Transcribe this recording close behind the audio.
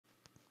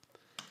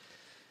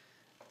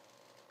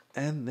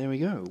And there we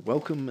go.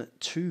 Welcome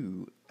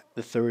to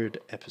the third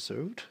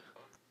episode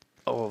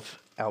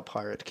of our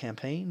pirate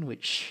campaign,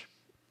 which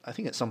I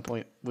think at some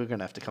point we're going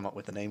to have to come up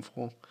with a name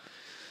for.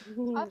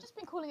 I've just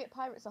been calling it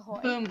Pirates Ahoy.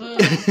 Boom boom.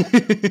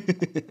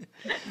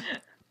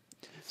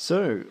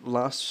 So,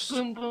 last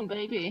Boom boom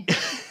baby.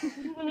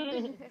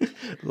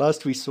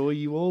 last we saw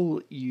you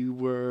all, you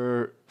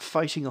were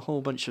fighting a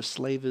whole bunch of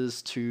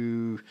slavers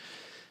to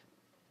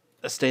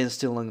a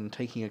standstill and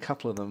taking a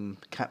couple of them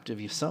captive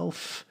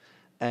yourself,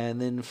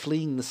 and then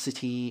fleeing the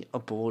city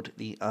aboard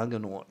the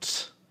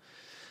Argonaut.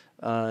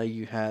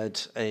 You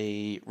had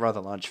a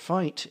rather large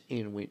fight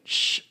in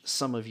which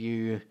some of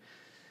you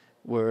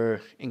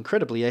were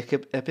incredibly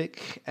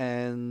epic,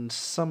 and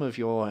some of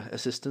your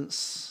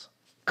assistants,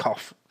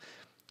 cough,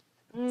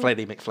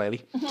 Flaley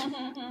McFlaley,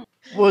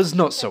 was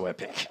not so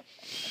epic.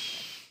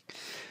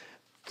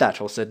 That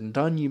all said and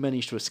done, you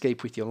managed to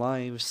escape with your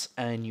lives,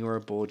 and you're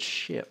aboard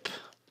ship.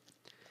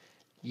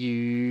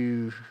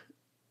 You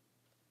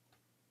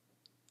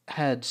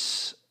had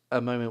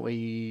a moment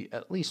where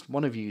at least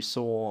one of you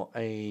saw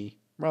a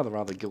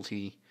rather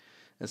guilty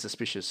and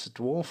suspicious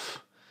dwarf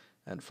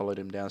and followed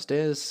him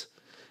downstairs.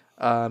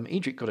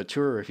 Edric got a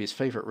tour of his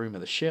favourite room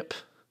of the ship.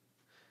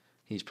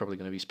 He's probably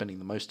going to be spending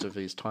the most of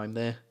his time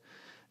there.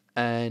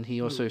 And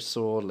he also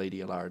saw Lady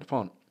Alara de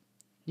Pont.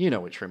 You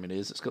know which room it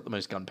is. It's got the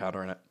most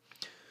gunpowder in it.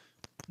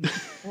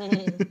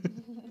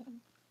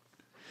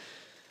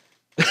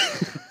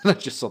 I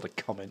just saw the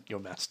comment, your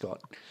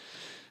mascot.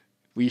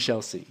 We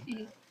shall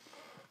see.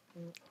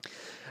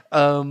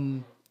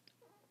 All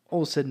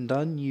said and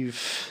done,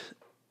 you've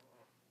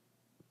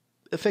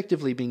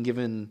effectively been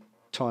given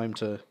time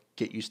to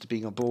get used to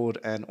being aboard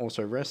and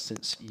also rest,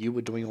 since you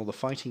were doing all the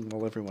fighting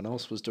while everyone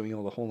else was doing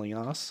all the hauling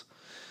ass.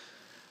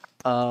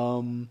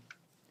 And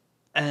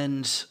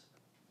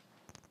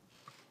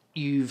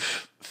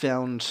you've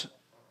found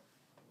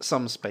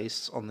some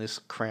space on this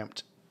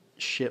cramped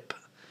ship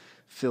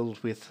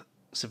filled with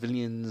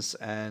civilians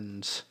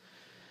and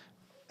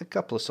a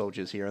couple of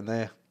soldiers here and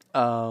there,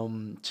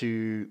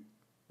 to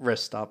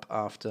rest up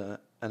after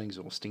an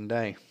exhausting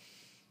day.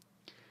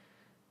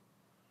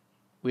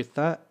 With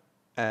that,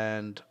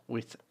 and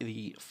with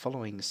the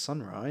following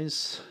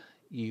sunrise,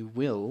 you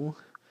will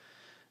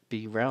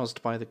be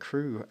roused by the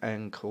crew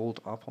and called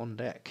up on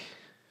deck.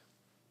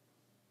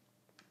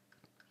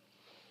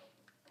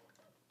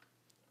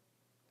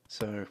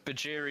 So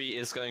Bhajiri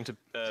is going to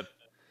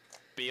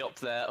be up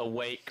there,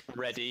 awake,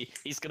 ready.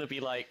 He's going to be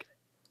like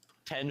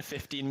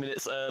 10-15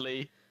 minutes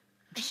early.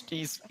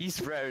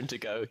 He's raring to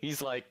go.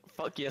 He's like,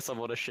 fuck yes, I'm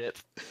on a ship.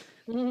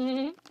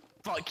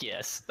 Fuck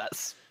yes,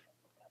 that's...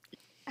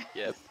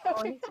 Yep.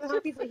 Oh, he's so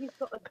happy that he's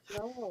got a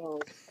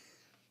job.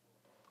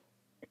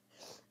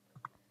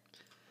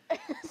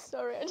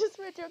 Sorry, I just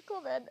read your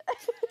comment.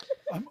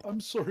 I'm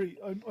sorry.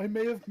 I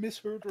may have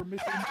misheard or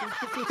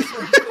misinterpreted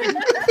something.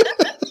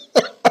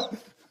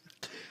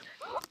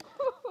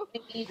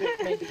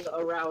 Edric maybe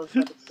got aroused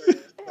by the story.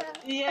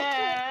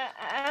 Yeah.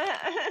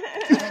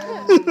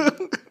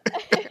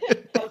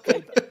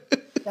 Okay,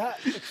 that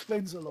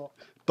explains a lot.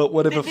 but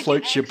whatever Did you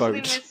floats your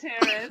actually boat.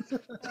 mishear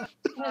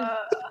it?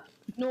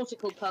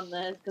 Nautical pun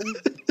there.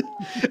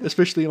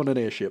 Especially on an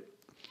airship.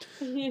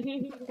 I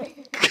mean,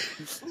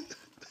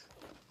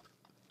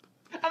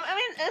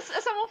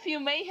 some of you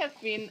may have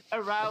been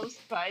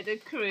aroused by the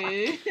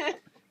crew.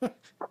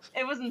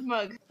 It wasn't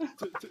Mug.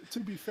 To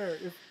be fair,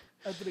 if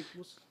Edric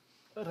was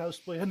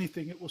aroused by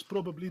anything, it was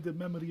probably the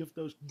memory of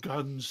those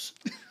guns.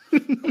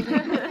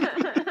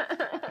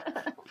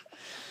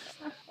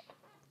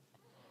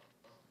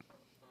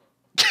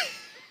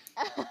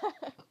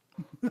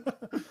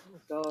 Oh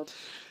God.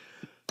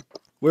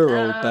 We're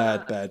all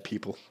bad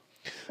people.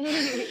 So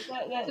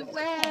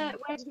where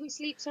did we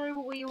sleep? Sorry,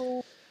 were we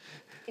all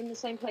in the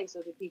same place,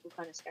 or did people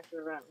kind of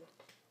scatter around?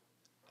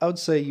 I would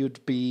say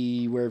you'd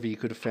be wherever you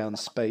could have found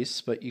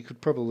space, but you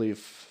could probably have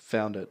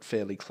found it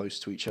fairly close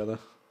to each other.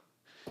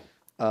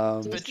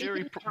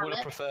 Bhajiri would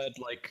have preferred,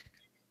 like,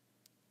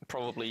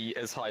 probably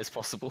as high as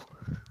possible.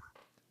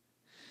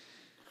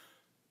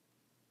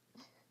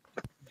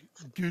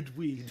 Good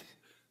weed.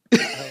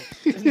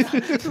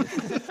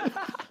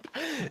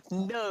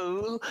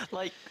 No,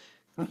 like,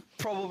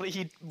 probably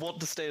he'd want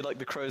to stay like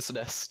the crow's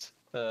nest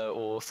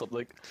or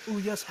something. Oh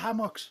yes,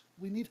 hammocks.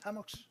 We need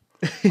hammocks.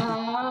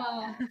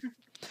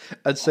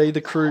 I'd say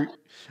the crew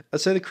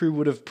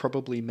would have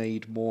probably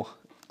made more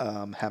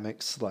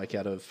hammocks, like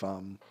out of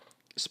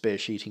spare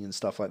sheeting and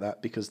stuff like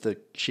that, because the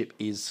ship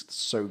is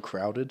so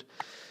crowded.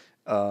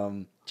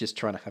 Just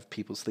trying to have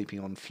people sleeping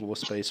on floor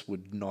space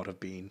would not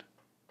have been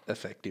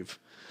effective.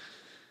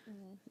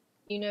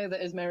 You know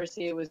that as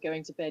Merrisea was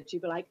going to bed,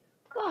 she'd be like,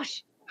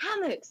 "Gosh,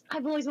 hammocks!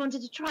 I've always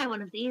wanted to try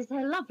one of these.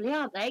 They're lovely,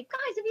 aren't they?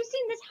 Guys, have you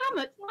seen this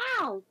hammock?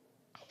 Wow!"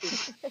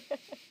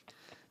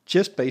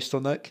 Just based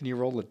on that, can you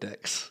roll a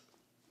dex?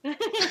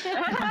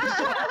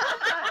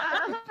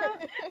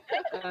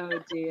 Oh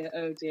dear.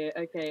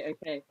 Okay.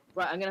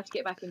 Right, I'm gonna have to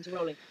get back into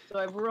rolling. So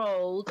I've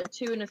rolled a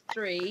 2 and a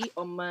 3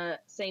 on my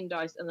same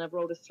dice, and I've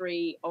rolled a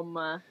 3 on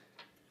my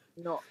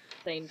not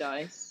same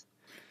dice.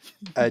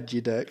 Add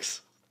your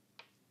dex.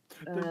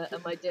 And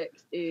my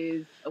dex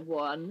is a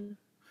 1.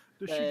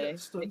 Does So, she get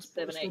stun 6,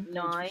 7, 8, points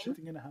 9. for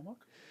sitting in a hammock?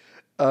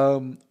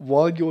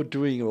 While you're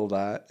doing all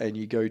that and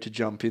you go to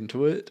jump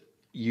into it,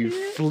 you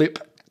flip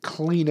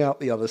clean out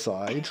the other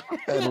side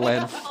and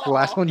land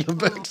flat on your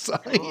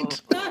backside. Am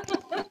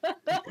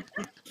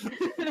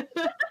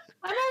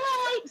I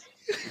right?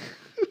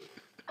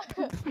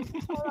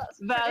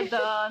 Well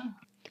done.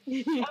 I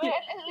mean,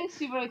 at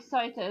least you were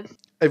excited.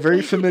 A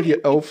very familiar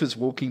elf is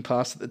walking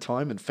past at the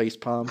time and face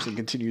palms and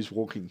continues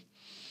walking.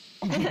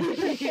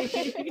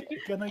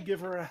 Can I give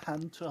her a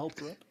hand to help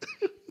her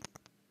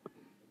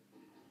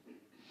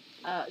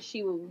up?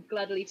 She will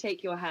gladly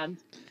take your hand.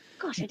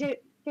 Gosh, I don't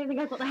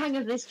think I've got the hang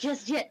of this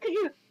just yet. Could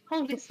you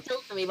hold it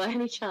still for me by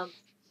any chance?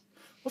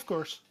 Of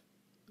course.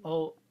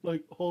 I'll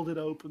hold it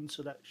open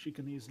so that she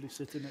can easily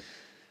sit in it.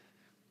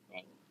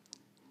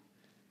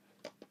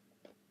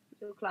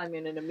 She'll climb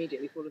in and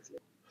immediately fall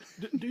asleep.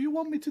 Do you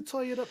want me to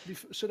tie it up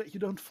so that you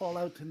don't fall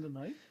out in the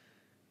night?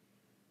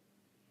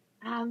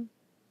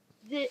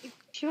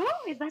 Sure?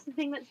 Is that the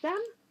thing that's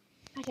done?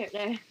 I don't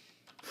know.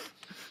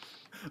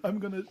 I'm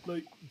gonna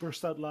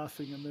burst out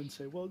laughing and then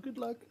say, "Well, good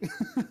luck."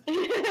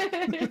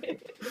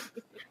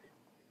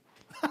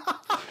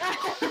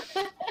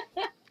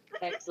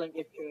 Excellent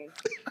gift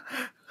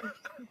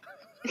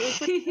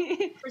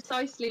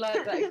precisely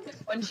like that.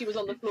 When she was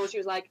on the floor, she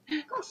was like,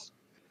 "Gosh,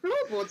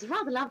 floorboards are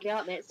rather lovely,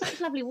 aren't they? It's such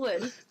lovely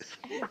wood."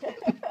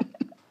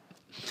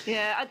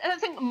 Yeah, I don't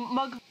think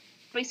Mug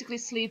basically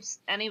sleeps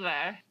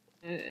anywhere.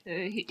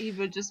 He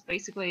would just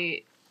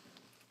basically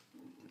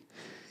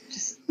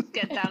just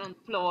get down on the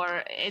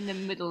floor in the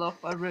middle of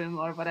a room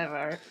or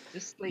whatever,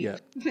 just sleep. Yeah.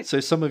 So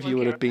some of you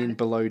would have been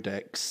below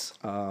decks.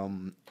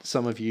 Some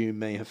of you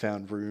may have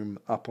found room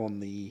up on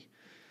the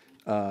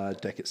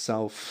deck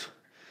itself.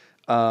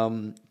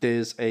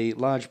 There's a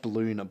large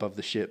balloon above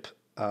the ship,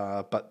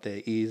 but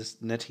there is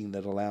netting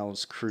that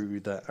allows crew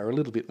that are a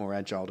little bit more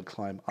agile to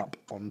climb up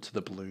onto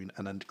the balloon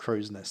and a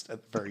crow's nest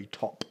at the very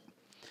top,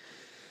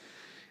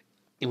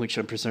 in which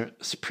I'm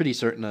pretty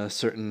certain a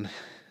certain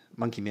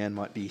monkey man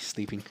might be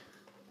sleeping.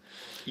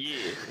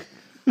 Yeah.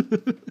 I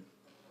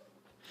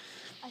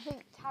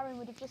think Tarin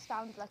would have just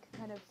found like a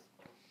kind of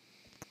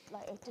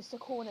just a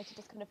corner to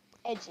just kind of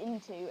edge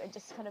into and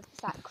just kind of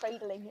sat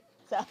cradling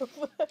itself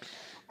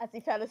as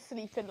he fell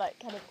asleep and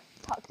kind of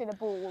tucked in a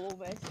ball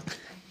almost.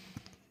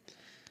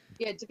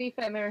 Yeah, to be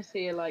fair,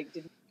 Merrisea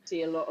didn't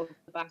see a lot of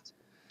the battle.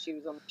 She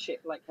was on the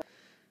ship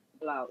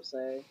out, so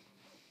I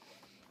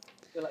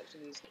feel like she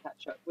needs to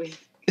catch up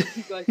with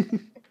you guys.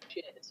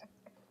 Shit.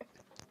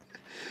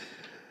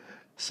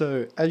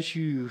 So as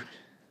you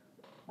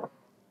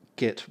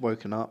get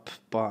woken up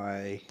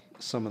by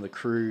some of the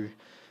crew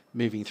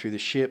moving through the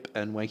ship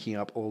and waking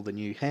up all the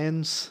new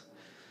hands,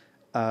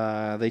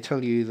 they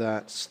tell you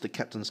that the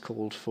captain's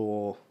called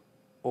for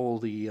all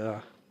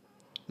the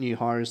new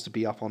hires to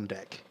be up on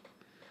deck.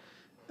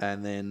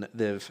 And then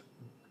they've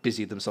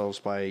busied themselves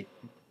by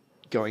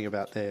going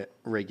about their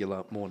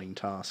regular morning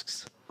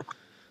tasks.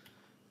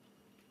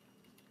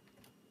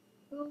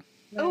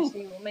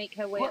 Mercy will make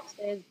her way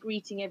upstairs,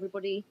 greeting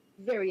everybody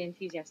very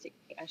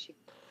enthusiastically as she.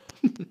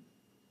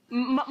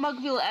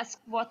 Mug will ask,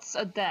 "What's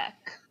a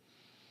deck?"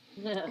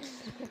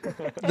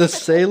 The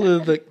sailor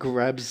that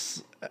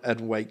grabs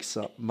and wakes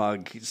up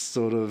Mug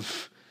sort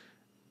of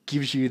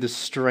gives you the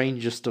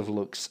strangest of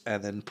looks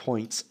and then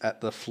points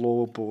at the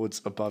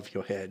floorboards above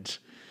your head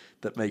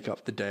that make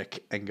up the deck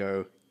and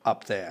go,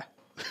 "Up there."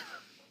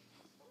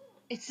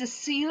 It's the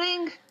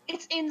ceiling.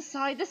 It's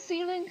inside the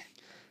ceiling.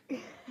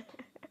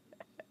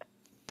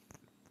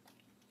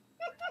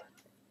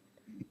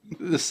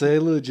 The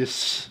sailor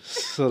just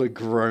sort of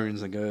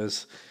groans and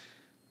goes,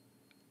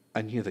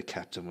 "I knew the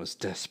captain was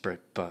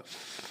desperate, but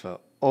for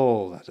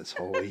all that is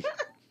holy.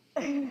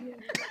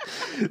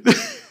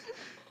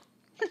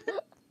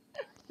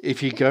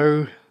 If you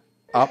go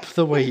up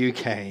the way you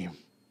came,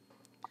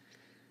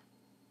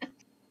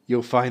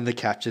 you'll find the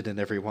captain and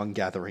everyone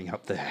gathering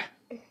up there."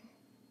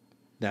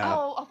 Now,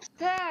 Oh,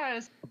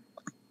 upstairs.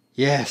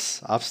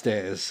 yes,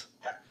 upstairs.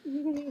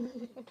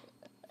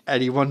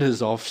 And he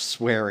wanders off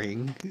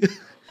swearing.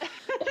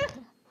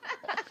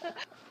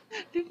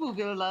 People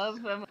will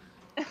love him.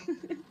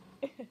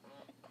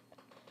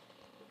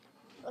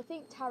 I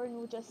think Tarin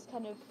will just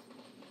kind of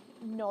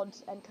nod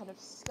and kind of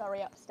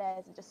scurry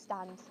upstairs and just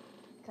stand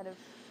kind of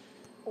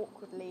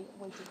awkwardly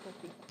waiting for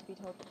to be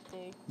told what to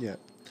do. Yeah.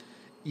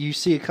 You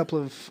see a couple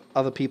of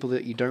other people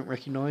that you don't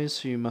recognise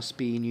who must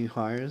be new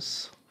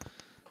hires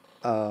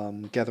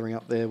gathering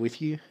up there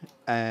with you,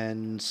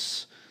 and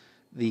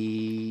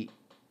the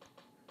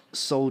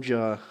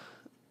soldier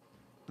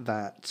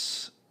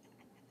that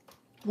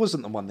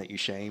wasn't the one that you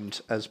shamed,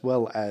 as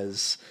well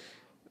as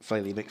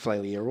Flaley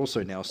McFlaley, are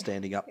also now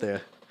standing up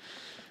there,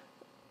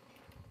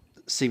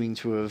 seeming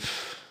to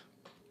have,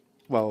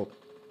 well,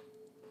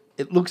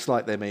 it looks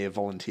like they may have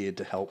volunteered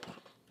to help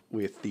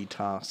with the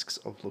tasks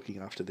of looking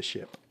after the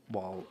ship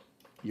while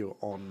you're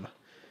on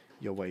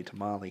your way to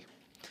Mali.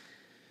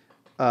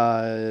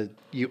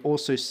 You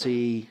also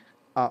see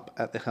up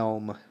at the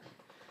helm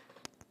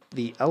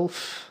the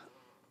elf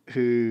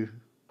who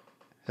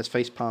has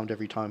face palmed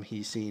every time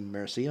he's seen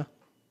Merrisea,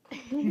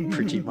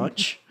 pretty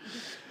much,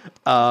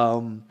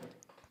 and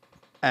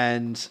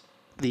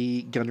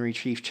the gunnery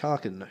chief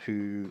Charkin,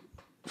 who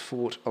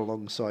fought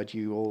alongside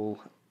you all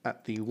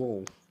at the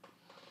wall.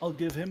 I'll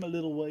give him a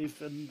little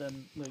wave and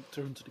then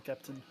turn to the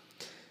captain.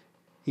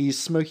 He's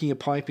smoking a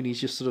pipe and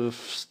he's just sort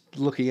of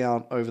looking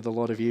out over the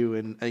lot of you,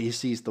 and he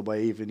sees the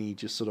wave and he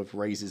just sort of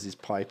raises his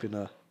pipe in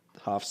a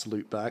half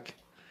salute back.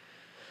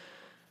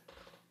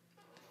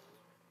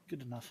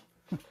 Good enough.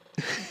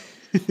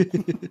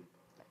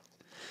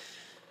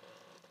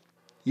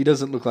 He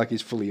doesn't look like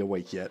he's fully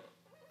awake yet.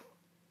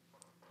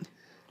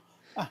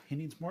 He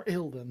needs more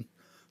ale then.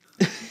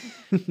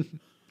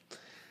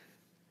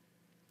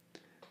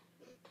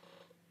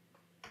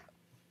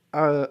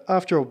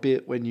 After a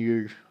bit, when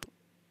you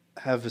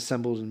have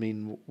assembled and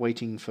been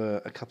waiting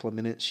for a couple of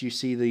minutes, you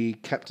see the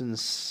captain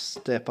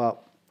step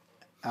up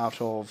out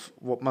of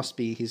what must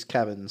be his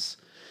cabins,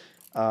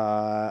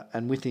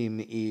 and with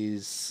him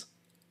is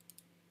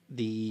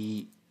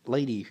the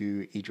lady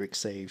who Edric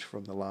saved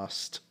from the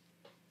last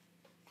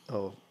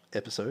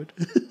episode.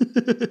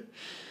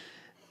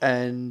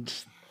 And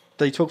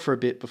they talk for a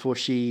bit before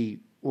she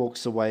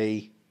walks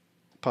away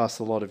past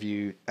a lot of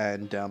you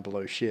and down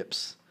below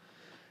ships.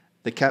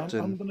 The captain...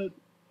 I'm going to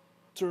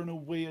turn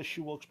away as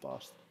she walks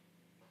past.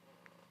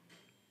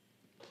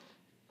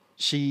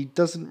 She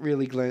doesn't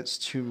really glance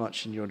too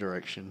much in your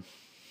direction.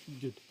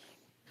 Good.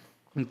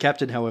 The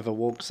captain, however,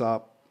 walks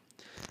up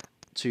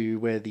to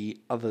where the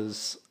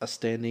others are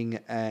standing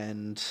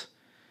and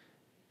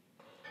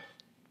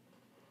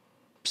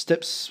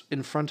steps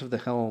in front of the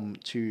helm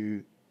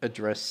to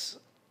address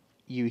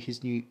you,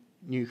 his new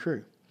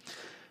crew.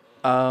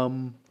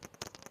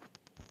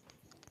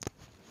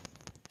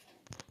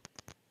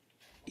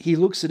 He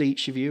looks at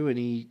each of you and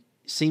he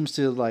seems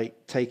to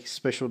take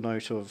special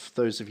note of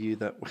those of you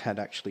that had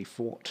actually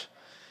fought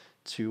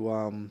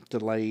to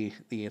delay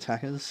the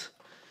attackers,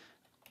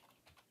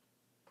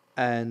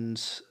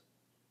 and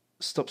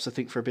stops to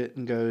think for a bit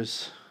and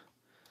goes,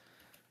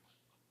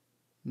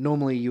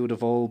 normally you would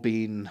have all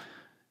been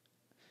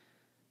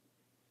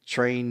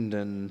trained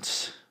and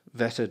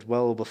vetted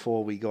well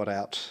before we got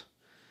out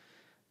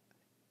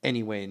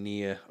anywhere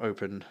near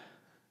open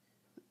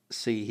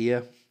sea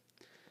here.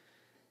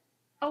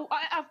 Oh,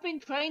 I've been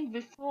trained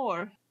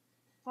before.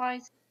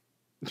 Twice.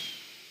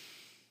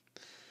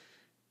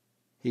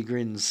 He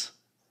grins.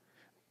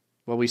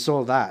 Well, we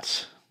saw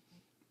that.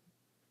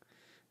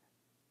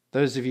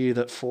 Those of you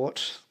that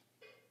fought,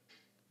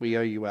 we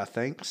owe you our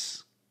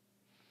thanks.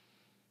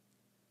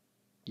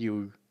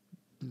 You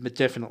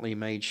definitely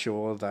made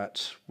sure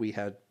that we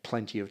had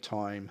plenty of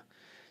time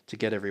to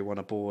get everyone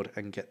aboard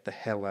and get the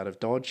hell out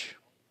of Dodge.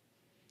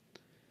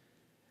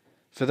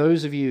 For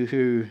those of you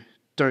who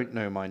don't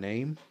know my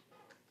name,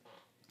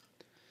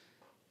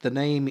 the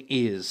name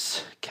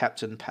is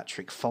Captain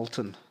Patrick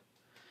Fulton,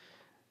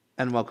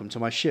 and welcome to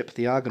my ship,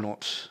 the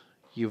Argonaut.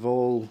 You've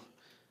all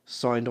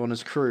signed on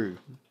as crew.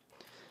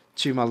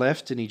 To my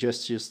left, and he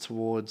gestures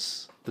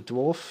towards the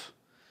dwarf,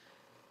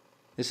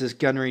 this is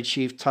Gunnery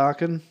Chief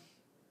Tarkin.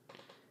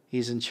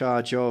 He's in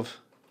charge of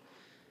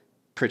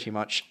pretty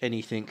much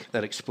anything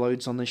that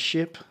explodes on this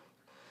ship.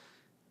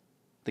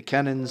 The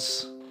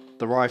cannons,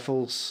 the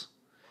rifles,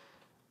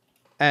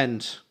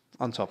 and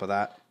on top of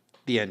that,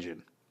 the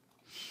engine.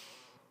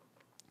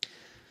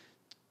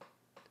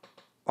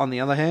 On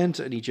the other hand,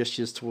 and he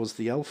gestures towards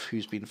the elf,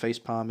 who's been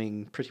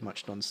face-palming pretty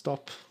much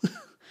non-stop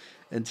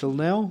until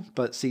now,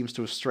 but seems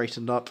to have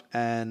straightened up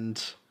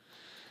and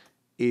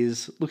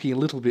is looking a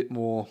little bit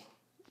more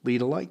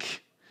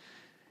leader-like.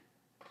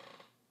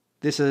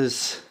 This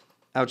is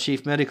our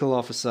Chief Medical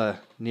Officer,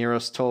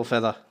 Neros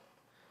Tallfeather.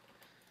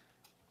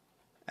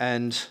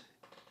 And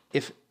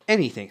if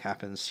anything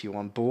happens to you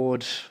on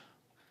board,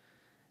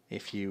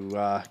 if you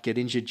get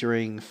injured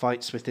during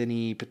fights with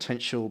any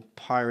potential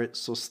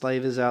pirates or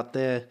slavers out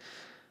there,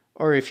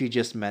 or if you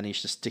just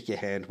manage to stick your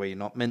hand where you're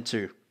not meant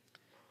to,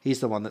 he's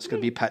the one that's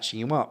going to be patching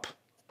you up.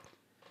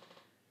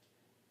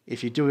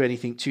 If you do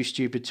anything too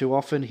stupid too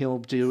often, he'll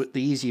do it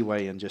the easy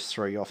way and just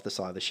throw you off the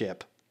side of the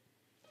ship.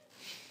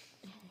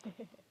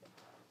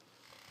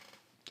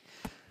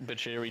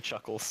 Bhajiri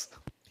chuckles.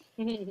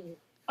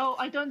 Oh,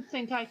 I don't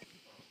think I.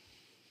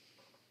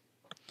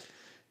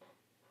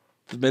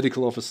 The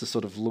medical officer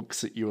sort of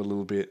looks at you a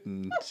little bit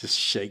and just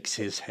shakes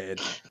his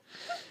head.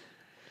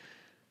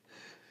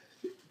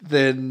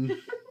 Then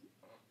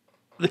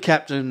the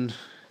captain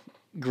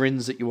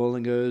grins at you all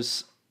and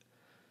goes,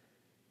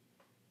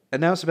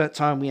 and now it's about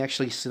time we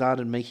actually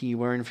started making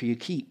you earn for your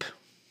keep.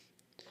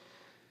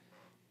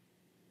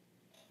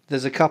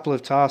 There's a couple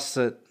of tasks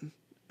that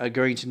are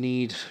going to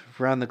need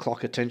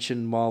round-the-clock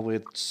attention while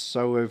we're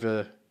so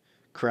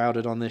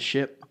overcrowded on this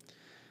ship.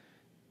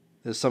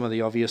 There's some of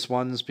the obvious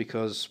ones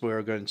because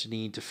we're going to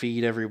need to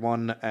feed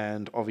everyone,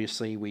 and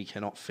obviously we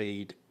cannot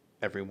feed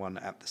everyone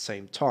at the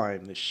same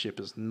time. This ship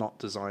is not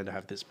designed to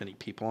have this many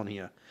people on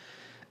here.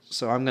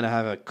 So I'm going to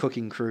have a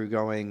cooking crew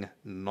going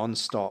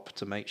non-stop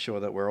to make sure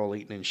that we're all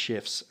eating in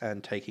shifts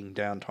and taking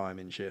downtime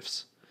in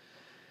shifts.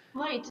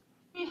 Wait, do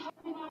we have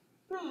enough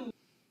food?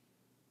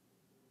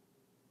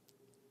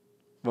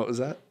 What was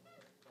that?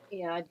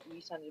 Yeah, you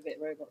sounded a bit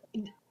robot.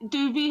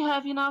 Do we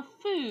have enough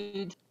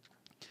food?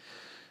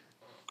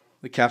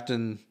 The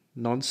captain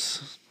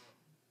nods.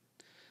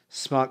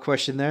 Smart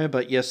question there,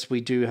 but yes,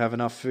 we do have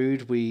enough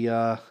food. We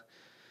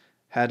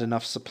had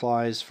enough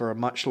supplies for a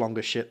much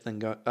longer trip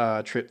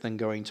than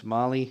going to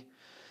Mali,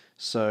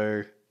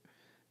 so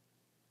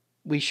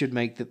we should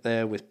make it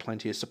there with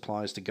plenty of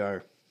supplies to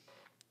go.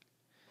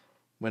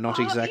 We're not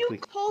exactly.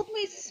 You called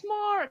me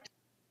smart.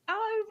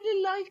 I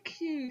really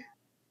like you.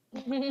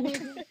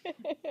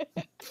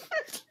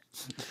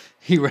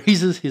 He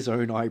raises his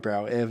own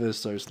eyebrow ever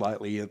so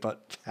slightly,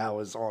 but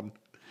powers on.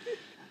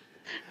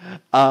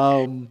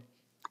 On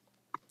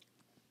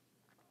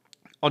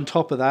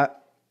top of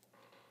that,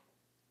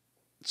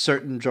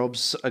 certain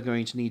jobs are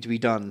going to need to be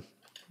done.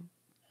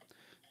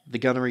 The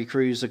gunnery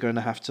crews are going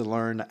to have to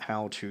learn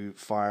how to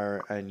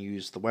fire and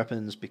use the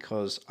weapons,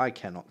 because I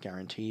cannot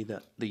guarantee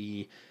that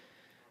the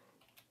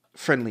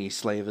friendly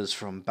slavers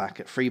from back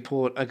at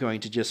Freeport are going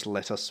to just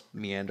let us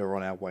meander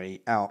on our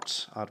way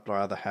out. I'd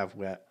rather have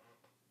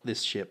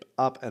this ship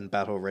up and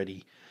battle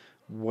ready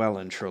well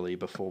and truly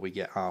before we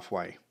get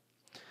halfway.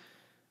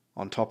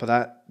 On top of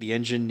that, the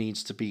engine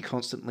needs to be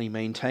constantly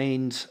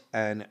maintained,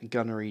 and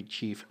Gunnery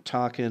Chief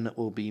Tarkin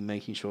will be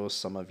making sure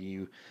some of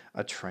you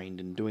are trained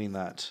in doing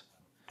that.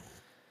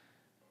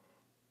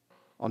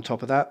 On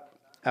top of that,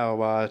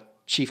 our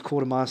Chief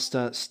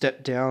Quartermaster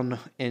stepped down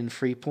in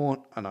Freeport,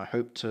 and I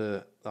hope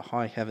to the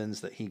high heavens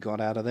that he got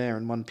out of there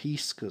in one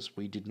piece, because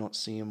we did not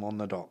see him on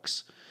the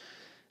docks.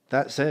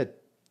 That said,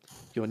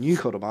 your new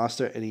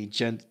Quartermaster, and he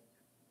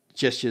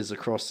gestures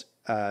across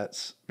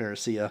at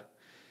Merrisea,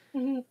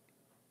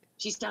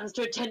 She stands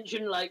to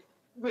attention, like,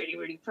 really,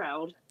 really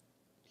proud.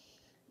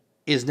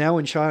 is now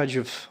in charge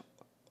of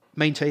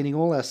maintaining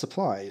all our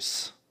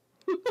supplies.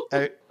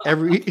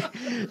 Every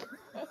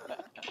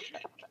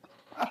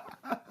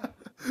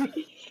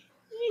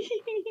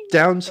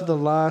down to the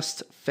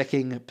last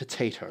fecking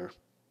potato.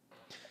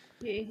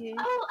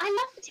 Oh, I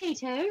love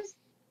potatoes.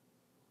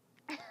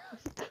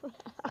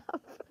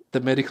 The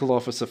medical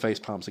officer face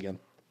palms again.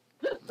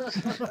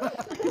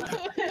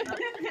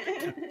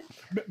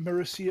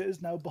 Merrisea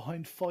is now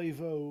behind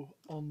 5-0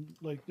 on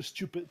like the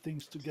stupid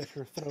things to get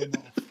her thrown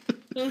off.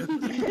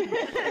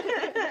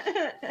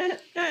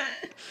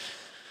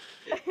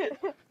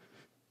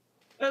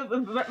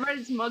 Where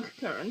is Mug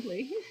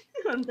currently?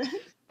 On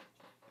that?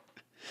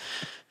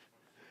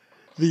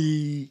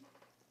 The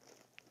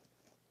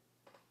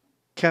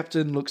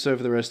captain looks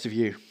over the rest of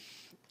you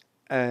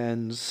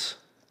and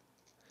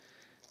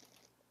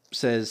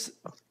says,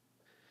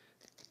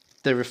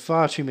 there are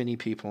far too many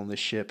people on this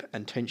ship,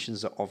 and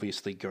tensions are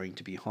obviously going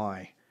to be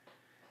high.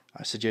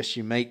 I suggest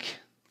you make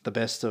the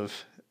best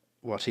of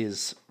what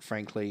is,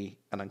 frankly,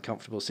 an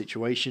uncomfortable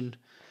situation,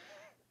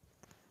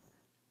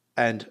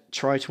 and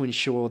try to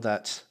ensure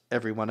that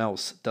everyone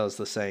else does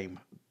the same.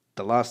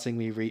 The last thing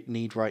we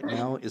need right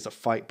now is a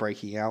fight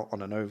breaking out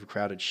on an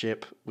overcrowded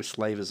ship with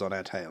slavers on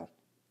our tail.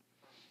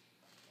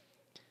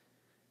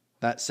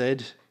 That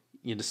said,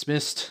 you're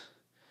dismissed,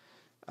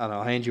 and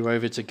I'll hand you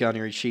over to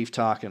Gunnery Chief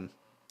Tarkin.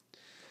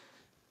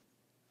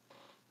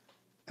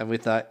 And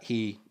with that,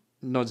 he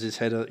nods his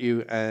head at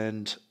you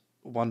and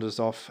wanders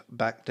off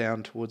back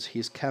down towards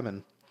his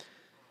cabin.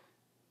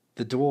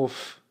 The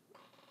dwarf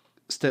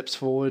steps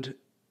forward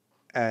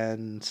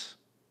and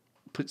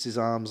puts his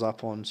arms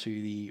up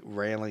onto the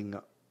railing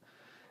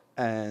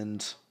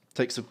and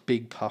takes a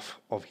big puff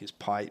of his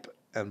pipe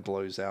and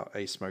blows out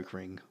a smoke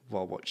ring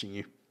while watching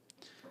you.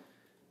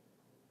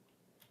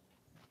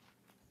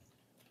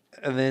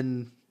 And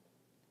then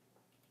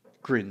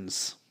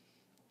grins.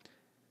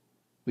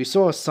 We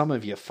saw some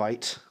of your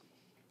fight,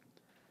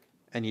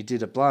 and you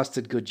did a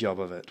blasted good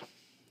job of it.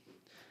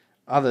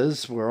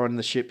 Others were on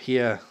the ship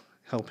here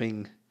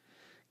helping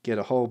get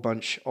a whole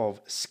bunch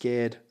of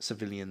scared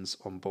civilians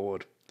on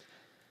board.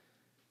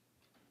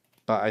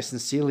 But I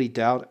sincerely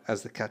doubt,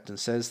 as the captain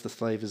says, the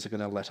slavers are going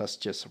to let us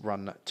just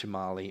run to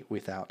Mali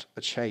without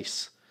a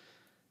chase.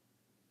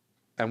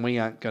 And we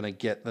aren't going to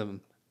get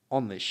them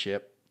on this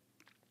ship,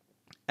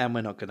 and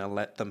we're not going to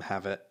let them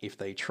have it if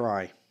they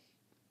try.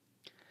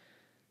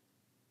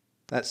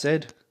 That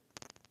said,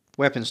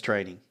 weapons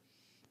training.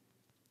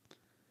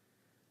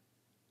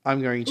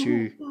 I'm going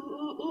to...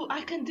 Ooh,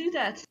 I can do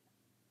that.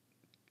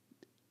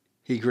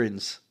 He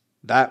grins.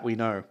 That we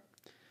know.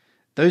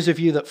 Those of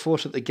you that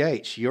fought at the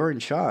gate, you're in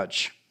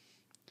charge.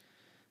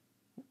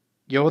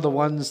 You're the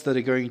ones that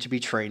are going to be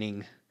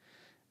training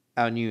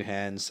our new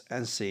hands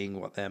and seeing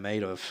what they're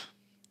made of.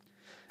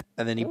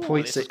 And then he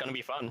points this at... is going to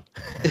be fun.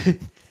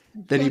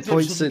 Then he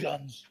points at...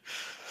 Guns.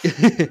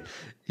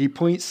 He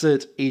points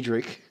at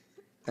Edric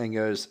and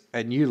goes,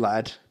 and you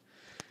lad,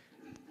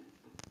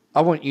 I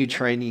want you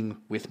training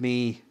with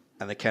me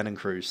and the cannon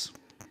crews.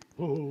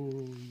 Oh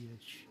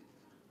yes.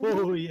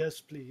 Oh yes,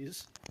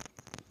 please.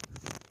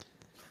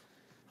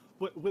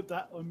 with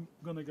that, I'm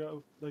gonna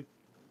go like,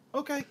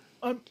 okay,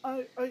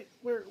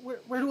 where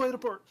do I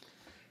report?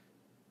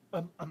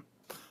 I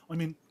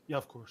mean, yeah,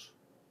 of course.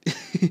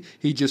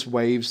 He just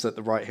waves at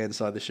the right-hand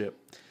side of the ship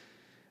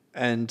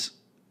and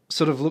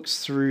sort of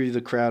looks through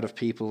the crowd of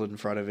people in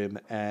front of him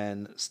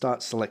and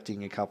starts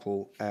selecting a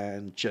couple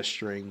and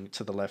gesturing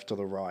to the left or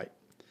the right,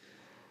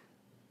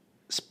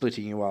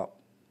 splitting you up.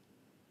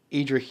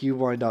 Edric, you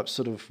wind up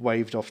sort of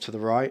waved off to the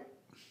right,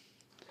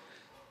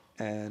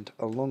 and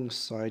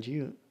alongside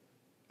you,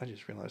 I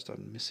just realised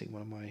I'm missing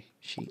one of my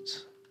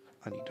sheets.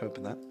 I need to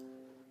open that.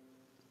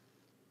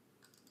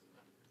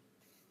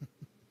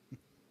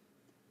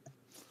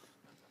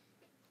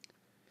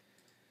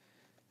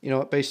 You know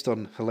what? Based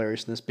on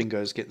hilariousness,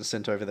 Bingo's getting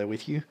sent over there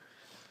with you.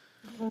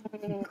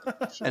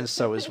 And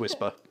so is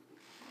Whisper.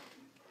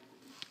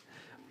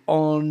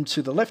 On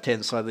to the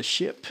left-hand side of the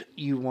ship,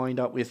 you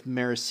wind up with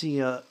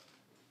Merrisea,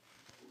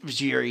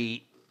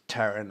 Bhajiri,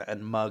 Tarin,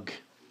 and Mug.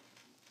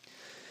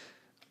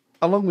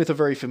 Along with a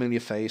very familiar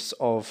face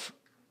of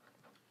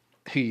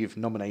who you've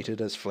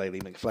nominated as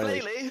Flaily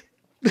McFlaily. Flaily?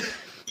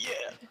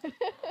 Yeah.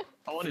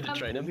 I wanted to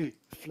train him.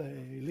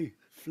 Flaily.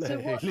 So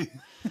what?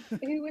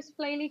 Who was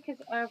Flaily?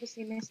 Because I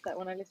obviously missed that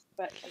when I listened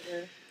back to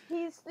the.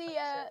 He's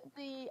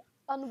the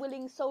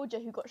unwilling soldier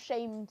who got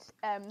shamed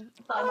by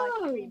my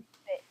queen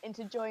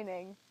into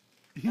joining.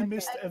 He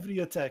missed every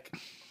attack.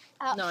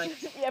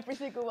 Absolutely every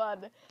single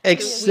one.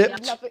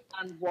 Except...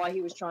 And why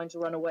he was trying to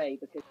run away,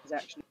 because he's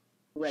actually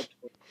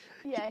dreadful.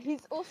 Yeah,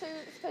 he's also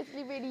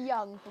supposedly really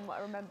young from what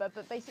I remember,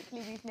 but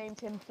basically we've named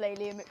him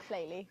Flaily and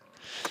McFlaily.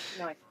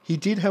 Nice. He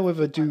did,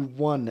 however, do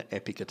one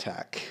epic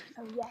attack.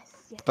 Oh,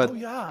 yes. But oh,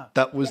 yeah.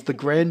 that was the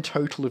grand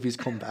total of his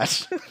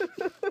combat.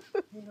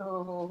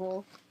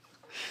 No.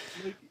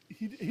 Like,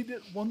 he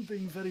did one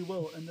thing very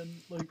well and then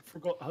like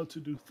forgot how to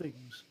do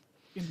things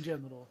in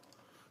general.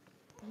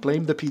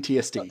 Blame the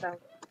PTSD.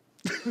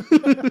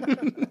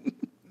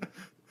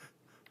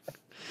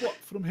 What,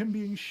 from him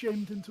being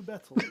shamed into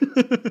battle?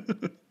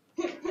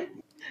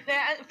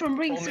 Yeah, from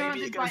being Or maybe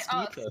surrounded it by goes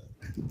us. deeper.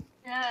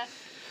 Yeah,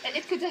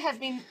 it could have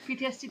been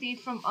PTSD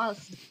from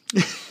us,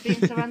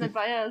 being surrounded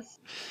by us.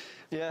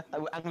 Yeah,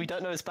 and we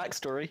don't know his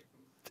backstory.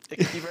 It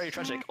could be very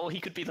tragic, or he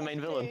could be the main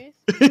villain.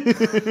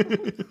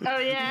 Oh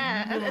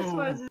yeah, and as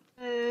far as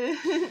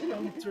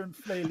Don't turn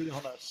Flaily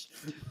on us.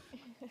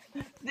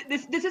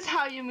 this is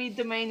how you meet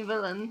the main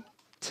villain.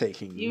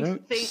 Taking You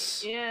notes. think,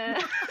 yeah.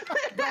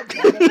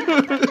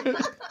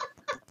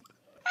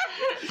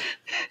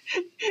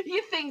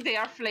 You think they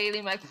are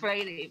Flaily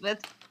McFlaily,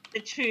 but the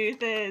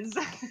truth is,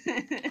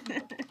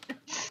 They're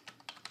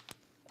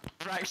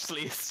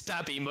actually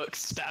Stabby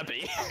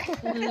McStabby.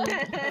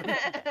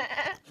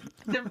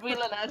 the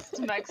villainous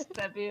Max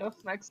Stabby of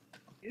Max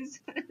Stabbies.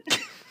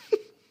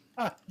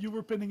 Ah, you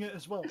were pinning it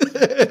as well.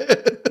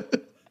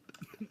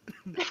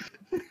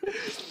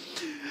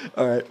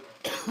 All right.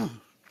 Oh,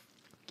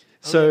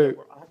 So, yeah, there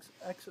were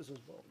axes as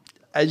well.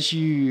 as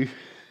you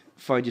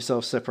find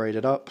yourself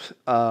separated up,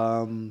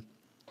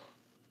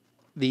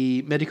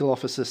 the medical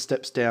officer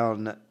steps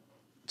down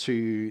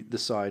to the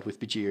side with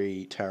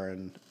Bhajiri,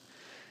 Tarin,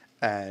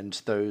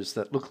 and those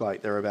that look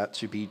like they're about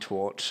to be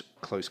taught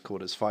close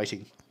quarters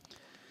fighting.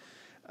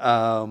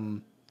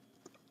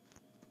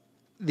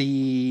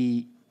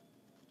 The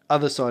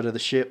other side of the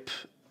ship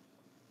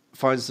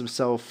finds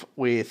himself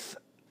with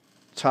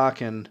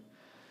Tarkin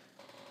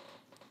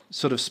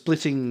sort of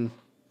splitting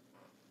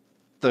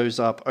those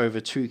up over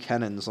two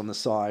cannons on the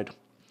side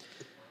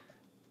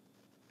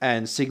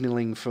and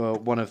signaling for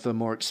one of the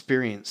more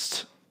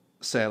experienced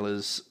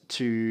sailors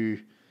to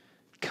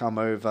come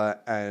over,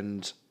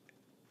 and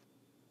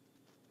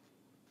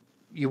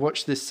you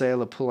watch this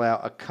sailor pull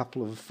out a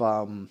couple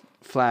of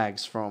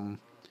flags from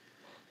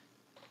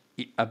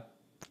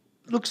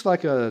looks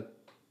like a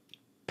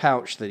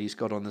pouch that he's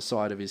got on the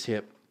side of his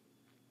hip,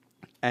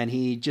 and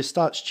he just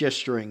starts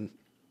gesturing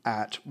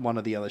at one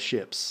of the other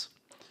ships.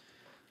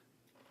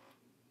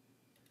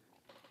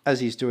 As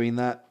he's doing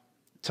that,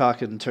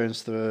 Tarkin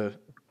turns to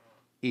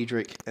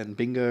Edric and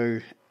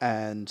Bingo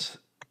and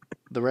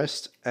the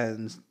rest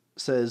and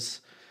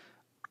says,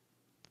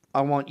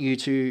 I want you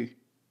to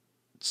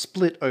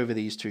split over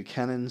these two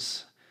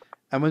cannons,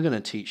 and we're going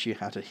to teach you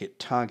how to hit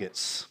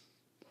targets.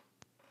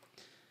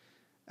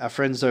 Our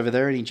friends over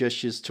there, and he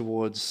gestures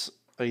towards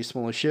a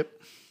smaller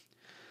ship.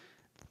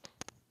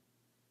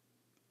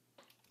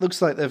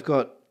 Looks like they've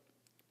got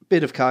a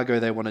bit of cargo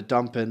they want to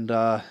dump, and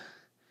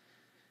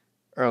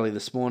early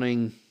this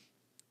morning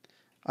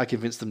I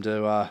convinced them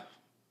to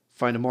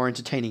find a more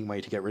entertaining way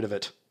to get rid of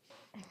it.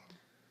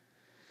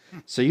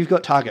 So you've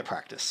got target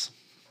practice.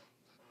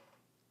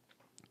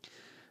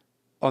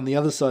 On the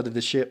other side of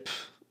the ship,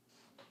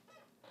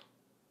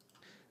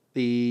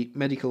 the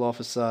medical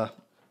officer,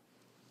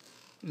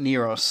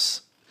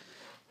 Neros,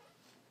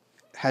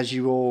 has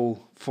you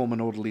all form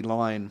an orderly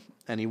line,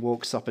 and he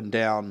walks up and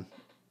down,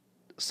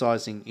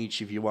 sizing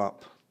each of you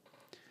up.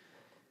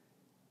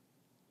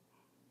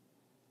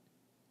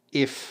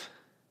 If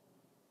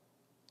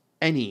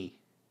any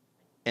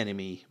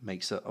enemy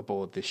makes it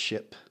aboard this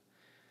ship,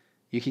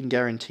 you can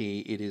guarantee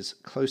it is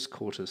close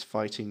quarters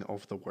fighting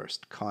of the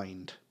worst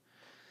kind.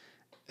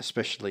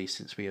 Especially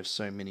since we have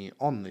so many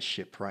on this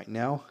ship right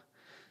now,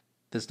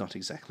 there's not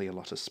exactly a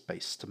lot of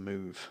space to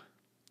move.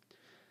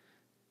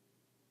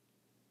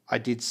 I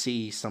did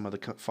see some of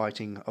the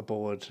fighting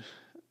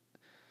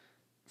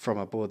from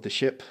aboard the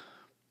ship,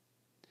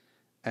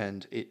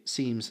 and it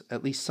seems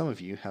at least some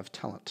of you have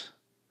talent.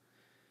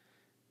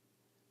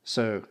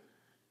 So,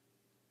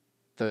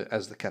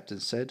 as the captain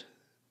said,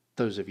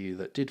 those of you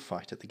that did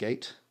fight at the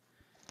gate,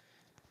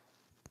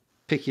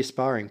 pick your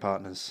sparring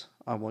partners.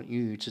 I want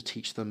you to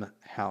teach them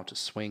how to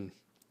swing.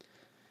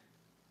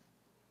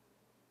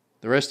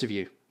 The rest of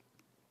you,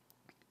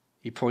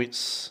 he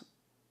points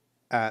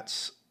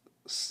at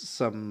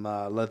some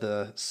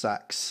leather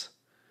sacks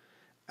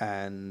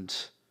and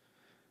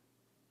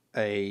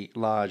a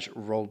large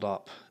rolled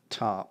up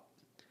tarp.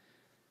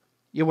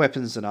 Your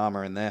weapons and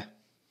armor in there.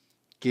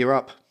 Gear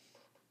up.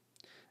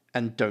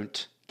 And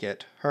don't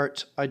get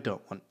hurt. I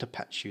don't want to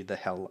patch you the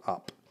hell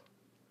up.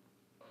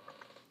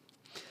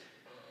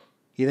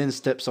 He then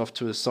steps off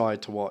to his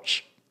side to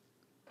watch.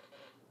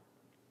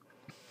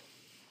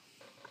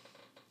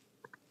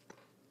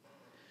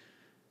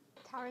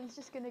 Tarin's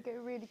just gonna go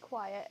really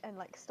quiet and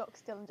like stock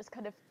still and just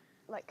kind of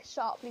like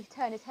sharply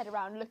turn his head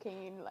around,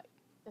 looking like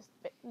just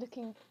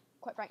looking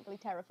quite frankly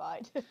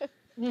terrified.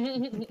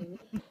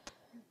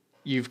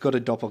 You've got a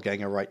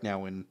doppelganger right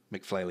now in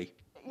McFlaley.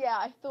 Yeah,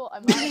 I thought I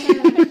might.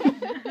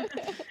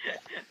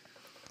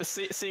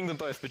 Seeing them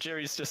both,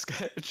 Bhajiri's just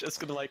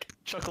gonna like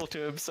chuckle to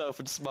himself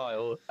and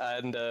smile,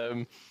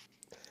 and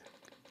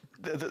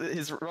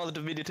his rather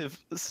diminutive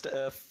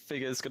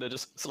figure's gonna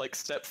just like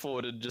step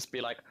forward and just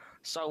be like,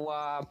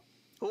 "So,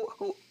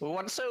 who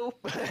wants to?"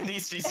 And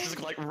he's just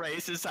gonna like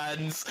raise his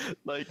hands,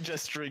 like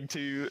gesturing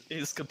to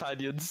his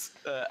companions,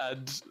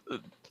 and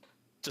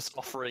just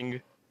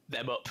offering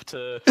them up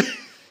to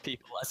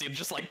people as he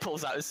just like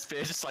pulls out his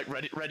spear, just like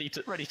ready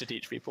to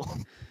teach people.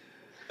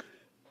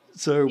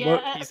 So Yeah.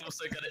 what?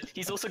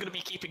 He's also gonna be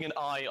keeping an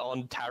eye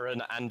on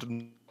Tarin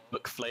and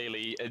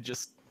McFlaley, and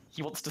just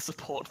he wants to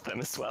support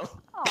them as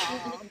well.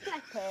 Aw,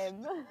 bless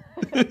him.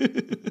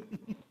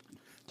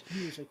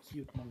 He is a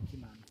cute monkey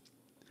man.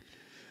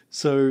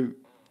 So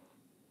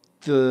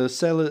the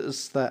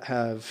sailors that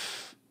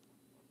have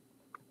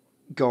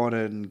gone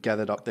and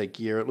gathered up their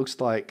gear, it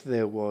looks like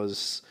there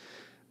was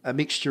a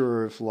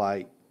mixture of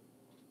like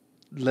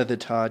leather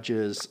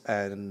targes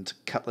and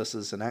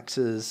cutlasses and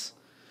axes,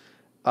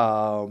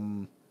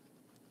 as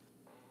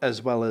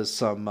well as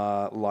some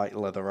light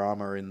leather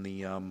armor in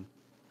the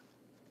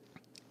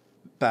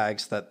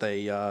bags that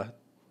they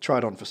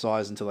tried on for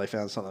size until they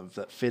found something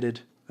that fitted,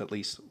 at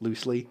least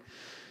loosely.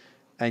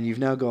 And you've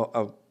now got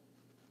a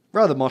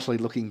rather motley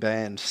looking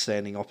band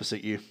standing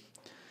opposite you.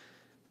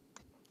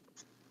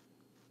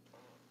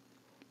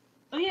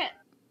 Oh yeah,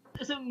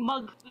 so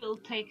Mug will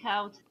take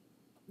out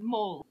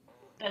Maul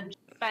and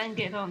bang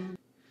it on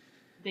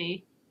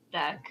the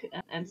deck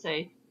and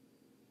say,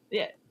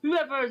 "Yeah,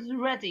 whoever's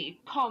ready,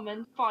 come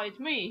and fight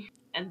me,"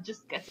 and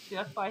just get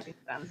to a fighting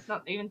stance,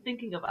 not even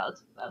thinking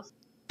about us.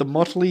 The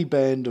motley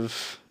band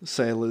of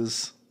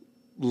sailors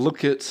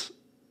look at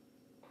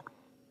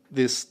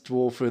this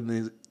dwarf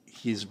and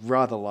his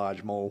rather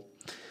large maul,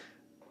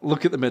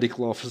 look at the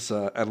medical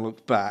officer and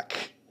look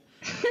back,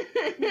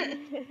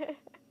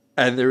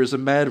 and there is a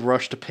mad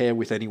rush to pair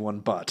with anyone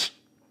but.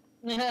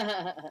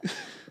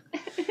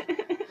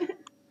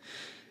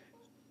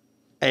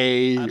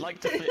 I'd like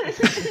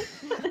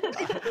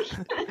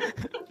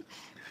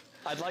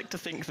to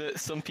think that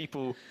some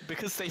people,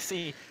 because they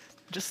see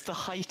just the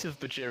height of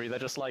Bhajiri, they're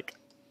just like,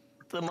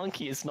 the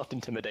monkey is not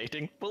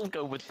intimidating. We'll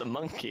go with the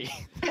monkey.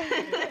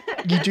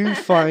 You do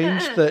find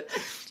that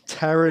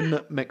Tarin,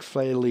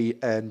 McFlaley,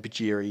 and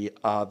Bhajiri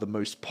are the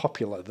most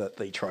popular that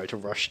they try to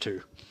rush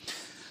to.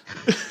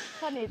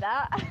 Funny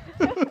that.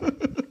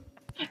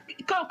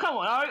 Come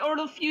on, are all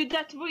of you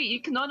that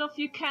weak? None of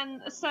you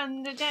can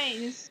stand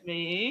against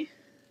me.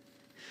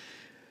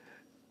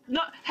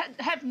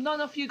 Have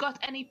none of you got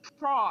any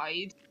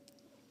pride?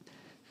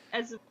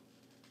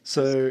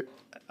 So,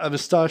 a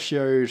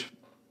mustachioed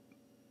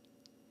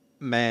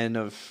man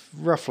of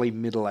roughly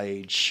middle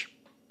age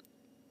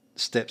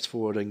steps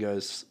forward and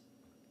goes,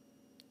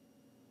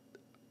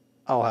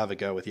 "I'll have a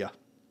go with you."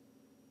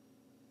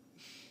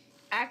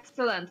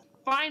 Excellent.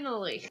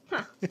 Finally.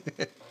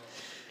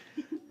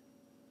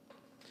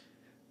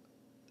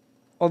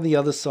 On the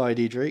other side,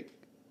 Edric,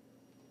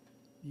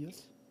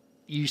 Yes.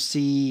 you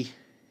see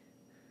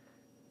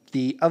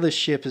the other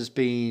ship has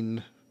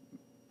been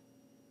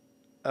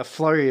a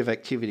flurry of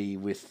activity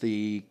with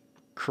the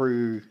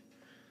crew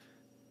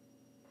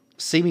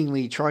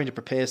seemingly trying to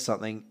prepare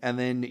something, and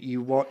then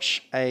you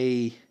watch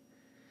a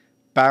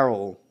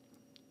barrel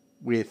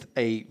with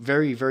a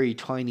very, very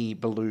tiny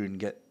balloon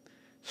get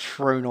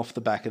thrown off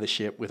the back of the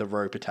ship with a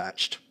rope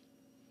attached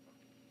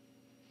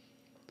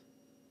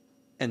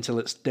until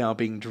it's now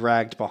being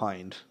dragged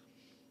behind.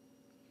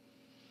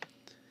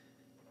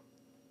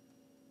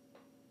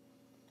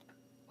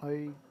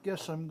 I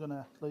guess I'm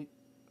gonna, like,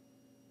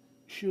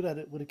 shoot at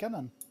it with a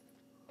cannon.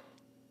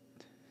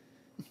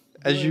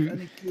 Do As I you- have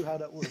any clue how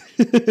that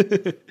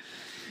works?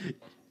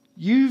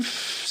 You've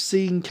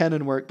seen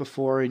cannon work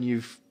before, and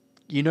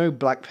you know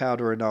black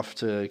powder enough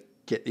to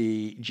get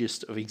the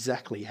gist of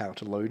exactly how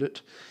to load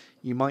it.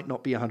 You might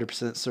not be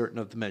 100% certain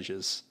of the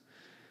measures.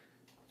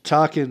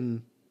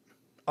 Tarkin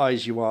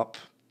eyes you up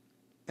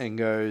and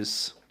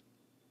goes,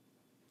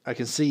 I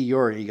can see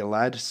you're eager,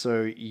 lad,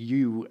 so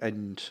you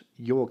and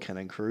your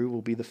cannon crew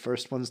will be the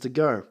first ones to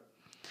go.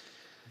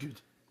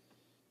 Good.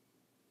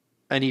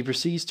 And he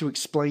proceeds to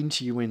explain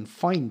to you in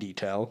fine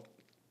detail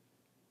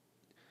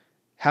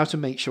how to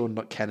make sure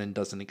not cannon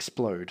doesn't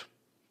explode.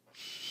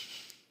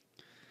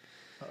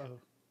 Uh-oh.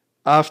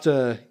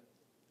 After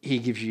he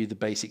gives you the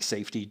basic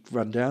safety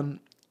rundown,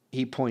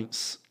 he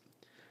points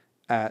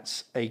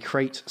at a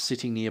crate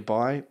sitting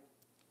nearby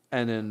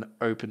and an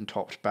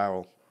open-topped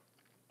barrel.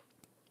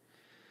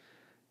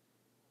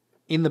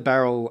 In the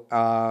barrel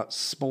are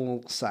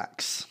small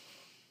sacks,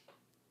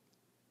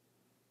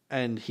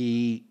 and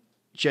he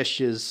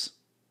gestures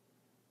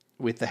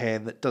with the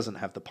hand that doesn't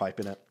have the pipe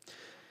in it.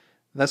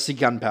 That's the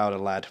gunpowder,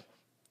 lad.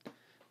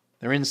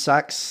 They're in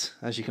sacks,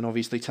 as you can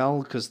obviously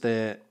tell, because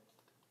they're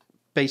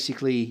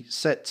basically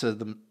set to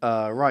the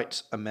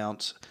right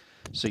amount,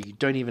 so you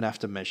don't even have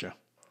to measure.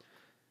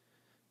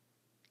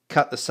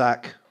 Cut the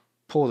sack,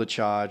 pour the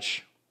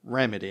charge,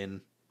 ram it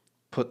in,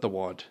 put the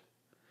wad.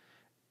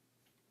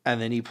 And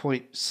then he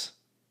points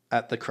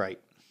at the crate.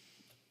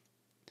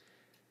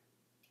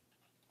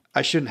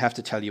 I shouldn't have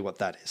to tell you what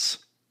that is.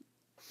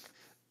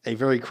 A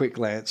very quick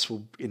glance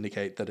will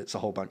indicate that it's a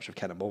whole bunch of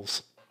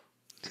cannonballs.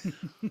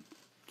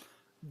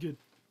 Good.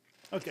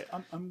 Okay,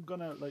 I'm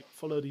gonna like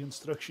follow the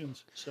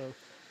instructions. So,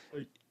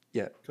 like,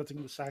 Yeah.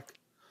 cutting the sack,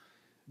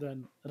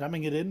 then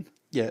ramming it in.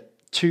 Yeah,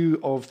 2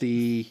 of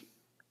the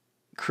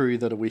crew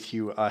that are with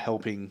you are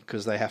helping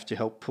because they have to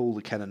help pull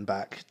the cannon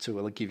back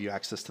to give you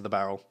access to the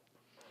barrel.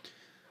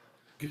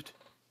 Good.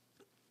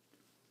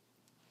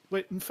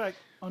 Wait, in fact,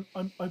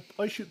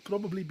 I should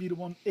probably be the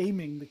one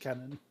aiming the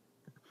cannon.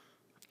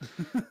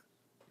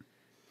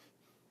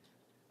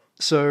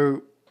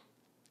 So,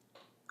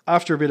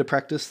 after a bit of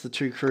practice, the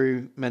 2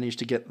 crew managed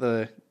to get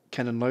the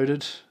cannon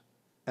loaded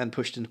and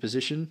pushed into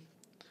position.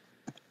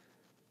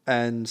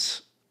 And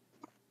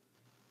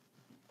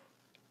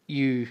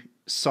you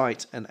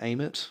sight and aim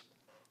it.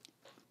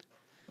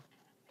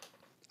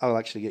 I'll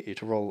actually get you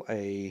to roll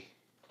a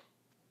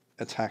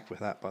attack with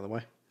that, by the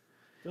way.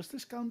 Does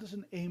this count as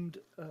an aimed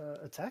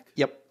attack?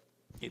 Yep,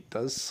 it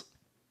does.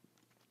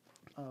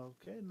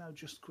 Okay, now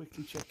just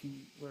quickly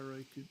checking where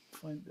I could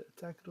find the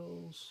attack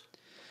rolls.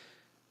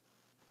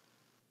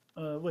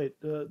 Wait,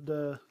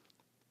 the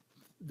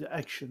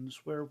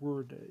actions, where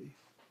were they?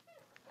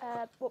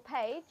 What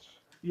page?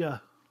 Yeah,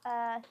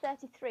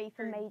 33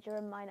 for major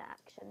and minor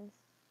actions.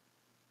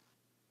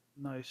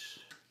 nice.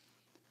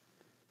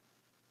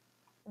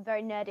 I'm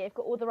very nerdy. I've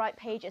got all the right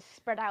pages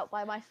spread out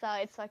by my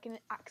side so I can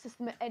access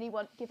them at any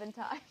one given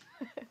time.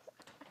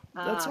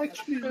 That's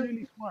actually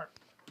really smart.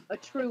 A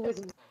true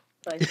wizard,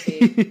 I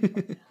see.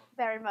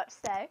 Very much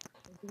so.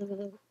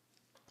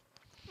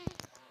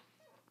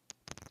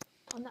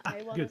 On that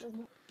very one, good. that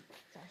doesn't.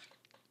 Sorry.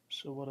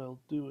 So what I'll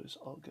do is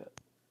I'll get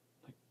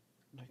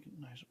like a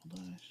nice old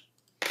dice.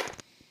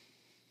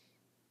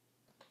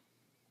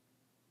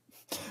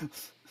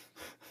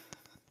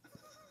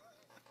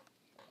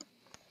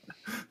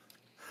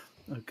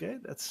 Okay,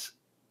 that's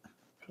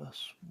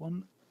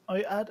 +1.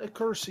 I add a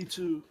currency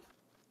to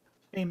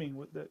aiming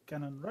with the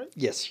cannon, right?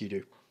 Yes, you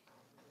do.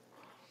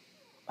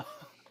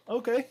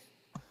 Okay.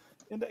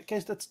 In that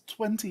case, that's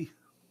 20.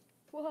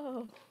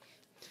 Whoa.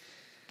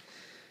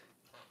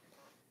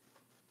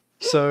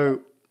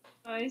 So,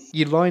 Nice.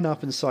 you line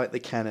up and sight the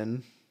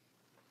cannon.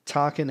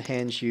 Tarkin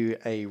hands you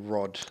a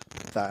rod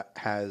that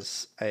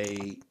has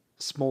a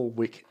small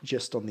wick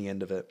just on the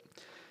end of it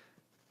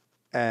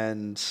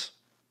and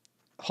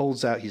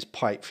holds out his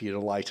pipe for you to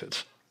light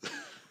it.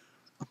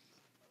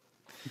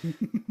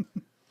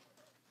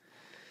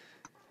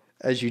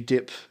 As you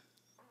dip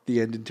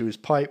the end into his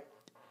pipe,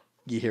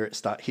 you hear it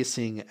start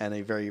hissing and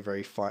a very,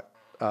 very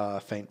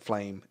faint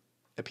flame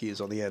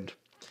appears on the end.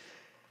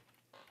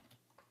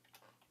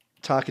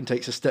 Tarkin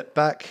takes a step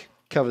back,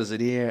 covers an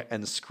ear,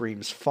 and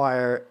screams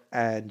fire,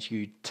 and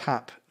you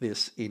tap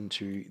this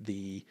into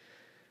the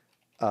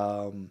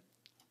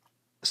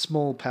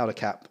small powder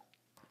cap.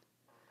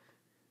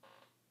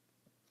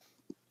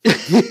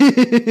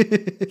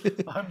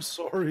 I'm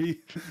sorry.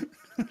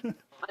 I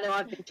know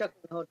I've been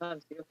chuckling the whole time,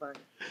 so you're fine.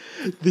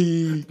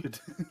 The Good.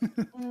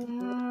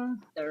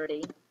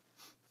 Dirty.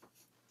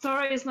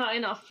 Sorry, it's not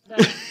enough.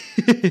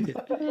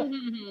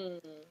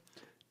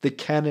 the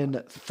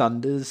cannon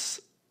thunders,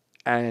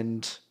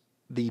 and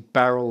the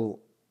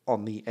barrel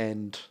on the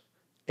end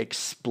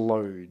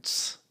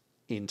explodes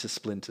into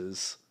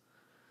splinters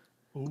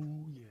Oh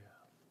yeah.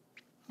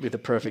 with a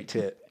perfect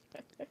hit.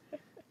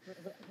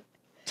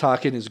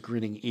 Tarkin is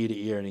grinning ear to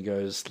ear, and he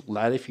goes,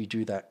 "Lad, if you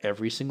do that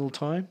every single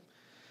time,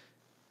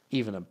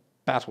 even a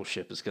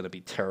battleship is going to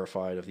be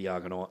terrified of the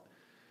Argonaut."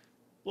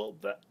 Well,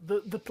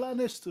 the plan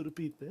is to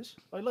repeat this.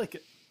 I like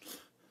it.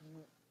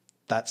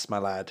 That's my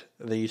lad.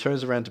 Then he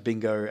turns around to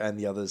Bingo and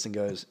the others and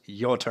goes,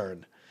 your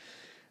turn.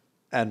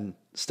 And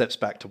steps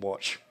back to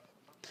watch.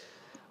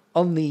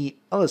 On the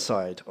other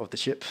side of the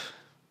ship,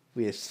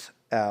 with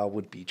our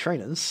would-be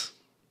trainers...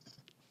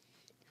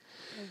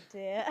 Oh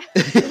dear.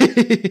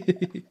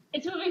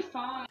 It will be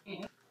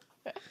fine.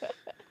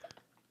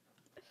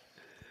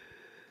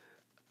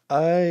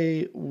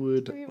 I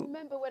would... Do you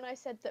remember when I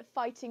said that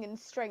fighting and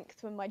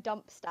strength were my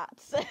dump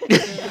stats?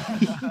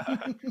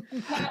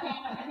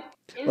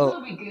 It Well-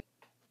 will be good.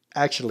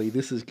 Actually,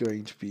 this is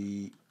going to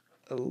be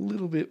a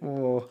little bit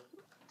more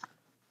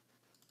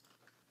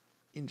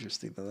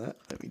interesting than that.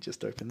 Let me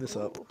just open this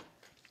up. Ooh.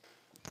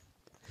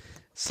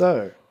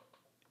 So,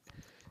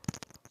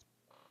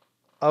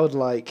 I would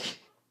like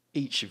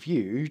each of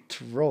you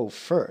to roll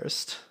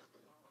first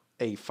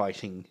a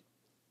fighting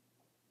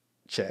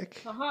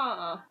check.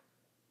 Haha.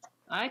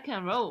 I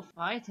can roll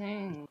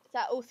fighting. Is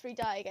that all 3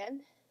 die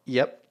again?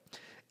 Yep.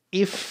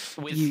 If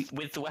you...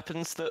 With the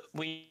weapons that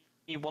we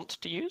want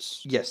to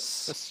use,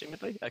 Yes.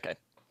 assumedly. Okay.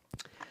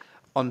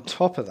 On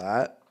top of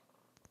that,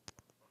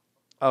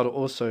 I would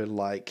also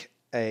like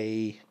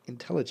a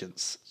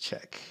intelligence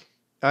check.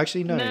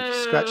 Actually, no,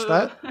 scratch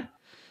that.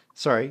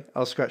 Sorry,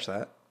 I'll scratch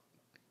that.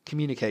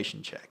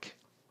 Communication check.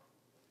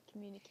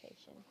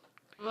 Communication.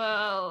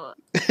 Well,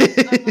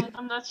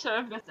 I'm not sure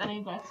if that's any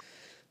better.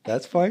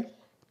 That's fine.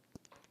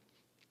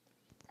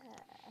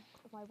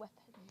 My weapons.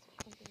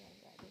 Which ones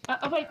are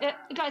they? Oh wait,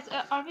 guys,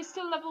 are we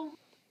still level?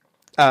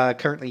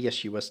 Currently,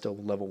 yes, you are still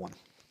level 1.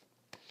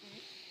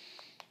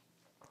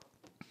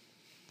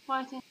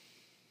 Fighting.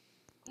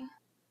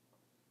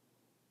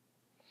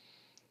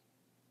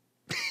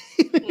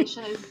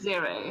 Communication is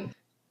 0.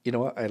 You know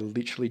what? I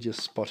literally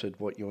just spotted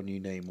what your new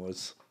name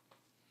was.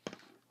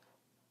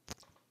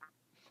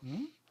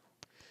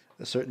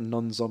 A certain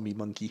non-zombie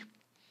monkey.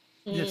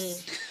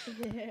 Yes.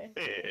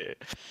 Okay.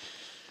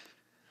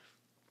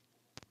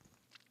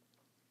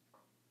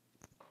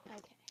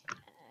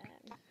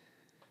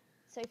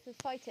 So for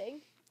fighting,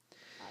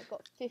 I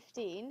got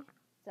 15. So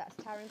that's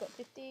Tarin got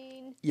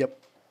 15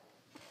 Yep.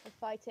 for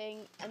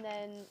fighting, and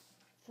then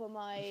for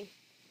my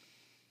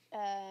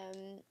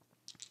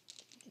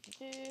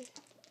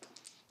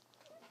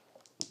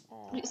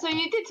So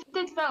you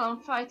did well on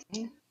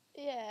fighting.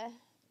 yeah,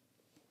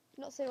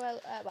 not so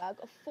well. Well, I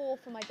got 4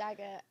 for my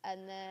dagger,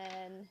 and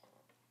then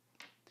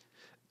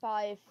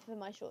 5 for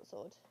my short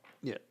sword.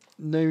 Yeah.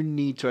 No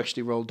need to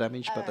actually roll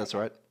damage, but Alright, that's okay.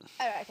 alright.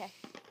 Oh, right, okay.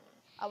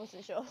 I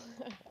wasn't sure.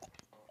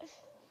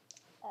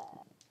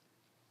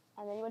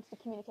 And then you wanted the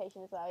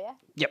communication as well, yeah?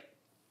 Yep.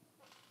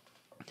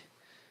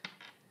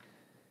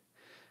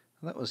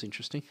 That was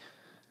interesting.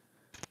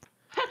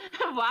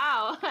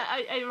 Wow,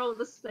 I rolled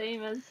the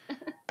same as.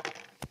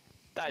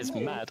 That is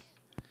mad.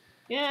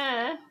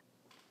 Yeah,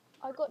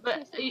 I got 2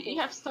 but successes. you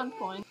have stun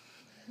point.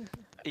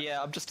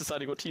 Yeah, I'm just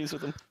deciding what to use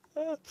with them.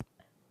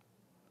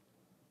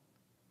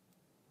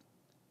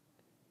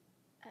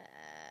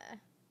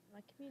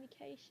 My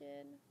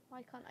communication.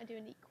 Why can't I do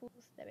an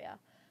equals? There we are.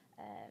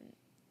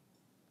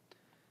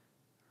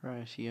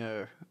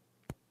 Rightio.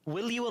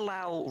 Will you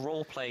allow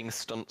role-playing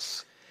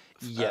stunts?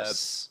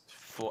 Yes.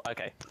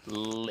 Okay,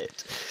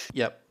 lit.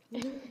 Yep.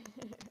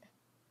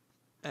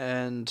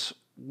 And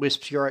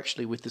Wisp, you're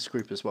actually with this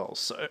group as well,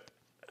 so...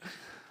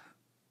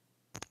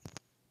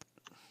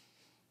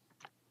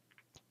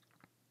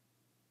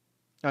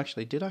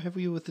 Actually, did I have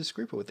you with this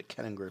group or with the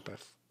cannon group?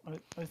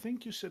 I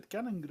think you said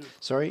cannon group.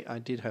 Sorry, I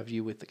did have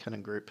you with the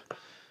cannon group.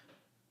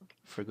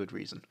 For a good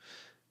reason.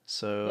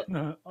 So...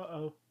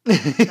 Uh-oh.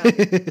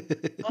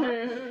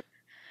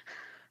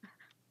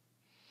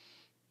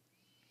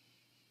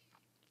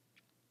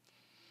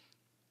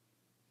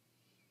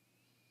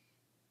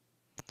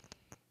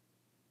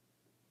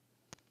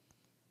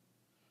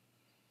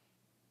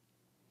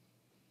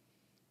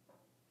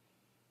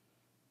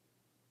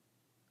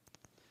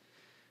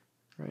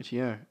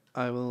 Rightio.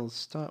 I will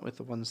start with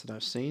the ones that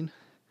I've seen.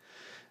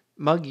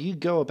 Mug, you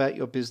go about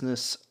your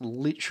business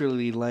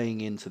literally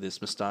laying into this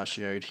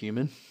mustachioed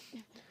human.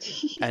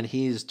 And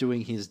he is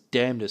doing his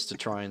damnedest to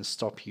try and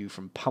stop you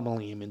from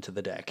pummeling him into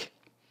the deck.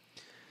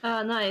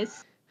 Ah,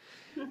 nice.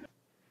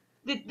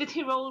 Did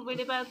he roll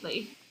really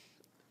badly?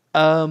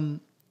 No,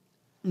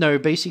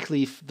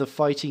 basically the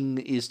fighting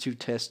is to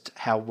test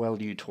how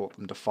well you taught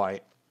them to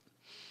fight.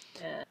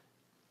 Yeah.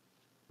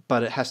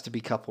 But it has to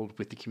be coupled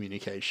with the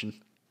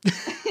communication.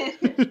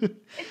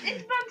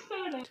 It's not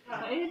fair enough,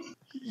 right?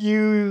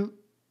 You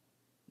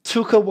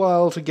took a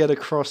while to get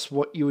across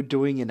what you were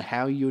doing and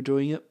how you were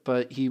doing it,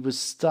 but he was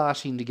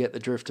starting to get the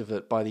drift of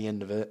it by the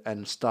end of it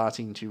and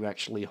starting to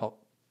actually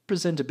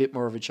present a bit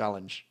more of a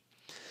challenge.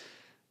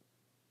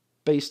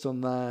 Based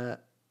on that...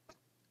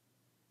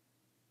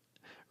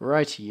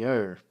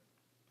 Rightio.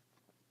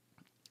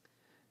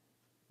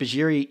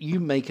 Bhajiri, you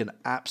make an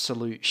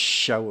absolute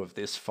show of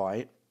this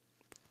fight.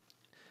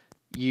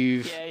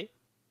 You've Yay.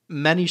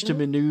 managed to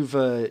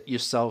maneuver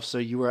yourself so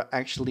you are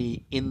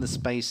actually in the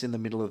space in the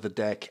middle of the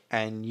deck,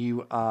 and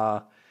you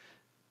are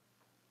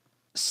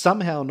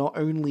somehow not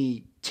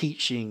only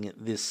teaching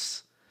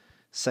this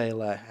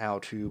sailor how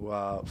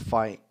to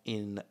fight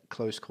in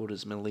close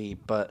quarters melee,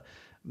 but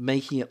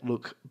making it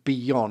look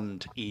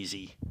beyond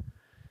easy.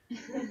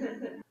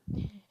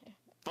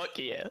 Fuck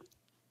yeah.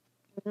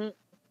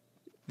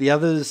 The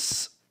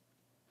others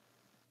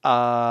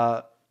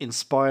are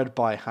inspired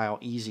by how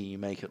easy you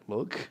make it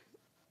look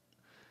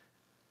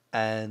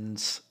and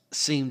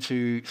seem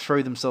to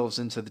throw themselves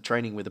into the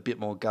training with a bit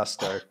more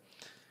gusto.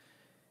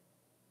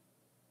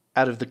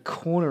 Out of the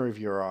corner of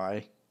your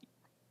eye,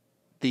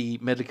 the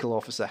medical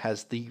officer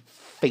has the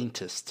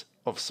faintest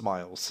of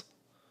smiles.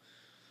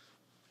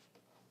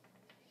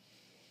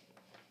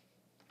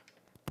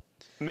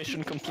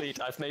 Mission complete.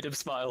 I've made him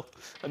smile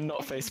and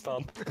not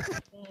facepalm.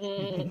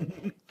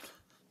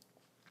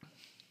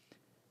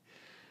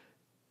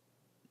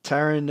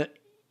 Tarin,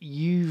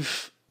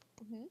 you've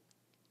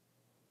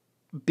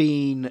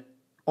been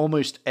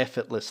almost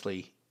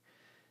effortlessly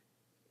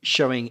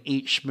showing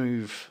each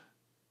move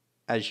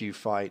as you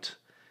fight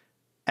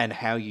and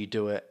how you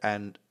do it,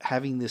 and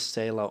having this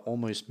sailor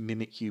almost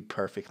mimic you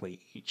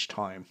perfectly each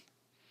time.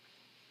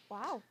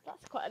 Wow,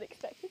 that's quite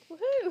unexpected.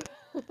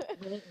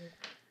 Woohoo!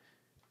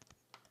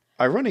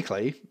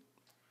 Ironically,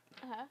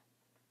 Uh-huh.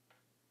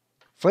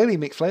 Flaley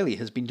McFlaley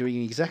has been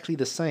doing exactly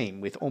the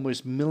same with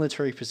almost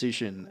military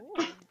precision.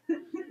 Ooh.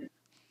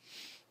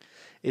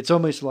 It's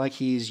almost like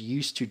he is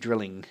used to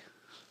drilling.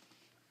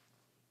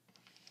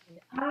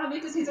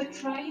 Because he's a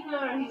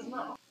trainer, he's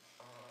not.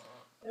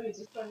 Oh, he's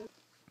just trying.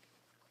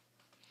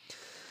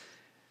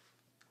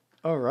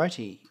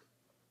 Alrighty.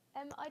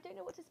 I don't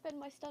know what to spend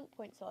my stunt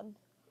points on.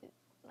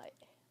 Like,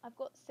 I've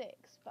got 6,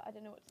 but I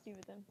don't know what to do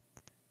with them.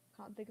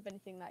 Can't think of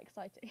anything that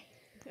exciting.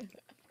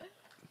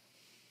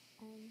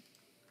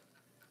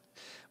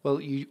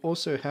 Well, you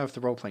also have the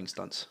role-playing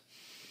stunts.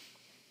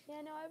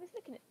 Yeah, no, I was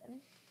looking at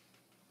them.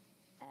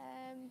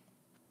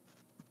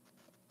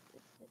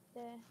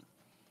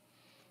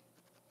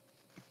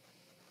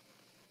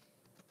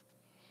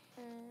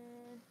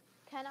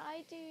 Can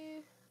I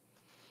do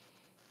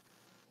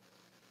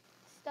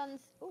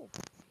stuns? Oh,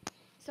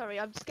 sorry,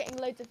 I'm just getting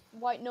loads of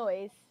white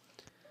noise.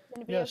 Is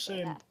anybody Yeah, else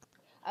getting same.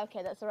 that?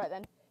 Okay, that's all right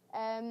then.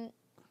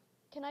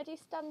 Can I do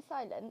stun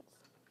silence?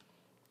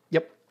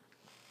 Yep.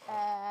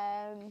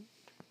 And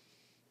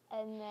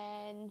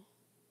then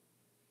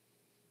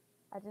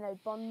I don't know,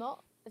 bon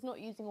mot. It's not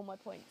using all my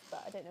points,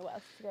 but I don't know what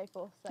else to go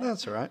for. So.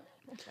 That's all right.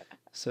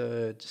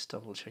 So just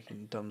double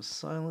checking dumb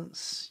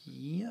silence.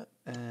 Yep.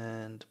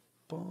 And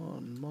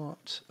bon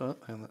mot. Oh,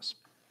 and that's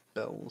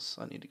spells.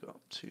 I need to go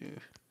up to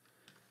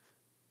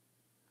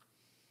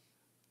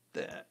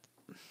there.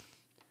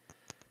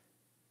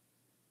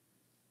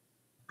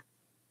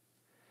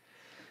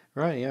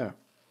 Right, yeah.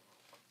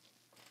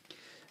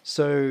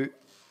 So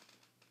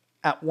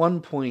at one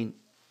point,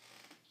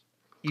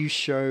 you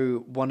show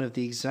one of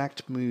the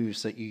exact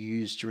moves that you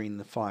used during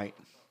the fight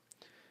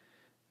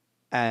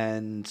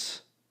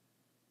and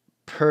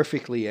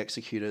perfectly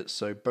execute it,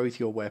 so both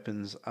your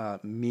weapons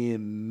are mere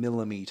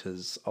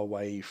millimeters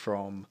away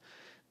from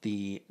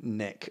the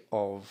neck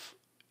of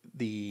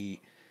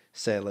the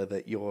sailor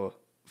that you're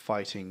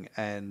fighting,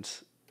 and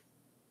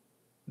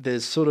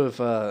there's sort of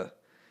a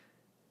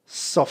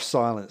soft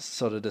silence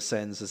sort of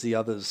descends as the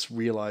others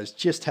realize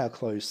just how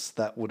close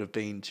that would have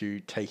been to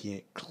taking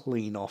it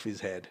clean off his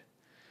head.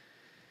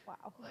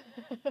 Wow.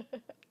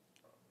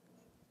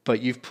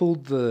 But you've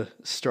pulled the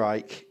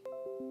strike,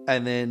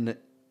 and then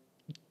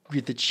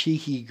with the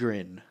cheeky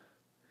grin,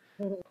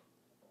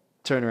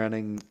 turn around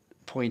and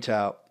point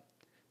out,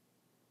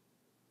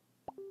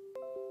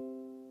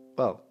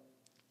 well,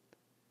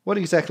 what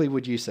exactly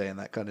would you say in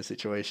that kind of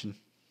situation?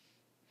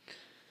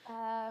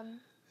 Oh,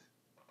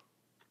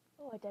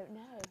 I don't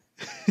know.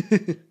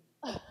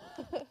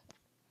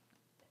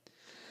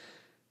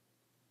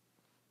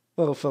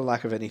 Well, for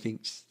lack of anything.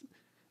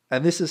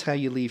 And this is how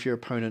you leave your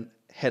opponent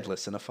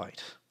headless in a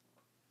fight.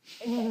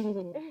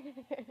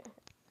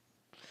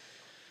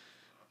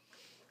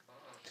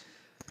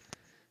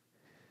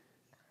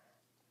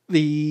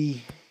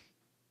 The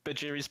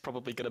Bhajiri's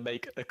probably going to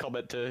make a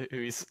comment to who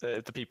he's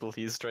the people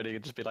he's training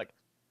and just be like,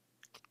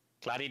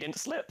 "Glad he didn't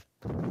slip."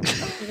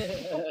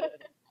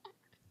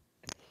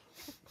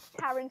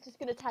 Tarin's just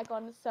going to tag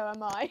on, so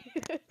am I.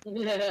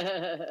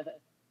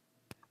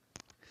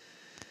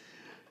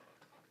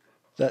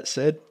 That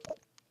said,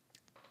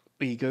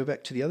 we go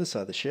back to the other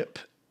side of the ship,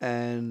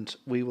 and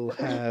we will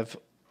have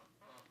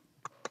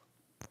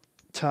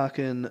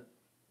Tarkin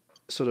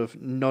sort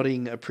of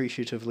nodding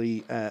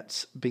appreciatively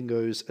at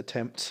Bingo's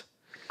attempt,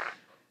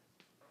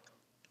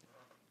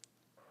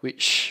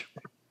 which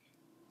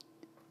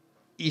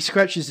he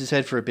scratches his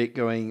head for a bit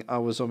going, I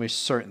was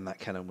almost certain that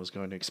cannon was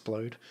going to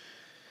explode,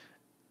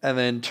 and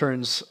then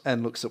turns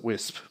and looks at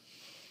Whisp.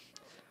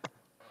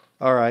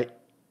 All right,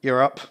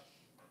 you're up,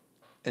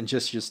 and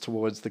gestures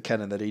towards the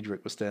cannon that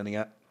Edric was standing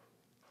at.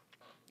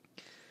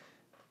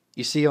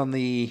 You see on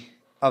the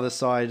other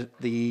side,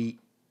 the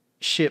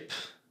ship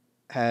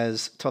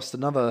has tossed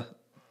another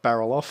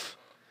barrel off,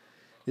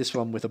 this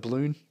one with a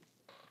balloon,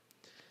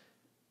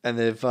 and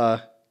they've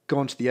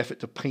gone to the effort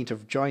to paint a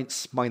giant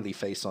smiley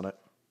face on it.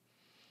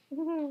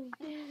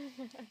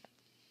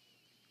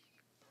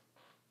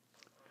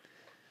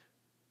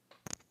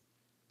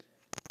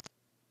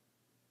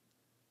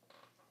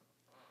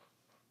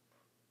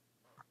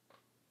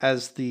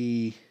 as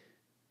the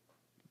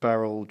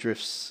barrel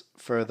drifts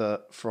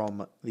further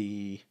from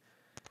the...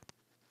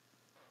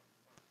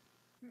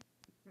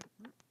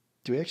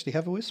 Do we actually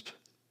have a Wisp?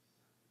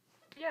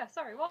 Yeah,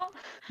 sorry, what?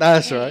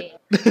 That's right.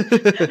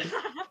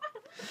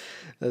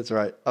 That's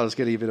right. I was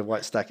getting a bit of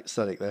white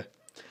static there.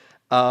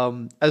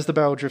 As the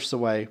barrel drifts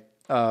away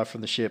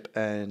from the ship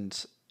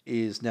and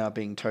is now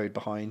being towed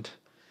behind,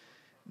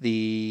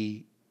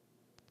 the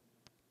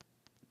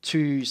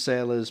two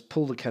sailors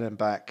pull the cannon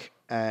back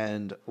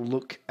and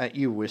look at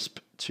you, Wisp,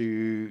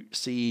 to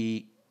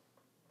see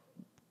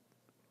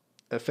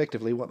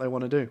effectively what they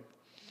want to do.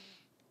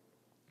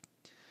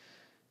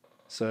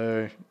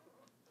 So,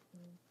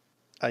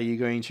 are you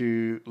going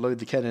to load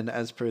the cannon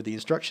as per the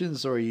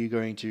instructions, or are you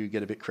going to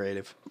get a bit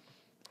creative?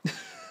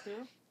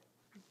 Cool.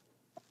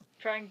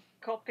 Try and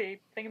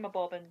copy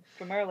thingamabobbin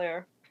from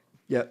earlier.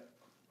 Yep.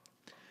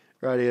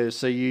 Rightio.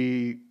 So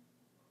you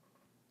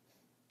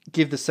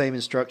give the same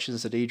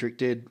instructions that Edric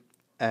did,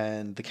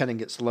 and the cannon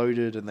gets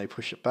loaded, and they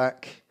push it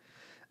back.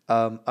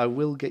 I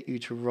will get you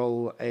to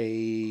roll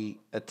a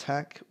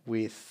attack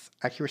with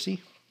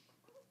accuracy.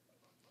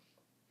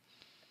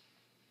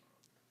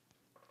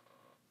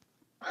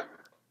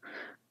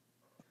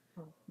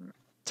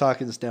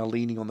 Tarkin's now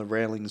leaning on the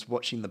railings,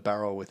 watching the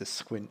barrel with a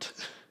squint.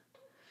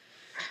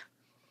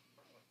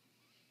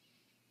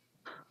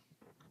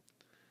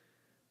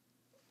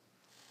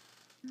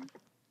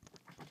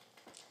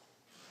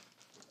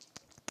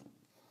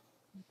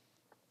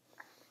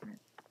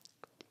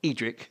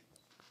 Edric,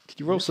 could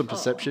you roll some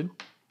perception?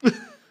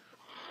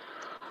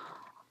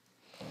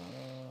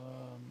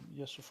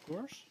 Yes, of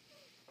course.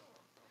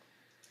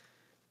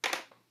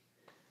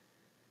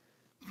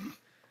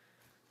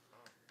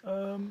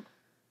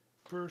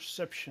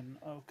 Perception.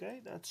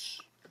 Okay,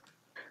 that's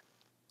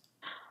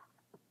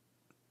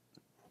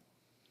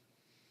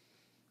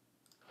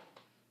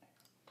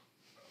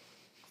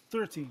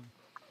 13.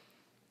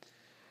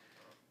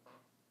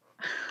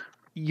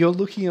 You're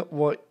looking at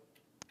what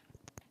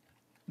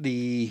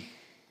the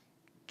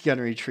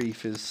gunnery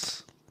chief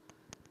is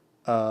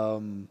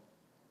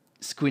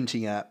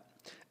squinting at,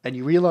 and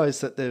you realise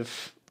that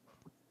they've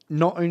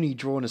not only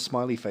drawn a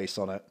smiley face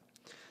on it,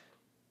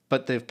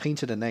 but they've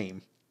painted a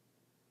name.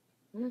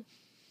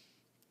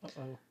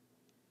 Uh-oh.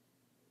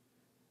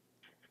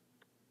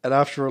 And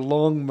after a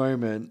long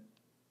moment,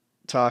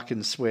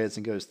 Tarkin swears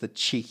and goes, "The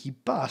cheeky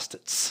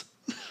bastards."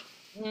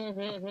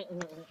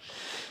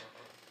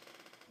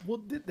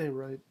 What did they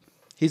write?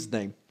 His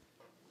name.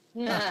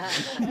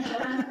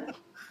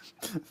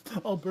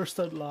 I'll burst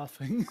out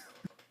laughing.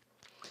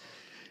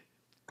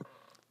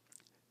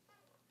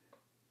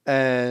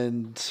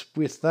 And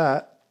with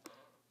that,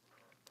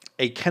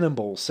 a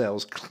cannonball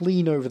sails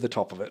clean over the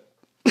top of it.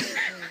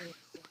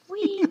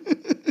 Whee!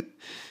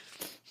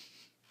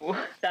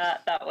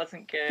 That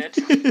wasn't good.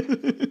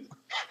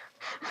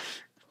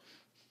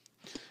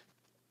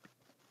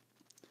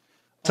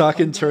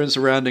 Tarkin turns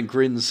around and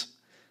grins.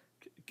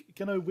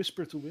 Can I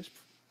whisper to Wisp?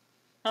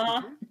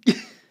 Uh-huh.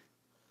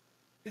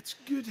 It's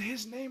good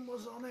his name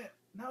was on it.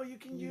 Now you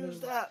can use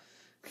that.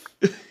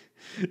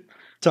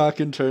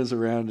 Tarkin turns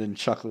around and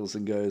chuckles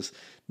and goes,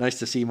 "Nice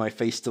to see my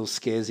face still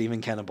scares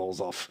even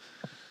cannonballs off."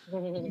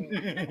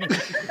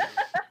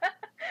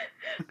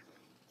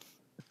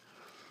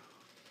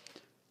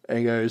 And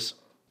he goes,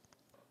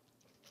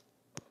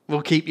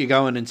 "We'll keep you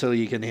going until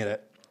you can hit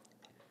it."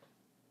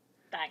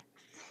 Thanks.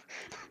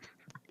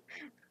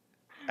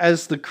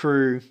 As the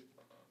crew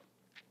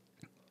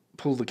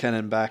pull the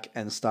cannon back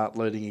and start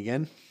loading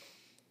again,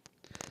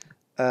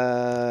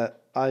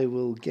 I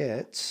will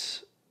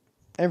get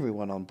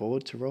everyone on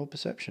board to roll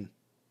perception.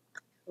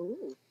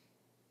 Ooh.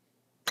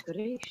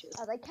 Gracious.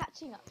 Are they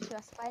catching up to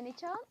us by any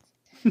chance?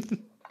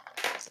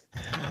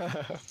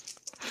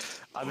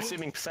 I'm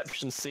assuming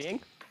perception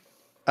seeing.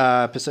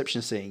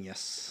 Perception seeing,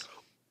 yes.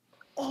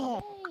 Hey.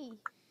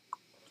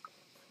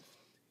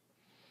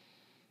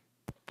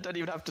 I don't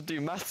even have to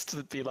do maths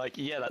to be like,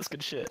 yeah, that's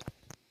good shit.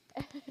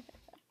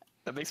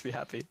 That makes me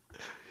happy.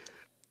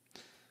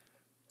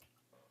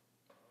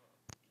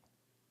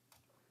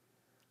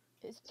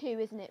 It's 2,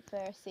 isn't it,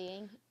 for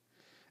seeing?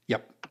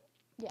 Yep.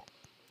 Yeah.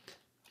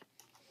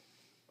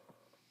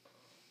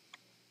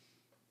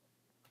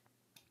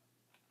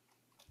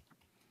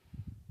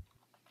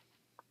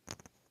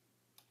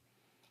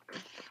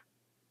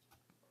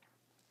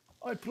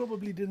 I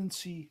probably didn't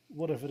see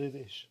whatever it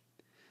is.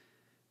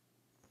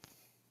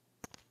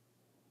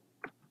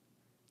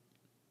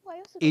 Well, I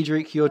also got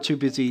Edric, you're too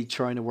busy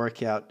trying to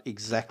work out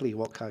exactly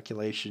what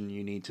calculation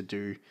you need to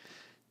do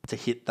to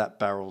hit that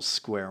barrel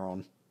square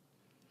on.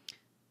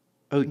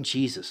 Oh,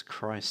 Jesus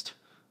Christ.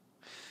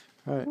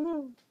 Right.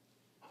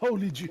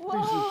 Holy Jesus.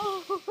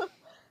 Whoa!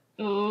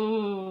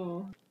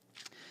 Ooh.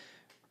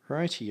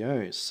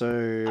 Rightio,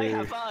 so... I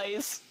have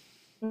eyes,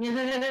 and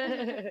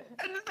they're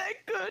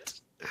good.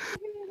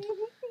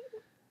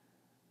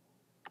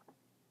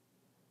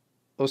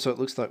 Also, it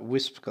looks like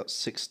Wisp got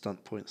 6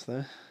 stunt points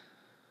there.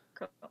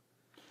 Cool.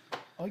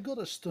 I got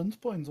a stunt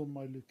point on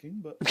my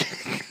looking, but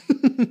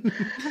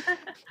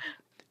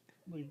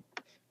like,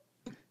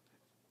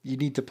 You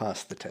need to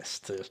pass the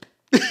test to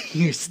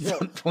use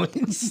stunt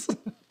points.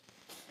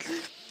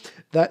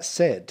 That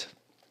said,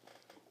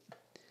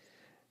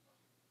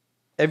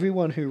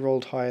 everyone who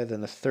rolled higher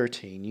than a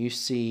 13, you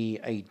see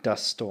a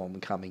dust storm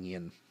coming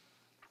in.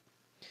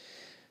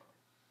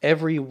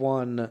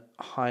 Everyone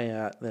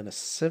higher than a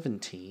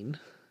 17,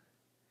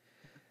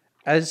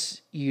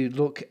 as you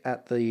look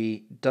at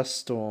the dust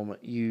storm,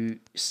 you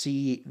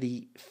see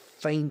the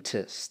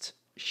faintest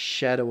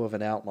shadow of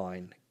an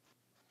outline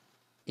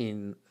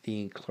in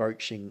the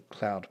encroaching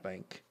cloud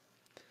bank.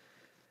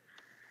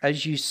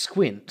 As you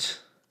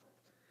squint,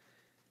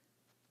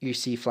 you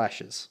see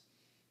flashes.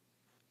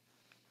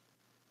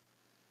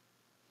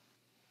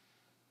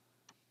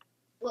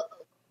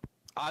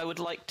 I would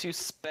like to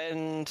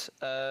spend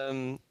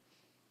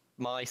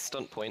my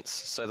stunt points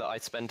so that I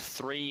spend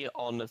 3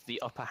 on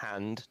the upper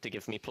hand to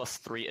give me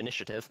 +3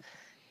 initiative,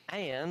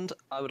 and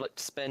I would like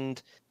to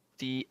spend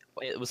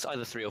it was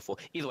either 3 or 4.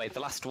 Either way, the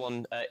last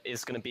one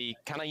is going to be.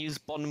 Can I use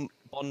bon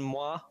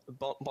mot,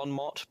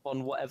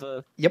 bon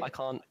whatever? Yep. I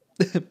can't.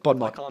 Bon I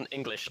mot. can't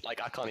English.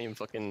 Like I can't even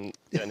fucking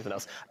do anything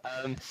else.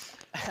 And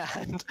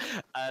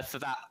for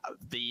that,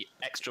 the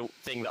extra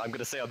thing that I'm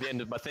gonna say on the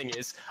end of my thing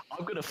is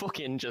I'm gonna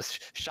fucking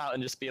just shout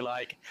and just be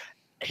like,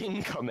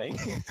 incoming.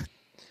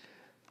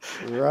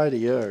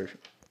 Rightio.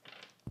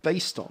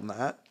 Based on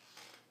that,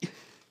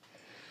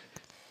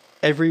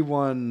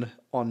 everyone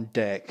on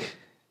deck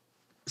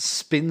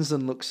spins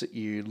and looks at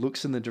you,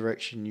 looks in the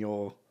direction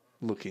you're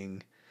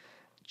looking,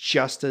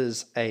 just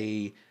as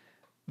a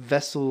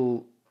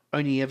vessel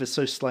only ever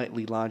so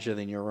slightly larger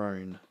than your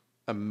own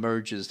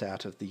emerges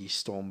out of the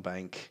storm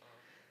bank,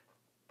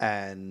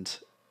 and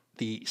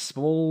the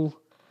small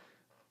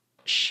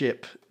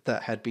ship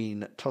that had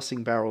been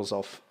tossing barrels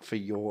off for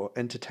your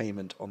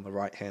entertainment on the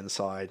right hand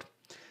side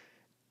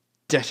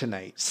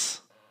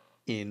detonates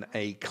in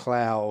a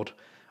cloud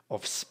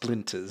of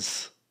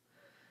splinters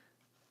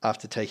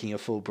after taking a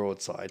full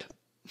broadside.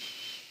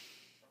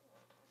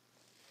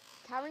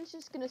 Tarin's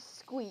just gonna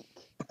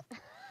squeak.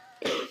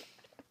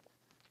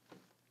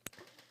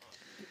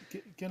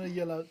 Can I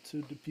yell out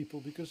to the people?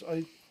 Because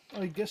I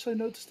guess I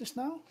noticed this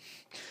now.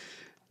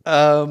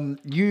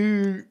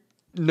 You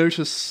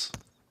notice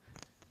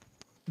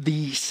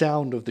the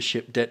sound of the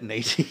ship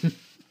detonating.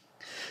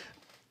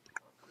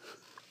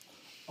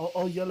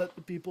 I'll yell at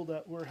the people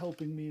that were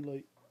helping me,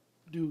 like,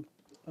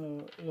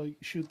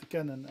 shoot the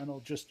cannon, and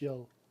I'll just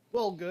yell,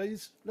 "Well,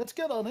 guys, let's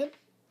get on it."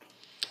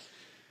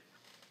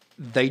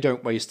 They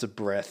don't waste a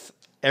breath.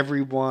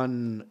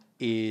 Everyone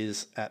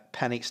is at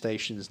panic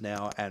stations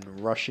now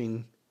and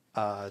rushing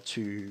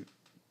to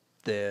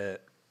their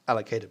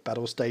allocated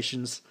battle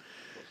stations.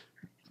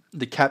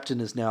 The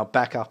captain is now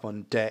back up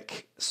on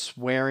deck,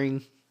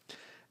 swearing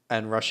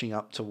and rushing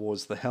up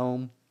towards the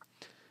helm.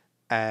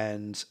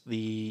 And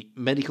the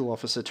medical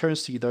officer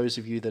turns to those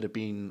of you that have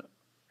been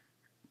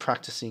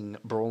practicing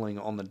brawling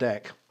on the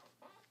deck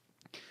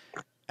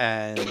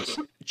and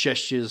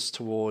gestures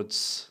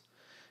towards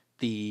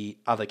the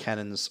other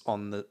cannons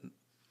on the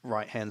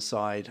right-hand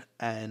side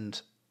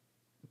and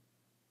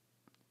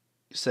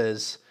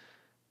says,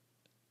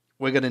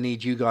 "We're going to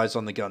need you guys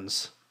on the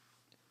guns,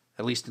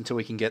 at least until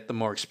we can get the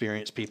more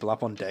experienced people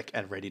up on deck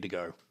and ready to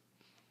go.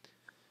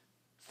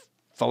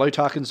 Follow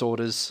Tarkin's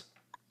orders,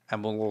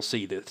 and we'll all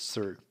see this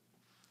through."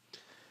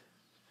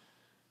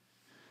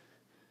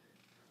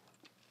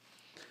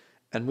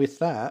 And with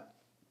that,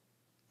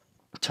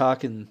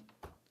 Tarkin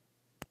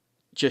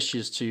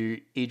gestures to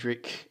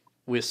Edric,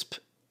 Whisp,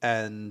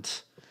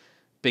 and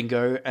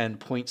Bingo and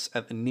points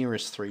at the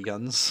nearest 3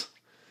 guns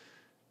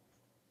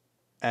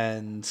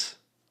and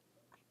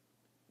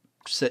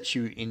sets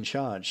you in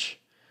charge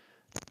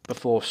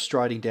before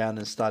striding down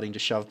and starting to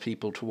shove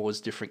people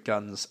towards different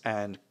guns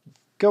and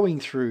going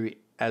through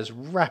as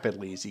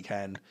rapidly as he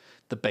can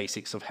the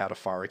basics of how to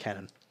fire a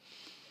cannon.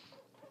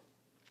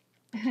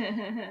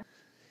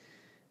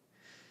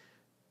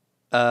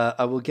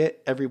 I will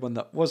get everyone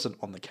that wasn't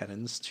on the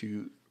cannons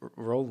to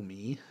roll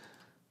me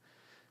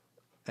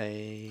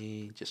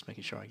just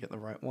making sure I get the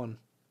right one.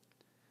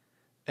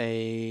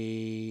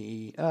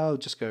 I'll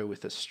just go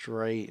with a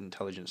straight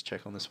intelligence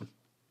check on this one.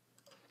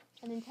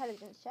 An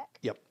intelligence check.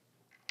 Yep.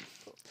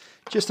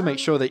 Just to make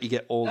sure that you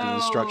get all the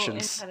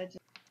instructions. Intelligence.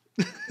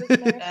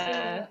 With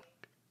Merrisea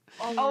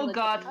on Oh the-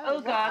 god, oh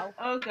god,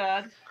 wow. oh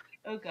god,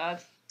 oh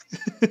god.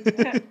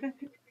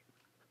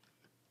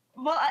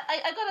 Well,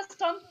 I got a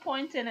stunt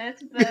point in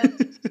it, but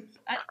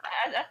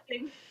I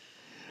think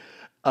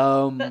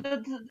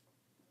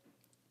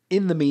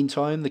In the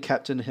meantime, the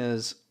captain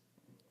has...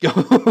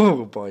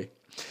 Oh boy,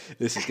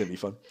 this is going to be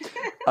fun.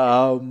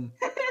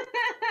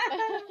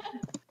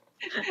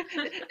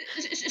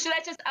 Should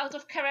I just, out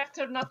of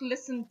character, not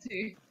listen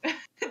to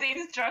the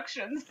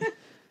instructions?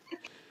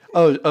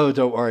 Oh,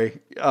 don't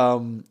worry.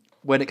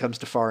 When it comes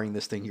to firing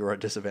this thing, you're at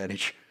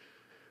disadvantage.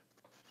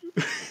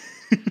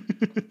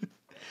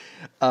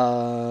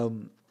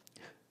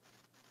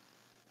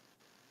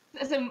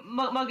 So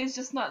Mug is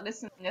just not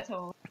listening at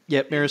all.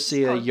 Yep,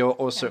 Merrisea, called you're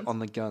also hands. on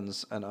the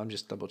guns, and I'm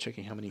just double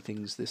checking how many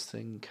things this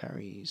thing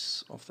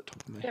carries off the top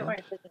of my Don't head. worry,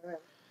 there's a room.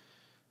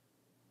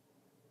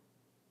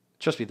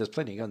 Trust me, there's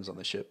plenty of guns on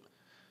this ship.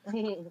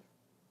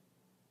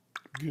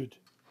 Good.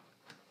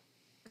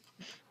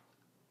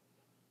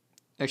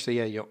 Actually,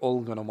 yeah, you're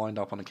all going to wind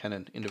up on a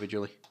cannon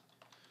individually.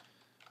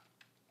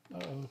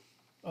 Uh-oh.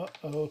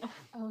 Uh-oh.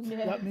 Oh no.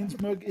 That means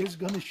Mug is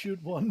going to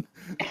shoot one.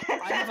 I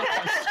have a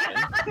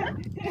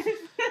question.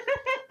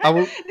 I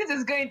will. This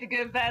is going to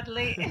go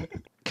badly.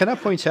 Can I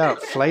point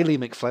out, Flaley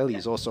McFlaley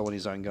is also on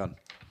his own gun.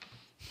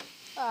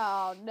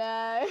 Oh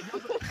no.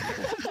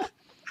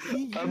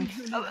 He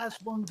usually has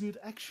one good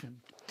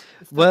action.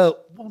 If that's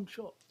Well- one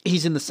shot.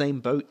 He's in the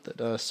same boat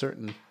that a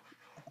certain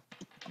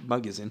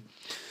Mug is in.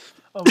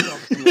 Oh, God.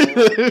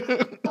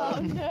 Oh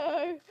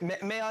no.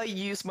 May I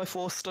use my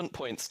 4 stunt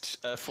points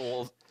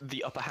for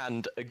the upper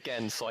hand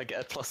again, so I get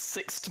a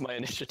 +6 to my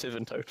initiative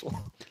in total?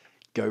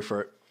 Go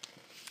for it.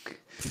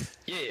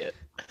 Yeah.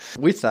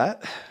 With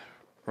that,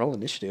 roll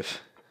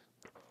initiative.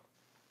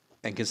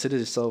 And consider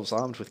yourselves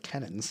armed with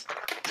cannons.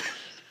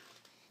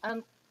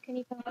 Can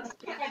you pass?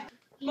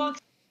 Mug,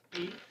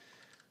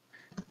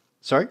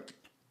 Sorry?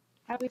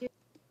 How we do?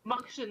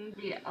 Mug shouldn't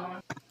be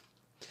on.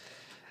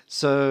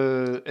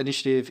 So,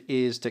 initiative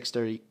is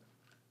dexterity.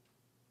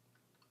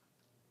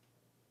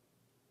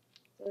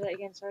 Say that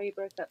again. Sorry, you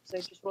broke up. So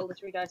just roll the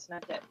 3 dice and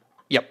add it.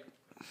 Yep.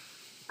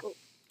 Cool.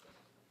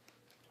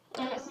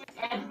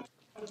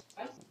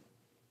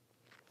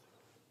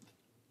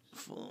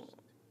 Four.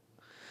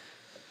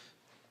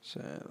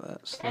 So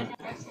that's that.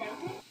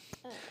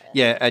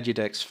 Yeah, add your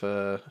dex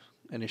for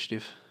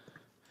initiative.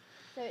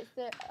 So it's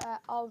the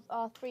of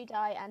our 3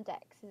 die and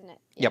dex, isn't it?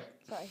 Yep.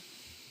 Sorry.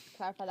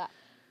 Clarify that.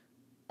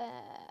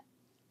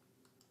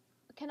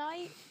 Can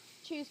I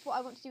choose what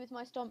I want to do with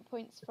my stomp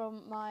points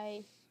from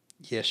my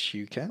Yes,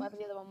 you can. whatever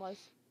the other one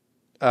was?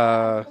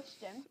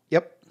 Question.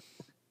 Yep.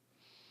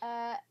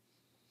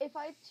 If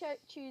I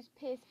choose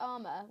pierce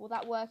armor, will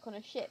that work on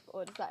a ship,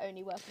 or does that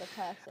only work on a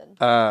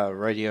person?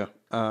 Radio.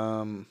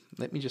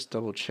 Let me just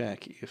double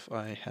check if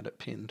I had it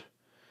pinned.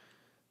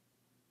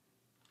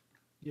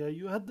 Yeah,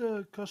 you had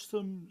the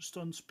custom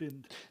stunts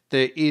pinned.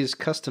 There is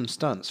custom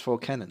stunts for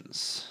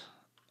cannons.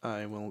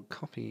 I will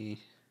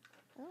copy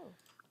Oh.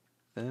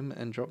 them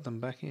and drop them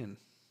back in.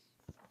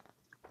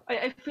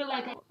 I feel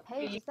like What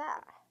page is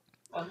that?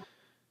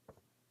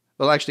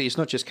 Well, actually, it's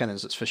not just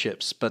cannons, it's for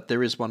ships, but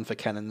there is one for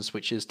cannons,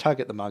 which is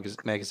target the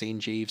magazine,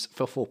 Jeeves,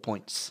 for 4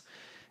 points.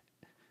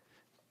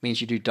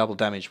 Means you do double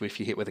damage if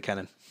you hit with a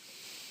cannon.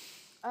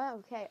 Oh,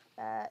 okay.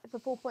 For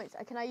 4 points.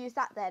 Can I use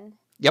that then?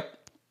 Yep.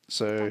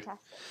 So,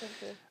 Fantastic.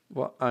 Thank you.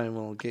 what I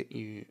will get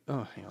you...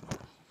 Oh, hang on.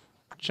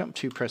 Jump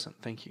to present,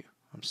 thank you.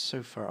 I'm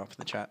so far off in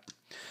the chat.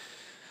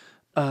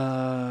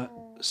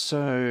 So,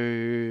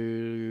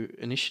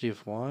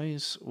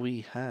 initiative-wise,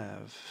 we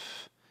have...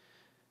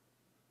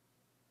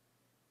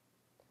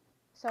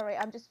 Sorry,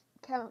 I'm just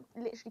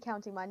literally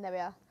counting mine. There we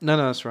are. No,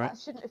 that's right. That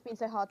shouldn't have been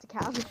so hard to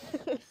count.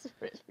 It's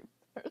really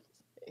embarrassing.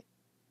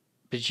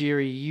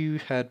 Bhajiri, you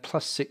had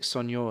 +6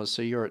 on yours,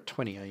 so you're at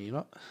 20, are you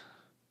not?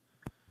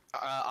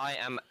 I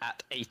am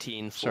at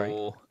 18 Sorry.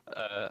 for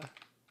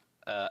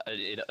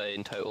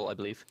in total, I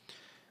believe.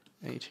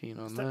 18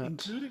 on Is that that.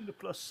 including the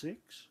 +6?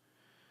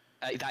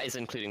 That is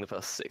including the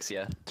 +6,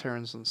 yeah.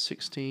 Tarin's on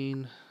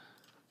 16.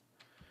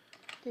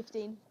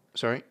 15.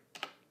 Sorry.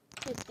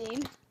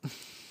 15.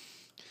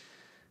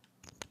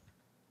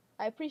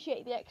 I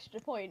appreciate the extra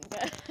point,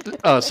 but...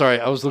 Oh, sorry,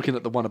 I was looking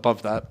at the one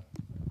above that.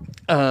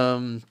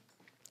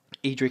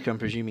 Edric, I'm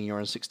presuming you're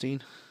on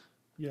 16.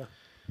 Yeah.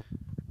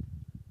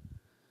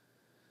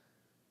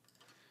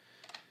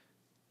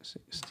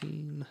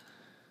 16.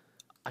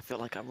 I feel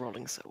like I'm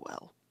rolling so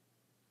well.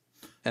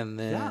 And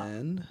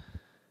then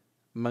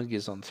Mug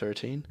is on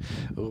 13.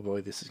 Oh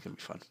boy, this is going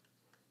to be fun.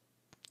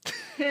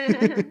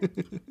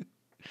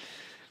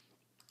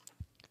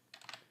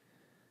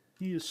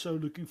 He is so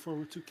looking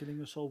forward to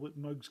killing us all with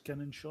Mug's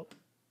cannon shot.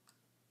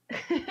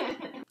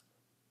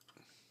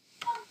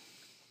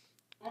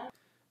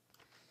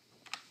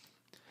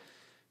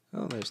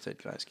 Oh, those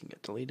dead guys can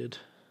get deleted.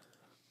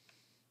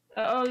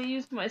 I'll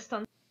use my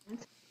stun.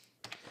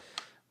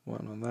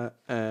 One on that,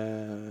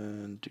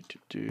 and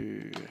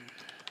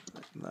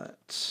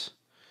that.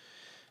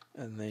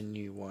 And then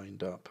you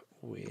wind up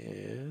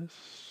with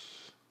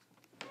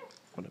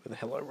whatever the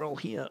hell I roll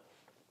here.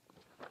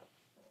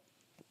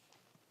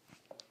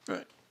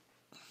 Right.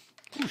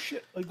 Oh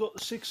shit, I got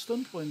 6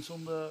 stun points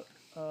on the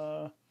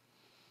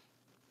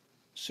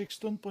 6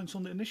 stun points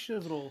on the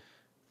initiative roll.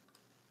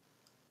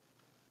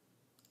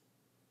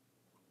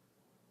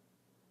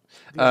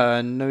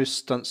 No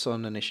stunts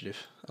on initiative,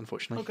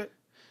 unfortunately. Okay.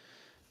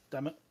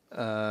 Damn it.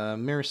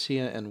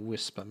 Merrisea and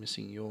Whisp are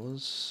missing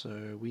yours,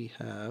 so we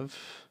have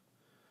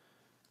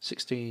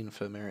 16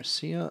 for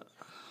Merrisea.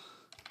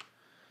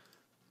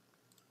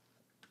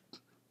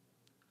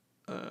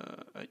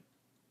 I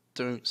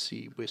don't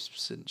see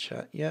Wisps in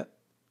chat yet.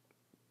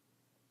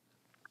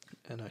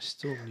 And I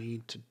still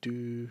need to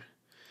do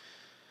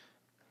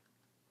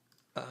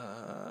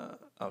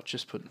I'll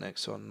just put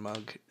next on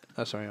Mug.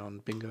 Sorry, on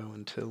Bingo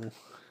until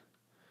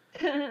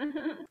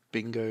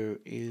Bingo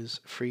is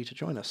free to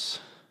join us.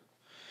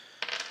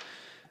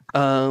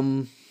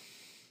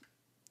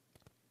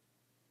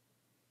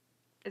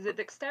 Is it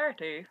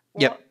dexterity?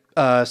 Yep.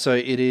 So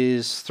it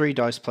is 3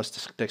 dice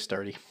plus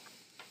dexterity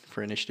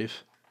for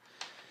initiative.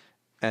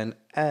 And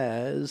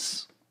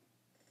as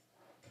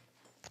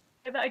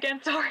Say that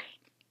again, sorry.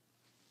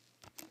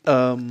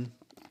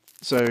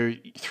 so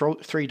throw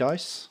 3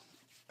 dice.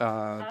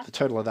 The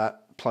total of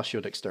that plus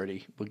your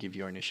dexterity will give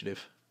your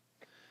initiative.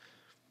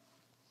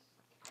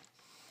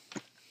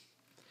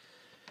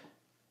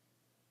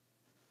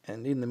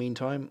 And in the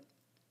meantime,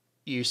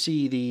 you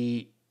see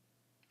the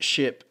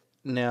ship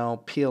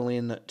now peel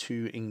in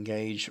to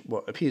engage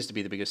what appears to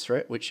be the biggest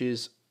threat, which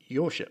is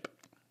your ship.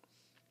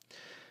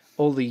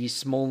 All the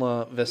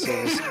smaller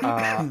vessels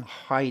are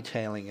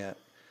hightailing it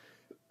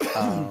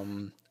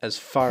as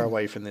far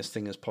away from this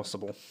thing as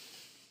possible.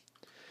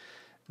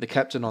 The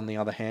captain, on the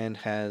other hand,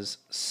 has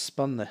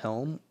spun the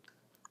helm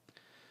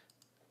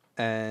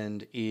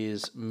and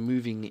is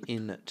moving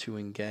in to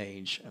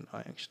engage. And I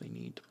actually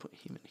need to put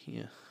him in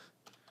here.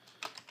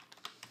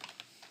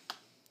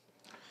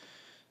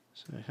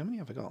 So how many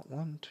have I got?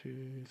 1,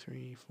 2,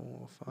 3,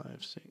 4, 5,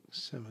 6,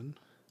 7,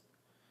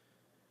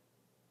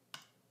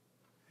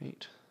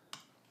 8,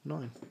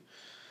 9.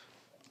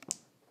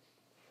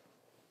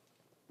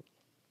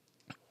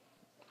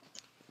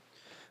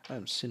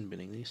 I'm sin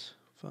binning these.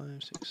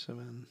 5, 6,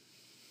 7,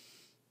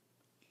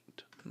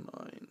 8,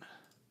 9.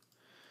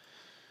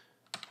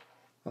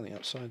 On the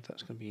outside,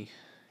 that's going to be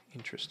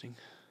interesting.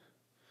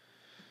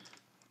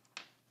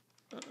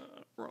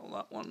 Roll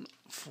that one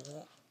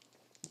for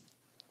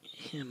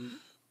him.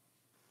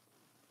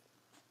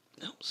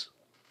 Helps.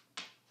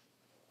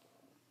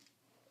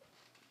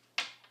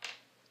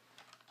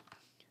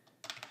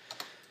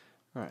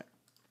 Alright.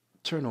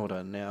 Turn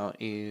order now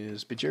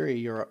is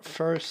Bhajiri, you're up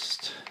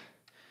first.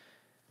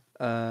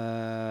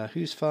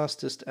 Who's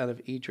fastest out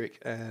of Edric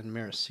and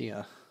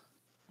Merrisea?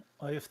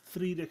 I have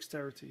 3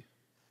 dexterity.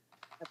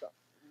 I've got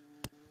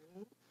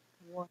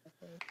 1, I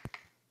think.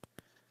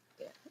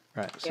 Yeah.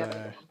 Right, Yeah,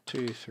 so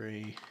 2,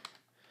 3.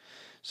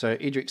 So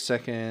Edric's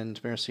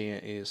second, Merrisea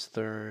is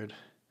third,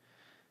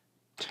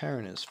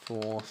 Tarin is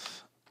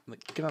fourth, the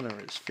gunner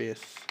is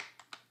fifth,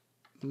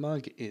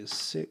 Mug is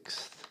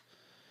sixth,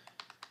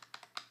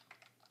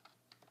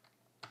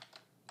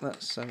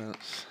 that's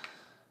seventh,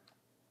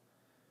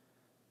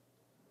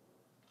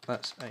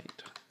 that's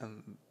 8,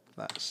 and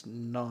that's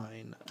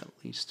 9, at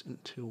least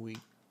until we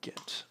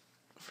get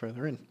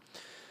further in.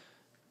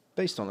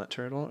 Based on that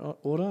turn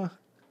order,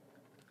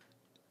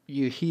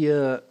 you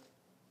hear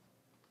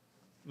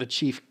the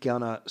chief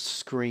gunner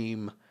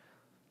scream,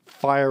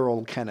 "Fire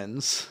all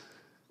cannons!"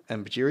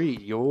 And Bhajiri,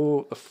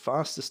 you're the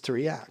fastest to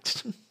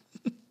react.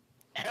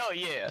 Hell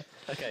yeah!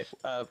 Okay,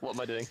 what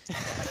am I doing?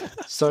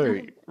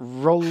 So,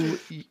 roll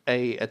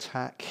a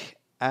attack,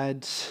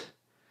 add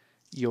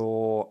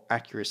your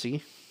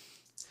accuracy.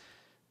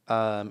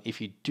 If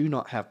you do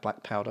not have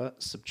black powder,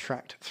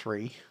 subtract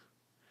 3.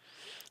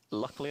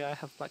 Luckily, I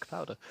have black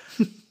powder.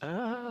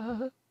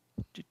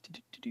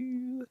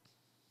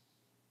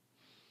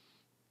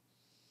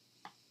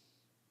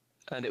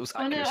 And it was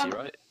Oh, no, accuracy,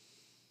 right?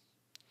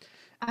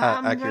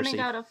 I'm accuracy. running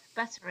out of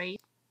battery.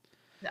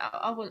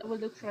 I will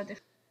look for a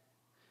different.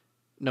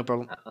 No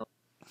problem. Uh-oh.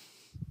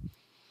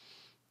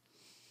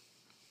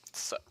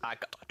 So I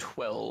got a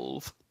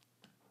 12.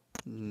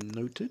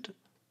 Noted.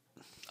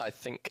 I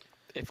think,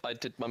 if I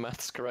did my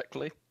maths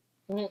correctly.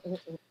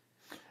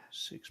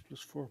 6 plus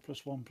 4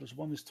 plus 1 plus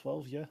 1 is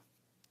 12, yeah.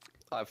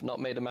 I've not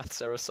made a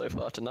maths error so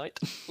far tonight.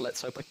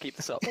 Let's hope I keep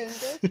this up.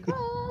 Fingers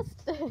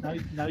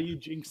crossed. Now you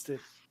jinxed it.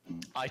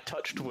 I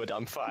touched wood,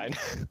 I'm fine.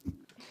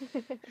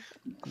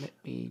 Let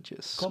me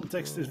just...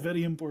 Context is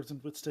very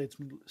important with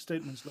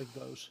statements like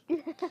those.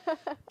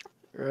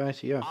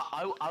 Right, yeah.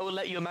 I will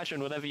let you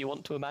imagine whatever you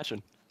want to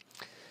imagine.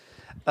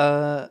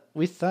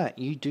 With that,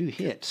 you do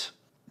hit.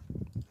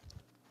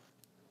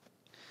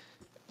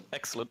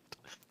 Excellent.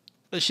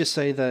 Let's just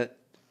say that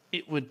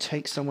it would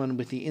take someone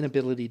with the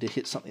inability to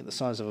hit something the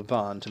size of a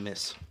barn to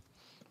miss.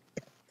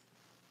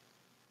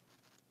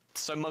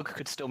 So Mug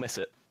could still miss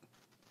it.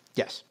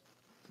 Yes.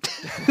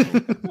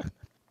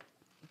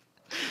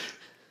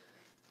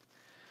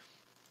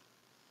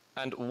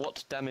 And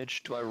what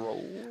damage do I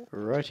roll?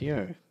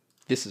 Rightio.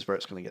 This is where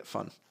it's going to get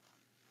fun.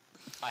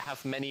 I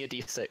have many a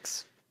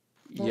d6.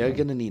 You're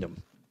going to need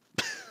them.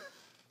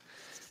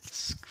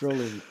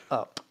 Scrolling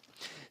up.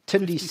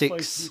 10d6.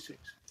 55d6.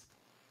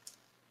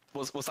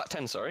 Was that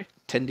 10, sorry?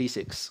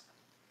 10d6.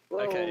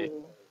 Okay.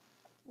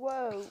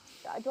 Whoa.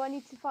 Do I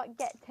need to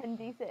get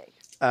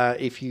 10d6?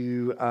 If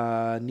you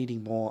are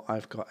needing more,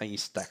 I've got a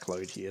stack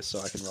load here, so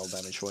I can roll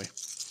damage for you.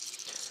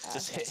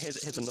 Just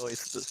here's a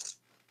noise that's...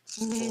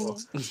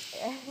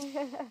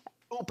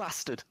 Oh,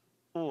 bastard!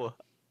 Oh,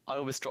 I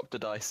almost dropped a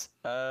dice.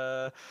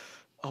 Oh,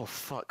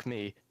 fuck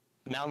me.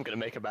 Now I'm gonna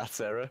make a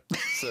maths error.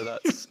 So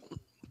that's...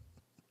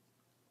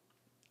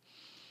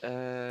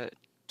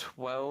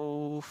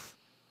 12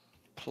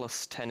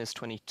 plus 10 is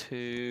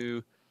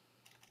 22.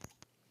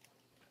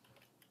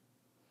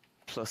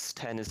 Plus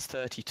 10 is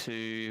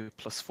 32.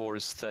 Plus 4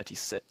 is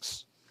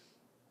 36.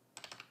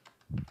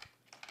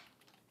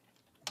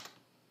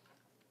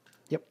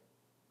 Yep.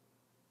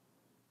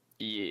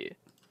 Yeah.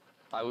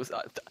 I was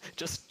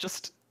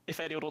just if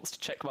anyone wants to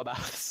check my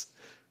maths.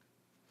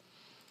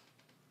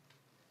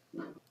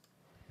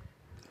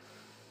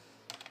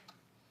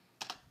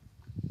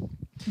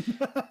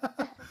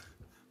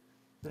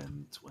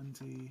 Then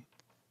 20,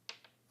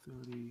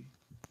 30,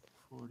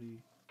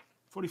 40,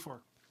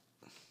 44.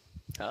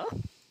 Huh?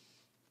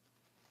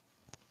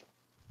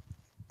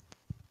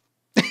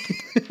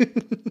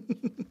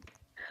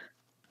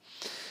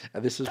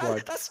 And this is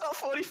why. That's not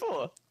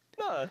 44.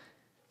 No.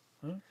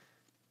 Huh?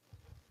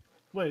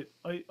 Wait,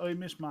 I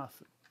missed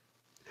math.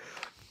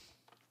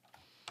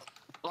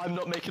 I'm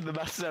not making the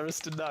maths errors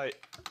tonight.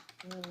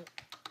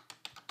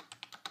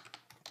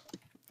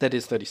 That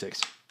is 36.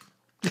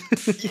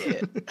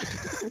 Yeah.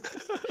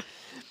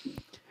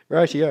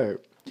 Rightio.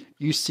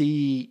 You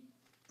see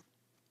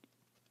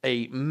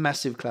a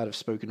massive cloud of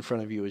smoke in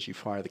front of you as you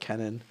fire the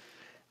cannon,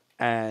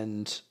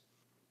 and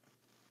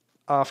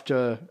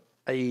after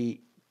a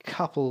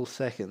couple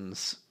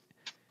seconds,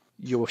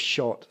 your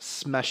shot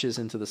smashes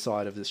into the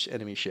side of this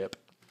enemy ship.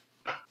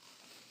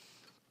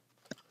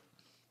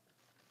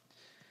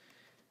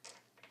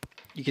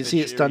 You can see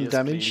it's done Bhajiri is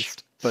damage,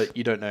 pleased. but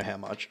you don't know how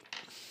much.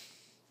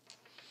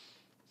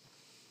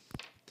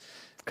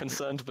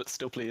 Concerned but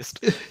still pleased.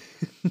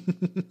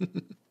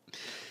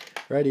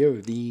 Radio,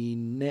 the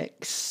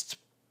next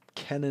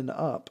cannon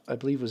up, I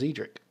believe, was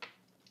Edric.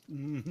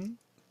 Mm-hmm.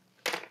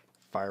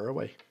 Fire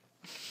away.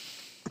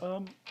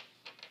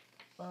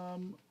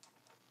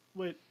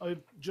 Wait, I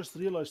just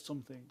realized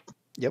something.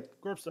 Yep.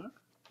 Corpstar,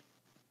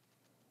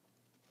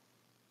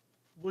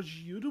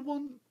 was you the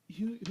one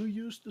who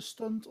used the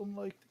stunt on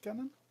like the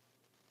cannon?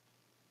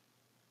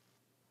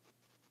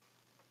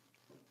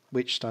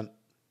 Which stunt?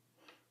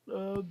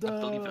 The I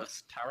believe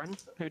it's Tarin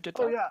who did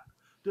that. oh yeah,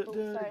 the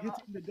sorry, hitting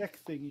what? the deck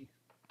thingy.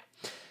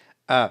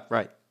 Ah,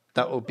 right.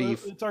 That will be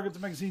Target the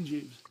magazine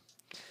jeeves.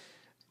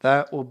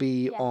 that will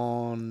be Yes.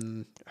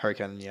 on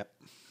Hurricane. Yep.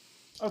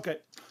 Okay.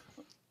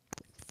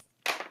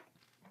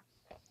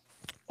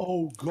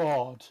 Oh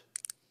god.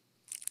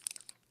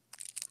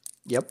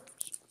 Yep.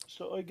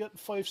 So I get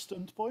 5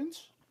 stunt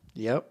points.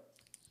 Yep.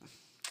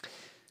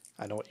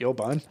 I know what you're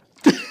buying.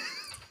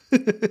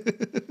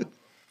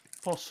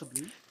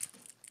 Possibly.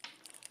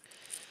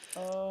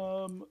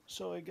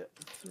 So I get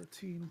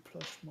 13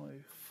 plus my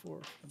 4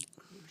 from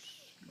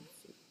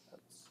Mercy.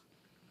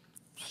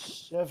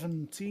 That's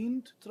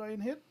 17 to try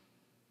and hit.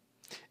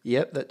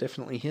 Yep, that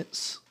definitely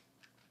hits.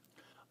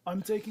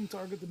 I'm taking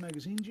target the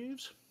magazine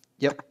jeeves.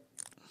 Yep.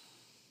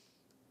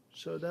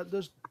 So that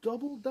does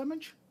double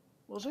damage,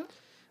 was it?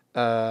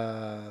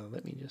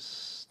 Let me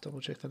just double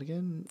check that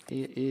again.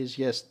 It is,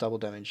 yes, double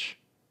damage.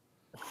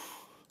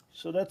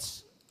 So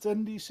that's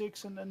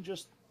 10d6 and then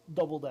just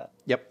double that.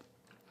 Yep.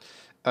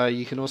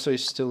 You can also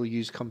still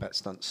use combat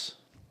stunts.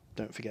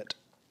 Don't forget.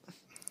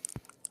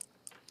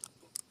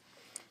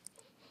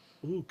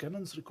 Ooh,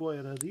 cannons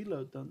require a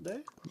reload, don't they?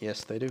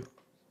 Yes, they do.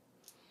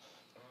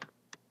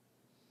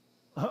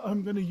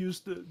 I'm gonna use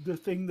the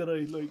thing that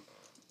I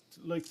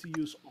like to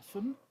use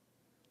often.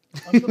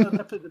 I'm gonna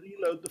rapid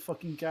reload the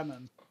fucking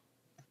cannon.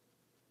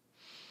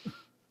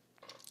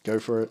 Go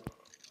for it.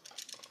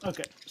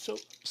 Okay, so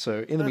So,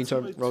 in the That's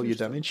meantime, my roll 2 your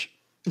stunts. damage.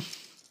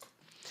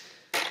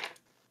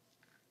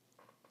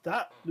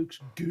 that looks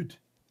good.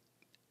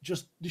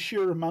 Just the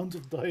sheer amount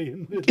of die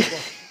in this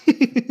box.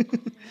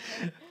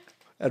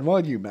 And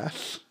while you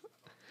math,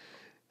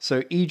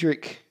 so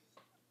Edric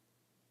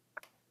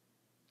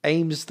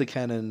aims the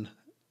cannon,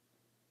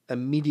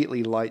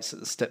 immediately lights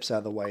it, steps out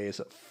of the way as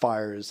it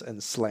fires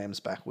and slams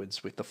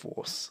backwards with the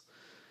force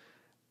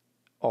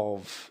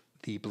of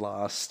the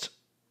blast.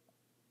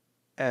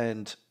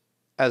 And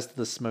as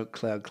the smoke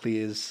cloud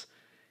clears,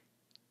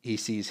 he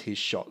sees his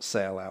shot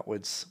sail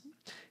outwards.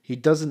 He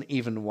doesn't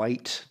even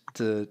wait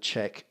to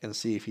check and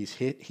see if he's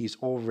hit. He's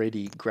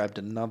already grabbed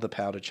another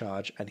powder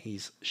charge and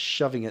he's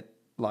shoving it,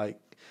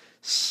 like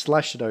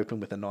slashed it open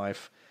with a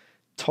knife,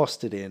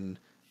 tossed it in,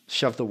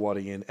 shoved the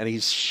waddy in, and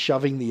he's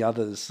shoving the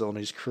others on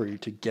his crew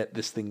to get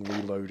this thing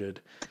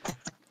reloaded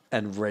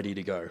and ready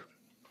to go.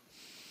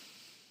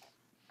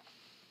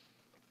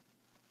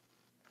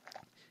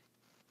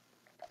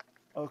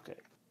 Okay,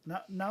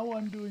 now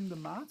I'm doing the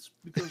maths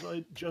because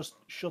I just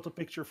shot a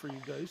picture for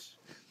you guys.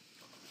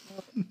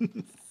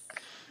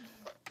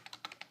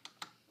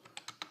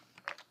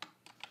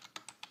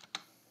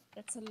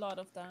 That's a lot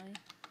of die.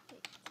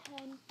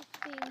 10,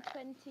 15,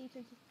 20,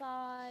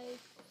 25,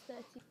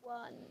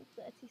 31,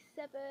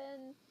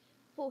 37,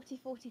 40,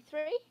 43.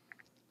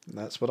 And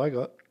that's what I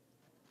got.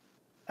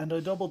 And I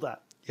doubled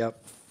that.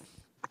 Yep.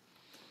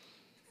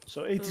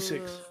 So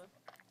 86.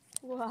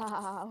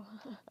 Wow.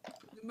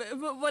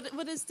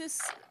 What is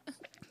this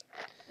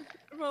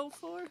roll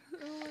for?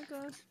 Oh my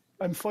god.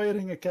 I'm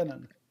firing a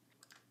cannon.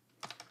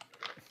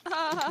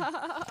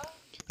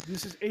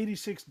 This is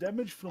 86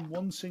 damage from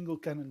one single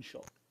cannon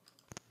shot.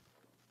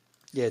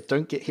 Yeah,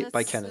 don't get hit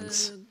by That's,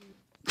 cannons.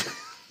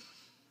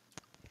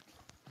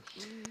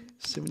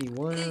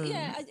 71.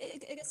 Yeah,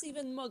 I guess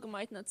even Mug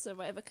might not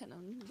survive a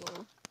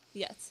cannonball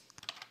yet.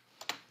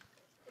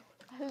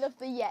 I love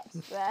the yet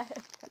there.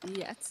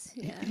 Yet,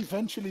 yeah.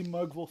 Eventually,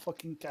 Mug will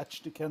fucking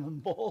catch the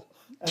cannonball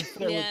and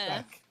throw it Yeah.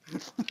 back.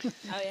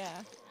 Oh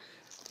yeah,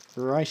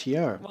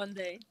 Rightio. one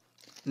day.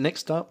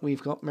 Next up,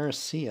 we've got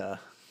Merrisea.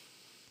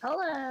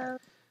 Hello.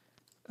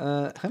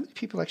 How many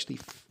people actually...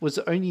 Was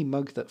it only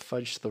Mug that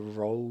fudged the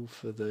roll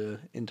for the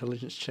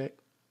intelligence check?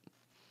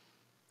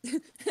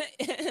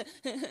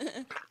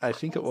 I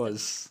think it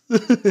was.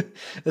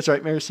 That's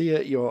right,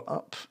 Merrisea, you're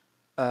up.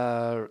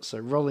 So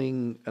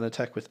rolling an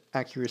attack with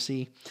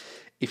accuracy.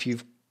 If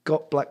you've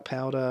got black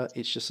powder,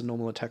 it's just a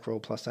normal attack roll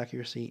plus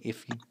accuracy.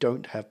 If you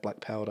don't have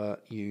black powder,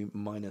 you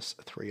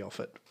 -3 off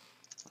it.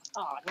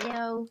 Oh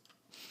no.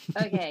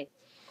 Okay.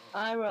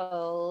 I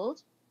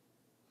rolled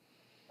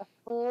a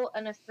 4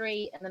 and a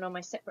 3, and then on my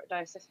separate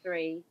dice a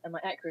 3, and my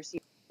accuracy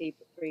would be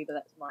 3, but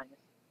that's -3,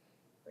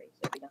 so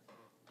it'd be nothing.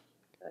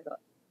 So I got.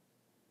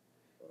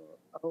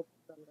 Oh,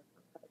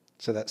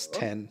 So that's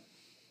 10.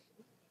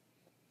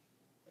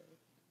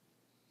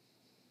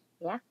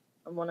 yeah,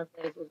 and one of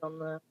those was on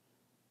the.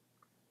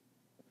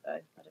 I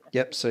don't know.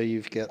 Yep, so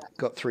you've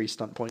got 3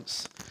 stunt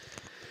points.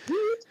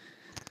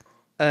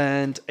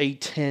 And a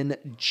 10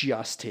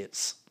 just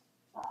hits.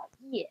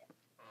 Yeah.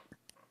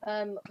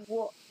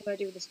 What do I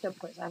do with the stun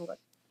points? I haven't got.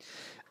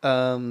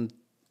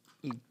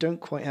 You don't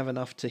quite have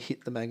enough to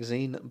hit the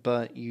magazine,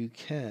 but you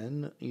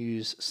can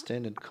use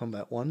standard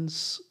combat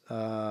ones,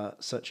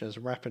 such as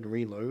rapid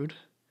reload.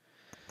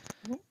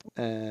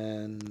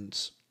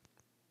 And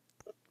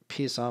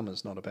pierce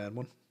armor's not a bad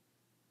one.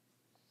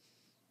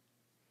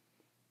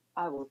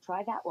 I will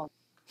try that one.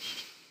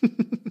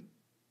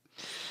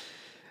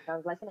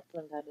 Sounds like an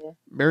excellent idea.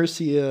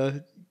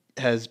 Merrisea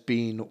has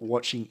been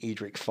watching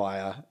Edric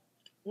fire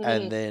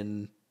and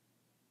then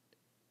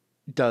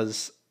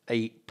does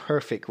a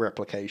perfect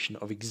replication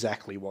of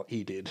exactly what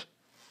he did.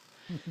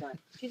 Right.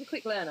 She's a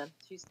quick learner.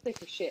 She's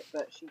thick as shit,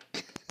 but she.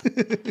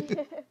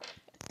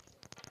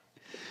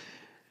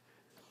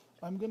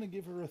 I'm gonna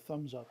give her a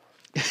thumbs up.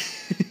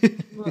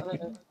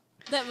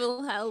 That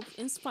will help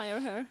inspire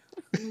her.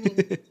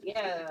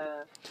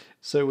 Yeah.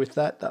 So with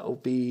that, that'll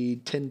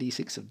be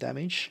 10d6 of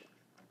damage.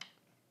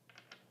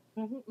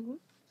 Yep.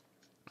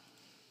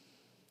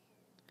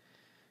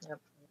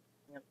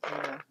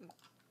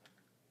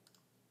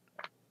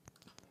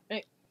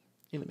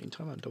 In the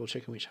meantime, I'm double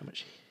checking how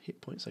much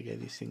hit points I gave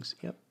these things.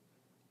 Yep.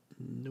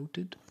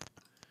 Noted.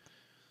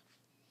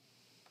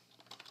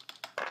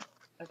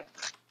 Okay.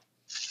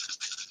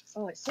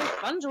 Oh, it's so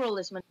fun to roll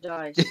this many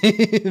dice.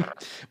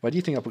 Why do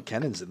you think I put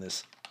cannons in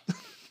this?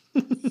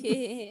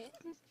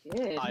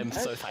 Good. I'm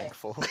so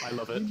thankful. I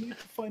love We it. need to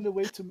find a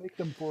way to make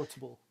them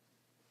portable.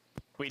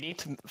 We need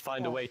to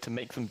find a way to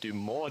make them do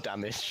more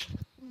damage.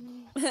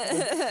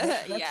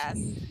 Yes.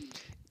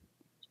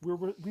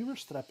 We were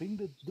strapping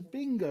the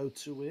bingo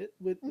to it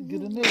with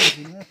grenades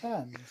in our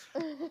hands.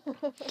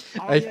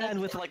 Oh, yeah, and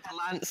with like the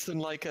lance and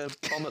like a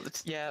bomb at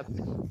the yeah.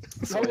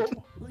 Sorry.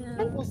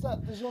 What was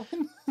that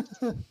design?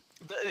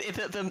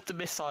 The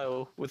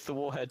missile with the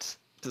warhead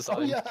design.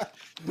 Oh yeah.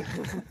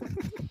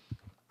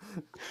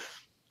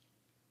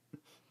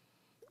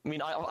 I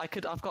mean,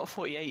 I've got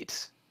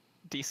 48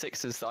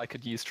 d6s that I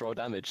could use to roll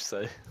damage,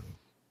 so we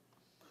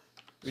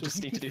So just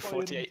you need to could do fire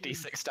 48 them-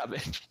 d6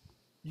 damage.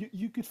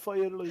 You could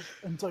fire like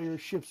entire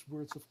ships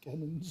worth of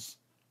cannons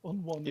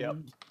on one Yep.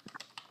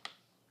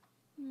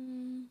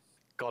 end.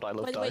 God, I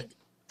love Wait, die. wait.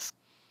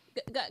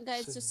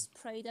 Guys, So- just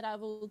pray that I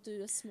will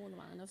do a small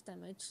amount of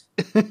damage.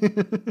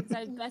 'Cause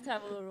I bet I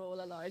will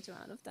roll a large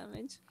amount of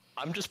damage.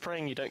 I'm just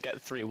praying you don't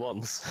get 3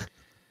 1s.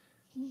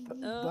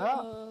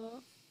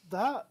 Oh.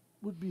 That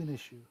would be an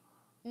issue.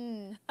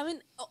 I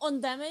mean, on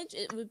damage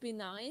it would be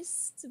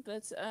nice,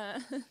 but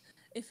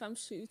if I'm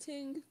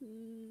shooting,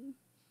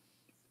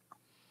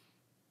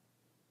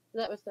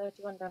 That was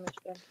 31 damage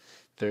again.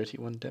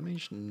 31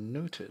 damage,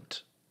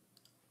 noted.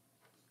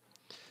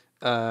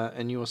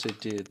 And you also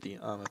did the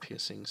armor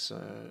piercing,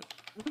 so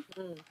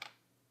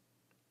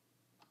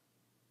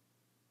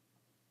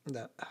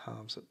that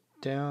halves it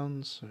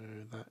down, so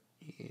that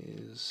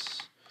is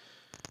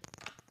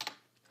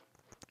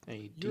a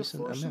You're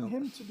decent forcing amount.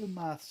 him to do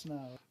maths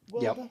now.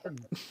 Well Yep. done.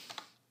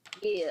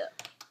 Yeah.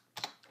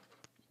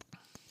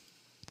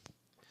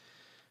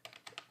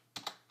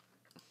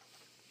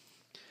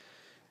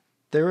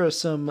 There are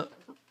some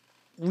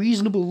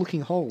reasonable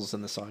looking holes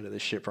in the side of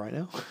this ship right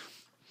now.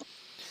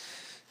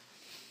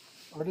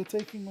 Are they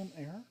taking on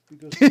air?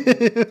 Because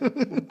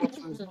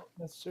water is not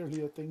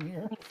necessarily a thing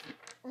here.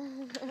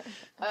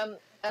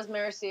 As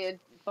Merrisea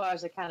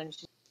fires a cannon,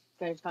 she's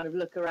going to kind of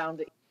look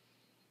around at you,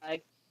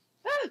 like,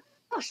 oh,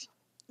 gosh,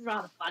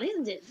 rather fun,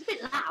 isn't it? It's a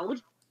bit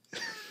loud.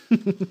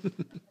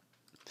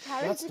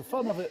 That's the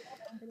fun of it.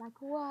 Be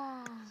like,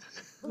 wow.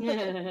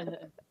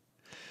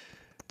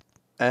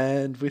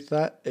 And with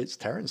that, it's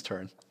Tarin's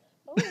turn.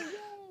 Oh, yay.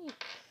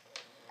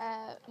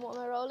 What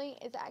am I rolling?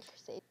 Is it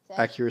accuracy? So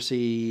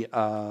Accuracy,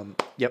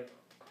 yep.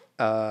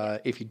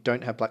 If you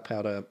don't have black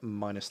powder,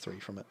 -3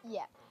 from it.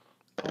 Yeah.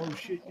 Oh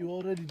shit! You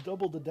already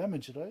doubled the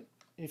damage, right?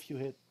 If you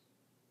hit.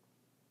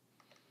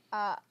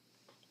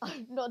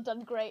 I've not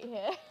done great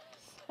here.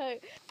 So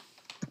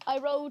I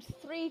rolled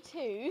 3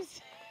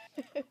 2s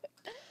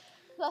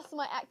plus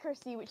my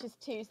accuracy, which is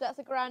 2. So that's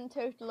a grand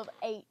total of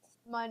 8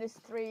 minus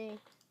 3.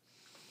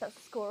 That's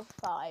a score of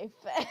 5.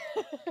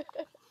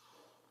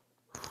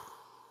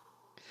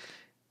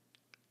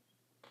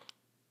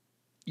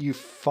 You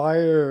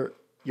fire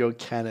your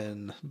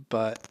cannon,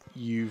 but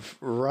you've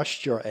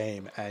rushed your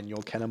aim, and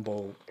your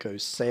cannonball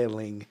goes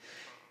sailing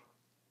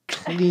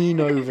clean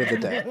over the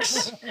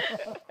decks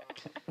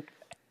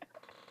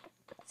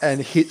and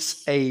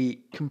hits a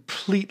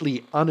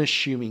completely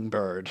unassuming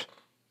bird.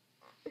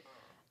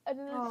 And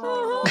then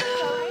Oh,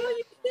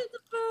 you killed the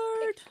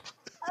bird!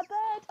 a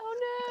bird! Oh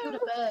Killed no!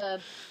 a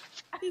bird.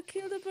 You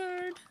killed a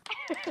bird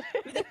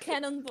with a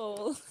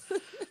cannonball.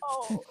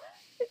 Oh,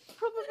 it's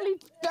probably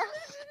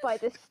dust by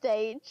this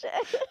stage.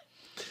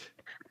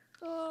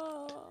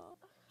 Oh,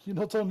 You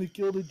not only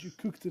killed it, you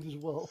cooked it as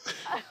well.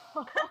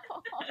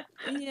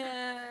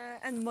 yeah,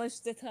 and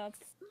mushed it up.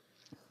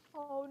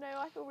 Oh no,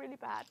 I feel really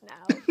bad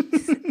now.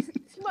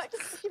 She might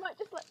just like,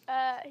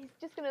 he's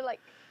just gonna like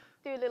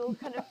do a little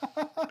kind of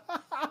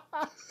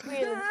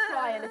squeal and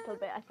cry a little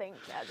bit, I think,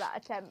 at that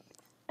attempt.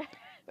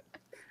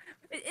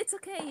 It's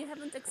okay, you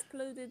haven't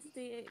exploded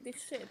the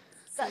ship.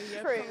 So That's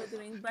you're true. probably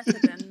doing better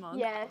than Mug.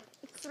 Yeah,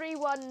 3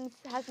 1s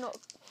has not,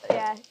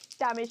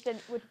 damaged and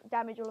would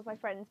damage all of my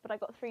friends, but I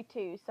got 3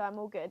 2s, so I'm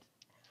all good.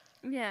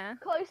 Yeah.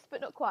 Close,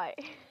 but not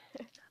quite.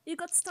 You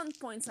got stunt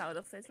points out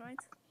of it, right?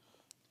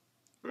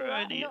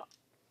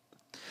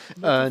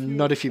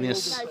 Not if you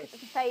miss. No, 'cause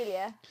it's a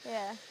failure.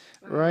 Yeah.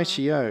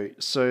 Rightio.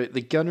 So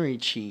the gunnery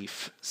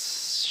chief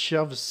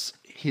shoves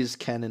his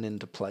cannon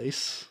into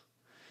place,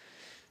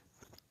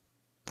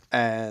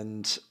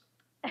 and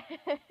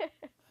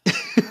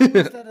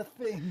Is that a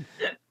thing?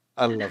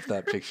 I love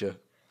that picture.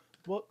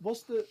 What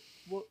was the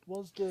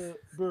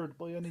bird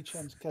by any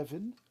chance,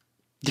 Kevin?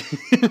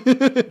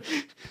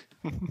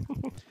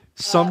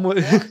 Someone.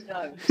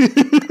 No. You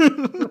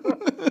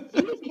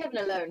leave Kevin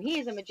alone. He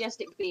is a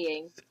majestic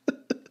being.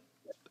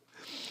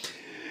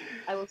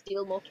 I will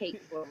steal more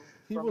cake from him.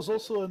 He was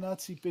also a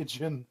Nazi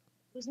pigeon.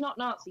 He was not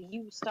Nazi.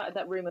 You started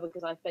that rumor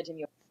because I fed him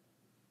your.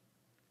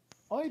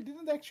 I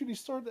didn't actually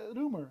start that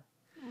rumor.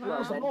 It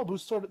was a mob who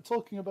started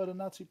talking about a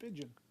Nazi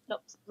pigeon.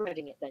 Stop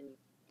spreading it then.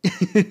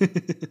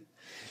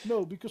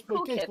 No, because my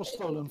Cool cake kid. was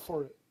stolen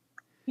for it.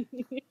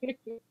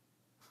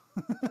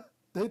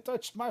 They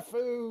touched my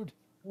food.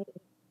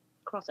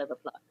 Crossover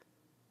pluck.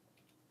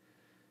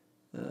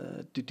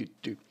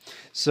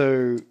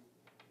 So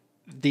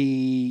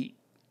the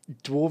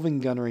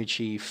dwarven gunnery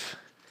chief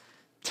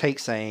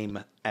takes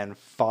aim and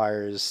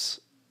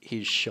fires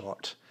his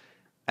shot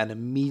and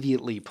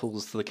immediately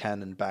pulls the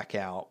cannon back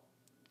out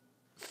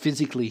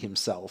physically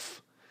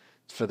himself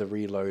for the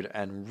reload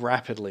and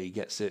rapidly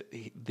gets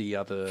the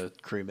other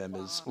crew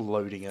members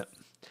loading it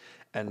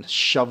and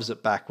shoves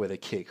it back with a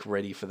kick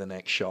ready for the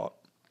next shot.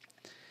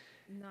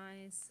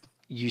 Nice.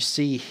 You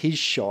see his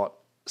shot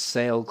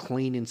sail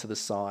clean into the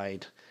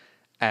side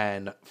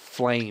and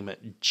flame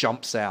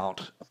jumps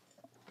out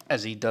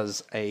as he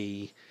does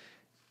a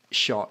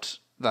shot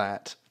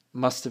that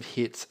must have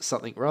hit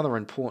something rather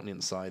important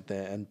inside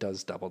there and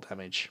does double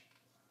damage.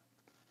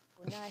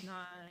 Oh, nice.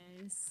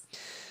 Nice.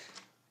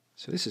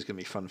 So this is going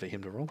to be fun for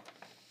him to roll.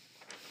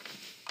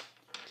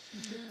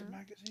 Get the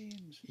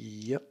magazines.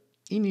 Yep.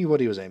 He knew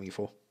what he was aiming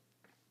for.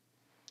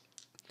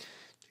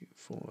 2,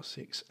 4,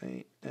 6,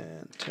 8,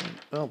 and 10.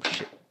 Oh,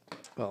 shit.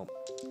 Well,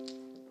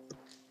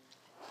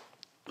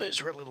 those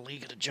are a little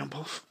eager to jump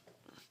off.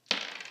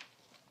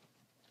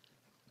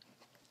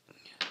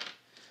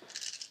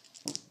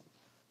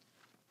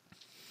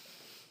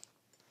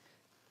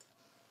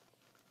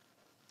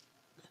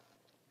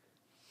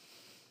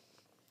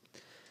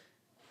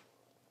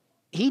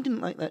 He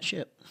didn't like that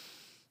shit.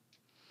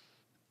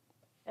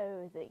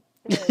 Oh, is it?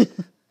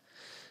 Good.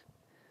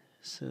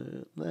 So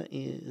that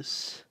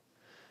is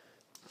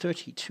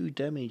 32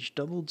 damage,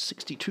 doubled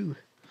 62.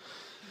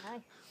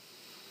 Nice.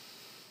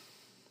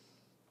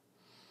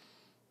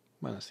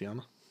 Minus the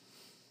armor.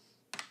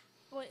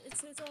 Wait,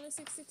 it's only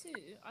 62?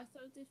 I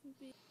thought it would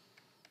be...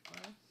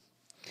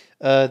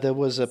 There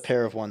was a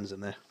pair of ones in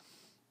there.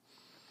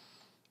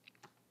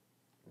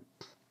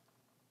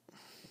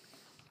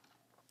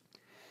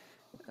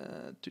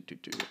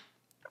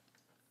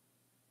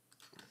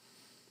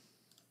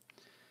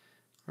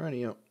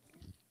 Rightio.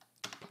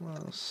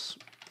 Plus.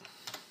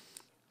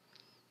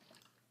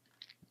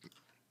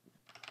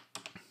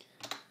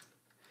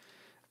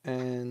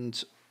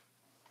 And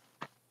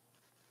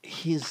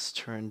his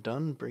turn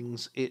done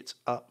brings it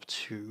up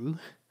to.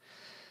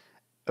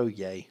 Oh,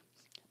 yay.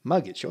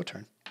 Mug, it's your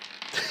turn.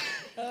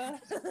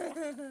 It's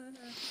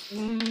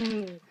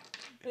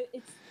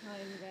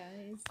time,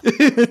 guys.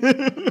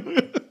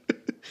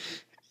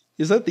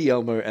 Is that the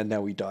Elmo and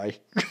now we die?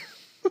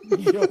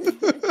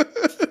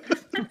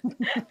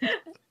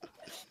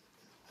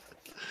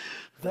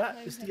 That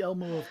is the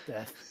Elmo of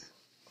death.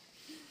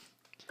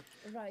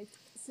 Right.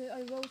 So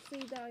I roll 3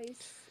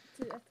 dice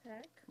to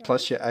attack.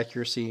 Plus right? your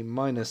accuracy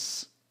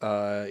minus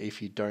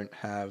if you don't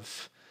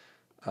have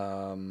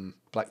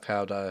black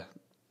powder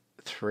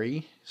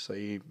 3, so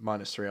you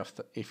minus 3 off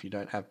if you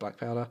don't have black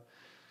powder.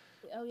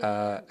 Oh,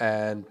 yeah.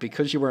 And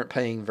because you weren't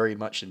paying very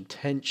much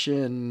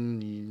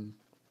attention,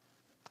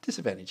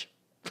 disadvantage.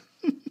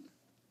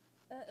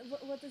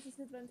 What does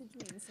disadvantage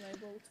mean? So I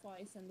roll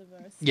twice and the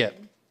worst. Yep.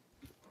 one.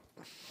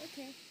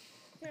 Okay.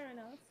 Fair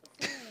enough.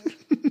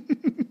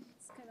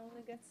 This can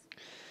only get.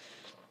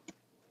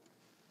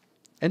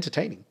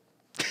 Entertaining.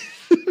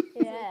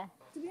 Yeah.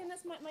 To be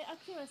honest, my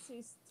accuracy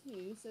is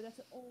 2, so that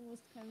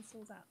almost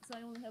cancels out. So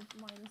I only have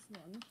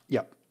 -1.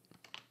 Yep.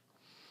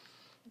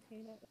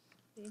 Okay, let's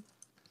see.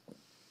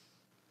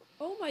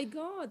 Oh my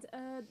god!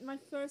 My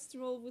first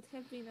roll would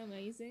have been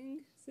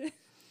amazing. So...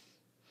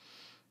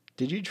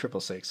 Did you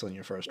 666 on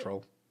your first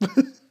roll?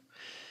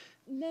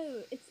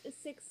 No, it's a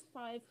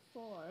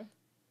 654.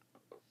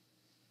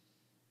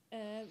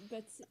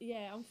 But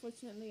yeah,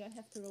 unfortunately, I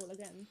have to roll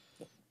again.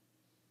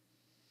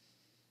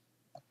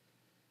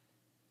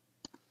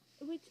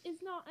 Which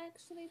is not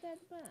actually that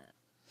bad.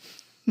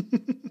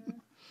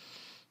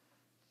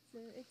 So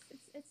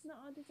it's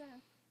not a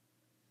disaster.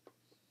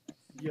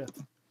 Yet.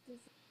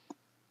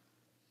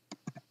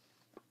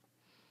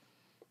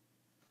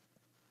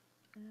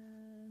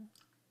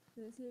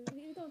 So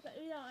you don't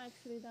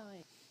actually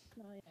die.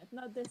 Not yet.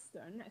 Not this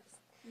turn.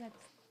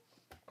 Next.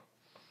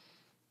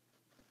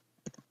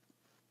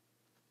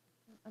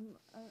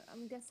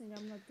 I'm guessing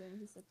I'm not going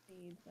to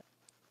succeed. But...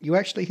 You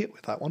actually hit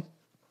with that one.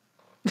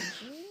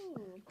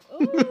 Ooh,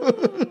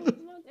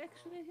 Mug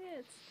actually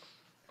hit.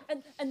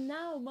 And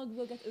now Mug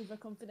will get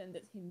overconfident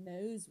that he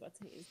knows what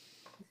he is.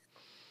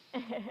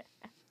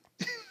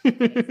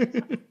 Okay,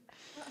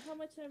 so how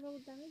much I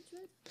rolled damage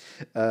with?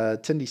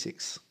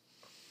 10d6.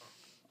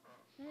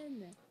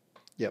 10.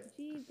 Yep.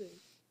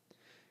 Jeebus.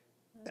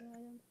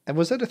 And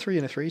was that a 3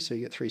 and a 3? So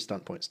you get 3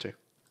 stunt points too.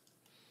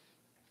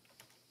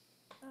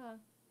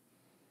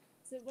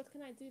 So what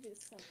can I do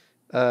this time?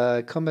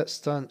 Combat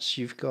stunts,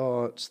 you've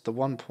got the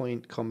 1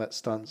 point combat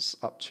stunts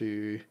up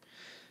to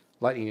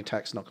lightning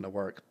attack's not going to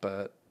work,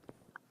 but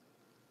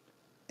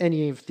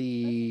any of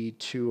the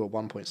 2 or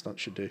 1 point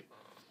stunts should do.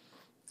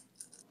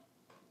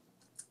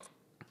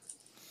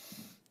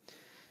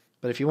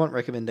 But if you want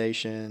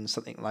recommendations,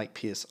 something like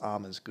Pierce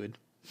Armor is good.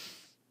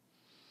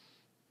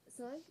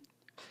 Sorry?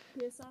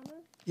 Pierce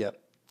armor?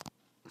 Yep.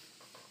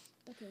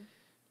 Okay.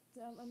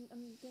 So I'm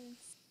going...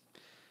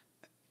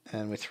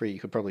 And with 3, you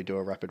could probably do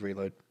a rapid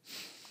reload.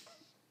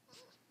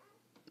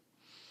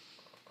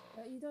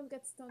 You don't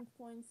get stunt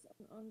points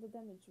on the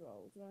damage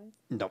rolled, right?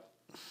 No.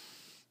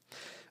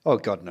 Oh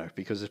god, no,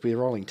 because if we're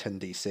rolling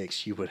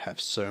 10d6, you would have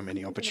so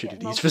many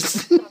opportunities for...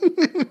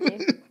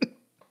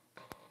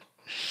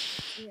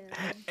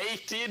 Yeah.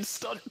 18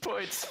 stunt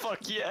points,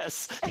 fuck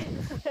yes!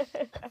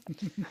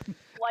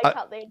 Wipe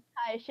out the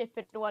entire ship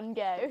in one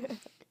go.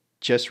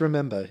 Just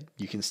remember,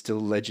 you can still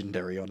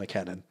legendary on a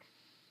cannon.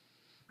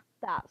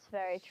 That's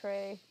very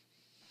true.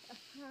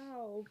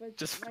 How? But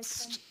Just my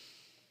son...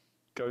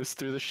 goes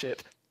through the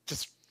ship,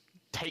 just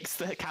takes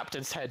the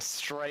captain's head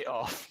straight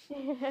off.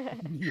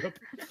 Yep.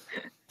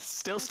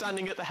 Still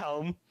standing at the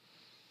helm,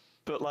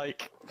 but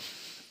like,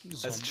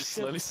 as it just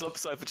slowly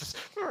slumps over, just...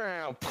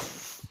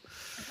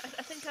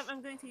 I think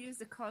I'm going to use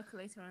the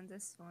calculator on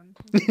this one.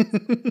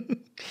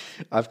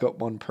 I've got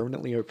one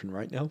permanently open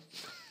right now.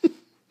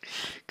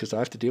 Because I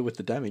have to deal with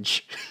the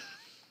damage.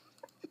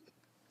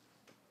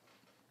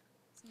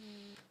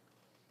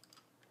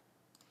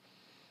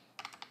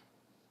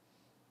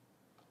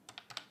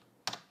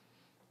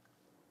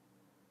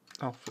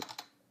 Oh, there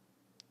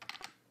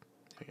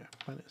we go.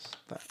 Minus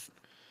that.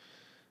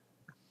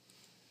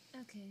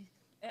 Okay.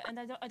 And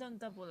I don't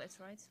double it,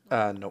 right?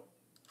 Nope.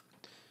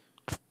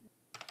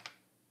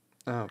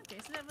 Oh. Okay,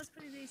 so that was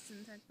pretty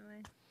decent,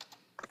 actually.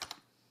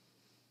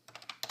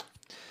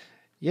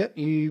 Yep,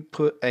 you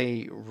put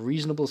a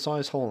reasonable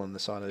sized hole in the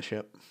side of the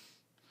ship.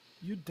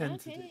 You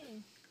dented it.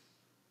 Okay.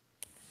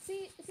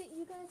 See,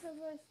 you guys are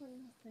worth for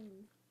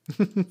nothing.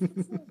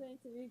 It's not going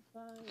to be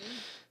fine.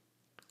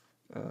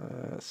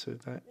 So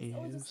that It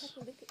all is... just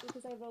happened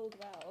because I rolled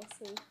well,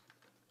 so...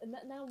 And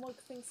now Mog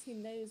thinks he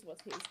knows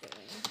what he's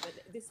doing, but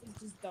this is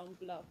just dumb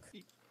luck.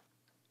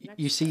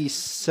 You see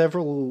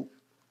several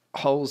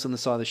holes in the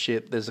side of the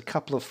ship. There's a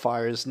couple of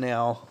fires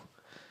now.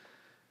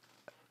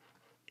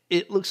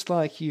 It looks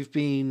like you've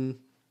been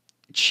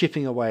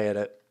chipping away at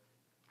it.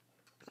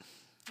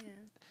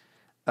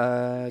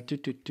 Yeah.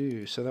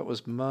 So that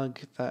was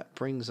Mug. That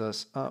brings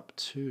us up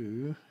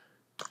to...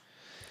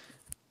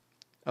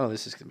 Oh,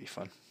 this is going to be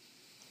fun.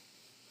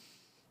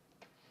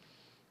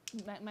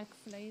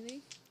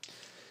 McFlady?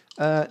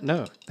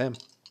 No, them.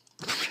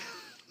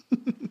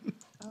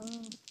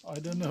 I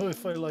don't know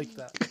if I like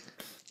that.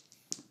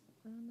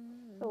 Oh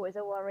no. Always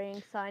a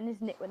worrying sign,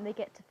 isn't it, when they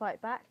get to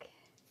fight back?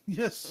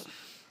 Yes,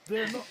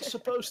 they're not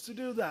supposed to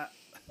do that.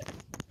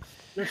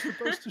 They're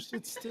supposed to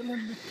sit still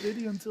and look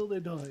pretty until they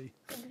die.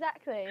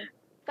 Exactly. Is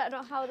that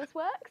not how this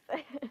works?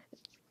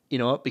 You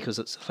know what? Because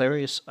it's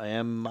hilarious, I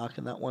am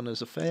marking that one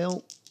as a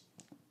fail.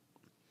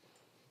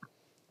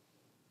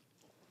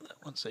 That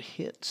one's a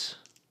hit.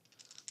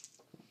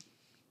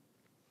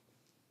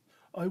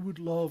 I would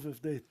love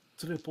if they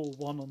triple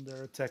 1 on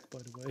their attack, by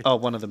the way. Oh,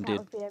 one of them That did.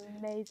 would be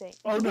amazing.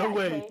 Oh, no Yeah,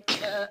 way.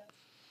 okay.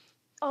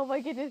 Oh my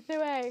goodness, no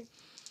way.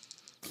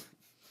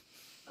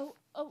 By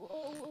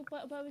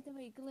the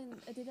way, Glenn,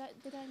 did I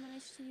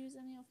manage to use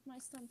any of my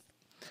stump?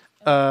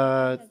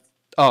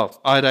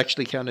 I'd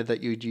actually counted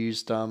that you'd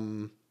used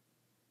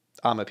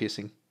armor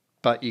piercing,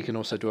 but you can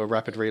also do a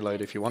rapid reload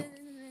if you want,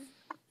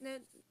 No.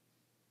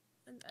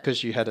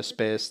 because you had a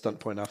spare stunt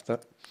point after.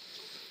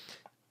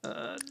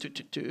 Okay,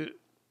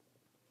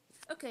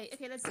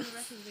 let's do a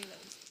rapid reload.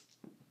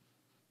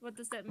 What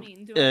does that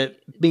mean?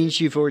 Means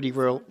you've already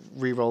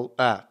rerolled.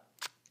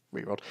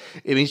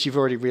 It means you've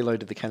already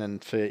reloaded the cannon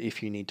for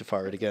if you need to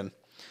fire it again.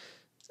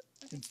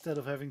 Instead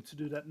of having to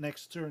do that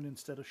next turn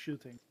instead of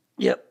shooting.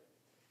 Yep.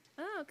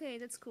 Oh, okay,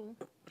 that's cool.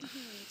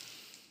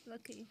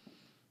 Lucky.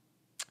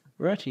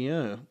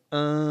 Rightio.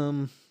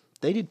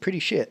 They did pretty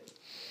shit.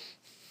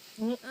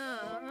 Yay!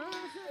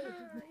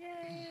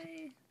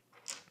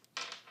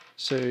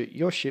 So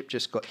your ship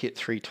just got hit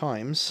 3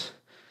 times,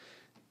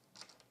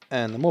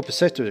 and the more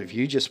perceptive of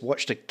you just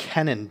watched a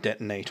cannon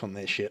detonate on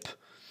their ship.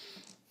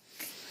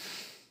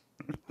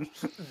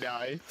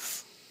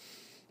 Nice.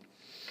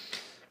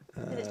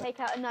 Did it take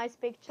out a nice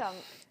big chunk?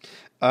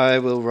 I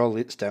will roll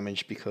its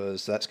damage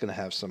because that's going to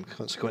have some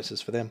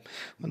consequences for them.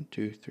 1,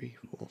 2, 3,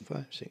 4,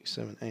 5, 6,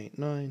 7, 8,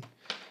 9,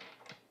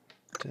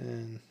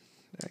 10.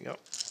 There we go.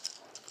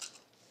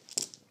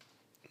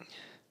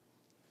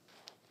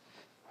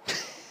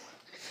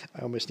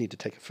 I almost need to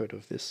take a photo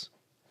of this.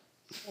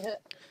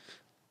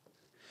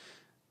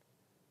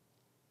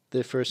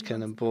 Their first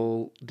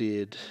cannonball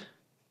did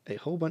a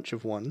whole bunch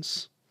of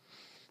 1s.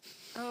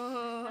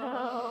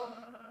 Oh.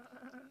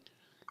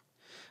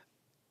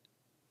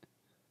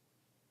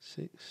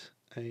 6,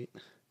 8,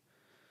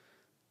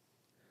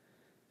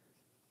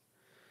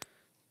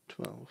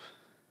 12.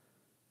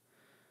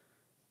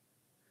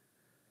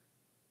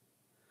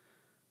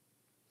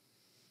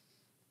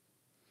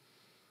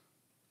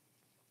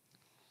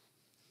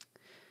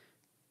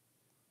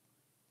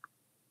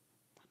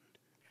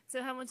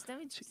 So how much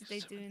damage did they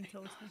do in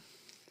total?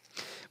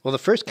 Well, the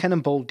first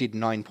cannonball did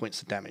 9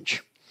 points of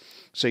damage.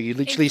 So you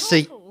literally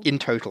see in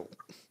total.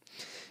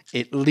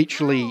 It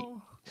literally. Wow.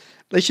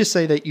 Let's just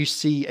say that you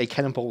see a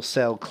cannonball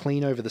sail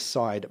clean over the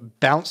side,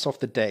 bounce off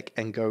the deck,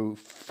 and go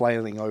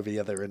flailing over the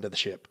other end of the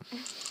ship.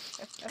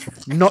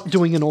 Not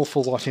doing an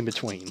awful lot in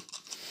between.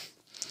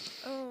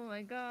 Oh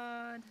my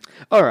god.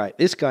 All right,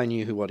 this guy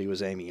knew what he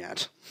was aiming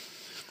at.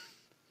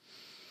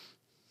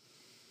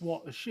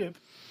 What, a ship?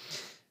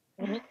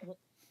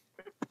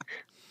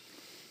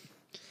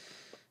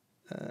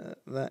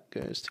 That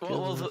goes to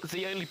Well,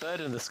 the only bird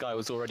in the sky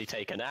was already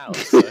taken out,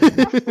 so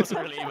there wasn't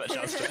really much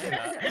else to aim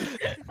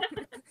at.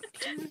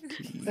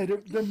 Hey,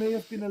 there may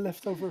have been a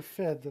leftover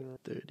feather.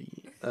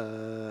 30.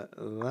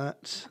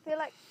 That. I feel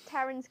like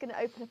Tarin's going to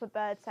open up a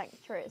bird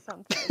sanctuary at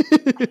some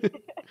point.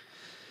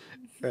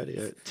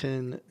 Radio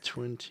 10,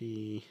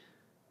 20,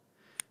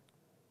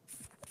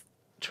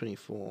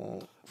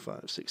 24,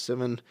 5, 6,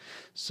 7.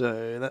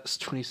 So that's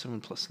 27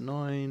 plus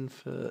 9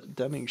 for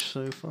damage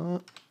so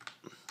far.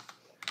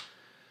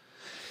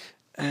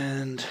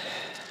 And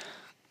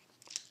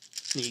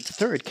the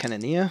third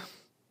cannoneer.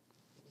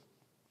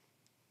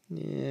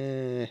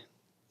 Yeah,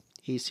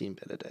 he's seen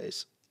better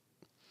days.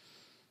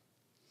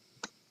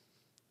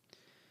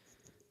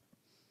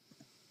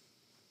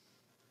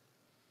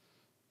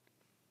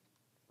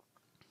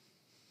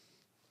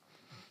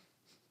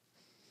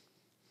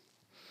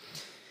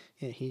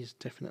 Yeah, he's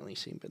definitely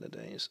seen better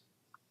days.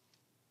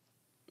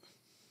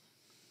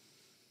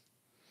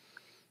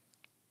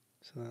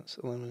 So that's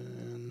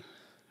 11,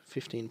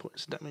 15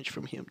 points of damage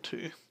from him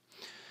too.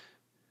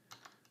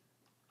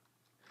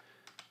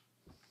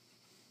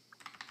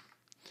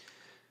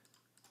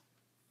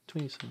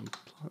 $27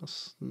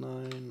 plus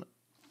 9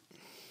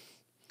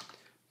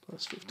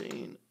 plus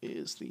 15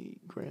 is the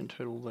grand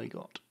total they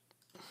got.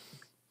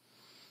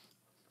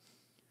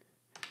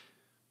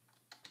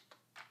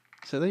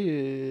 So they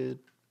did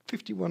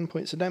 51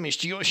 points of damage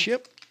to your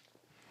ship,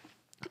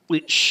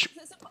 which...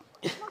 So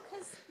Mark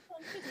has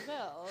done pretty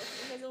well.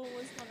 He has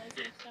almost done as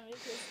much damage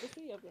as the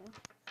 3 of you.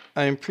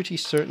 I'm pretty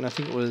certain, I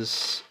think it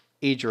was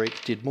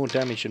Edric did more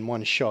damage in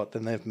one shot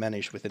than they've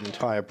managed with an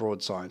entire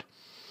broadside.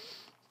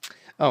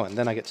 Oh, and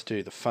then I get to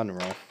do the fun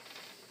roll. Is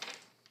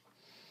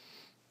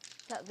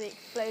that the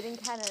exploding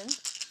cannon?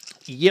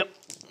 Yep.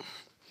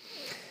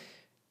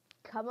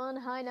 Come on,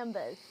 high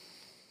numbers.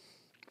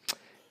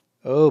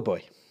 Oh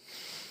boy.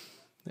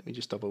 Let me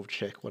just double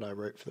check what I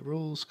wrote for the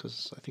rules,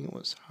 because I think it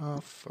was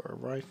half for a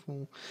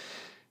rifle.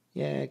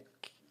 Yeah.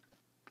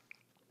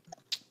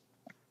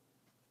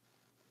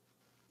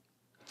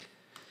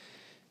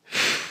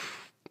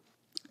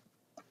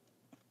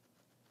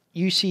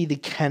 You see the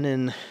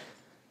cannon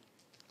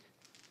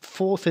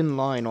fourth in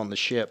line on the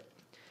ship,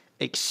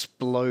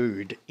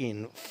 explode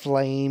in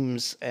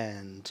flames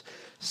and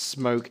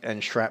smoke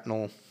and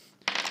shrapnel,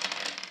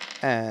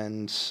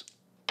 and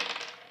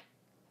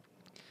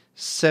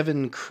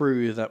 7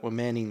 crew that were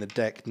manning the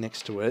deck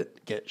next to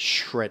it get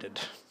shredded.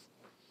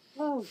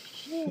 Oh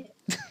shit!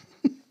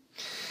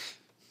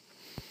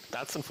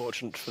 That's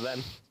unfortunate for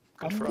them.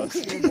 Good I'm for gonna us.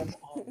 cheer them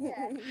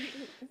on.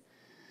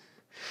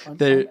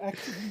 I'm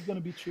actively going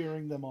to be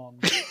cheering them on.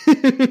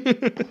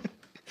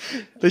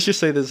 Let's just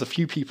say there's a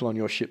few people on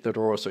your ship that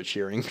are also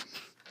cheering.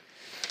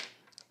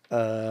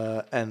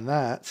 And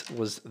that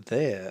was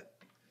their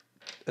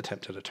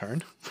attempt at a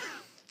turn.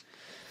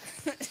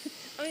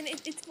 I mean,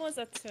 it was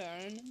a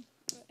turn.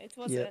 It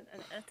was Yeah.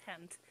 an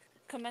attempt.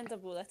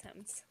 Commendable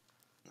attempt.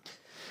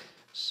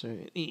 So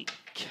the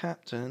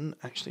captain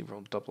actually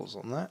rolled doubles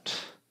on that.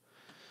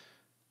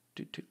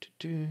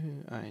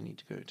 I need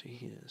to go to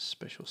his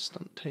special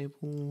stunt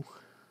table.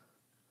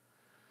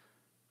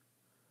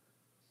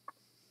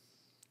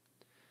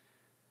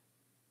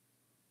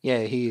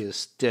 Yeah, he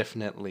is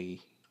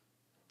definitely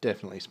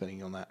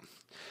spinning on that.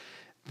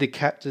 The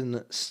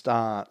captain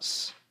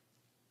starts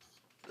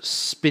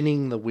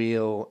spinning the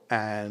wheel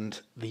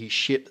and the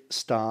ship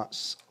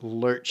starts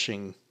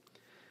lurching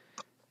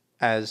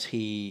as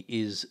he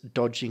is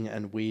dodging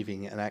and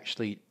weaving and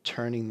actually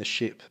turning the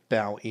ship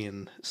bow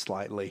in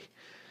slightly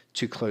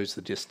to close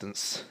the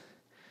distance.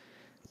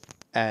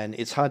 And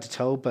it's hard to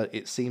tell, but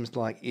it seems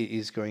like it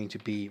is going to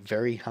be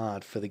very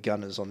hard for the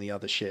gunners on the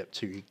other ship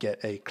to get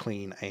a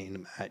clean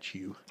aim at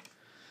you.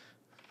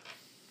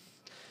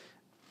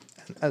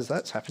 And as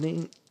that's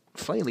happening,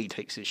 Flaley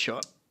takes his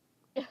shot.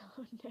 Oh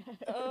no.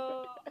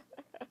 Oh,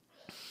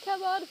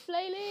 Come on,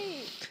 Flaley!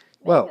 Make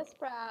Well, us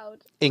proud.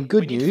 in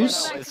good We need to find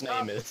news, out what his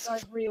name is.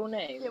 Guy's real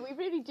name. Yeah, we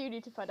really do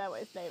need to find out what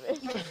his name is.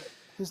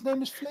 His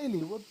name is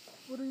Flaley. What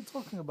are you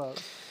talking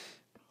about?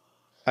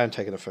 I'm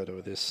taking a photo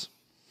of this.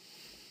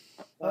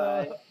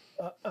 Oh.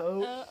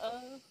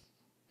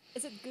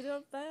 is it good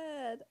or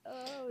bad?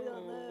 Oh, we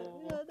don't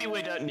know.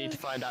 We don't need to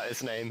find out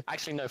his name.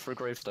 Actually, no, for a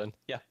gravestone.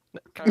 Yeah. No,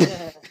 carry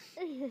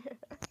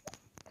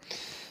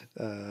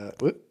on.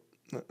 Whoop,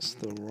 that's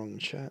the wrong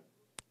chat.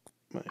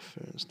 My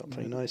phone's not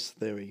very nice.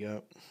 There we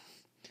go.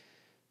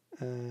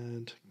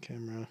 And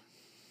camera.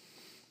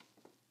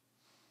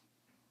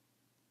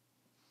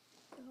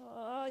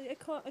 Oh,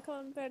 I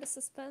can't bear the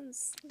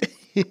suspense.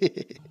 I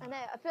know.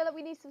 I feel like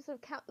we need some sort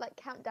of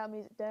countdown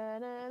music.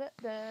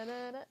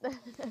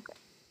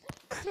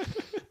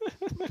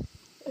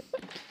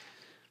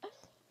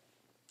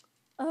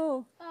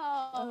 Oh.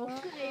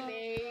 Oh,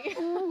 Flaley.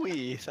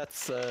 Ooh,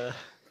 that's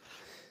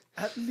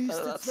At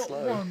least that's it's not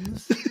slow.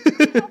 ones.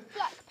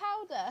 Black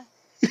powder.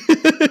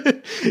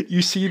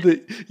 You see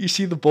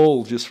the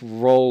ball just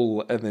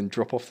roll and then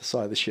drop off the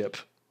side of the ship.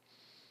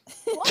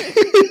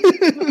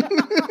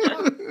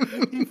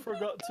 He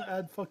forgot to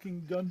add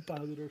fucking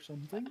gunpowder or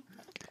something.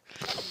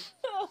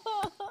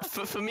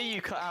 For me,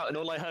 you cut out, and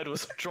all I heard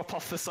was drop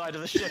off the side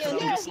of the ship, and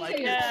I'm just like,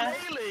 yeah.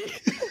 really?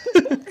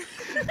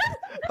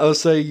 I'll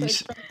say you.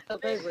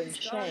 Over in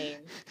shame.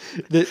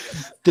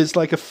 There's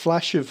like a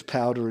flash of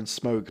powder and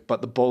smoke,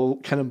 but the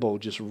cannonball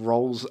just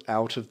rolls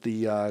out of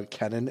the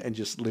cannon and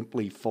just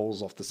limply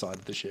falls off the side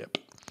of the ship.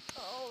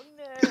 Oh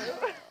no.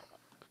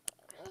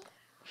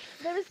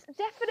 There is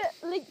definite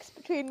links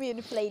between me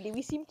and Flaley.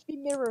 We seem to be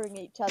mirroring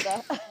each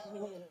other.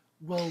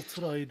 Well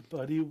tried,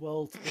 buddy.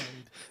 Well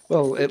tried.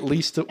 Well, at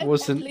least it At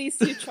wasn't.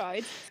 least you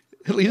tried.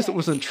 At least it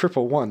wasn't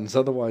triple ones.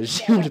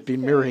 Otherwise, you would have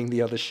been mirroring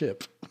the other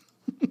ship.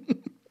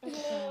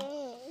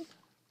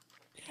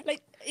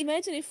 Like,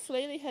 imagine if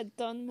Flaley had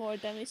done more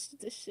damage to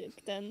the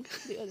ship than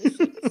the other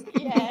ships.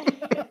 Yeah.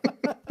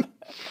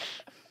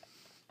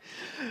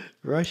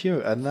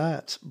 Rightio, and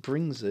that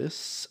brings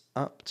us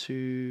up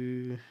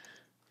to.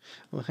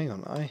 Well, hang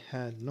on. I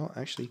had not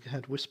actually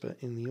had Whisper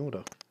in the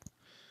order.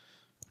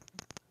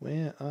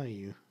 Where are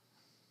you?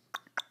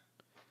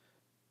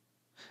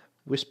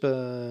 Wisps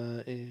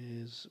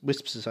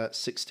is at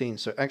 16.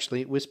 So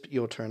actually, Wisp,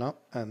 your turn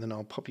up, and then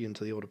I'll pop you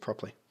into the order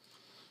properly.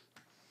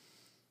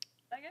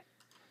 Okay.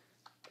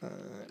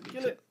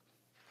 Kill it.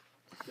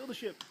 Kill the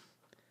ship.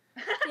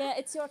 Yeah,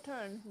 it's your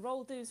turn.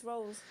 Roll those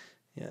rolls.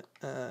 Yeah,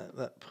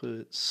 that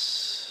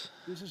puts.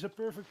 This is a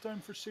perfect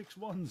time for 6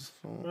 ones.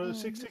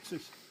 6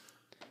 sixes.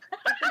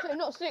 So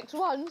not 6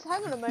 ones.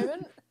 Hang on a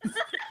moment.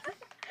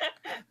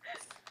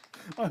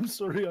 I'm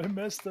sorry, I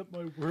messed up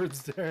my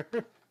words there.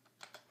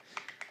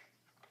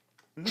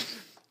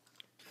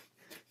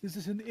 This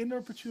is an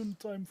inopportune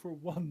time for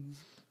ones.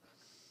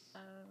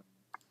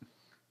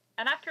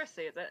 An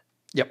accuracy, is it?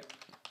 Yep.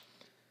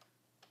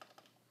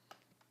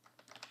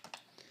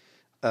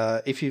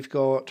 If you've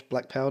got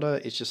black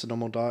powder, it's just a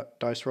normal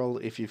dice roll.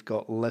 If you've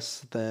got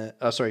less than,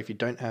 if you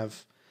don't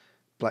have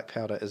black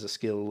powder as a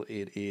skill,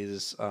 it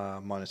is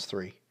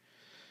 -3.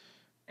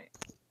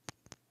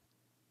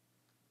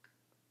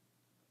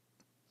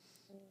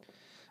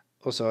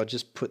 Also, I'll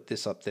just put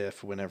this up there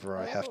for whenever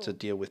I have to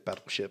deal with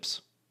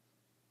battleships.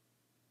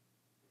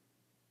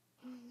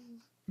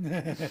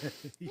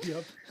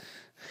 Yep.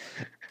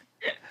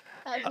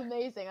 That was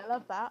amazing. I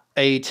love that.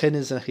 A 10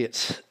 is a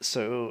hit,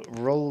 so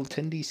roll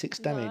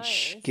 10d6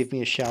 damage. Nice. Give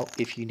me a shout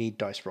if you need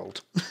dice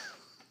rolled.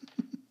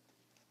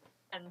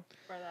 And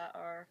for that,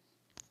 or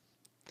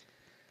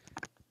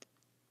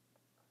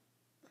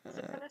is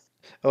it for this?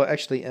 Oh,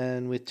 actually,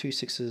 and with 2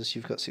 6s,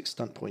 you've got 6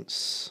 stunt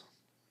points,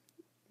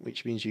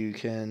 which means you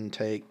can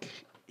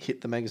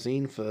hit the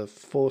magazine for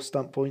 4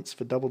 stunt points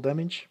for double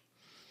damage,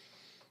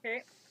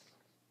 Okay,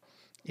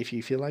 if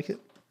you feel like it.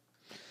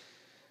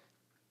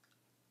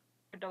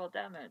 for double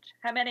damage.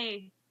 How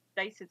many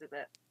dice is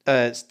it?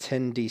 It's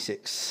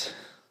 10d6,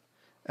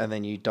 and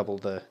then you double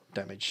the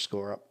damage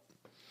score up.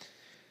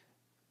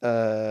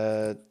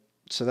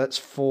 So that's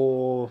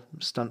 4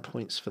 stunt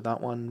points for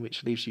that one,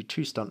 which leaves you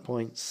 2 stunt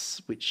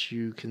points, which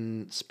you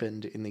can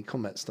spend in the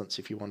combat stunts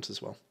if you want as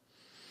well.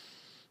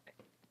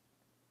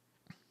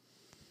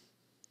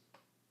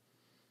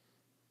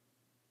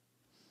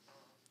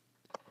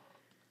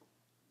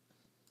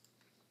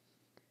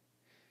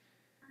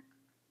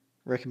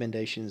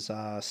 Recommendations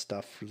are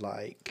stuff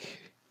like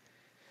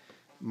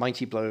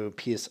Mighty Blow,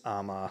 Pierce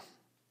Armor,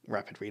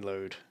 Rapid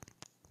Reload.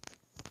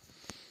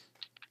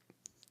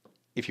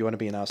 If you want to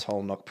be an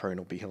asshole, Knock Prone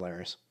will be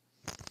hilarious.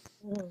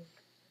 Wait,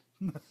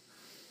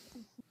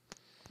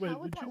 How would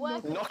would that you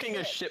work? knock? Knocking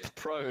a ship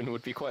prone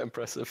would be quite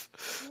impressive.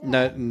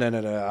 No.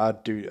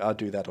 I'd do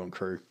that on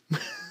crew.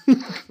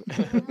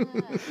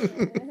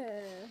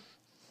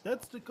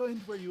 That's the kind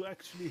where you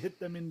actually hit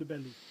them in the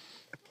belly.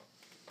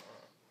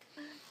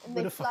 And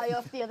With they a fly fucking-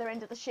 off the other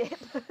end of the ship.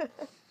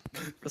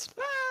 Just,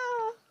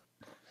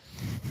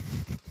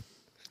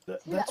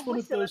 That's That one of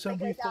whistle those, as and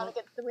they we go down thought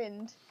against the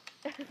wind.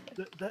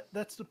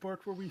 that's the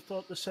part where we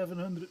thought the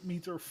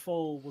 700-meter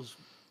fall was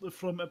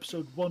from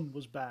episode 1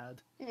 was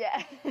bad.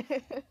 Yeah.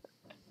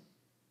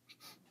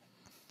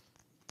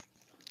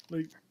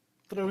 Like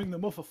throwing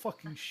them off a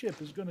fucking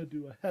ship is gonna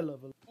do a hell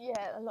of a.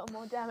 Yeah, a lot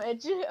more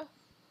damage.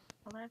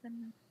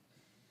 11.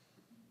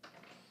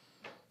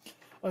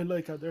 I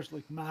like how there's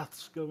like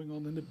maths going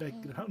on in the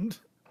background.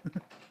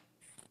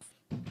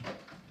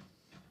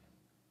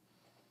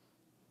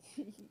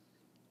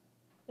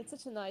 It's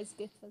such a nice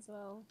gift as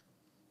well.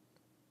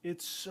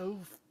 It's so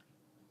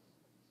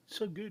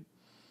good.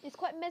 It's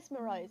quite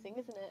mesmerizing,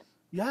 isn't it?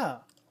 Yeah,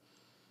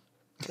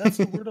 that's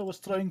the word I was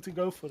trying to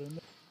go for, and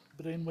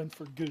the brain went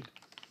for good.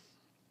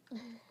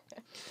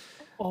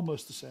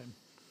 Almost the same.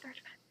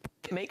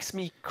 it makes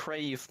me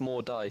crave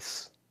more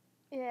dice.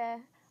 Yeah.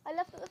 I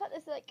love the fact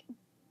there's like,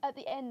 at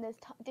the end there's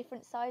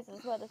different sizes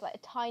as well. There's like a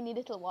tiny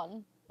little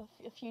one,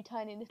 a few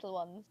tiny little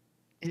ones.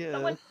 Yeah.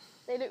 Someone-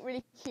 They look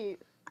really cute.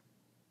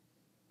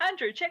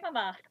 Andrew, check my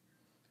math.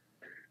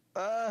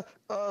 That's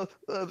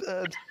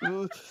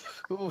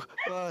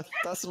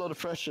a lot of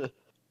pressure.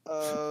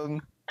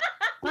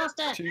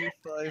 Master! 2,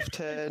 5,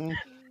 10,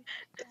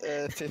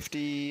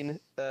 15,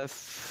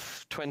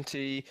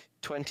 20.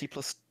 20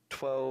 plus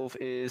 12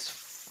 is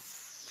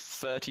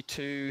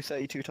 32.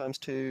 32 times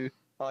 2.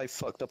 I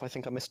fucked up. I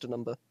think I missed a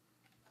number.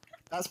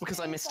 That's because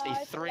I missed a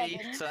 35, 3,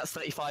 11. so that's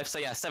 35. So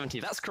yeah, 70.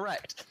 That's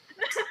correct.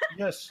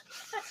 Yes.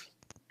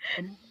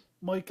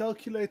 My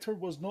calculator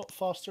was not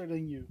faster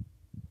than you.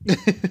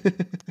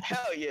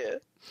 Hell yeah.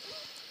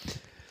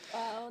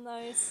 Wow,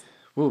 nice.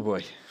 Oh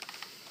boy.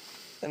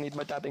 I need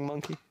my dabbing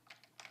monkey.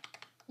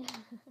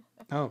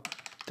 Oh,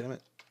 damn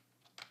it.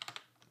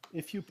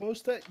 If you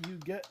post that, you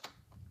get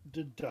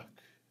the duck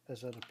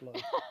as a reply.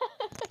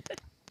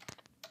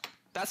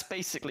 That's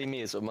basically me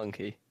as a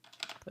monkey.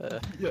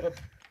 Yeah.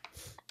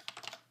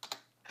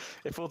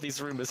 If all these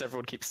rumors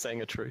everyone keeps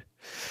saying are true.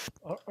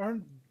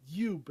 Aren't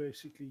you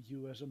basically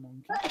you as a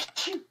monkey?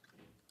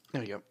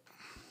 There we go.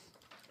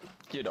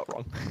 You're not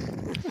wrong.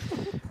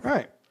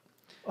 Right.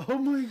 Oh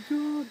my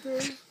god,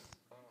 there's...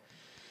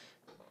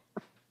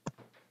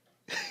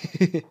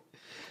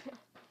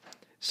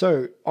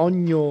 So,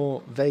 on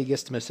your vague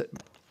estimations,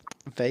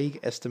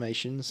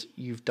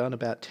 you've done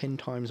about 10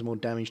 times more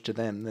damage to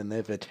them than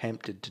they've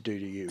attempted to do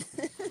to you.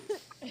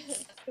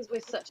 Because we're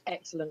such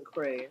excellent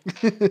crew.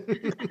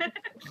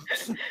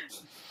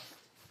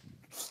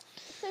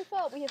 So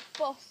far, we have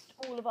bossed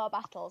all of our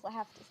battles, I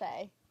have to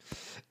say.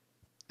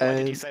 Why did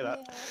you And say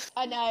that?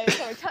 I know,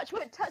 sorry, touch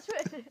wood, touch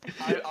wood.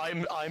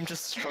 I'm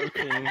just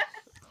stroking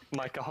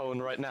my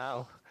cajon right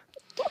now.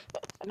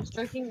 I'm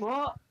stroking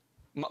what?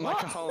 My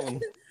cajon.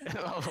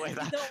 Oh wait, You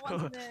that. don't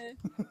want to know. You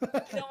don't want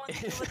to know what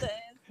it is.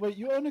 Wait,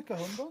 you own a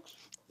cajon box?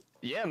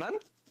 Yeah, man.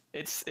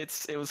 It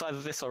was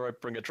either this or I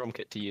bring a drum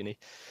kit to uni.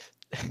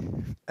 Yeah,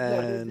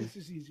 and this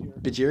is easier.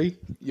 Bhajiri,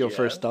 you're Yeah.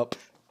 first up.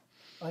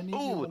 I need you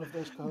Ooh. one of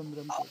those cajon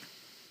drum kits.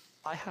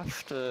 I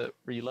have to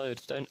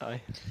reload, don't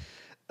I?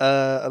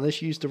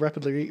 Unless you use the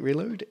rapidly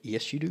reload,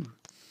 yes you do.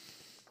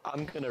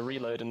 I'm gonna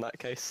reload in that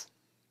case.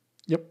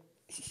 Yep.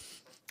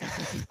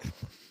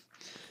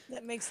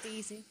 That makes it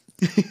easy.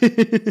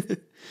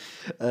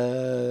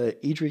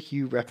 Edric,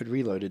 you rapid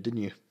reloaded,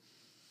 didn't you?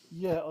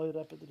 Yeah, I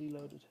rapidly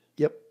reloaded.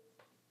 Yep.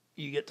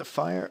 You get to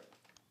fire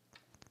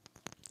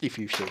if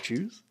you so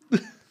choose.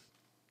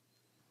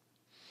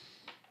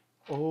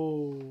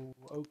 Oh,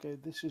 okay,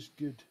 this is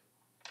good.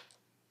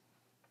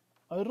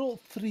 I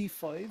rolled 3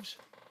 5s.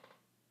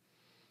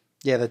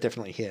 Yeah, that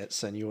definitely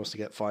hits, and you also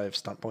get 5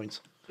 stunt points.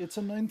 It's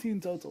a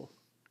 19 total.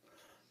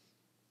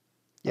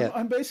 Yeah.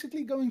 I'm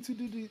basically going to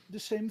do the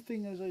same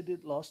thing as I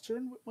did last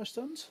turn with my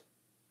stunts.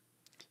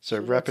 So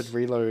So rapid that's-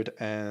 reload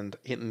and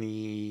hitting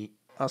the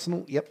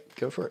arsenal. Yep,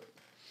 go for it.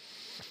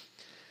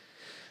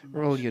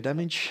 Roll your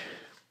damage.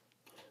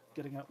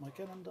 Getting out my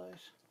cannon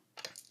dice.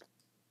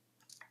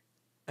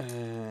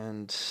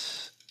 And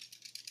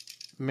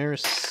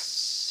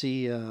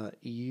Merrisea,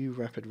 you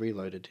rapid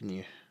reloaded, didn't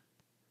you?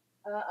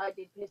 I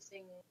did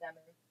piercing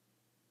damage.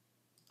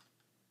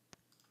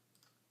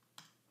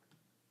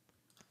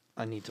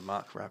 I need to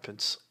mark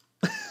rapids.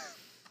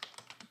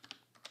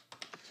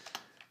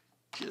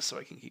 Just so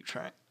I can keep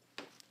track.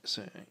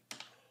 So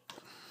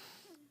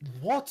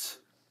What?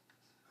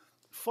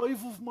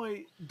 5 of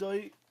my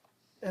die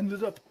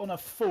ended up on a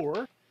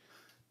 4.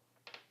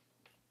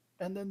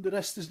 And then the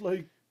rest is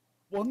like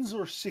 1s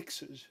or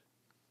 6s.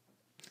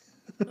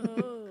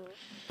 Oh.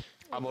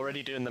 I'm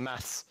already doing the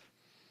maths.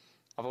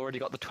 I've already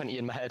got the 20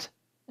 in my head.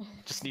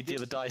 Just need the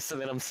other dice, and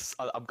then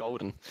I'm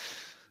golden.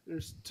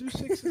 There's 2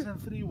 6s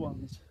and 3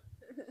 1s.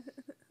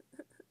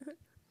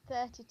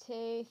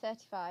 32,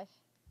 35.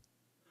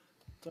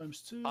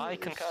 Times 2 I is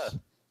concur.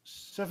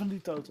 70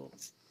 total.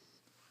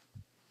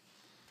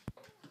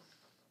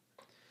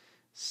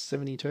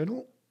 70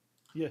 total.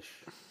 Yes.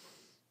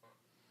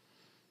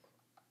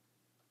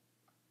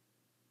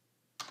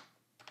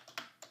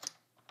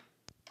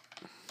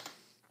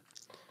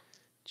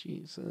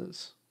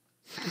 Jesus.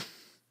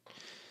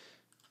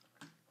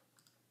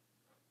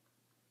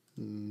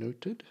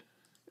 Noted.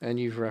 And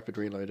you've rapid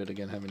reloaded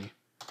again, haven't you?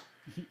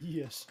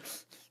 Yes.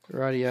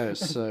 Rightio,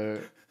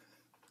 so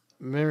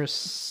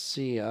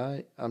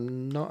Merrisea,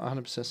 I'm not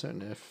 100%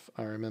 certain if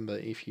I remember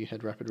if you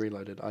had rapid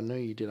reloaded. I know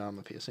you did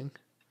armor piercing.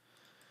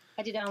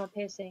 I did armor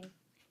piercing.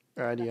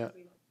 Rightio.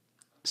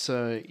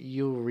 So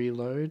you'll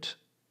reload.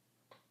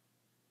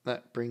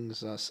 That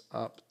brings us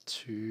up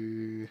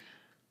to...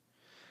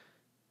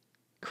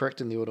 Correct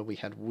in the order we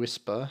had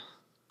Whisper.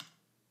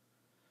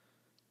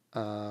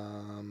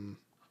 Hang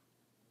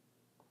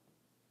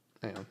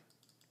on.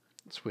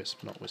 It's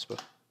Wisp, not Whisper.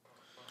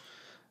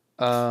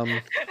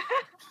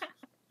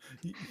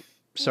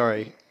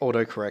 Sorry,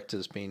 autocorrect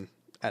has been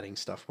adding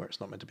stuff where it's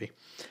not meant to be.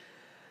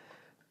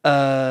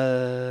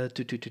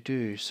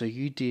 So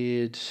you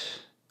did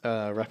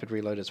rapid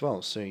reload as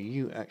well, so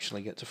you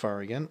actually get to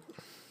fire again.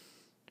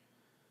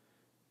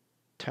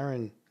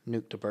 Tarin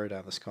nuked a bird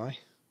out of the sky.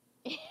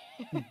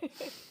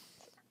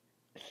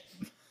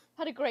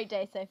 Had a great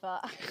day so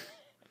far.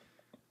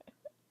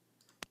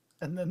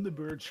 And then the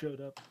bird showed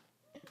up.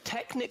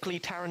 Technically,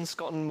 Tarin's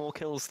gotten more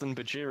kills than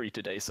Bhajiri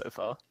today so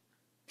far.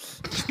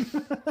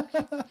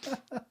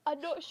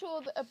 I'm not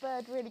sure that a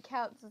bird really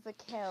counts as a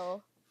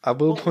kill. I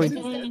will It point.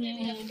 does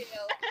definitely have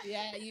kill.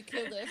 Yeah, you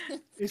killed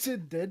it. Is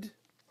it dead?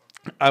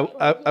 I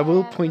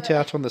will Yeah, point but-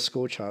 out on the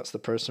score charts the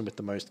person with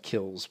the most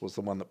kills was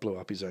the one that blew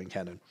up his own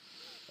cannon.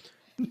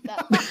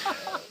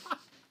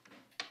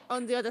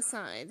 On the other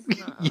side.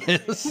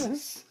 Yes.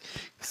 Yes.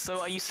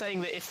 So are you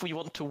saying that if we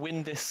want to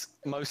win this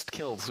most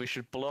kills, we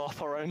should blow up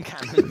our own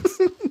cannons?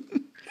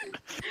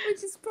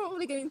 Which is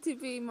probably going to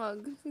be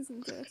Mug,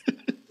 isn't it?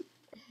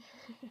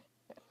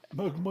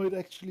 Mug might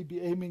actually be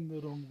aiming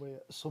the wrong way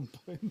at some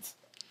point.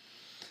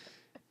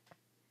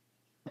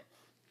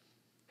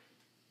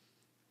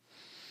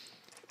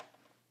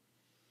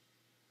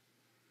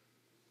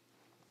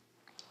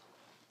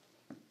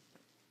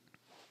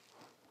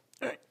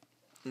 Alright,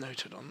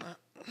 noted on that.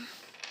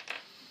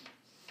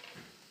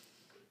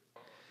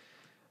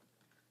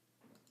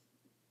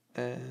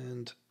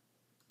 And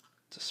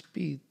to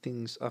speed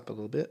things up a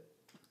little bit,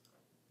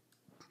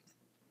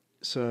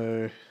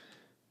 so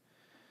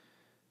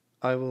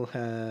I will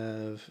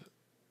have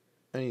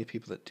only the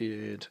people that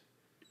did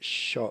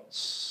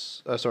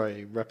shots,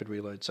 rapid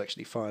reloads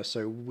actually fire.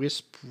 So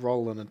Wisp,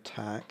 roll an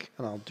attack,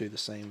 and I'll do the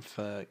same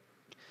for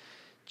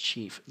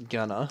Chief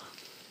Gunner,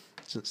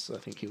 since I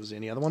think he was the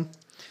only other one.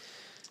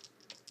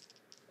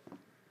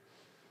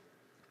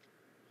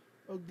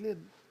 Oh,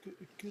 Glenn,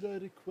 could I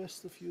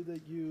request of you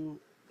that you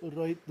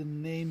write the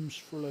names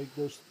for like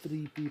those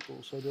 3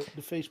 people? So the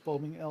face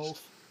palming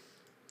elf,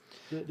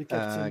 the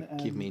captain,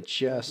 and Give me the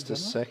just a gunner?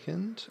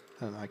 second,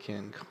 and I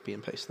can copy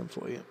and paste them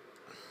for you.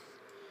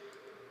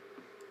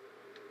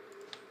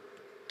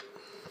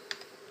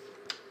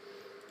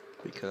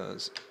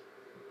 Because...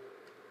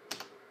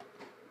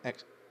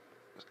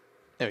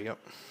 There we go.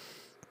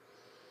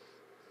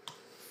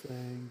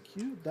 Thank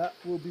you. That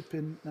will be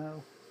pinned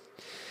now.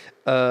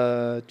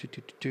 Oh,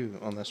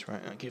 that's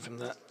right. I'll give him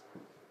that.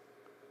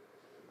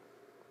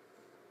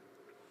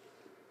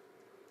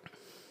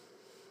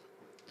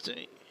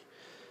 See.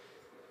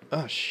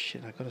 Oh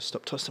shit! I gotta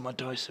stop tossing my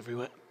dice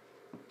everywhere.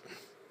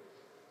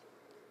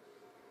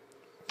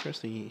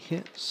 First the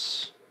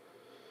hits.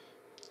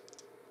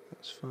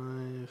 That's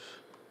 5.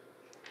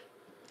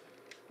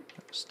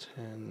 That's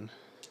 10.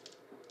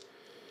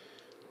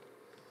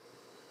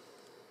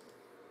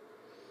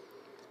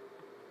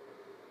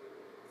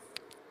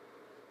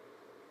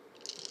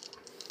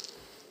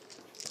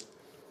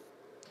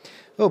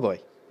 Oh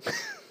boy.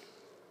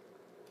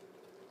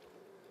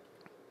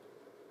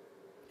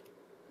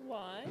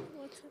 Why?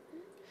 What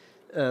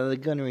happened? The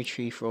gunnery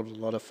chief rolled a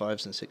lot of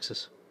 5s and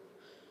 6s.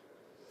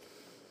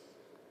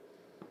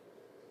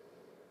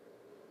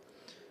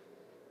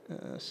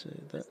 So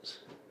that's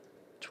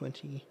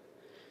 20,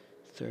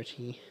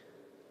 30.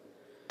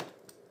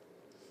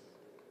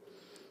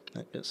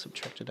 That gets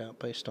subtracted out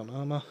based on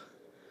armor.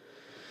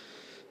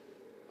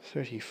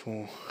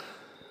 34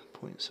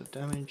 points of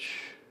damage.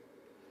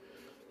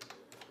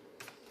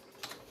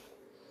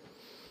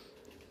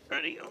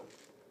 Ready go.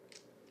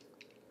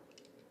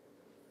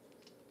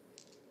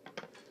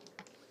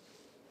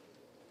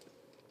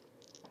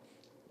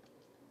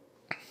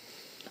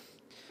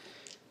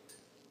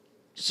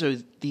 So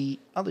the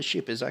other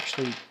ship is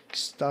actually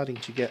starting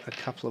to get a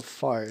couple of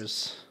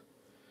fires.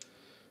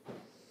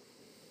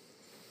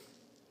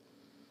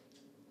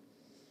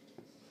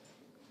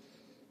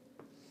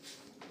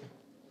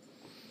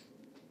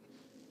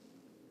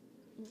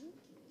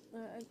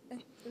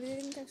 I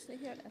didn't actually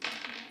hear that.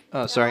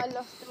 Oh, sorry. I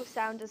lost all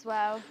sound as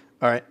well.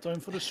 All right. Time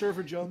for the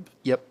server jump.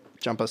 Yep.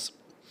 Jump us.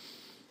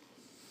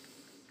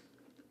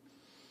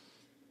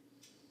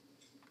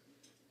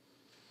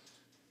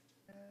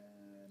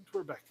 And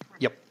we're back.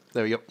 Yep.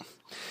 There we go.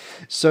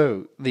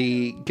 So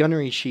the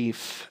gunnery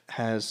chief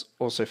has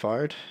also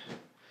fired,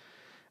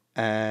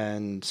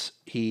 and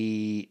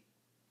he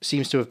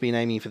seems to have been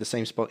aiming for the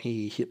same spot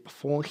he hit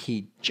before.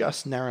 He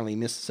just narrowly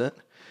misses it,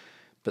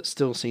 but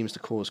still seems to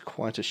cause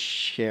quite a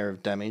share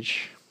of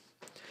damage.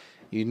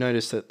 You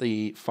notice that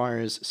the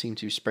fires seem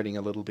to be spreading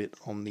a little bit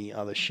on the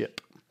other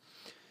ship.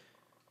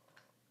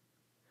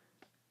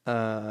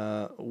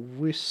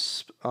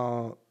 Wisp,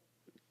 I'll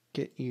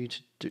get you to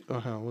do...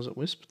 Oh, was it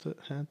Wisp that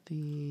had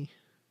the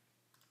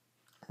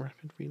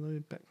rapid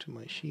reload? Back to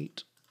my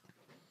sheet.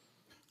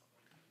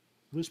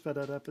 Wisp had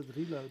a rapid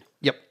reload.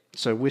 Yep,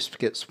 so Wisp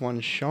gets one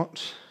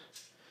shot,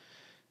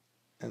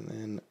 and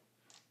then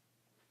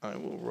I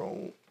will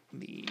roll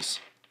these.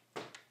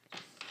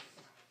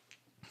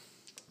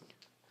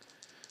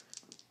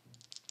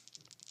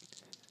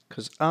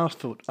 Because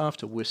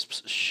after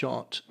Wisp's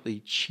shot, the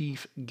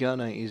chief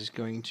gunner is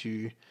going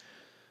to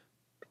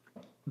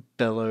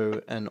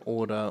bellow an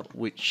order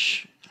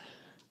which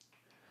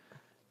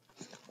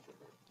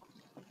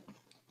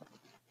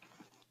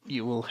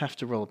you will have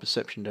to roll a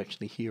perception to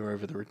actually hear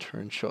over the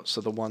return shots.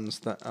 So the ones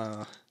that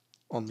are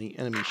on the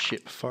enemy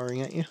ship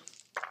firing at you.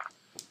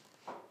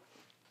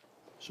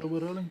 So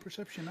we're rolling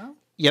perception now?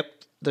 Yep,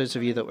 those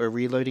of you that were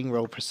reloading,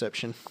 roll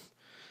perception.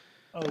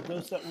 Oh,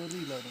 those that were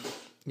reloading.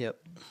 Yep.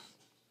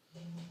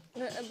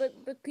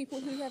 But people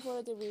who have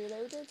already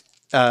reloaded?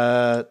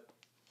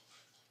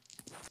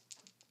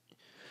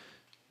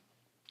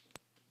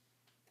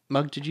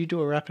 Mug, did you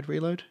do a rapid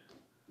reload?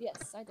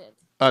 Yes, I did.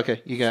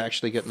 Okay, you can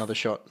actually get another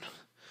shot.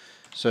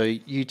 So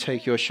you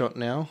take your shot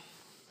now.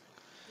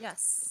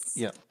 Yes.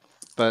 Yep.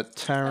 But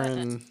Tarin,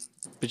 Am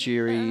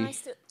Bhajiri...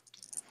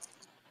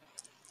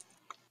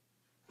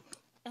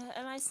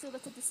 Am I still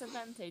at a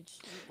disadvantage?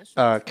 With the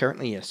shot?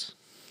 Currently, yes.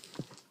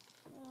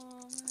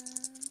 Oh,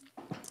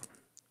 man.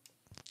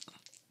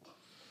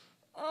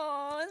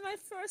 Oh, and my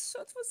first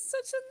shot was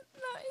such a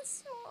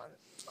nice one.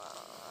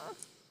 Ah.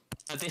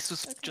 This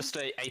was just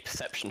a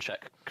perception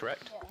check,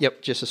 correct?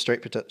 Yep, just a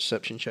straight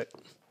perception check.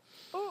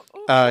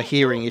 Oh,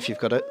 Hearing if you've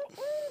got it.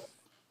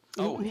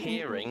 Oh,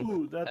 hearing.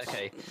 Ooh, that's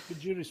Okay.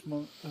 Bhajiri's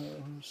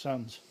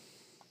sounds.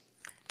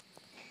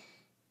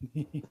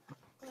 Wait.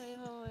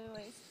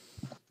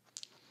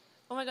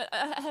 Oh my god,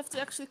 I have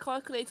to actually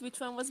calculate which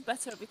one was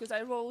better because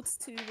I rolled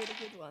two really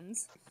good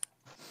ones.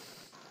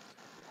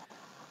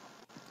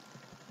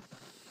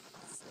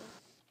 So,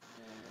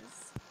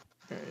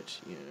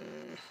 Right, yeah.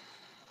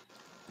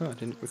 Oh, I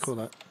didn't recall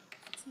that.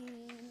 15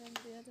 and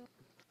the other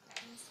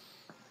one is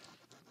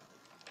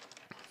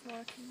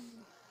 14.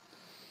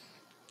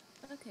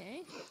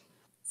 Okay.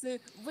 So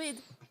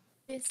with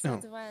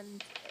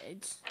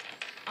disadvantage,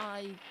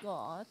 I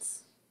got...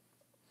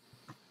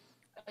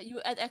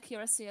 you add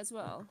accuracy as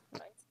well,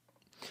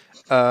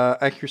 right?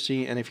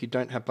 Accuracy, and if you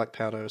don't have black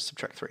powder,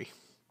 subtract 3.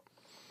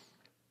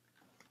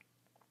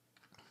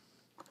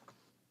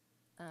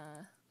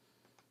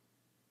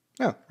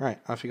 Oh, right.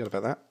 I forgot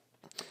about that.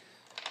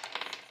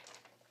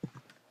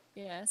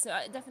 Yeah, so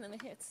I definitely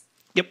hit.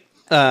 Yep.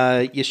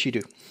 Yes, you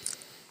do.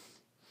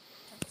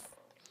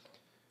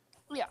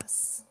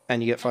 Yes.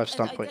 And you get 5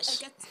 stun I points.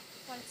 get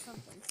 5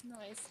 stun points.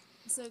 Nice.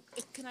 So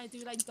can I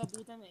do like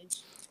double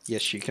damage?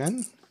 Yes, you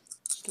can.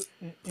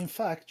 In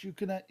fact, you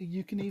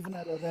can even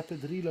add a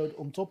rapid reload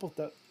on top of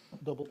that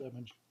double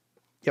damage.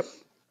 Yep.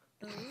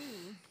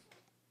 Ooh.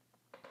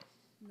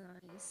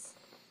 Nice.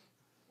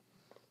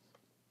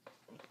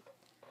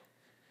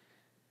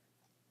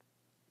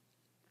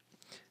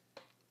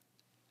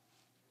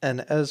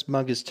 And as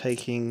Mug is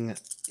taking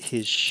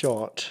his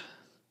shot,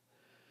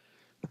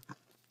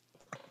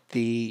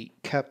 the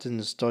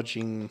captain's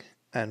dodging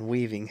and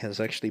weaving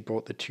has actually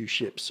brought the two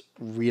ships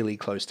really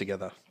close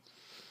together.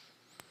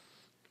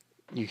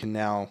 You can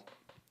now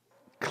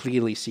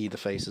clearly see the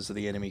faces of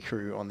the enemy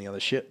crew on the other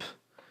ship.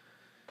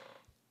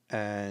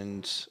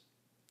 And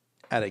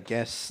at a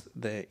guess,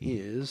 there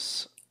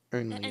is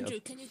only Andrew,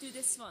 can you do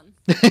this one?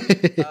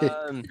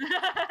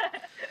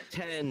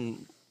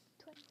 10,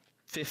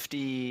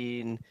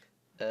 15,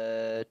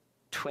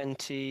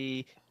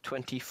 20,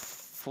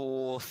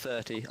 24,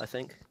 30, I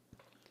think.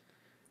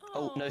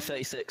 Oh, no,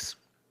 36.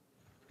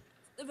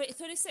 Wait,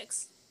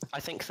 36? I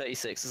think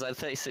 36. Is either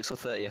 36 or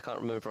 30? I can't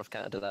remember if I've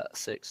counted that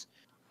 6.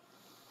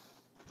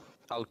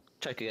 I'll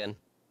check again.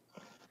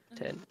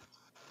 10.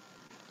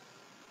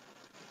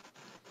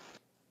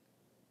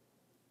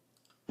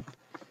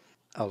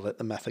 I'll let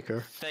the math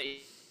occur.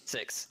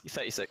 36.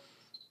 36.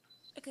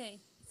 Okay,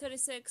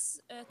 36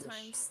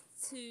 times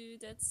 2,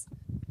 that's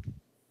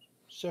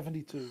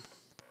 72.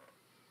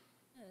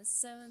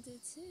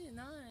 72,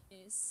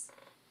 nice.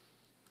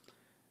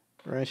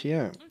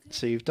 Rightio.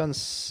 So you've done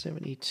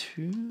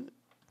 72.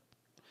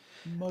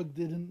 Mug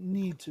didn't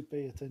need to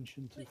pay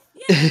attention to.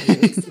 Yeah,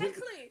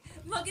 exactly.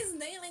 Mug is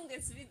nailing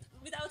this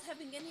without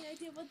having any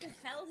idea what the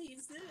hell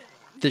he's doing.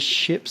 The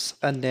ships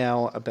are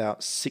now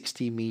about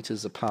 60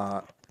 meters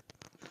apart.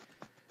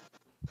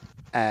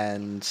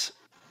 And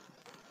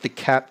the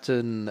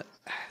captain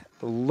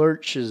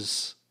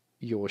lurches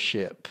your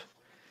ship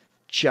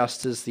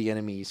just as the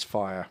enemies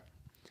fire.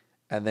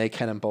 And their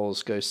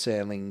cannonballs go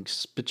sailing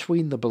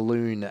between the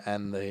balloon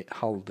and the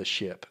hull of the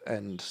ship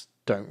and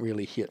don't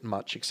really hit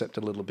much except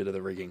a little bit of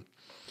the rigging.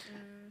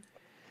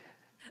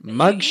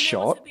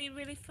 Mugshot Would be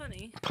really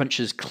funny.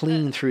 punches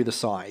clean through the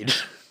side.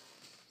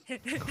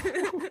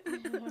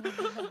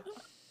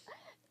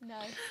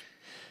 No.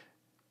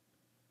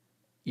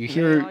 You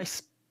hear...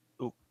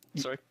 Oh,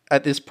 sorry.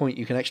 At this point,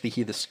 you can actually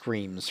hear the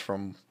screams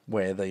from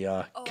where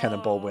the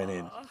cannonball went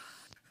in.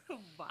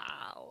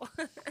 Wow.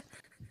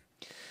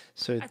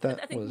 So I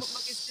that think Mug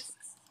was... is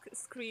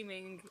just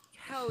screaming,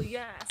 hell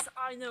yes,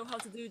 I know how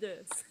to do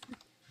this.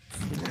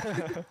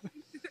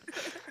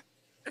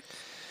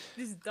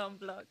 This dumb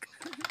luck.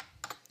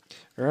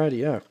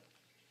 Rightio.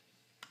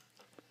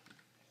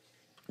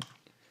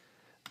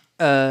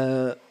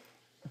 And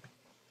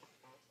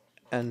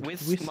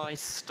With my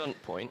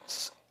stunt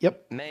points,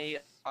 Yep. may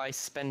I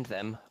spend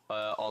them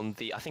on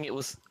the... I think it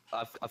was...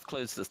 I've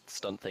closed the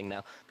stunt thing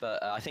now,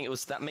 but I think it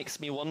was... That makes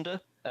me wonder,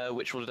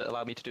 which will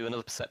allow me to do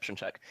another perception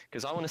check,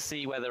 because I want to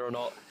see whether or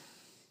not...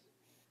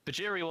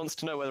 Bhajiri wants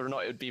to know whether or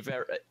not it would be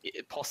very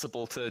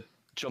possible to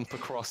jump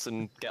across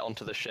and get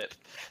onto the ship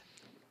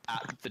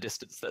at the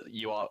distance that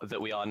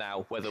we are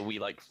now, whether we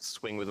like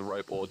swing with a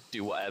rope or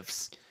do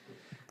whatevs.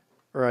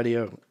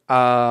 Rightio.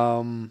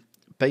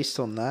 Based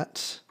on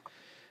that,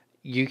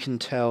 you can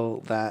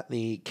tell that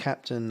the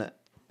captain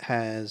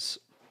has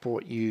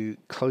brought you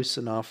close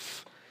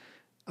enough,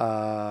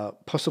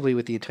 possibly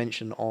with the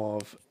intention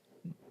of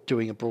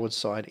doing a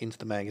broadside into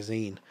the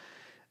magazine,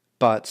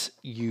 but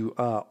you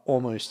are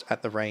almost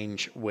at the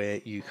range where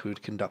you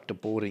could conduct a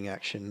boarding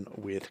action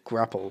with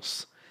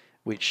grapples,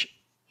 which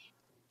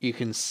you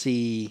can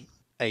see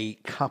a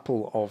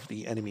couple of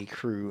the enemy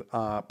crew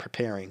are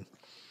preparing.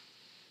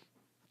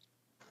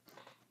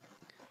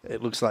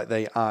 It looks like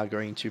they are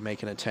going to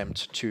make an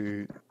attempt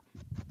to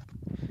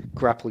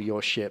grapple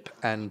your ship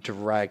and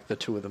drag the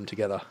two of them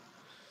together.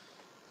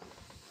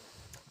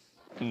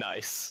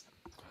 Nice.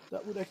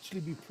 That would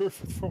actually be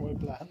perfect for my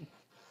plan.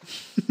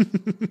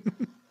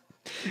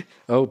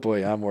 Oh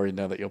boy, I'm worried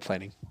now that you're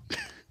planning.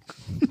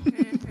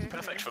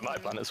 Perfect for my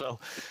plan as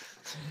well.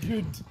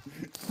 Good.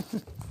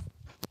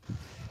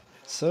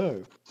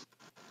 So,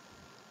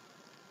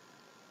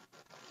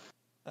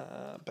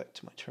 back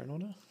to my turn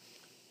order.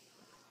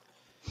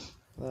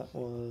 That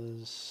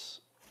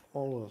was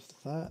all of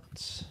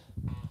that.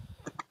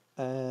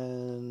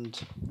 And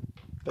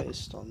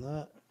based on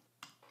that,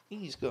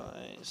 these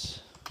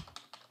guys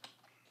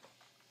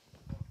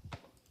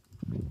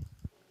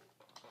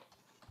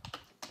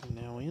are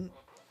now in.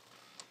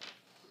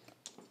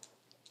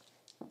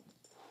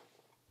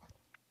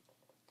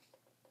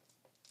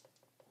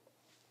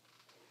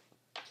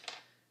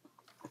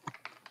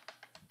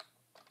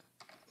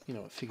 You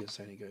know what, figures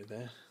only go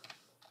there.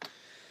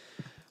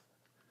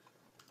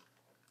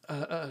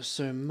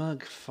 So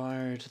Mug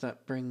fired,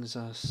 that brings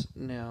us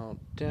now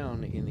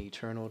down in the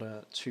turn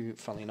order to,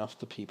 funnily enough,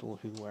 the people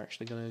who were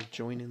actually going to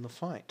join in the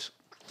fight.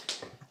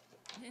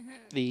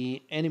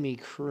 The enemy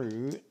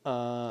crew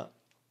are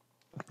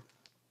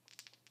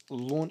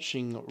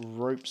launching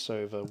ropes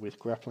over with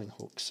grappling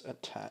hooks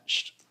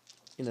attached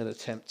in an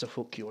attempt to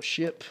hook your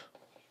ship.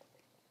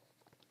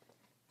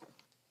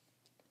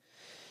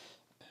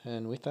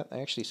 And with that,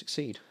 they actually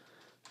succeed.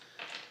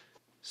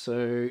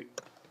 So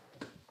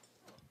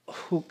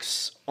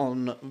hooks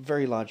on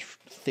very large,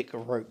 thick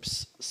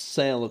ropes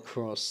sail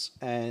across,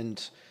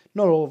 and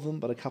not all of them,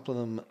 but a couple of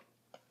them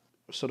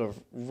sort of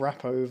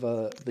wrap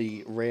over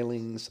the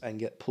railings and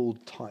get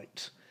pulled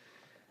tight,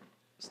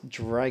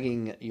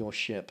 dragging your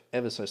ship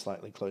ever so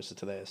slightly closer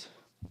to theirs.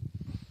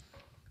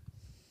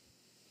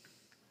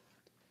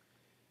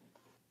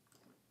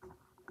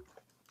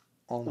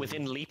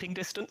 Within leaping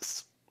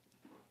distance?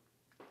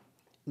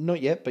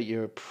 Not yet, but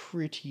you're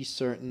pretty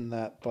certain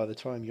that by the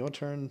time your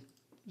turn,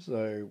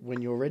 so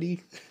when you're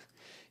ready,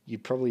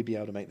 you'd probably be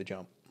able to make the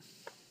jump.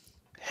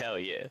 Hell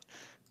yeah.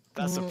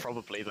 That's a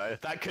probably, though.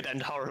 That could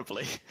end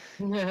horribly.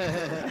 3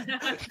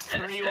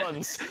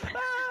 ones.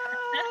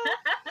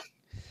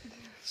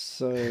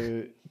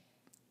 So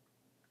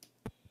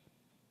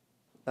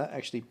that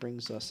actually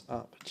brings us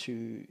up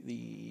to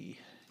the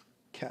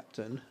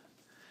captain,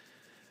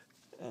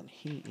 and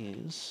he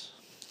is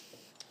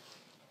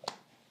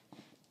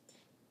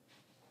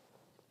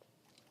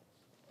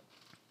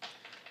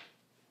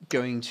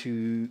going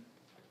to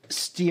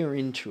steer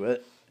into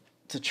it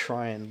to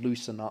try and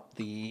loosen up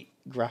the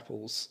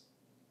grapples,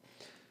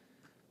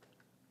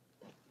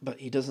 but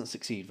he doesn't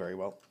succeed very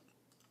well.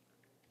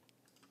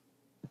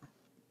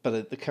 But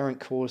at the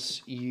current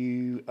course,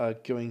 you are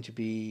going to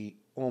be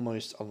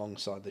almost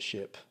alongside the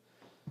ship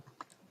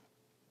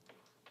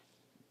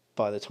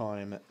by the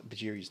time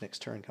Bhajiri's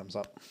next turn comes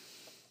up.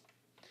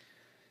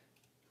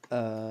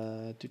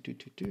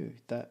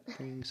 That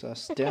brings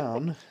us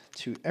down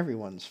to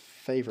everyone's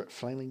favourite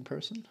flailing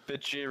person.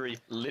 Bhajiri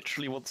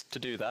literally wants to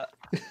do that.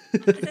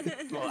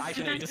 Well,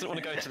 actually, no, he doesn't want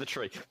to go into the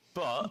tree,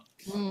 but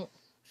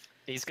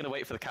he's going to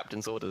wait for the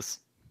captain's orders.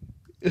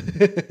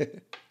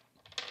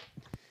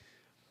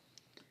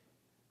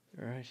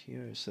 Right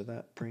here, so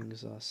that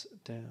brings us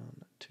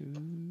down to...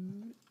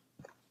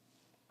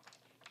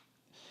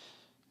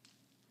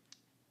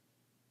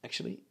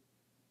 Actually,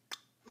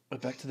 we're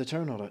back to the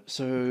turn order.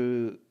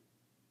 So,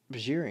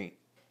 Bhajiri,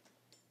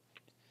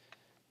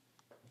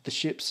 the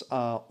ships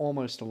are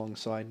almost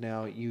alongside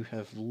now. You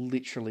have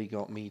literally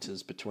got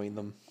meters between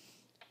them.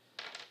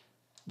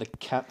 The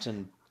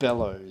captain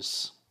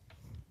bellows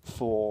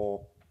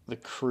for the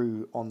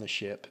crew on the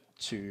ship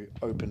to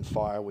open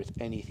fire with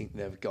anything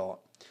they've got.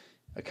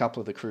 A couple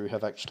of the crew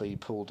have actually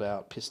pulled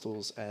out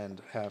pistols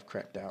and have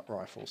cracked out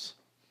rifles.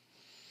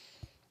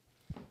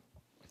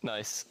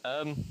 Nice.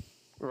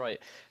 Right.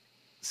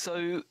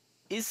 So,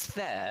 is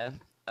there...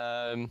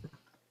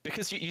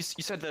 because you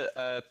said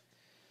that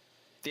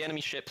the enemy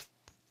ship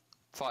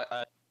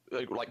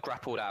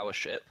grappled our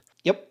ship.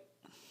 Yep.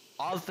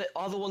 Are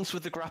the ones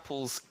with the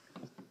grapples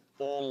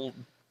all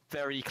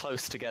very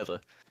close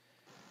together?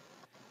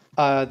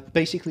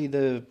 Basically,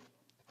 they're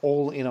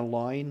all in a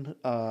line,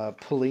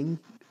 pulling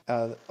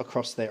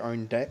across their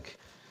own deck.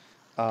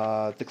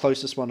 The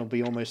closest one will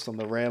be almost on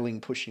the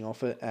railing, pushing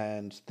off it,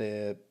 and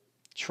they're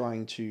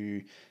trying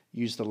to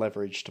use the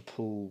leverage to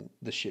pull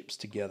the ships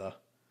together.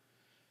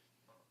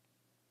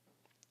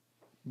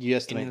 You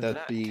estimate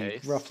that'd be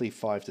case... roughly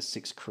 5 to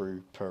 6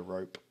 crew per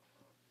rope.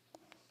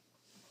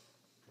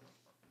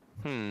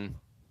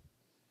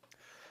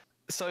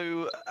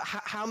 So,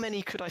 how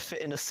many could I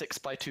fit in a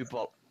 6x2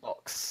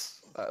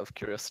 box, out of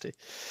curiosity?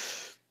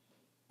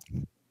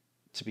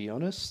 To be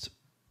honest,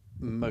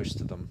 most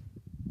of them.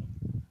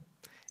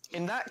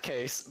 In that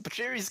case,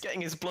 Bhajiri's getting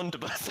his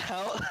blunderbuss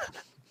out.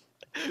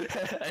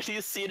 And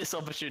he's seeing this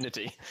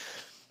opportunity.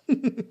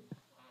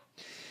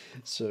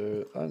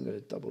 So I'm going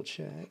to double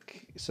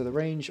check. So the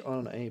range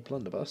on a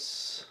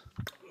blunderbuss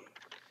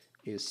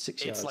is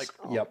 6 yards. Like,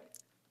 yep.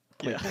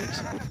 Yeah.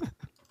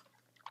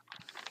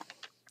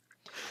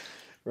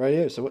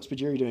 Rightio. So what's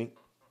Bhajiri doing?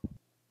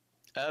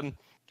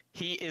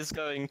 He is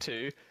going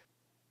to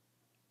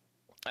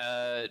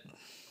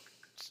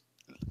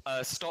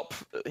stop.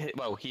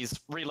 Well, he's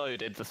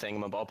reloaded the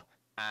thingamabob,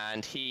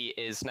 and he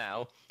is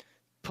now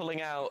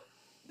pulling out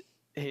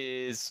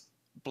his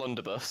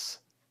blunderbuss,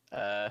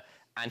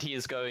 and he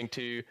is going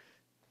to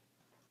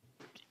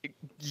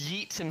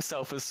yeet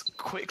himself as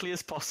quickly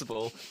as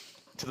possible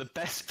to the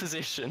best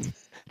position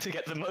to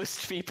get the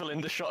most people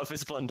in the shot of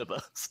his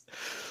blunderbuss.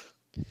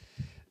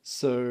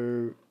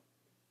 So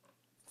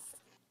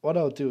what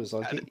I'll do is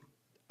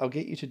I'll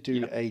get you to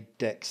do a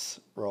dex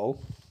roll.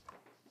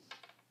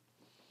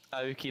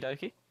 Okie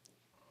dokie.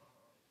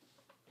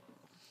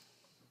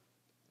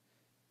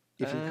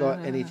 If you've got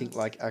anything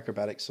like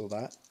acrobatics or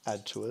that,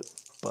 add to it.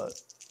 But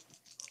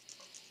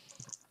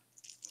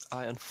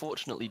I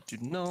unfortunately do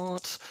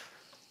not.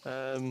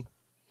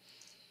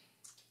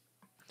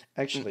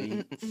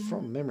 Actually,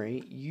 from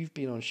memory, you've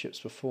been on ships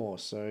before,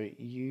 so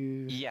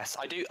you... Yes,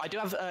 I do. I do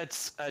have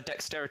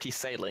dexterity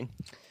sailing.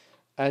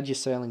 Add your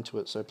sailing to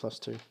it, so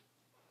 +2.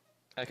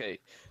 Okay,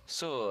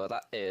 so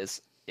that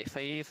is a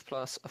 5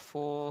 plus a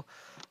 4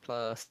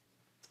 plus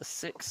a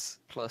 6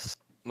 plus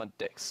my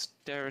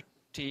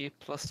dexterity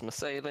plus my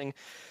sailing.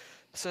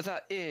 So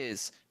that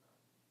is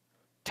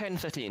 10,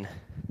 13.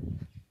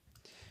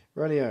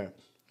 Rightio.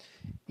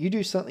 You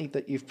do something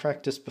that you've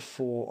practiced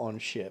before on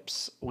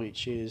ships,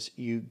 which is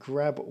you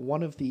grab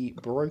one of the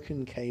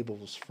broken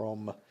cables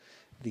from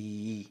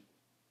the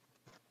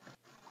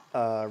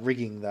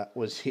rigging that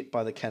was hit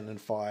by the cannon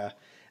fire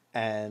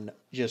and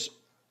just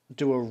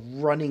do a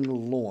running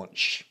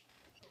launch,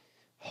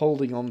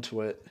 holding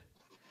onto it.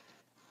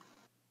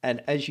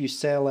 And as you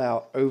sail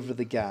out over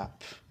the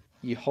gap,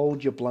 you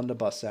hold your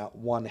blunderbuss out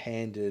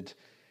one-handed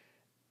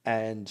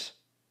and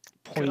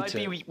point it.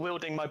 Could I be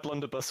wielding my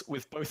blunderbuss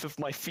with both of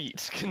my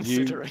feet,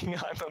 considering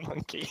I'm a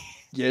monkey?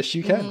 Yes,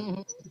 you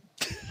can.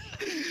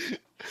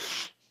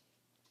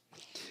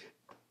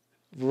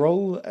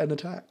 Roll an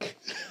attack.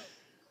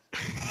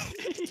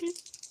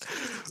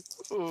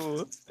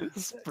 Oh,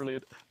 it's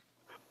brilliant.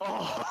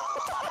 Oh,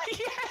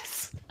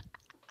 yes!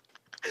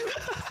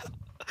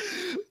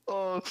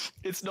 Oh,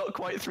 it's not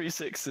quite 3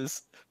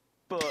 6s,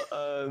 but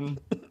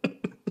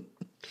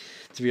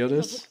To be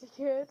honest, Pretty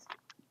good.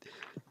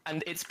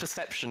 and it's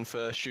perception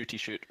for shooty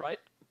shoot, right?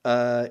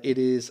 it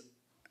is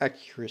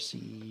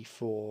accuracy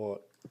for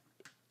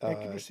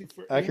Accuracy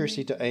for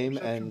accuracy aiming, to aim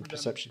perception and for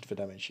perception for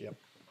damage. Yep.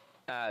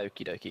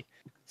 Okie dokie.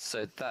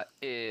 So that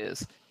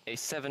is a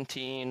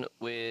 17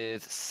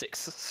 with 6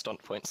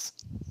 stunt points.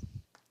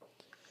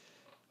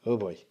 Oh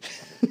boy.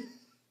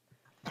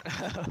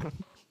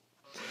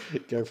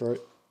 Go for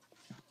it.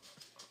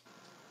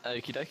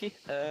 Okie dokie.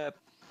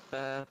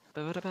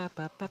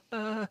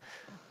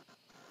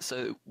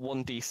 So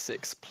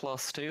 1d6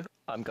 plus 2.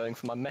 I'm going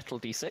for my metal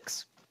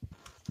d6.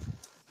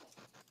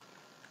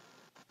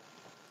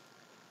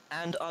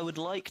 And I would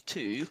like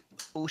to...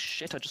 Oh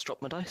shit, I just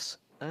dropped my dice.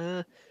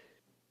 Yeah,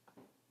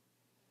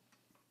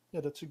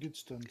 that's a good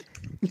stunt.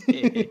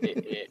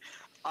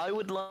 I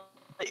would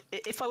like...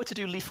 If I were to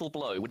do lethal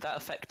blow, would that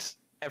affect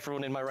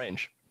everyone in my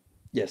range?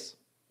 Yes.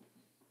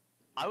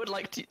 I would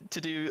like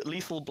to do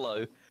lethal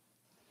blow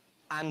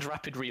and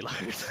rapid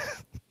reload.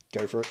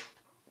 Go for it.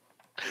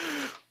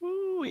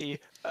 Ooh-wee.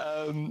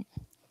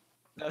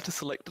 Now to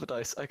select the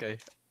dice. Okay.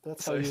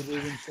 That's So- how you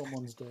ruin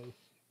someone's day.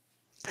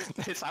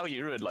 It's how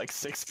you ruin like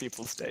 6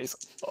 people's days.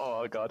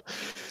 Oh god.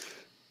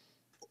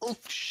 Oh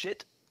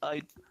shit.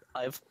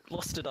 I've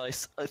lost a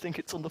dice. I think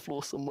it's on the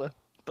floor somewhere.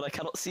 But I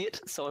cannot see it,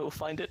 so I will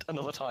find it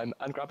another time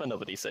and grab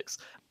another d6.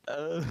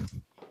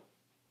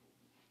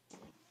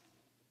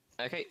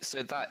 Okay,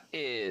 so that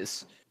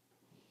is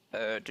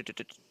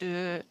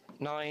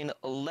 9,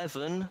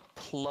 11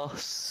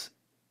 plus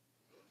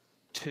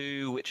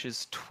 2, which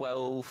is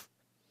 12.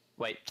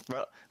 Wait,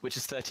 which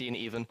is 13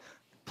 even,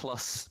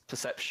 plus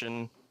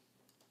perception,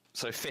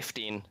 so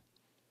 15,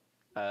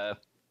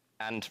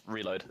 and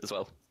reload as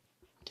well.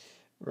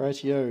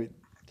 Rightio.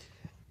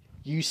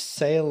 You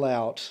sail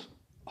out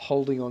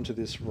holding onto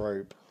this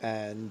rope,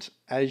 and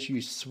as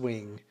you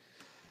swing,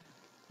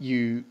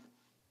 you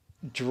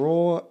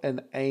draw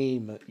and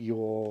aim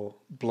your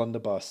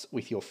blunderbuss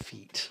with your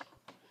feet.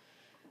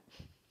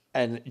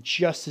 And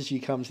just as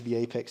you come to the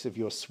apex of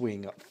your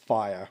swing,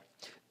 fire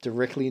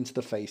directly into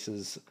the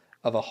faces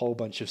of a whole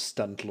bunch of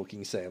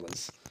stunned-looking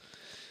sailors.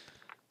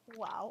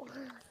 Wow.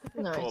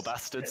 Nice. Poor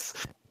bastards.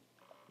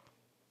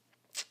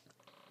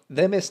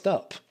 They're messed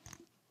up.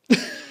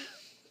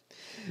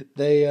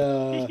 They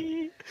are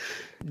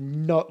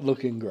not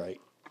looking great.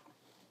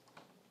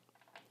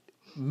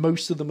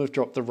 Most of them have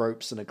dropped the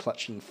ropes and are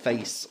clutching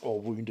face or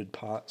wounded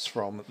parts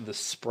from the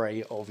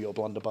spray of your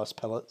blunderbuss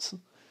pellets.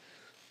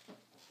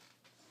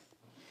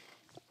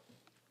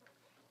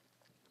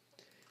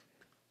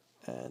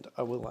 And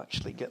I will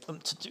actually get them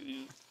to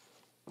do...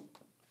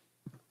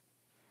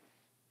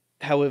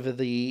 However,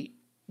 the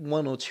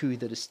one or two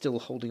that is still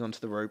holding onto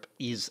the rope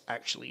is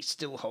actually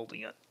still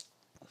holding it.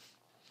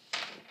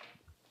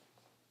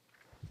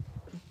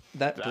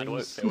 They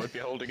won't be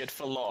holding it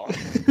for long.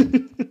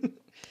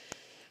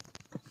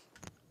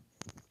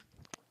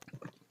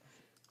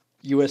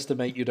 You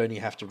estimate you'd only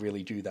have to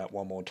really do that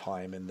one more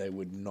time and they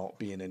would not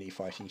be in any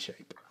fighting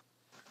shape.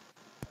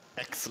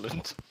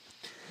 Excellent.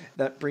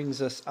 That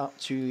brings us up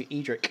to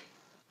Edric.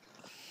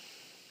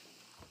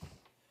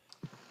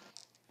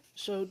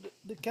 So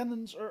the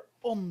cannons are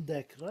on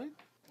deck, right?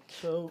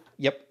 So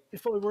Yep.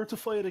 if I were to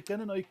fire a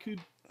cannon, I could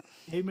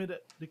aim it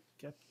at the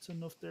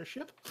captain of their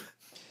ship.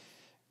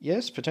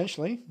 Yes,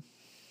 potentially.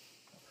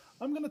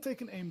 I'm gonna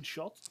take an aimed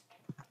shot.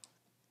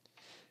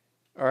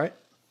 Alright.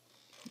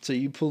 So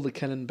you pull the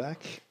cannon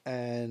back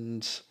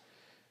and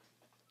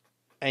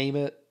aim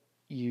it.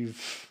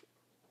 You've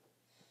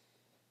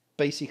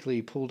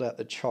basically pulled out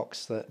the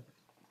chocks that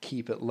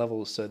keep it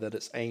level so that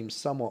it's aimed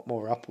somewhat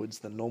more upwards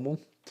than normal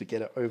to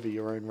get it over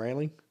your own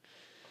railing.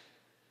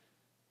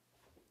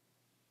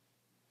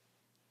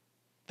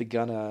 The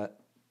gunner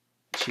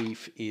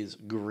chief is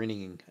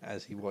grinning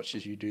as he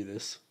watches you do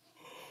this.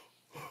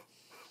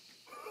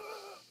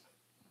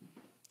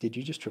 Did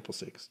you just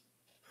 666?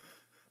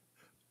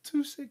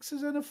 2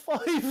 6s and a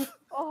 5.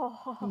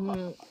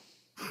 Oh.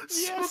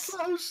 Yes. So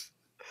close.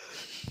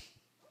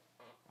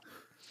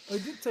 I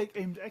did take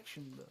aimed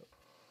action though,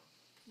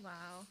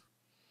 Wow.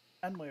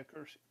 and my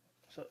accuracy.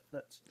 So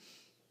that's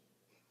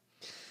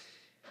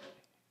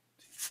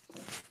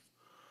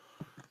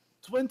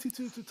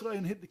 22 to try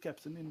and hit the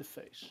captain in the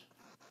face.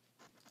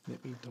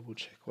 Let me double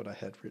check what I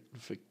had written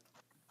for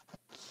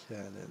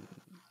cannon.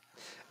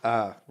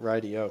 Ah,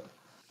 rightio.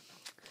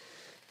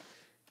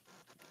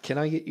 Can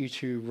I get you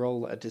to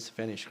roll at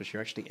disadvantage because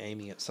you're actually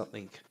aiming at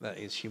something that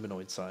is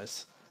humanoid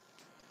size?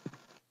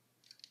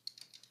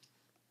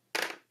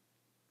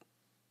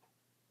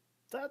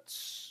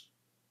 That's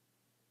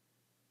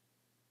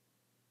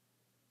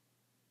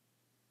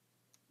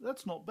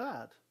not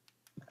bad,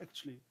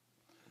 actually.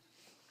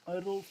 I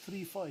rolled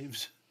 3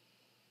 5s.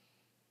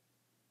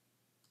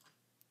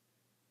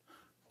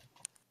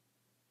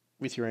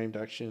 With your aimed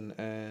action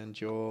and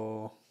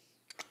your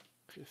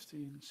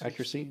 15,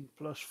 Accuracy. 16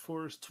 plus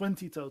 4 is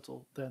 20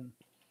 total, then.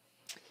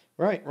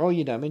 Right, roll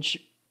your damage.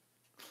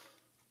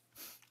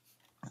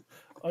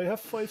 I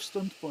have 5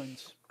 stunt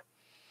points.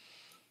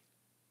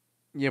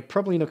 You're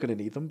probably not going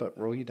to need them, but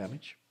roll your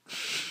damage.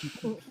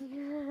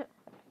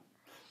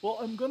 Well,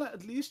 I'm gonna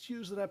at least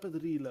use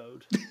rapid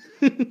reload.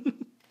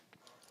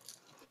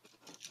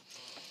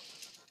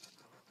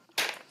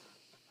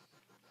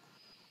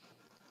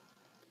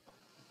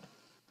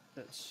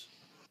 That's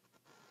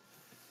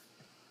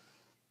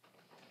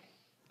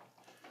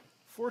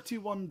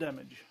 41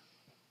 damage.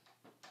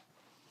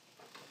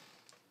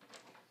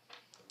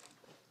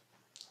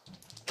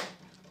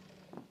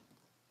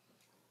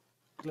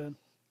 Glenn.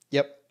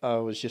 Yep, I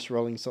was just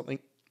rolling something.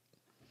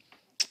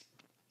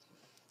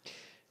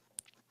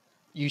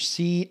 You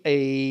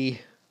see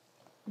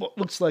what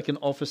looks like an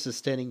officer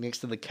standing next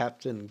to the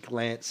captain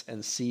glance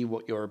and see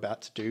what you're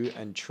about to do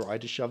and try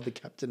to shove the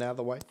captain out of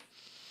the way.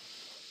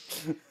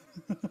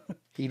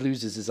 He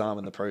loses his arm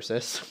in the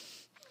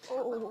process.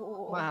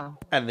 Oh. Wow.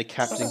 And the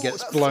captain gets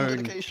That's some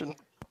blown. dedication.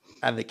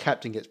 And the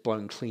captain gets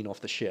blown clean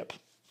off the ship.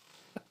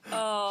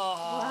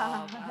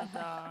 Oh, well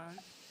done.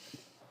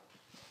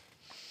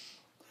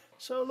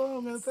 So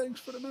long, and thanks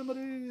for the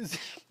memories.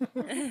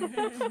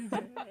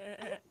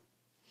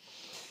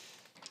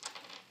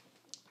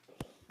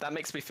 That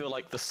makes me feel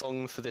like the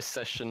song for this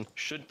session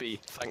should be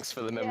 "Thanks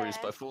for the Memories"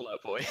 Yeah. by Fall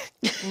Out Boy.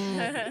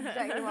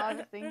 Exactly what I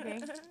was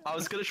thinking. I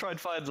was gonna try and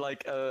find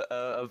like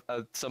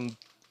some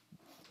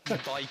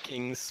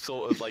Vikings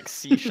sort of like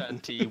sea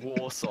shanty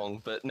war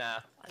song, but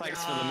nah.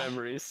 Thanks for the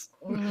memories.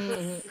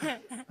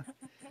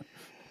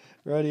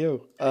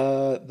 Radio.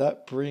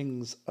 That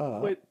brings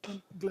up. Wait,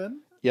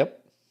 Glenn,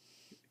 Yep.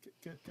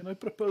 can I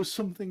propose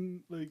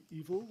something like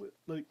evil with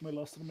like my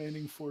last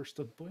remaining 4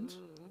 stunt points?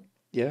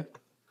 Yeah.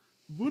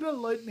 Would a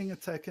lightning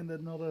attack and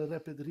then not a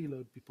rapid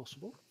reload be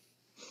possible?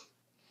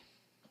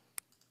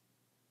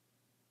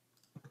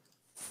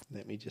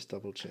 Let me just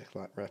double check.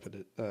 Like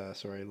rapid.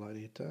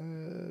 Lightning attack.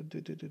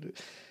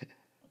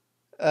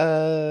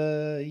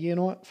 You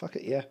know what? Fuck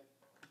it. Yeah.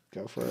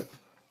 Go for it.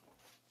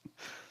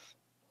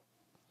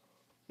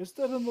 Is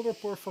there another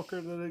poor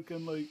fucker that I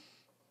can like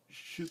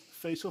shoot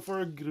face off, or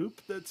a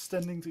group that's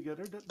standing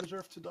together that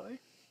deserve to die?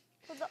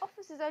 Well, the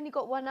officer's only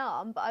got one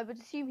arm, but I would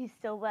assume he's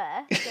still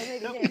there. So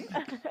maybe him.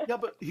 Yeah,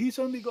 but he's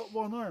only got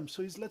one arm,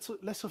 so he's less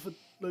of a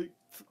like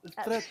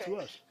That's threat true.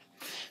 to us.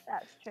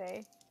 That's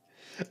true.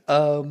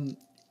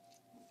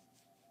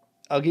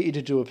 I'll get you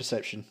to do a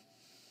perception.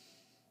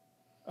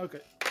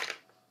 Okay.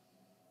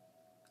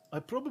 I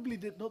probably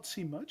did not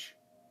see much.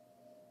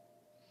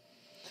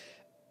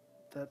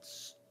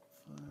 That's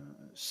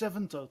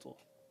 7 total.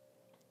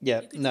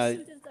 Yeah. You could No.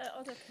 just shoot the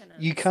other cannon.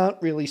 You can't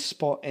really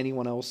spot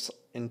anyone else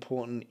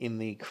important in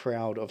the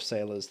crowd of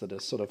sailors that are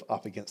sort of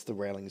up against the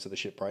railings of the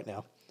ship right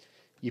now.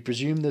 You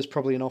presume there's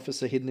probably an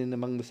officer hidden in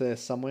among there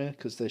somewhere,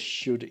 because there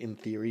should, in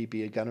theory,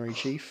 be a gunnery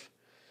chief.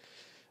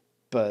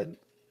 But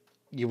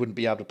you wouldn't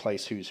be able to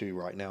place who's who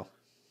right now.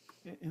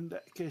 In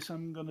that case,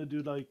 I'm gonna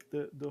do like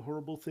the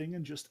horrible thing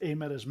and just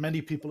aim at as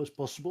many people as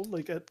possible,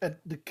 like at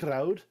the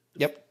crowd.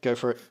 Yep, go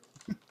for it.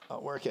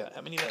 I'll work out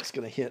how many that's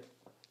going to hit.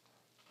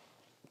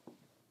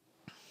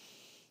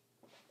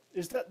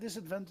 Is that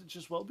disadvantage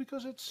as well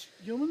because it's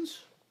humans?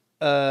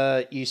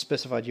 You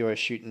specified you were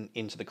shooting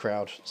into the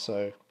crowd,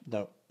 so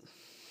no.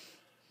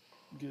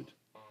 Good.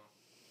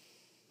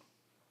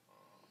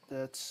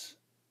 That's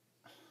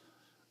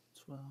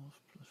 12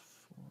 plus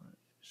 4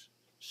 is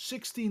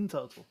 16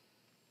 total.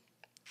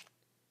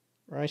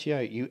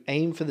 Rightio, you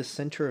aim for the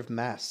center of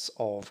mass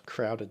of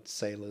crowded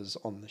sailors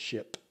on the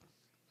ship.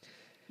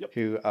 Yep.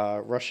 Who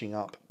are rushing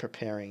up,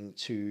 preparing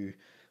to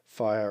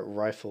fire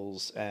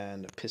rifles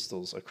and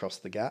pistols across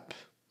the gap.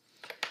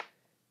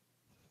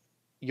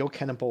 Your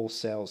cannonball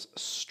sails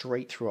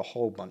straight through a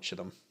whole bunch of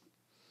them.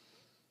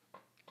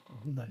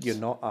 Nice. You're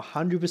not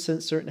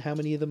 100% certain how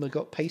many of them have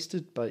got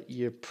pasted, but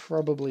you're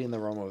probably in the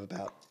realm of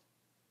about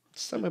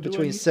somewhere Do I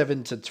between need-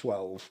 7 to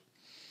 12.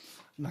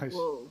 Nice.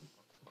 Whoa.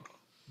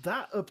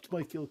 That upped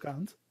my kill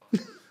count.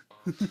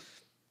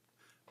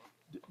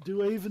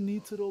 Do I even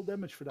need to roll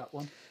damage for that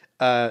one?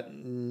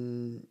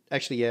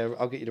 Actually, yeah,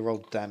 I'll get you to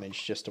roll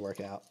damage just to work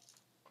it out.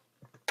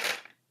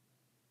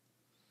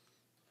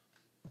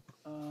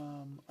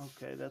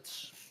 Okay,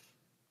 that's...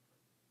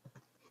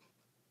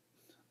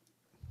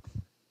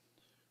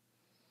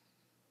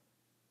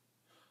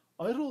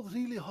 I rolled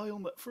really high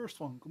on that first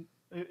one,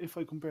 if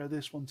I compare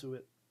this one to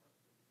it.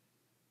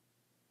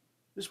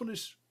 This one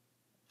is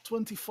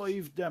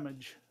 25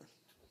 damage.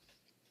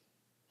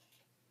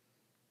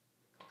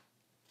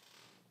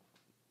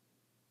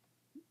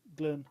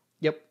 Glenn.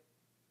 Yep.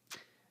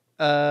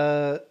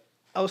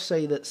 I'll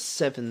say that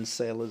 7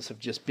 sailors have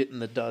just bitten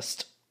the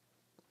dust.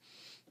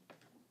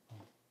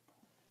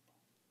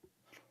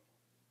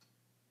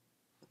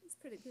 It's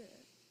pretty good.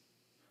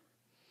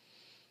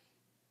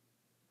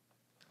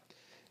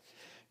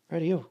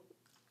 Radio.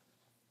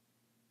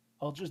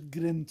 I'll just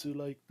grin to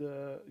like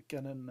the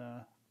cannon,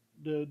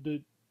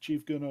 the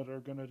chief gunner or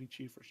gunnery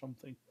chief or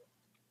something.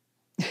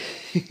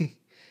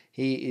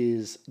 He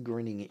is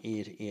grinning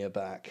ear to ear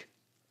back.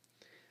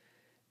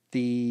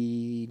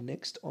 The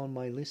next on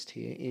my list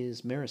here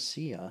is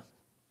Merrisea.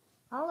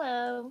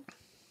 Hello.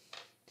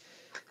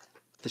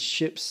 The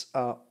ships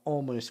are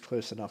almost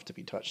close enough to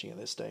be touching at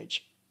this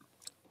stage.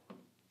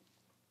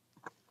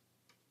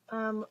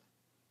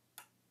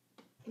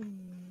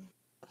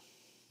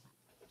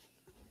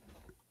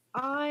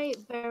 I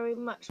very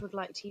much would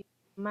like to use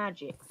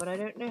magic, but I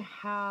don't know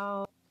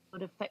how it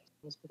would affect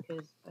things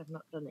because I've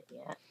not done it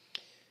yet.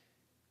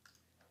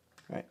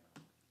 Right.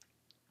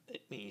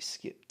 Let me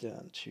skip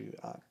down to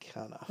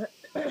Arcana.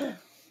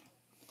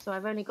 So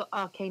I've only got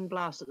Arcane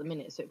Blast at the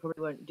minute, so it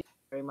probably won't do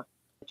very much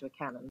to a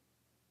cannon.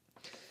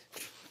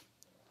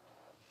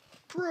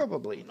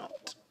 Probably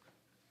not.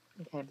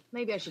 Okay,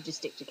 maybe I should just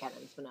stick to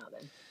cannons for now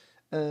then.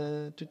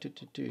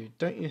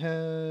 Don't you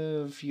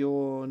have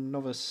your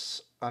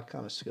novice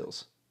Arcana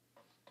skills?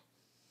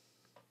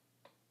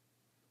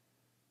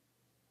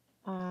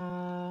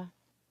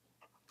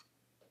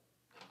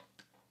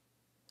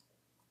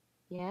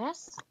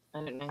 Yes? I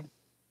don't know.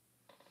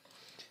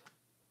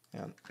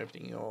 I'm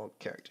opening your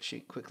character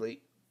sheet quickly.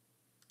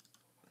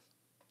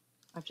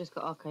 I've just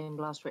got Arcane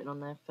Blast written on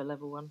there for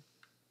level 1.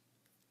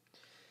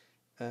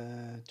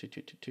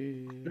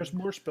 There's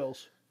more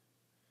spells.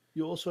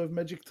 You also have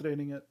magic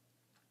training at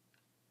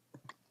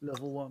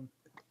level 1.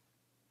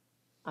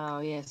 Oh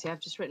yeah, see I've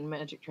just written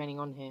magic training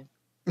on here.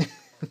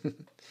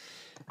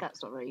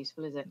 That's not very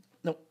useful, is it?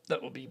 Nope, that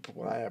will be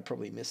why I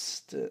probably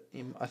missed it.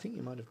 I think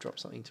you might have dropped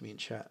something to me in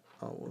chat.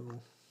 I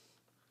will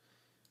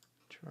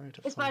try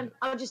to It's find fine.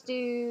 I'll just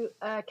do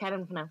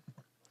cannon for now.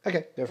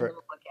 Okay, go for it.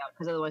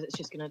 Because otherwise it's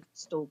just going to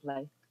stall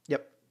play.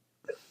 Yep.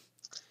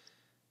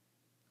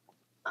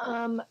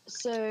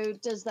 So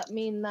does that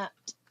mean that...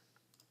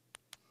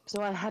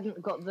 So I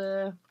hadn't got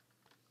the...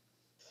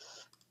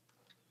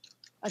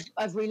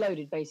 I've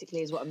reloaded,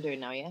 basically, is what I'm doing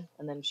now, yeah?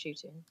 And then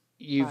shooting.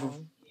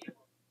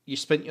 You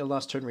spent your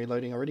last turn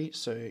reloading already,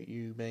 so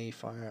you may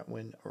fire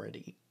when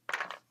ready.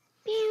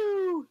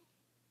 Pew!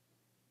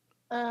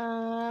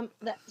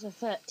 That's a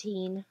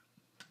 13.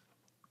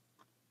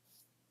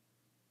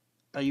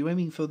 Are you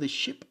aiming for the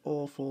ship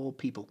or for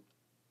people?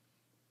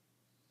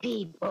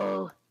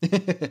 People. Yeah,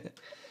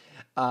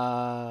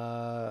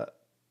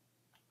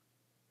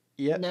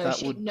 No,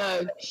 that would.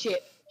 No,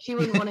 ship. She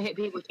wouldn't want to hit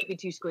people. She'd be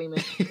too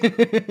squeamish.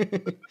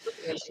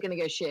 Yeah, she's gonna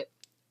go ship.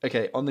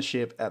 Okay, on the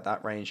ship at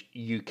that range,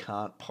 you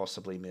can't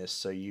possibly miss.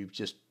 So you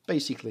just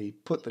basically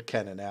put the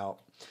cannon out.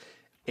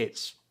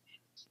 It's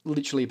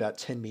literally about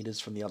 10 meters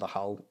from the other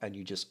hull, and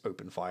you just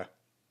open fire.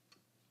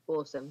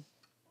 Awesome.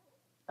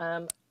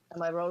 Am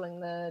I rolling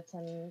the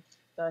 10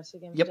 dice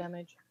again for Yep.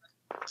 damage?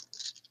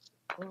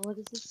 Oh,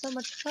 this is so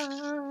much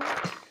fun.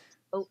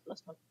 Oh,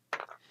 lost one.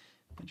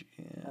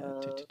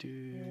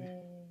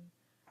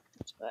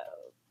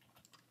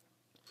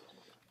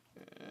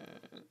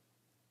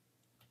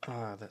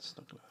 12. That's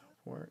not gonna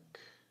work.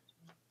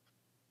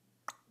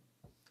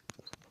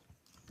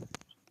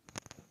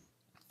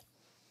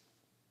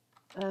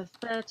 Uh,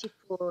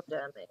 34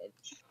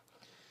 damage.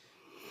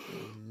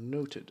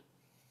 Noted.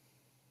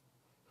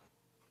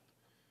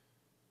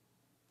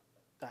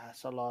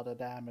 That's a lot of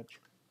damage.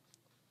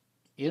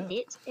 Yeah.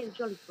 It's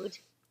jolly good.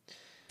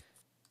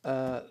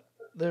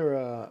 There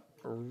are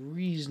a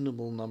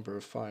reasonable number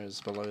of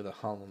fires below the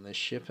hull on this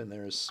ship, and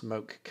there is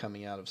smoke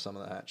coming out of some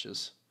of the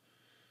hatches.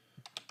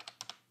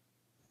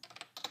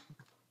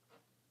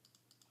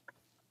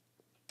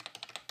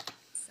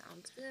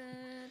 Sounds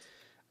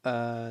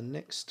good.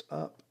 Next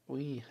up,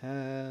 we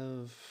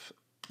have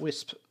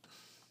Whisp.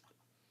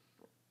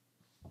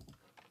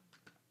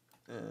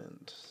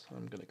 And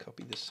I'm going to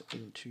copy this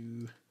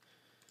into...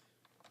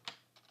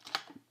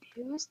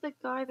 Who is the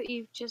guy that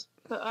you've just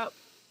put up?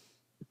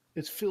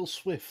 It's Phil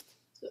Swift.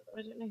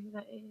 I don't know who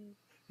that is.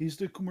 He's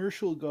the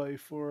commercial guy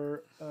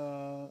for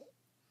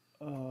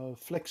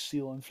Flex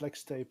Seal and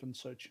Flex Tape and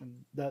such, and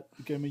that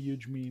became a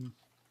huge meme.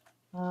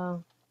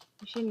 Oh,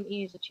 you shouldn't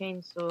use a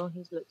chainsaw.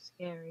 He looks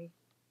scary.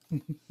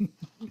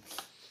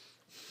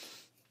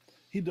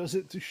 He does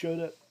it to show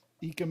that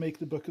he can make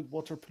the bucket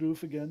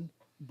waterproof again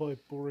by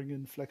pouring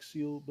in Flex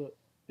Seal, but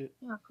it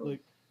cool.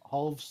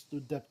 halves the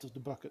depth of the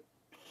bucket.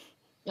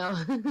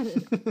 Oh.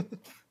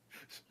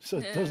 So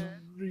it doesn't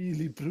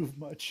really prove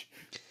much.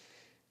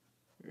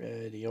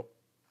 Ready up.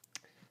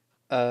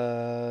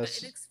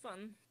 It looks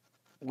fun.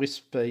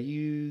 Wisp, are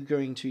you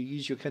going to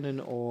use your cannon,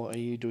 or are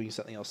you doing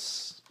something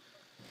else?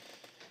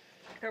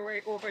 Are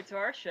we over to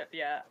our ship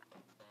yet?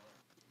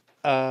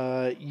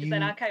 You,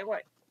 then I can't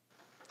wait.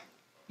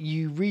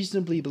 You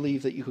reasonably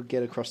believe that you could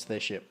get across to their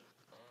ship.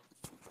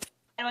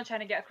 Anyone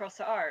trying to get across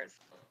to ours?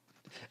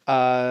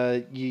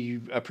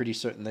 You are pretty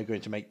certain they're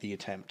going to make the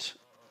attempt.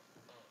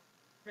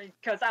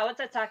 Because I want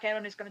to attack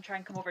anyone who's going to try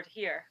and come over to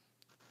here.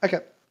 Okay.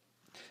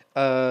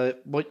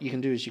 What you can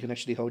do is you can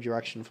actually hold your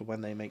action for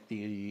when they make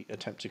the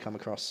attempt to come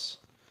across.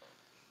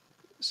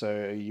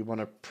 So you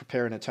want to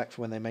prepare an attack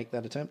for when they make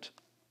that attempt?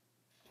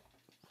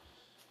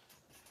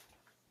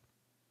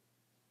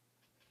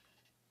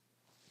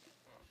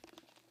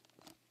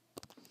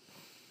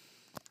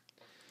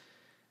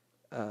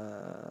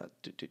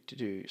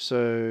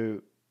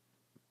 So,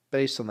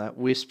 based on that,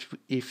 Wisp,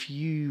 if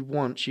you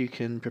want, you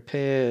can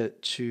prepare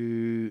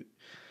to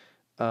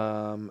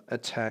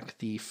attack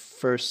the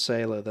first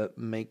sailor that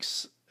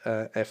makes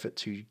effort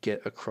to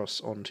get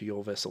across onto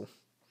your vessel.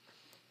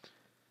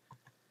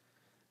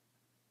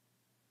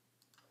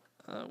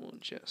 I will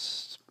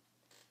just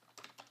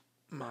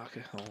mark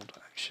a hold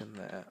action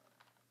there.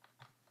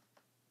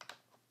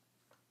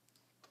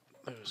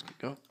 Those could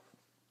go.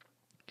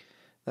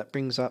 That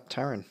brings up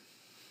Tarin.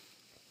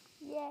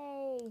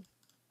 Yay!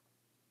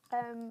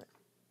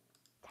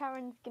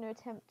 Tarin's going to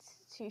attempt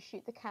to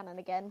shoot the cannon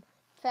again.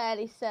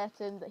 Fairly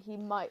certain that he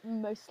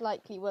most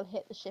likely will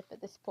hit the ship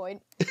at this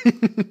point.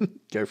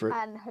 Go for it.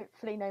 And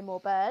hopefully no more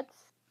birds.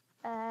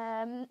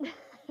 What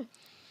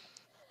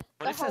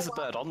if there's a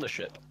bird on the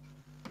ship?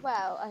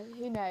 Well,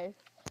 who knows?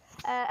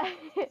 The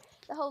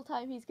whole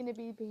time he's going to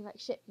be being like,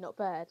 ship, not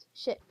bird.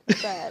 Ship,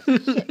 not bird.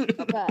 Ship,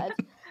 not bird.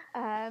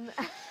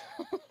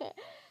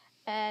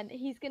 And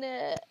he's going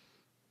to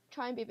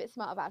try and be a bit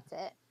smart about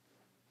it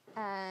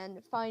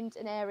and find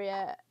an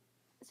area.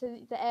 So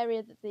the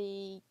area that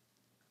the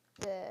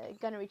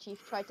gunnery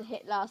chief tried to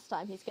hit last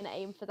time, he's going to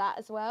aim for that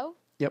as well.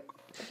 Yep.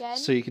 Again.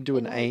 So you can do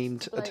an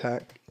aimed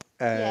attack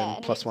and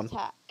an plus aimed 1.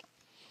 Attack.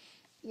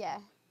 Yeah.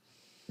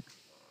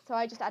 So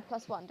I just add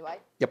 +1, do I?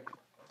 Yep.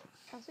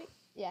 Oh, sweet.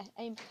 Yeah,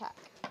 aimed attack.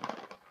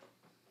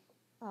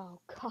 Oh,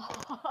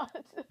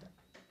 God.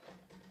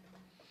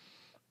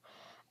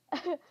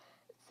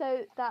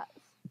 So that's...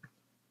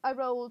 I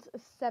rolled a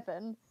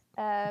 7.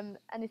 And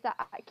is that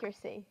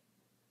accuracy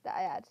that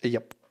I add?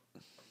 Yep.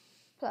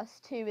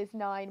 +2 is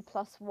 9,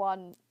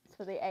 +1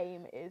 for the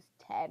aim is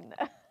 10.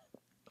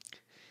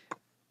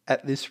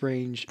 At this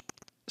range,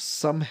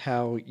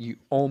 somehow you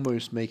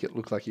almost make it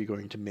look like you're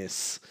going to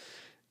miss.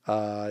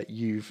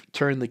 You've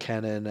turned the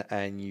cannon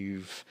and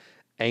you've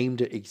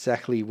aimed it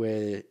exactly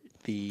where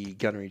the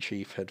gunnery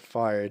chief had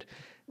fired.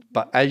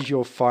 But as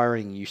you're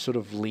firing, you sort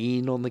of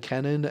lean on the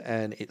cannon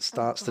and it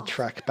starts to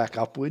track back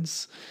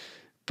upwards.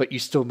 But you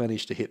still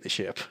manage to hit the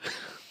ship.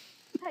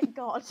 Thank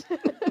God.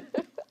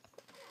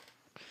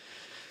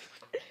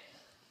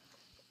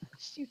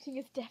 Shooting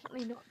is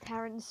definitely not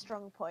Tarin's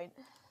strong point.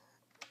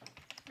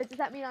 But does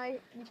that mean I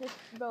just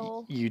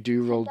roll? You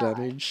do roll 10 die?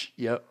 damage.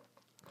 Yep.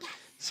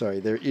 Sorry,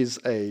 there is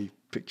a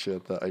picture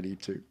that I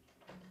need to.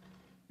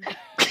 That's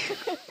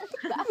so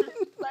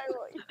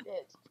what you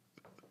did.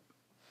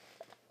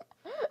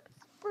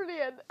 It's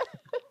brilliant.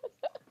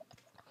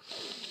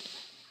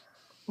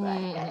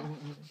 Right. Okay.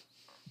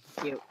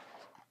 Cute.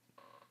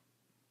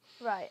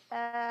 Right.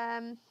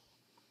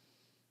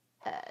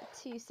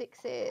 2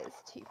 6s,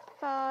 2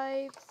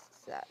 5s.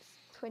 So that's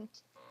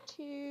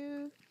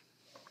 22,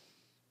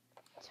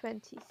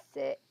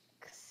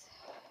 26,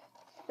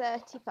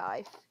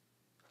 35.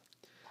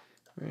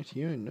 Right,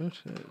 you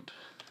noted.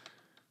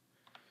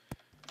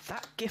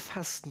 That GIF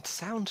has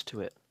sound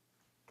to it.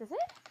 Does it?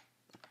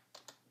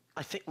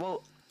 I think,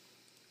 well,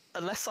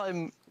 unless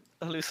I'm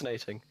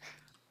hallucinating.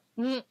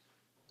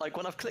 Like,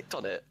 when I've clicked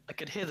on it, I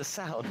could hear the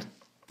sound.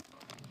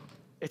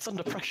 It's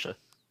under pressure.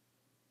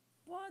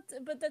 What?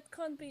 But that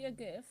can't be a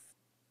GIF.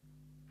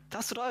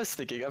 That's what I was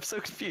thinking. I'm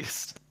so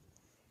confused.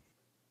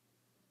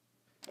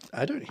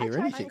 I don't hear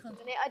anything.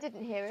 I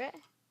didn't hear it.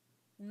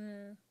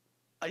 Mm.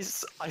 I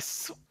swear,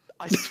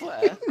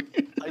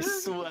 I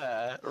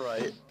swear,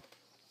 right.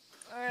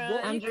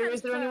 Andrew,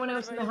 is there anyone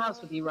else in the house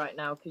with you right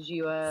now? Because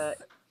you I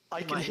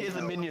can hear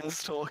the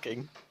minions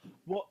talking.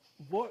 What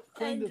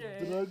kind of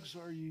Andrew. drugs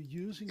are you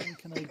using, and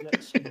can I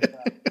get some of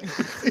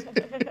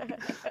that?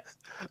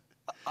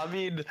 I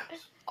mean,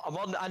 I'm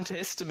on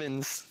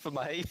antihistamines for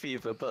my hay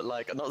fever, but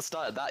like, I'm not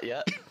started that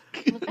yet.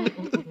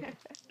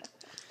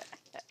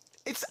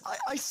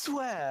 I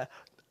swear,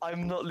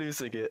 I'm not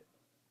losing it.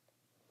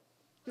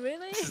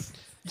 Really?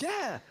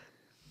 Yeah!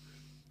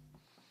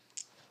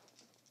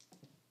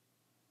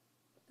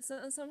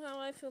 Somehow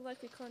I feel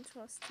like I can't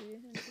trust you.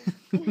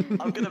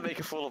 I'm gonna make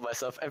a fool of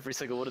myself every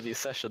single one of these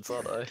sessions,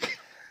 aren't I?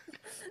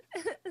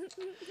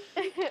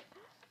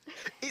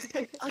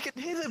 I can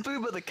hear the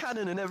boom of the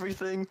cannon and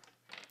everything.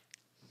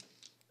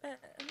 Are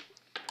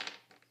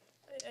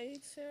you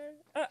sure?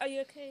 Are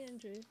you okay,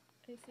 Andrew?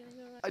 Are you feeling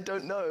alright? I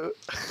don't know.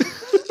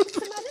 Just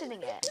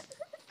imagining it.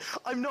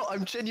 I'm not,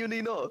 I'm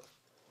genuinely not.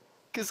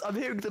 Because I'm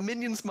hearing the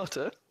minions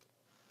mutter,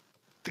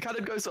 the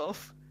cannon goes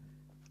off,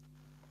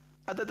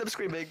 and then them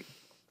screaming,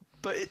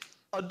 but it,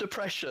 under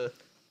pressure,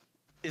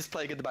 is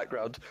playing in the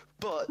background.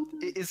 But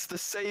it is the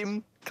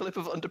same clip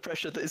of Under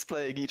Pressure that is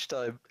playing each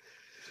time.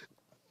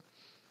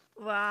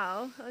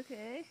 Wow,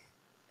 okay.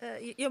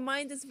 Your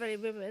mind is very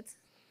vivid.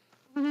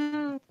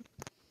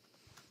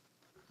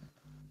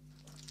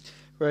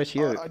 Right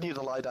here. I need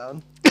to lie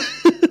down.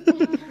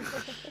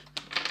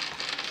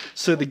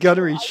 So the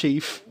gunnery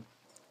chief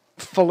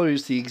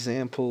follows the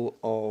example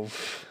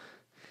of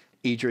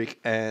Edric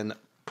and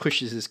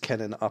pushes his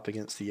cannon up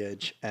against the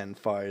edge and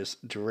fires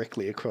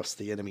directly across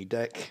the enemy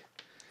deck.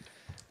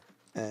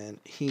 And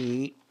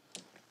he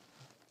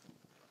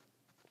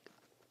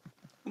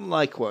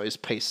likewise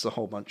pastes a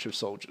whole bunch of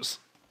soldiers.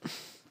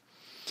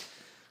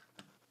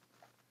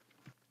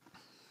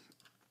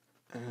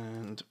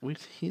 And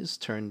with his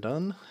turn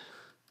done,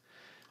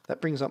 that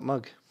brings up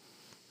Mug.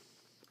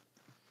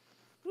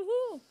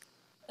 Woohoo!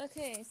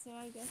 Okay, so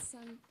I guess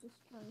I'm just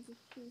trying to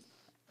choose.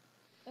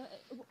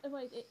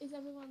 Wait, is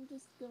everyone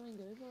just going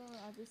over, or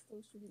are we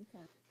still shooting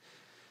cannons?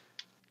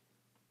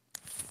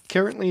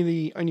 Currently,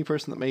 the only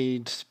person that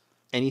made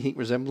anything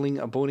resembling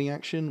a boarding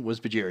action was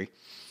Bhajiri.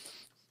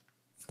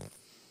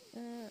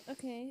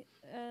 Okay.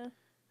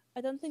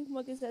 I don't think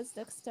Mug is as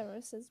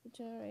dexterous as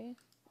Bhajiri.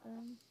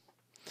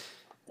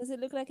 Does it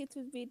look like it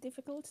would be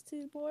difficult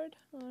to board,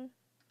 or?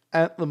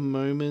 At the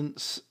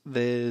moment,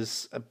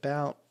 there's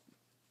about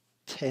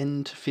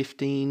 10 to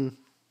 15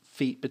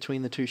 feet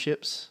between the two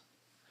ships.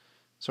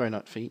 Sorry,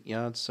 not feet,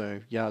 yards,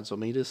 so yards or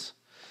meters.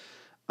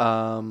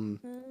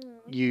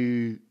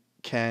 You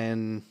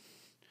can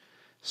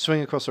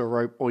swing across a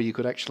rope, or you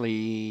could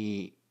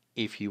actually,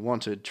 if you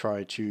wanted,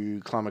 try to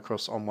climb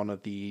across on one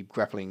of the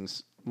grappling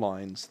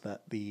lines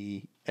that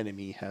the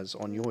enemy has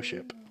on your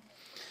ship.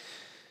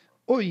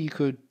 Or you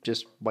could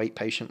just wait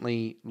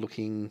patiently,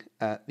 looking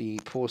at the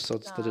poor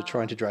sods that are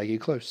trying to drag you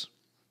close.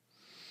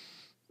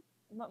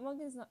 Mug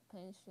is not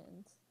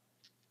patient.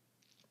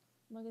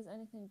 Mug is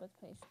anything but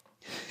patient.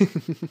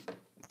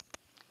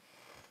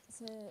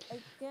 So I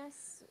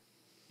guess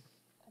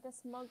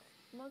Mug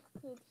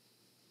could.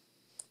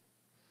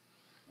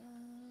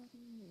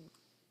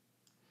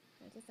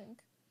 What do you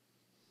think?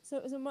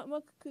 So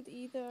Mug could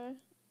either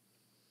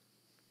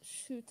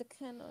shoot a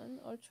cannon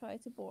or try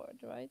to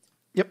board, right?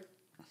 Yep.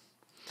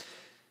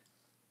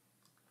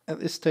 At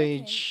this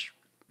stage,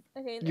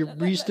 Okay, you're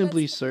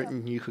reasonably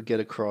certain you could get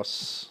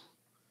across.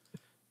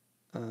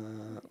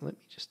 Let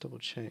me just double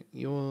check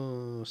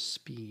your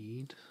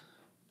speed.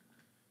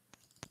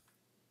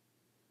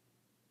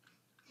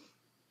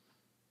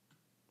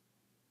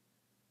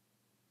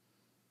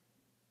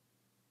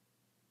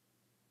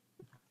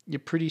 You're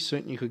pretty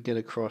certain you could get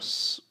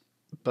across,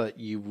 but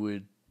you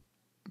would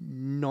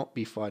not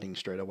be fighting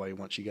straight away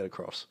once you get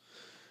across.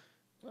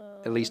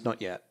 At least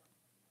not yet.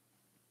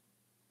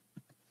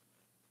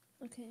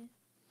 Okay.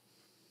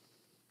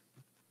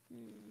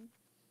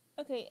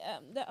 Okay. I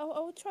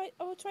will try.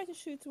 I will try to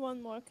shoot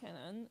one more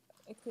cannon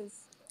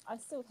because I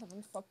still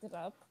haven't fucked it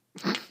up,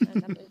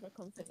 and I'm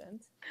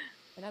overconfident,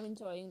 and I'm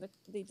enjoying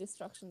the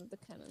destruction that the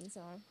cannons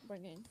are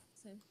bringing.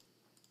 So,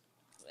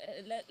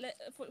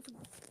 for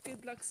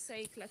good luck's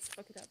sake, let's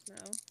fuck it up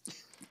now.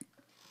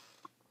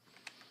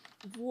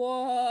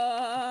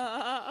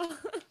 Whoa!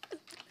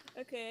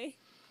 Okay.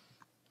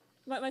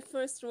 My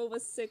first roll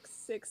was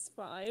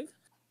 665.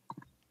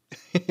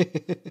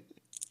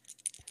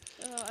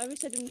 Oh, I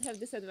wish I didn't have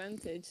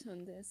disadvantage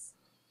on this.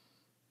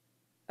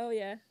 Oh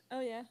yeah.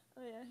 Here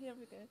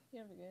we go.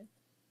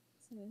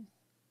 So,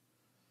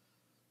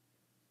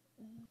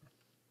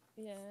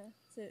 yeah.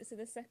 So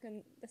the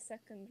second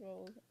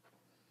roll.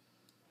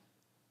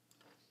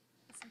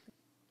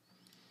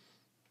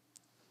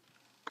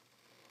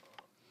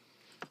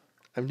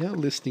 I'm now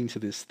listening to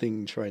this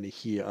thing trying to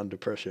hear under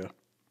pressure.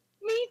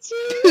 Me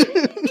too.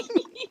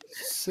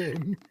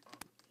 Same.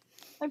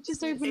 I've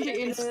just opened it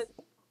in a...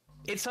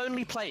 It's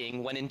only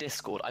playing when in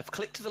Discord. I've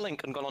clicked the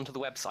link and gone onto the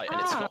website,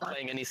 and it's not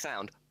playing any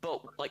sound.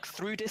 But like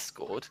through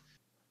Discord,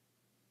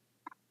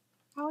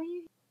 How are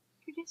you?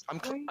 I'm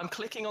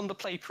clicking on the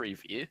play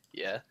preview,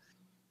 yeah,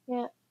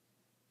 Yeah.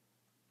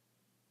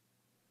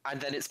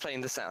 and then it's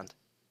playing the sound.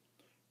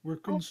 We're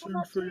concerned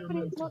for your but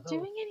mental it's not health.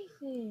 doing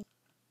anything.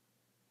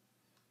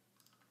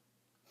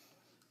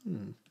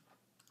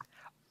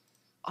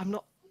 I'm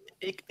not.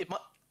 It might,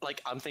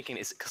 like, I'm thinking,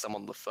 is it because I'm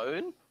on the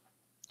phone?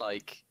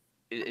 Like,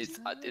 is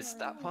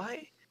that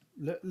why?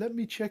 Let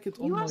me check it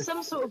on You my have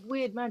some sort of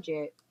weird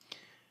magic.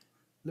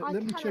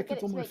 Let me check get it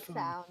it on to my make phone.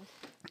 sound.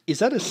 Is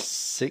that a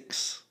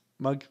 6,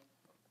 Mug?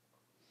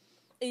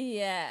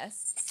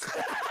 Yes.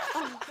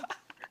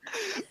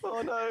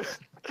 Oh no.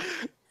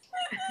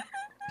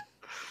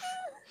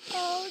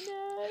 Oh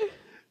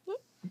no!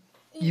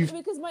 You've-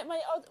 Because my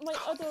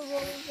other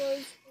roll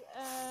was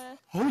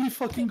Holy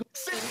fucking God.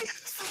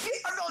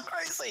 I'm not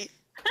crazy.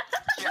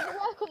 Does it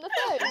work on the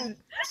phone?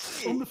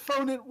 On the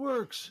phone it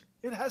works.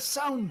 It has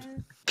sound.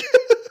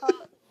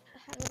 Oh,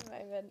 hang on a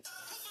moment.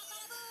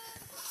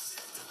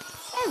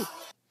 Oh!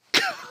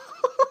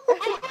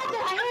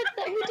 I heard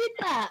that. Who did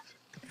that?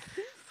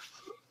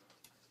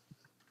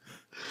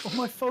 On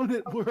my phone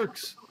it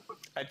works.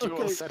 And you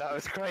all Okay. said I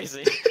was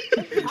crazy.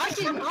 I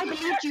didn't. I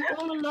believed you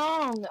all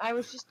along. I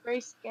was just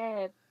very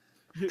scared.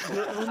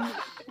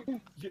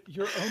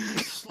 You're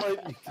only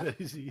slightly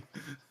crazy.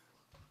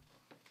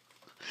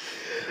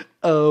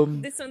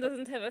 this one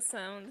doesn't have a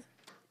sound.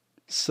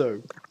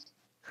 So,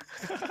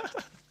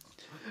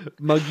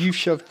 Mug, you've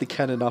shoved the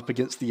cannon up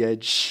against the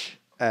edge,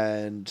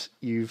 and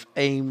you've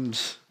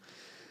aimed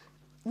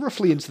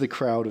roughly into the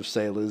crowd of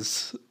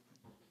sailors,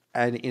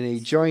 and in a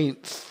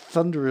giant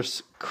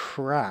thunderous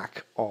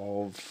crack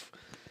of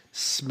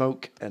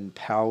smoke and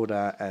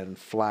powder and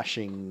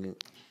flashing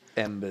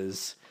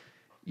embers,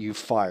 you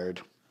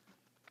fired.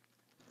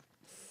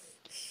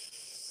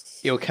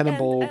 Your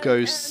cannonball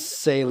goes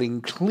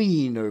sailing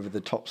clean over the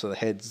tops of the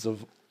heads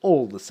of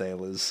all the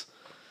sailors.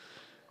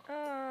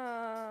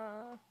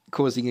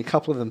 causing a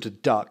couple of them to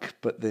duck,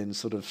 but then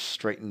sort of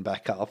straighten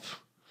back up.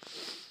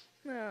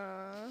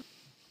 Aww.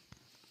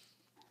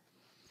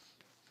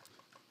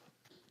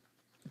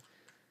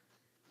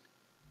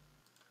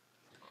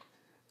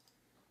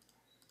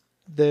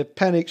 They're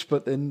panicked,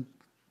 but then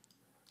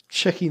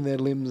checking their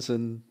limbs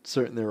and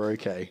certain they're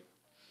okay.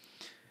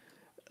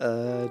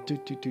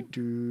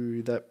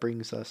 That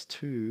brings us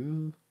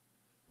to...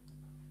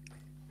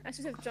 I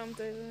should have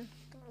jumped over.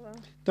 Oh well.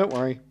 Don't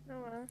worry. Oh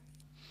well.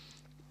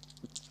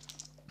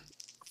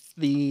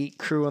 The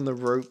crew on the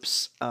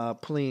ropes are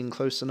pulling in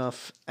close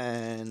enough,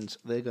 and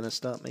they're going to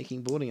start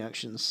making boarding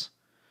actions.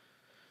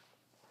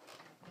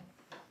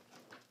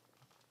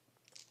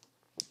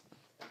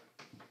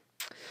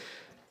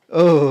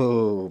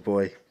 Oh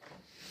boy.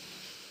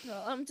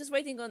 Well, I'm just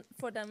waiting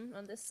for them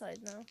on this side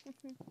now.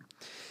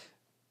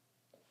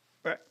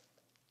 Right.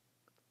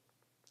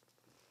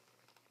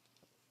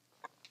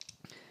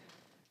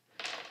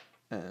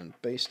 And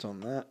based on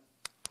that,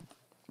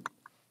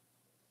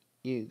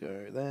 you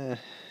go there.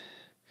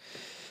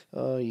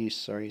 Oh, you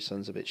sorry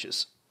sons of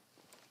bitches.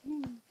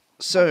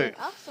 So, As in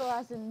us or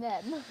as in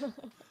them?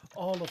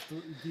 All of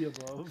the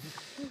above.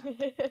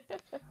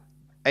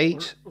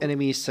 8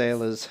 enemy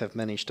sailors have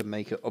managed to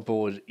make it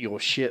aboard your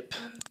ship,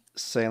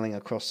 sailing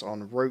across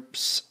on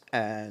ropes,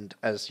 and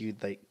as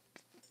the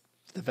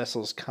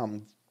vessels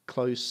come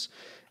close,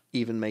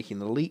 even making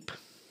the leap.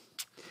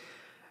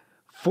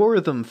 4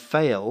 of them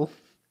fail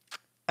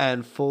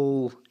and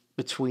fall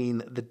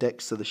between the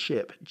decks of the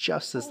ship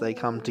just as they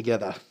come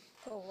together.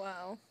 Oh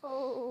wow.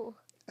 Oh.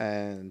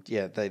 And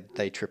yeah,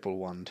 they triple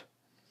wand.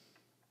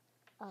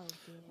 Oh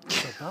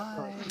dear.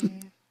 Bye.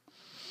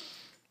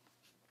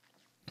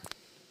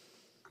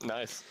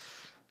 Nice.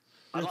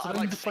 They're I'd trying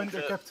like to to find think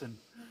their that, captain.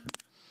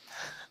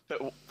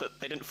 that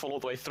they didn't fall all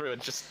the way through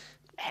and just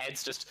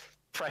heads, just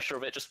pressure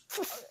of it, just.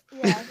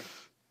 Yeah,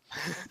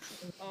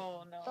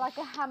 Oh no. like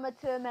a hammer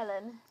to a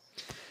melon.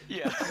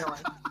 Yeah.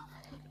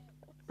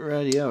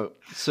 Rightio.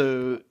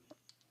 So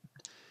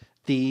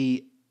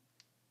the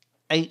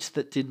 8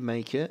 that did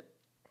make it,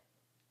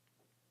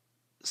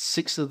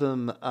 6 of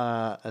them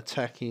are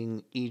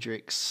attacking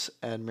Edric's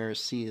and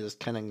Merrisea's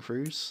cannon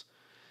crews,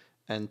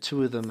 and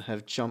 2 of them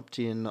have jumped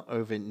in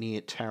over near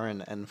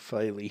Tarin and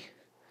Fairley.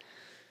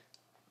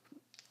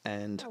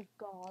 And Oh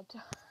god.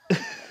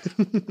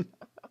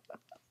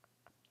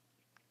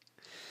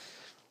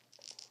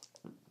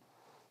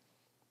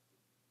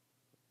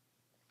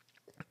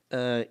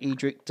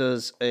 Edric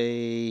does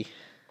a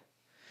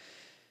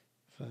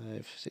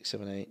 5, 6,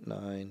 7, 8,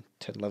 9,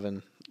 10,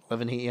 11.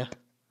 11 here.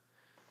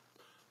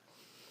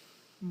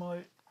 My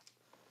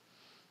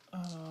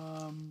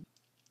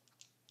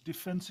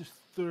defense is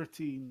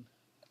 13.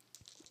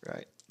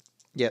 Right.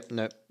 Yep,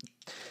 no.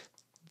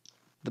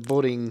 The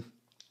boarding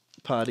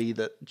party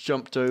that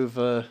jumped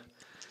over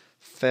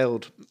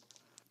failed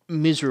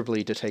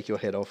miserably to take your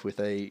head off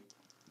with a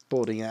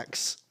boarding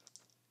axe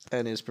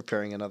and is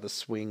preparing another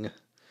swing.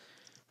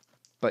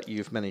 But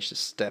you've managed to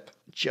step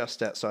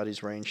just outside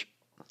his range.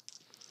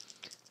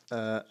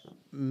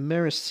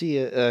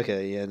 Merrisea...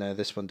 Okay, yeah, no,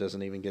 this one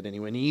doesn't even get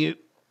anywhere near you.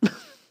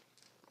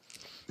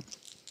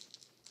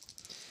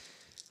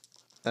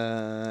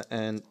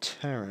 And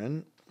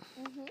Tarin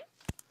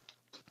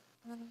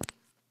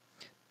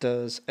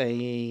does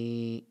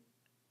a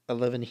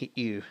 11 hit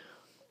you.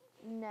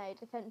 No,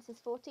 defense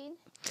is 14.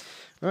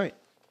 Right,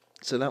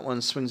 so that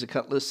one swings a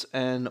cutlass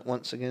and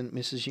once again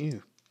misses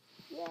you.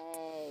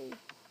 Yay.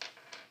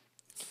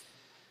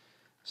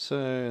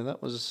 So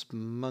that was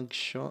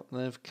Mugshot.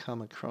 They've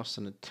come across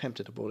and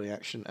attempted a boarding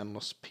action and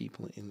lost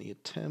people in the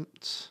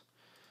attempt.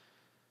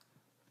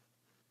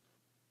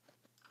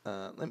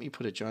 Let me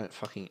put a giant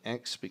fucking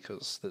X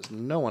because there's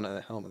no one at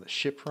the helm of the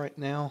ship right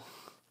now.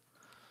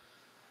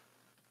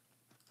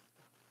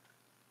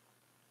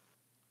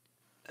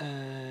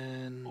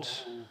 And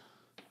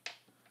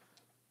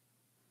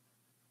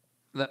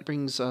that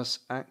brings us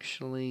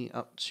actually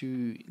up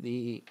to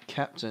the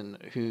captain,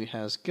 who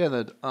has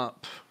gathered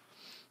up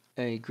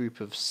a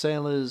group of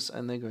sailors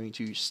and they're going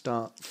to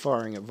start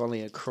firing a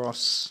volley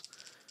across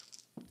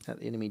at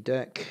the enemy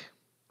deck.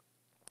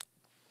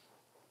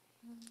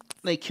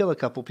 They kill a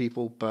couple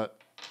people,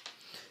 but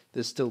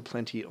there's still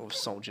plenty of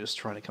soldiers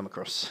trying to come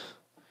across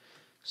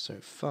so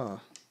far.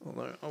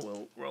 Although I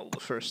will roll the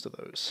first of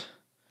those.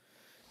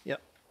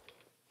 Yep.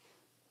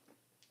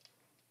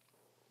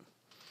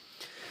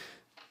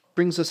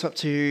 Brings us up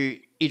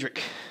to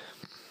Edric.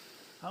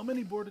 How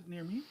many boarded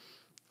near me?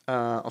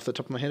 Off the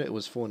top of my head, it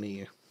was 4 near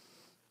you.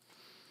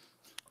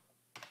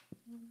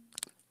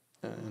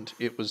 And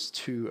it was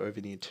 2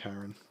 over near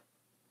Tarin.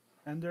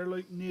 And they're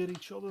like near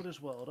each other as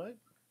well, right?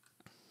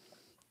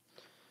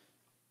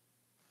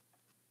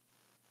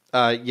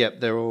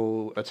 Yep, they're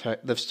all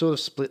attacked. They've sort of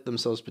split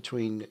themselves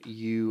between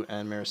you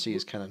and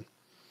Merrisea's cannon.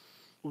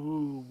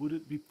 Ooh, would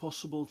it be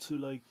possible to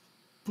like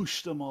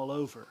push them all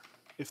over?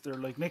 If they're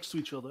like next to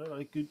each other,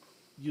 I could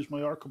use my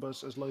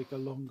arquebus as like a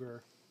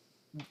longer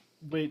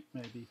weight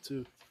maybe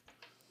to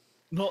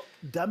not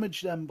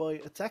damage them by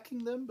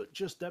attacking them, but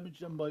just damage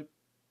them by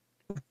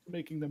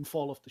making them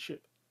fall off the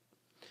ship.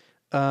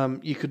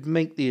 You could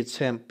make the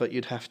attempt, but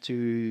you'd have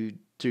to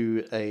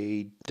do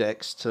a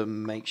dex to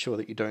make sure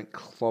that you don't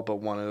clobber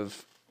one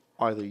of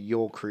either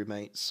your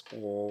crewmates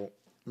or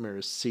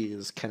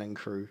Merrisea's cannon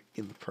crew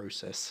in the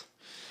process.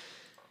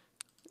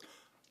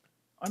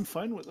 I'm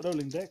fine with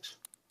rolling dex.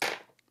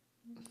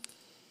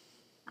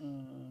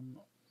 11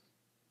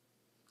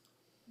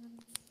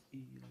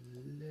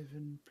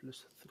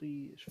 plus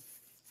 3 is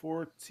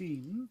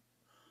 14.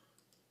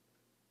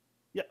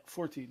 Yeah,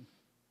 14.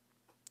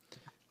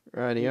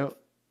 Rightio.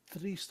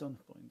 3 stun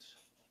points.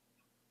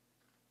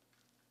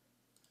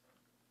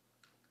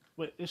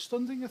 Wait, is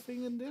stunting a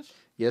thing in this?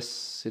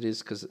 Yes, it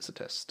is because it's a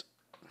test.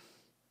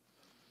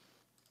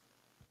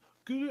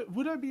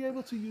 Would I be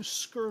able to use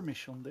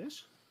skirmish on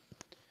this?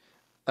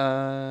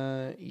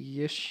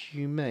 Yes,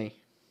 you may.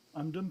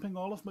 I'm dumping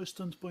all of my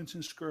stun points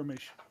in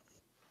skirmish.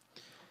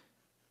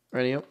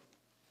 Rightio.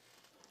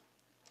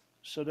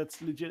 So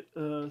that's legit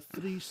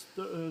 3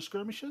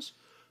 skirmishes.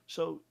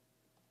 So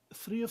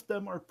 3 of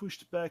them are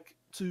pushed back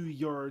 2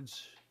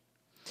 yards.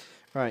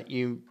 Right,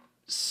 you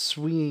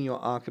swinging your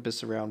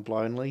arquebus around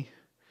blindly,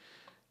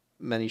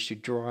 managed to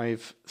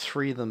drive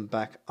 3 of them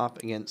back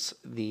up against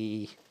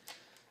the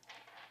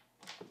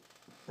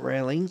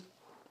railing.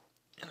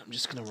 And I'm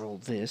just going to roll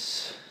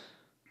this.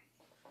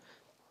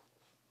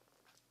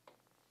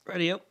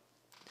 Rightio.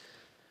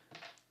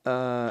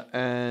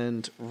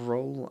 And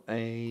roll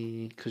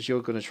a... Because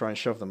you're going to try and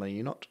shove them, are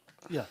you not?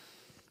 Yeah.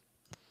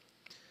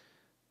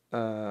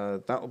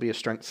 That will be a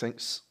strength,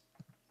 thanks.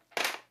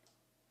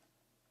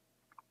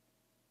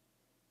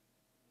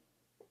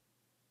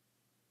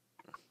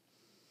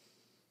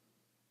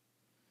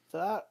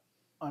 That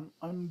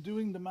I'm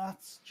doing the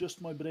maths,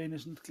 just my brain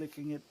isn't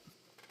clicking it.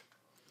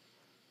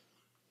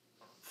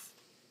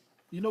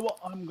 You know what?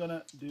 I'm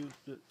gonna do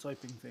the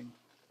typing thing.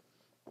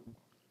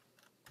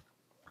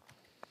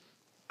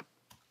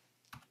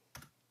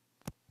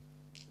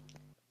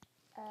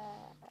 Uh,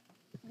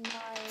 9,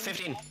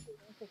 15.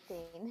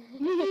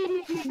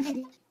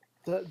 15.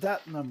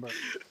 That number.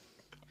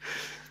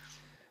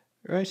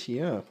 Right,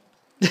 yeah.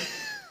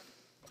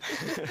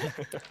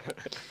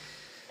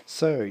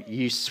 So,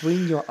 you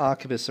swing your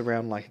arquebus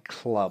around like a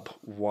club,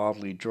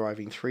 wildly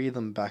driving 3 of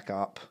them back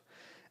up,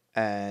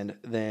 and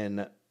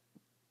then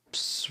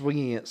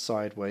swinging it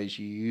sideways,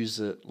 you use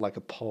it like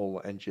a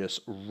pole and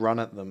just run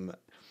at them,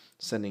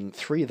 sending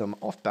 3 of them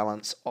off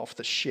balance off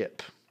the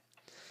ship.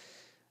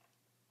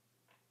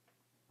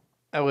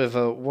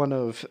 However, one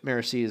of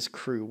Merrisea's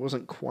crew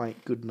wasn't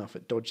quite good enough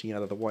at dodging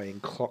out of the way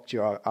and clocked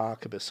your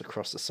arquebus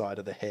across the side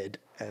of the head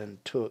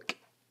and took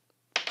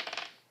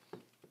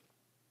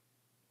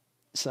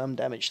some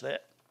damage there.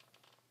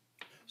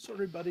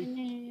 Sorry,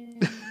 buddy.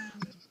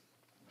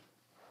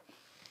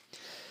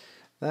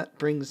 That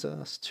brings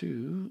us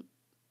to...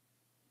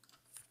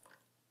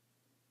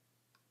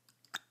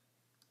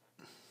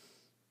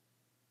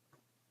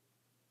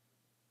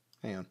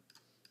 Hang on.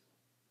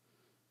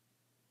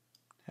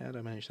 How did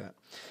I manage that?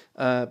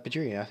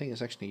 Bhajiri, I think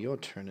it's actually your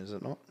turn, is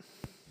it not?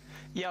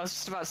 Yeah, I was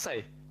just about to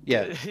say.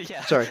 Yeah.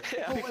 Yeah. Sorry.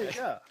 Yeah, Oh, okay. wait,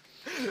 yeah.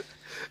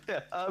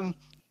 Yeah.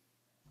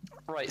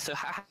 Right. So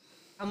how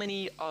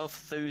many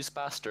of those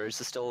bastards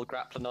are still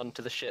grappling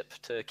onto the ship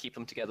to keep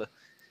them together?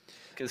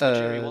 Because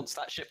Bhajiri wants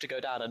that ship to go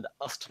down and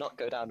us to not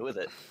go down with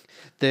it.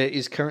 There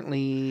is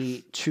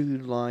currently 2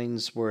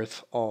 lines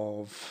worth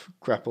of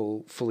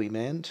grapple fully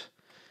manned,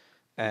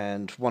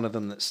 and one of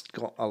them that's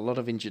got a lot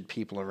of injured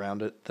people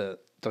around it that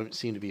don't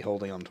seem to be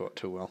holding onto it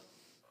too well.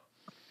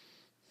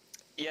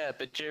 Yeah,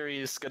 Bhajiri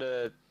is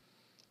gonna...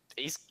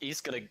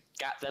 He's gonna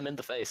gap them in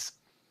the face.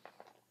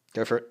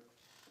 Go for it.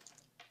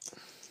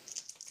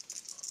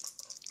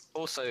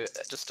 Also,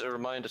 just a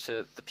reminder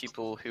to the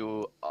people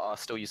who are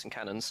still using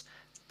cannons,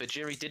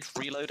 Bhajiri did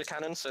reload a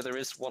cannon, so there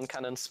is 1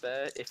 cannon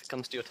spare if it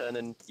comes to your turn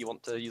and you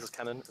want to use a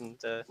cannon and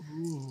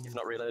you've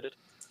not reloaded.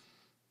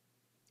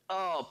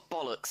 Oh,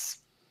 bollocks.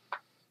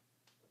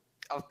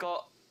 I've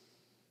got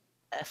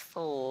a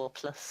 4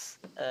 plus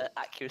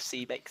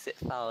accuracy makes it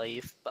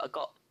 5, but I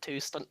got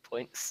 2 stunt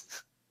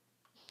points.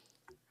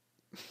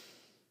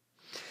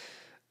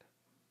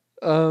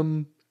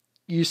 You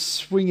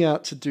swing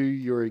out to do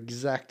your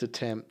exact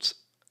attempt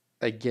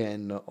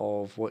again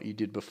of what you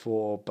did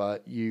before,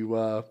 but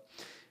you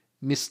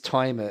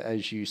mistime it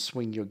as you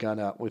swing your gun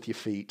out with your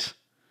feet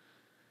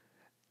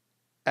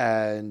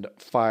and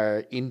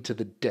fire into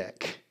the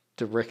deck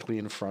directly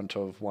in front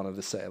of one of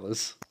the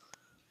sailors.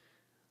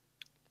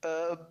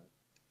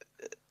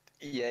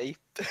 Yay.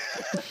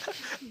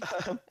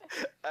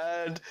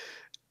 And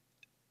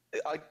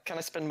can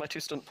I spend my 2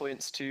 stunt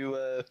points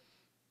to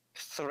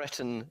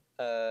threaten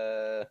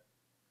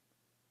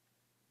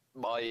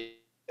my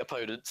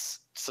opponents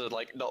to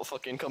like not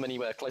fucking come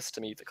anywhere close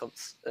to me, the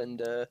cunts.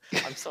 And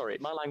I'm sorry,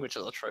 my language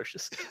is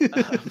atrocious.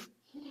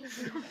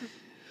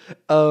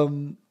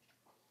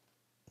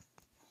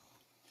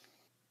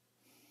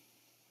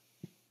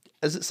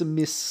 As it's a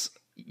miss,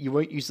 you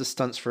won't use the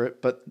stunts for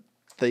it, but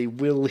they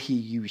will hear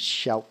you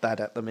shout that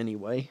at them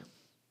anyway.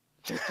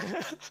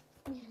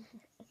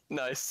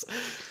 Nice.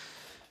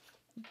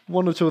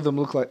 One or two of them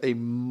look like they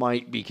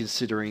might be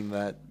considering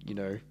that, you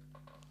know,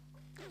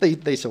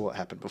 they saw what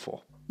happened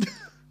before.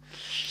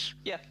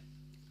 Yeah,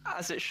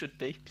 as it should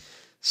be.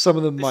 Some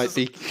of them might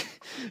be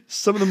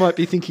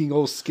thinking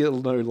all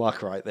skill, no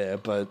luck right there,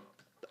 but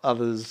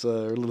others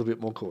are a little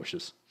bit more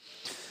cautious.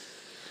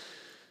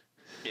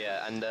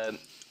 Yeah, and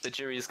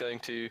Bhajiri is going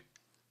to,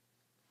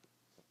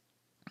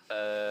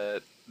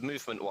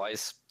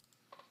 movement-wise,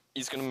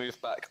 he's going to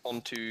move back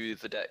onto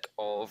the deck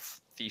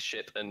of the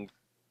ship and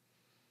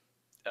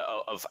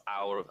of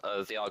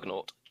the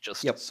Argonaut,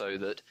 just so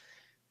that,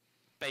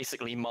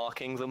 basically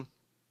marking them.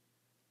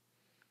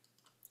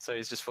 So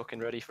he's just fucking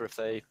ready for if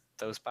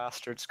those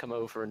bastards come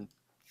over and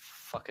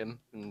fuck him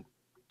and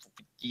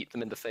eat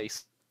them in the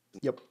face.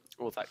 Yep.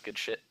 All that good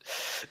shit.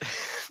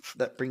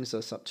 That brings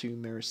us up to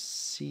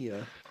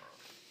Merrisea.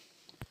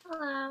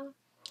 Hello.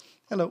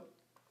 Hello.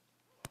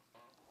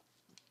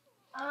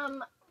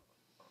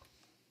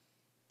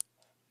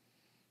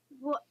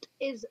 What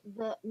is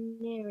the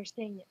nearest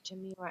thing to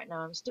me right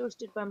now? I'm still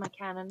stood by my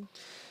cannon.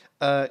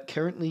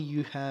 Currently,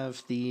 you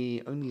have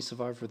the only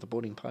survivor of the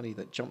boarding party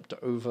that jumped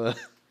over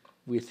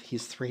with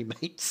his 3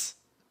 mates.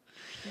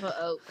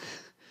 Uh-oh.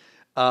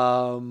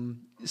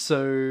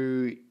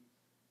 So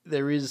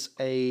there is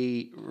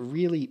a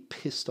really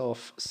pissed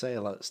off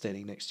sailor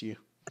standing next to you.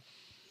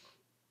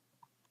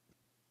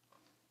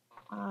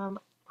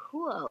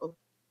 Cool.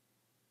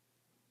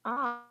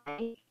 I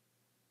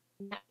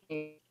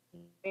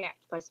react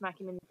by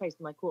smacking him in the face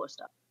with my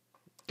quarterstaff.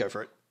 Go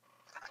for it.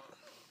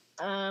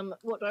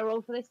 What do I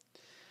roll for this?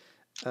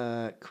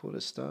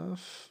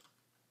 Quarterstaff.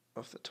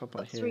 Off the top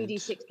of my head.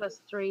 3d6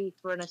 plus 3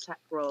 for an attack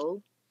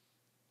roll.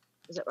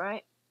 Is that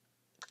right?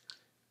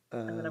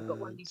 And then I've got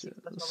 1d6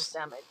 plus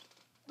 1 damage.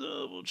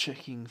 Double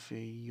checking for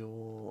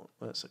your...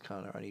 That's a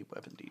kind of any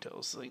weapon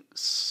details.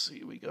 Thanks.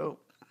 Here we go.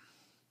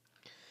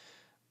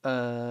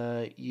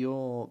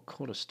 Your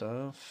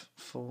quarterstaff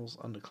falls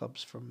under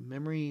clubs from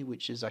memory,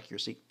 which is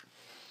accuracy.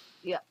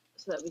 Yeah,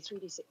 so that'd be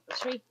 3d6 plus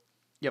 3.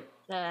 Yep.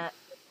 8,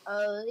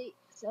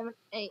 7,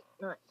 8,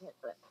 9, 10,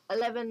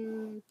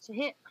 11 to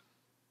hit.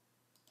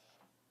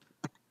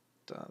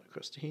 Down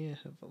across to here,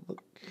 have a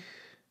look.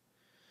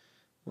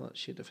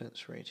 What's your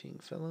defense rating,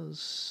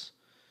 fellas?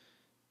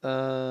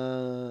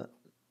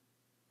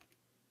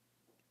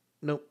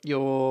 Nope,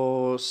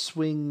 your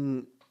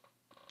swing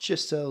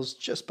just sails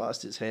just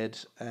past his head,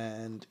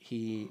 and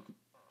he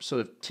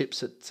sort of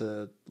tips it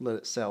to let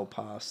it sail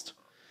past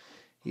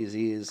his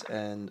ears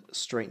and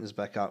straightens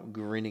back up,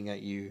 grinning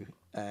at you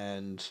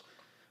and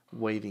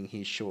waving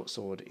his short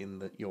sword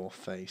in your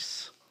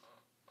face.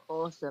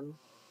 Awesome.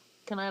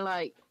 Can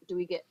I, do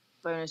we get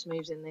bonus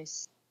moves in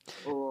this?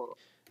 Or...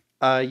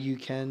 You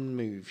can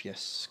move,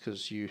 yes,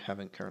 because you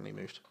haven't currently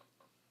moved.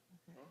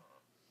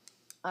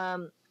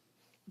 Okay.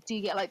 Do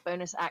you get,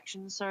 bonus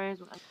actions, sorry?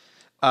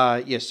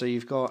 Yes, so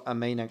you've got a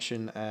main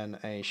action and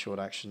a short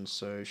action.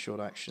 So short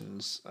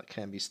actions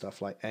can be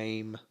stuff like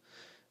aim.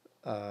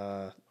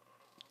 Don't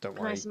Can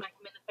worry. I smack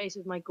him in the face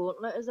with my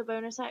gauntlet as a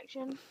bonus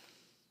action?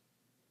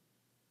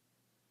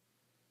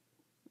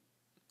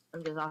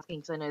 I'm just asking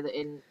because I know that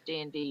in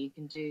D&D you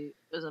can do,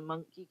 as a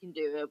monk, you can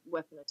do a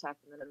weapon attack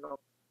and then a normal.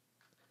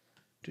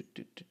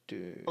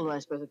 Although I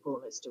suppose a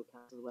gauntlet still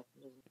counts as a weapon,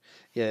 doesn't it?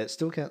 Yeah, it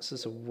still counts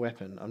as a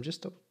weapon. I'm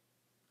just...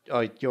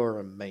 Oh, you're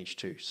a mage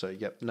too, so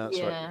yep, no,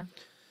 that's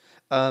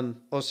right.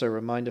 Also,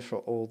 reminder for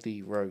all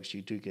the rogues,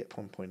 you do get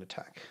 1 point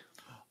attack.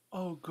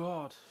 Oh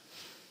god.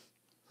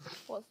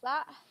 What's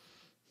that?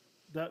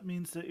 That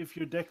means that if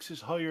your dex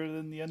is higher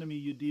than the enemy,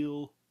 you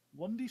deal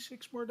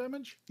 1d6 more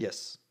damage?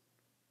 Yes.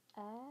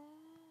 Oh,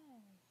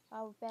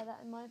 I'll bear that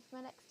in mind for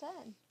my next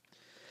turn.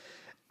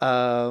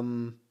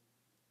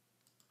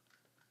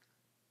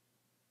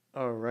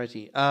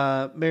 Alrighty.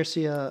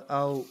 Merrisea,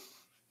 I'll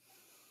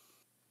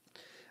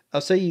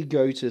say you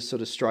go to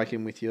sort of strike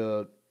him with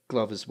your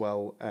glove as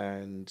well,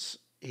 and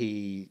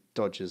he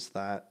dodges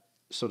that,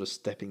 sort of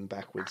stepping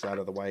backwards out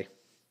of the way.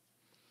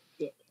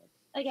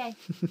 Okay.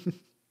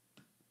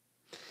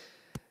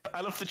 I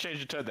love the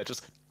change of tone there,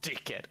 just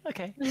dickhead.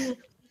 Okay.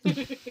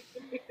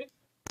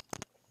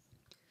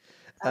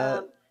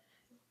 Can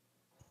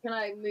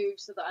I move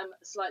so that I'm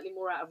slightly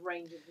more out of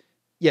range of...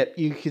 Yeah,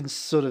 you can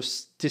sort of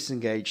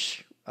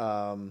disengage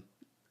and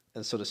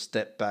sort of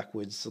step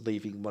backwards,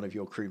 leaving one of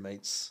your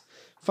crewmates.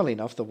 Funnily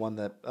enough, the one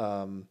that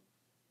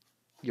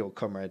your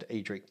comrade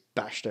Edric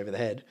bashed over the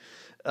head,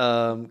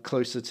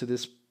 closer to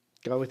this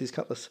guy with his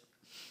cutlass.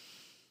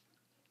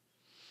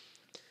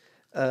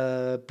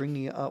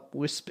 Bringing up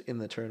Whisp in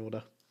the turn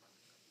order.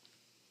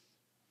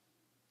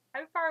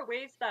 How far away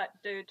is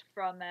that dude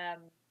from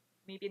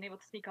me being able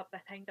to sneak up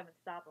behind him and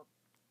stab him?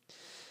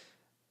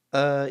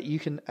 You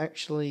can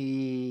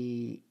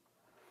actually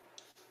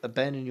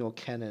abandon your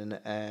cannon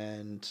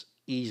and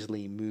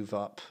easily move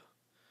up.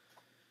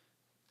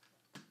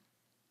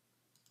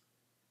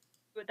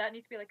 Would that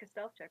need to be like a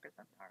stealth check or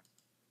something?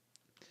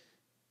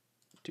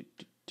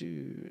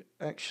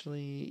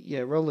 Actually,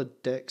 yeah, roll a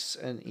dex,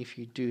 and if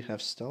you do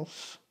have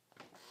stealth,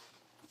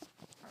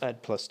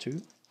 add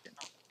 +2.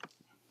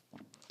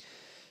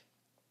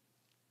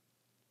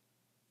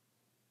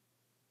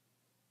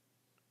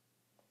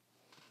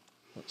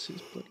 What's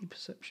his bloody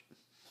perception?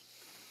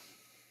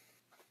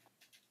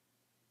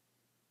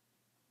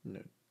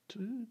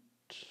 Noted.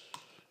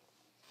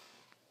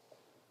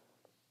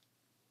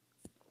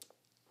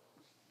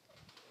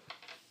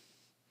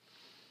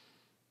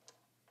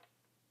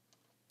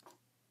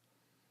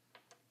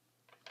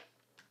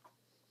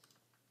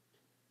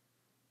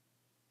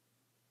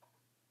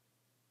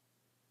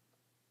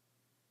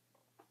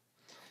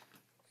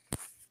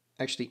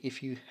 Actually,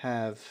 if you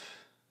have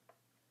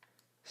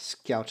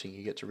scouting,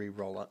 you get to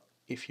re-roll it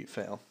if you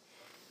fail.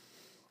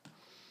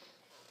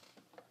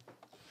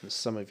 And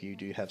some of you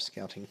do have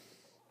scouting,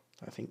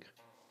 I think.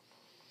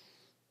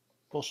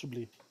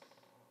 Possibly.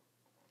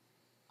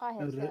 I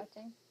have Okay.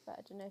 scouting, but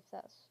I don't know if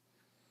that's.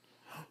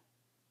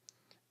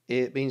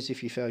 It means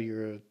if you fail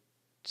your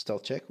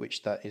stealth check,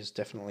 which that is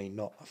definitely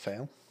not a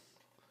fail.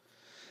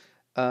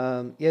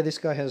 Yeah, this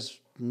guy has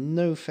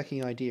no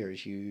fucking idea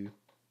as you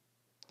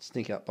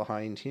sneak up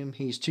behind him.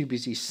 He's too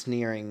busy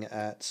sneering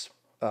at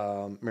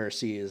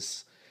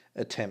Merrisea's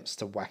attempts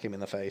to whack him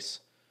in the face.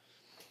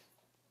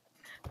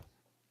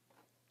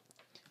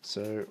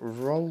 So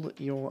roll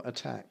your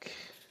attack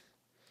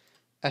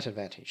at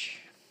advantage.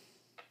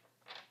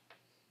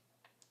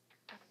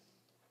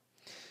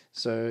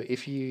 So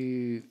if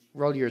you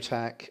roll your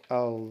attack,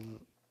 I'll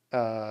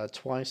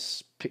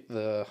twice pick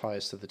the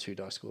highest of the 2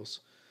 dice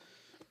scores.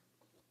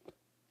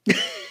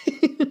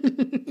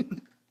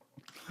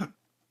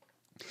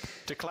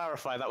 To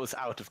clarify, that was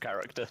out of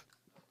character.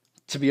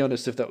 To be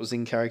honest, if that was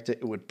in character,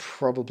 it would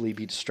probably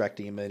be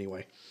distracting him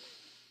anyway.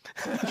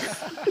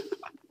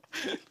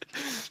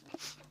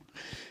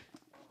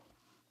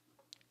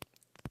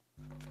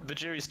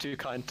 Bhajiri's too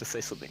kind to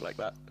say something like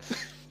that.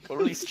 Or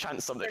at least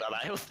chance something like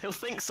that. He'll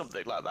think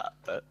something like that,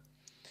 but...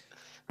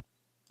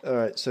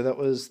 Alright, so that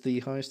was the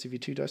highest of your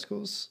 2 dice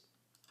scores.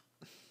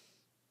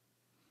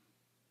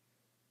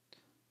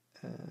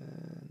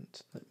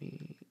 And let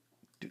me...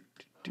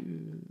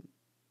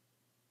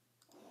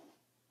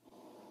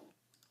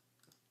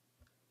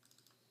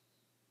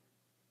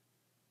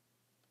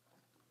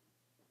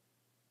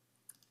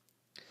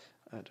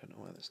 I don't know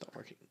why that's not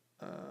working.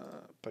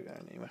 But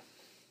anyway.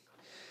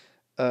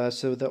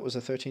 So that was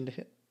a 13 to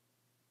hit.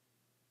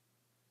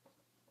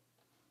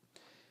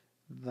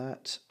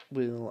 That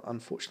will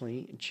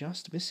unfortunately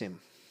just miss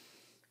him.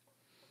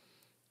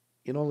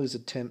 In all his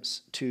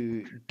attempts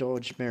to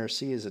dodge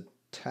Merrisea's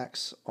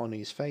attacks on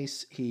his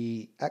face,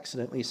 he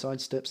accidentally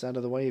sidesteps out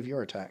of the way of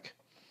your attack.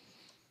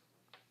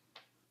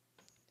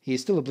 He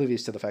is still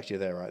oblivious to the fact you're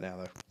there right now,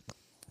 though.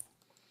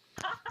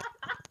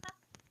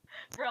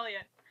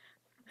 Brilliant.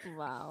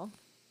 Wow.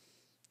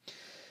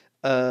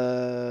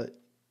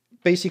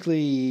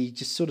 Basically,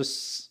 just sort of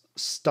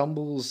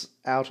stumbles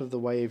out of the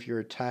way of your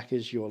attack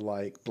as your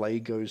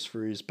blade goes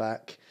through his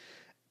back,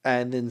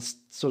 and then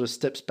sort of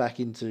steps back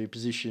into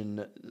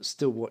position,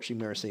 still watching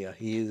Merrisea.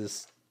 He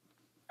is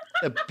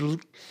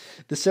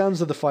the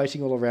sounds of the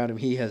fighting all around him.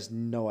 He has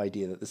no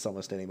idea that there's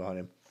someone standing behind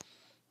him.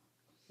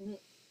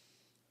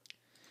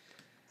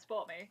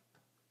 Spot me.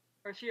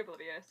 Or is she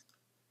oblivious?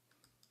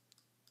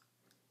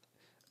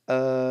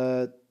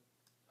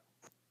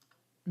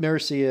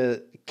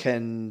 Merrisea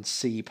can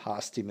see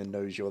past him and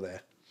knows you're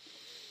there.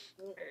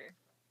 Okay.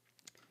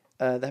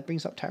 That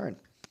brings up Tarin.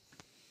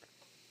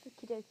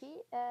 Okie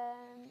dokie.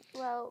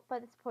 Well, by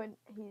this point,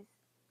 he's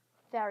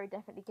very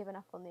definitely given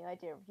up on the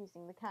idea of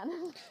using the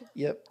cannon.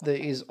 Yep, there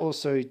is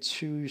also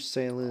 2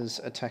 sailors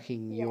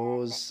attacking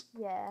yours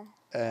Yeah.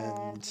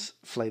 and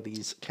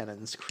Flayley's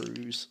cannon's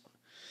crews.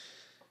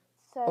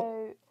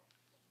 So,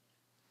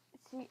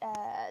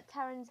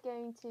 Tarin's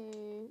going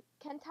to.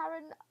 Can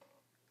Tarin,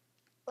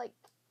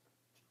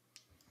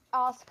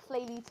 ask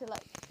Flayley to,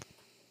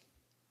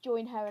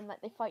 join her and,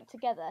 they fight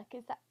together?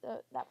 Is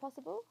that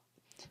possible?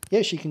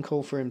 Yeah, she can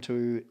call for him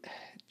to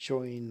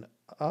join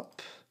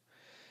up.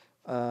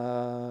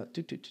 Would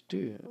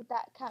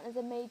that count as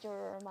a major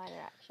or a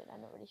minor action? I'm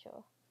not really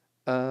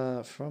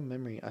sure. From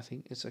memory, I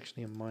think it's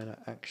actually a minor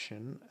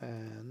action,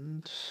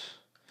 and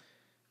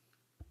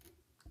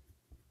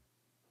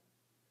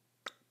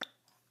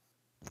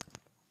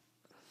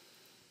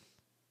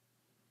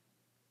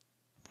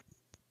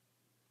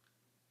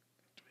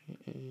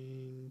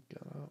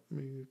get up,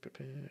 move,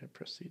 prepare,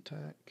 press the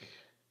attack.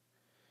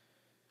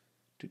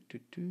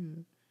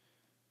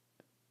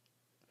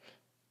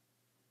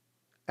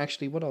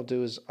 Actually, what I'll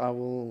do is I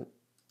will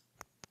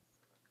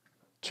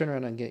turn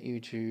around and get you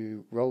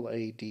to roll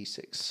a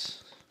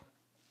d6.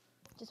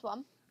 Just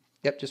one?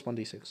 Yep, just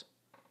 1d6.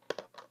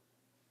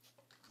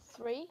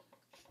 3.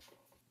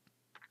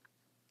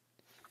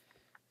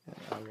 And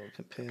I will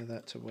compare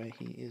that to where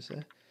he is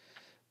there.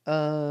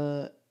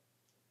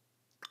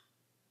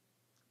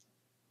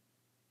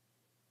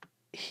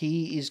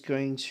 He is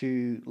going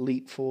to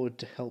leap forward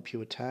to help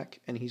you attack,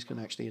 and he's going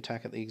to actually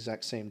attack at the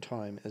exact same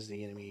time as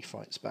the enemy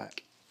fights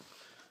back.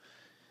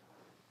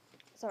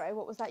 Sorry,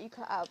 what was that? You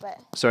cut out a bit.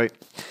 Sorry.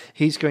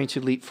 He's going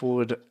to leap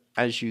forward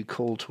as you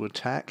call to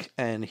attack,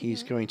 and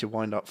he's going to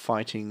wind up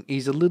fighting.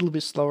 He's a little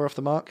bit slower off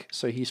the mark,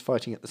 so he's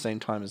fighting at the same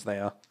time as they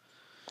are.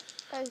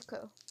 Oh,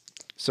 cool.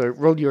 So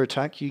roll your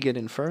attack. You get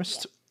in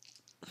first.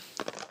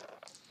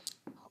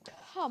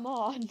 Come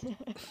on.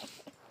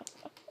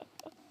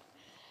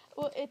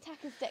 Well, attack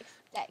is dex,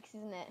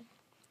 isn't it?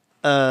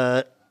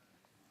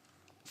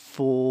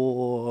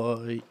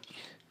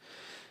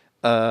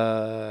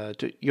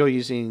 You're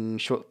using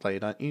short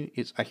blade, aren't you?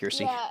 It's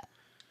accuracy. Yeah.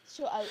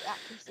 Sure. Oh,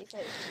 accuracy. So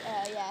it's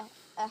yeah.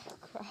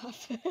 Crap.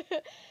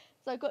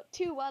 So I got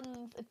 2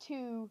 1s, a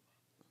 2,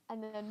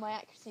 and then my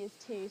accuracy is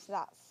 2, so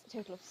that's a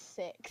total of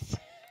 6.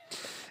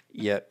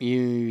 Yep,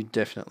 you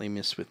definitely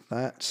miss with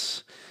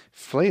that.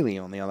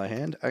 Flaily, on the other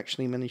hand,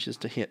 actually manages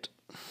to hit.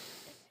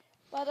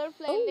 Well done,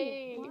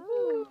 Flaily.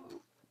 Oh,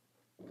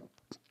 wow.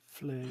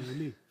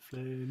 Flaily,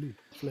 flaily,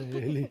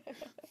 flaily.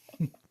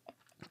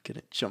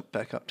 Gonna jump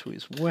back up to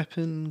his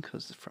weapon,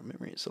 because from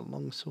memory it's a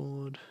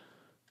longsword.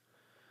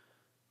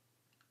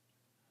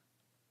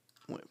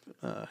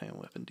 Hand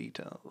weapon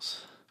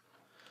details.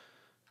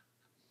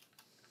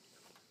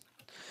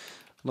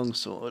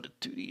 Longsword,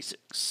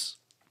 2d6.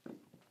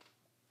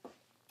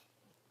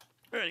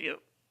 There you go.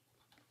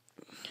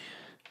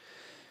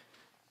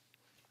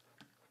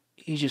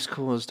 He just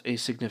caused a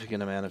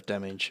significant amount of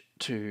damage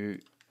to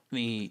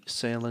the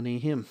sailor near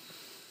him.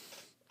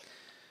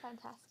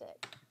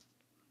 Fantastic.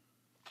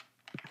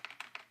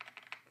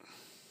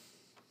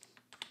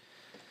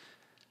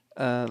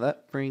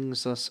 That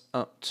brings us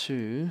up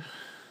to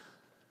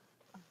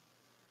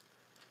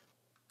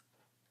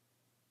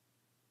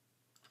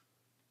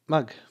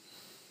Mug.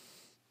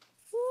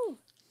 Whew.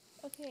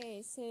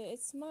 Okay, so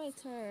it's my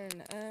turn.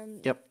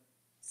 Yep.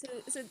 So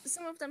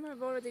some of them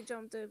have already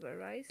jumped over,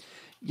 right?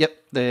 Yep,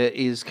 there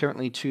is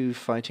currently 2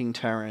 fighting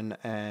Tarin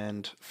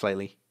and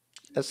Flaily.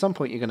 At some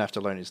point you're going to have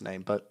to learn his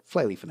name, but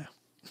Flaily for now.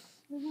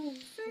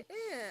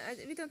 Yeah,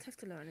 we don't have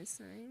to learn his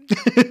name.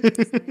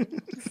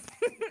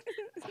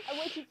 I'm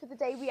waiting for the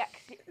day we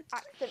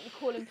accidentally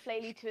call him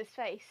Flaily to his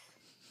face.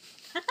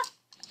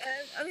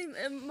 I mean,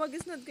 Mug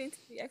is not going to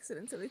be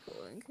accidentally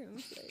calling him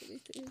Flaily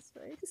to his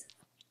face.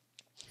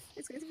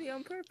 It's going to be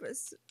on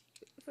purpose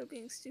for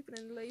being stupid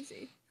and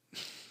lazy.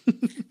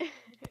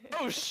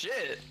 Oh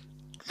shit!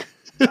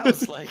 That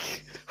was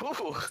like,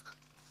 ooh.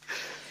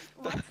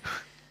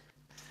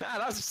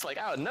 That was just like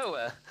out of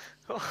nowhere.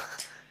 Oh.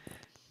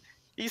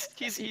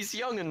 He's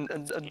young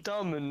and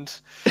dumb and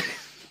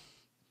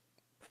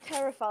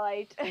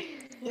Terrified.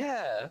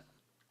 yeah.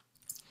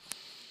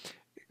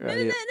 No,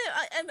 Right,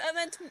 I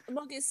meant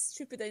Mug is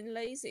stupid and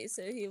lazy,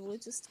 so he will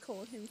just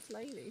call him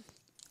Flaily.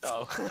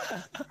 Oh,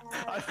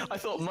 I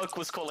thought Mug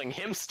was calling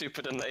him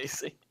stupid and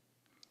lazy.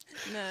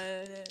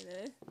 No.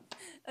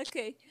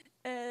 Okay,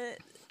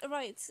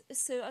 right,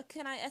 so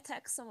can I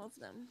attack some of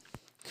them?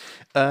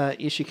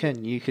 Yes, you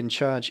can. You can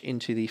charge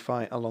into the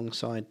fight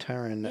alongside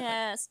Tarin.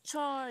 Yes,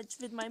 charge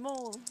with my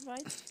maul,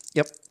 right?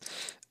 Yep.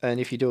 And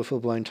if you do a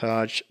full-blown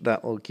charge,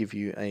 that will give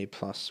you a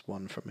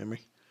 +1 from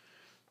memory.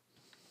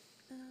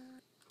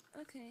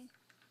 Okay.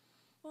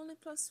 Only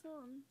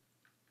 +1.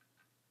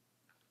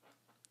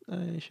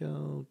 I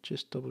shall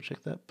just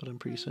double-check that, but I'm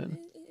pretty certain.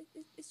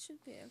 It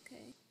should be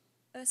okay.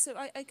 So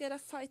I get a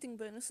fighting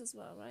bonus as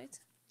well, right?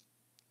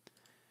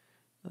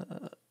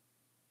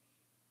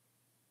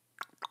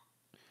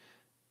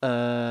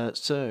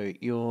 So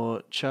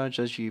your charge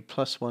as you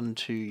 +1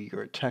 to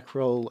your attack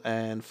roll,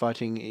 and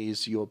fighting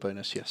is your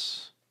bonus,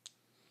 yes.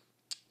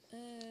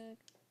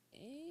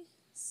 Okay,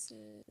 so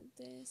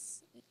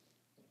this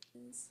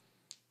is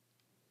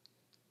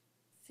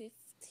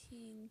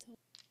 15 total.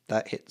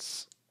 That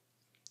hits.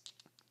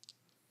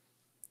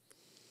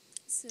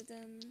 So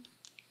then,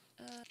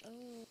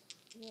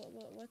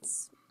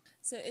 what's...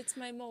 So it's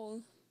my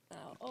mole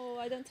now. Oh,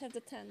 I don't have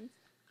the 10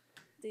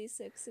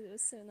 d6, it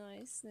was so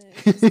nice. No,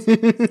 it's just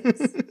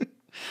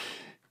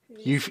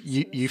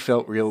 2d6. You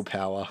felt real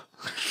power.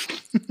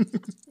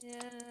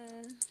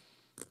 Yeah.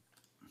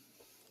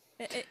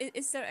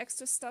 Is there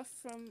extra stuff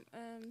from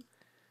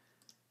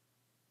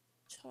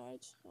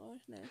charge or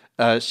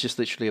no? It's just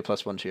literally a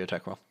 +1 to your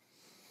attack roll.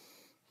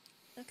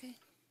 Okay.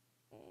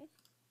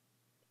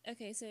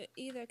 Okay, so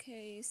either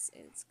case,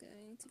 it's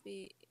going to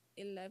be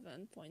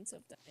 11 points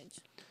of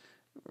damage.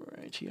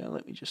 Right, yeah,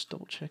 let me just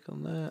double check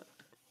on that.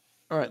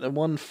 Alright, the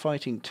one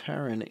fighting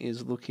Tarin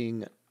is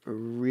looking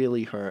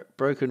really hurt.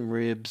 Broken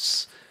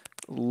ribs,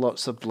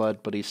 lots of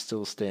blood, but he's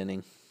still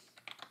standing.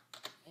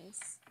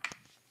 Nice.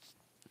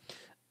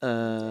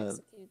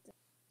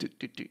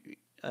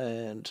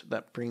 And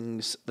that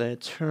brings their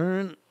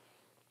turn.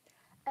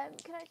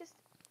 Can I just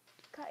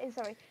cut in?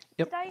 Sorry.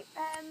 Yep. Did I?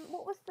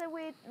 What was the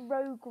weird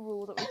rogue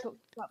rule that we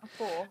talked about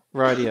before?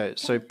 Rightio,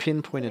 so Something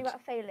pinpointed...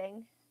 about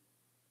failing.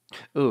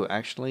 Oh,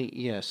 actually,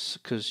 yes,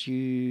 because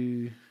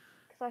you...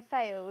 Because I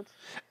failed.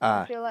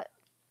 Ah. I feel like...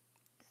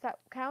 Does that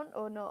count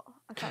or not?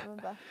 I can't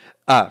remember.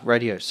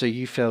 Radio. So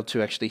you failed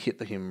to actually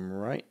hit him,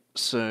 right?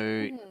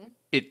 So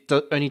it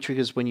only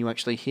triggers when you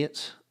actually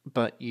hit,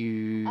 but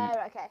you...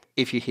 Oh, okay.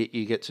 If you hit,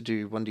 you get to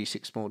do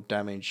 1d6 more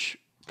damage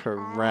per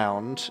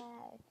round.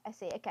 I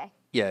see, okay.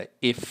 Yeah,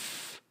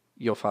 if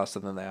you're faster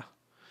than they are.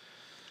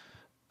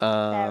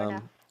 Fair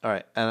enough.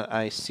 Alright, and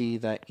I see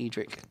that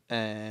Edric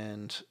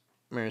and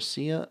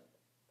Merrisea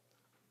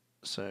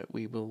So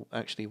we will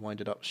actually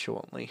wind it up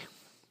shortly.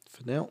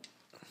 For now.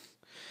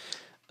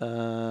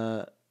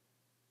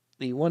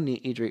 The one near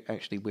Edric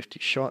actually whiffed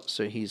his shot,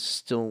 so he's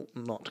still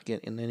not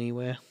getting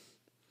anywhere.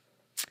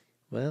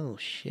 Well,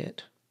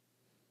 shit.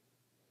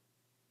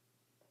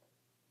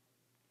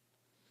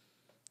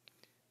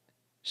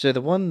 So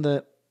the one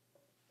that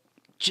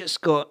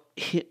just got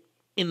hit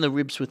in the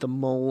ribs with the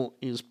mole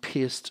is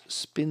pierced,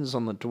 spins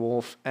on the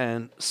dwarf,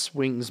 and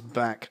swings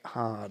back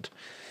hard.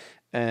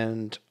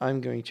 And I'm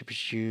going to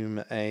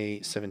presume a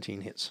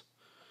 17 hits.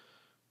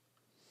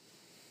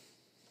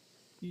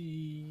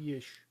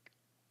 Yes.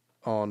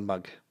 On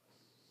Mug.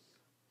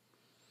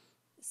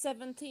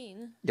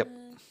 17. Yep.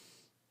 I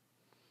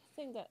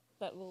think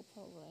that will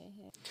probably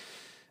hit.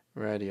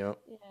 Radio.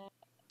 Yeah.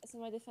 So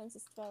my defense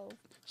is 12.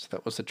 So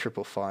that was a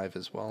 555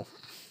 as well.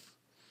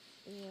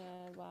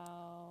 Yeah.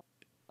 Wow.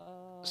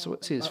 So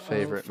what's his no.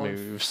 favourite 5.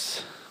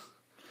 moves?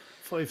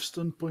 5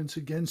 stun points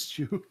against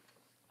you.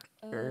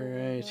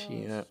 Right, gosh.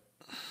 yeah.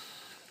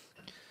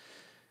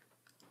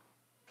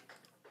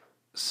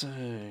 So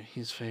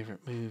his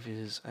favourite move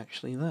is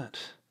actually that.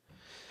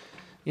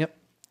 Yep.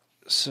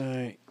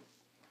 So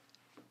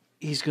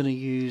he's going to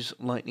use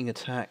lightning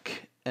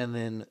attack and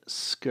then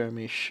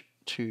skirmish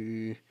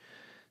to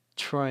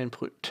try and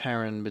put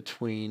Tarin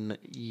between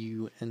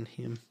you and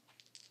him.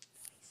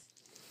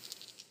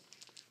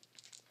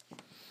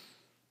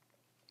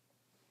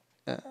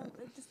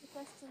 Just the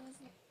question is,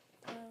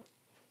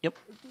 Yep.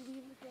 do we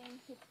regain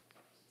hit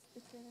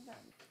between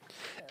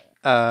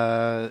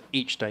events?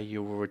 Each day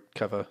you will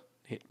recover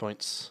hit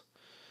points.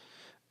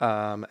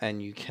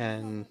 And you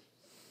can...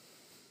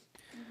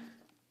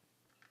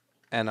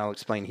 And I'll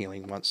explain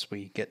healing once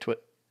we get to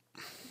it.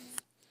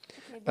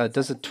 Okay, because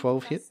Does I a think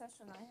 12 last hit?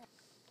 session I had-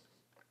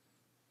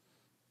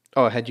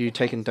 Oh, had you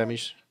taken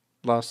damage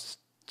last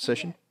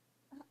session?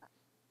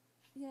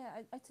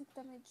 Yeah, I took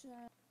damage.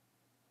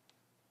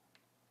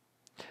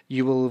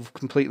 You will have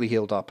completely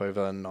healed up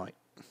overnight.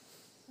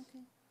 Okay.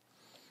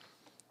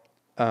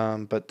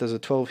 But does a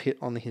 12 hit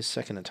on his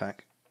second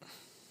attack?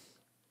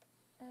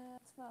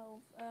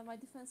 12. My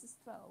defense is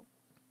 12.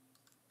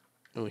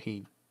 Oh,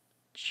 he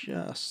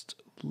just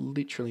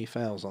literally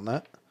fails on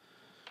that.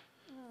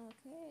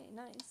 Okay,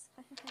 nice.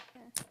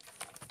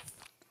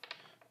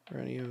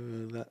 Radio,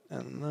 that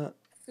and that.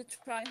 To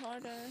try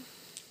harder.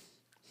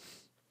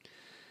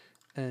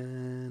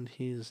 And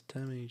his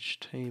damage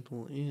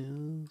table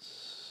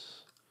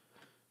is...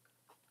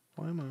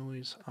 Why am I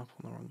always up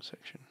on the wrong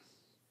section?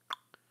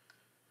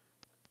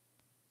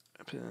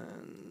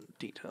 Open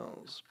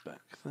details,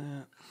 back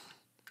that.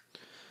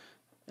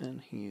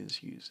 And he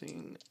is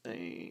using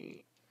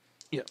a...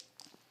 Yep.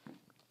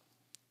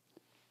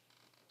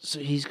 So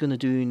he's going to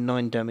do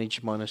 9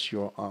 damage minus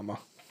your armor.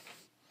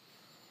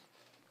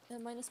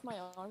 Minus my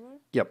armor?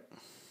 Yep.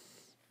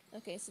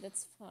 Okay, so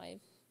that's 5.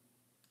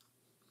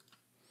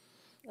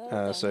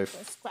 Well so done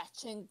for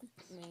scratching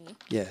me.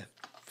 Yeah,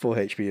 4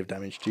 HP of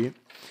damage to you.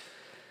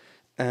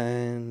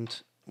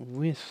 And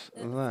with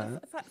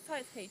that... 5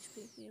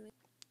 HP, you mean?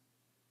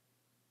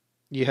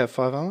 You have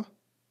 5 armor?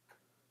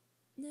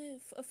 No,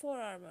 4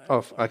 armor.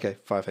 Oh, 4. okay,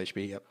 5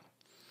 HP, yep.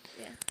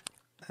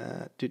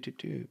 Yeah.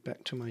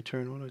 Back to my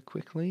turn order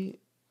quickly.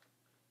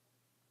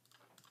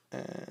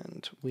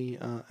 And we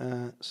are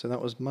at... So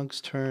that was Mug's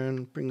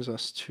turn, brings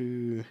us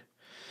to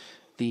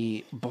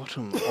the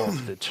bottom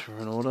of the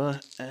turn order,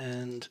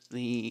 and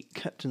the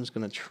captain's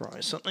going to try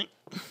something.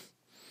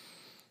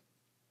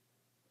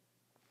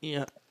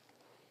 Yeah.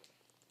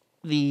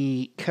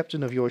 The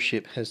captain of your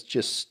ship has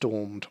just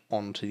stormed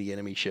onto the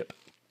enemy ship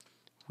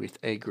with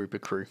a group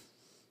of crew.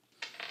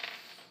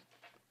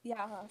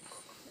 Yeah.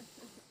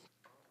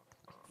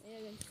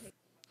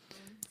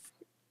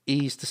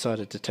 He's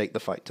decided to take the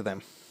fight to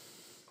them.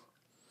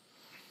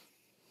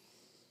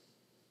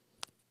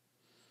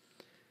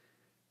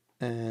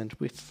 And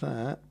with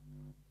that...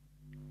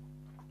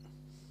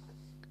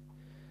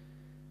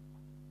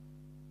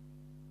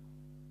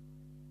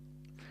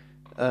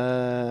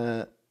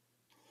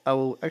 I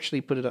will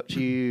actually put it up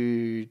to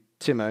you,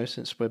 Timo,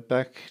 since we're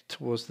back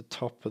towards the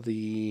top of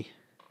the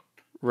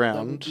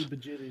round. That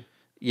would be Bhajiri.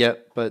 Yeah,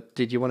 but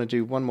did you want to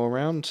do one more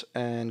round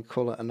and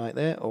call it a night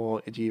there,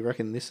 or do you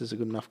reckon this is a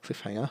good enough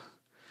cliffhanger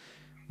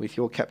with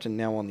your captain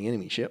now on the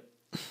enemy ship?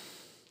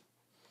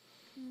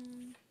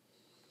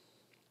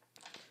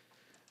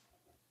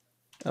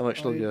 How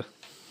much longer?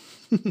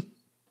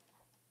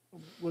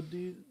 What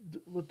do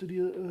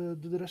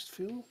the rest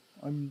feel?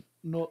 I'm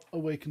not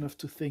awake enough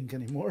to think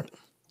anymore.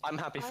 I'm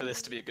happy for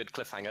this to be a good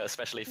cliffhanger,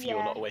 especially if you're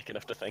Yeah. not awake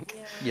enough to think.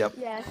 Yep.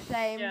 Yeah,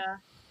 same. Yeah.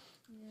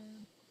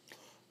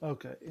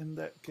 Okay, in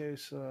that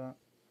case,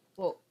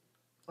 well,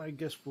 I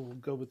guess we'll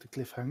go with the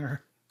cliffhanger.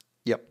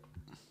 Yep.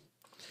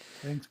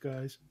 Thanks,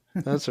 guys.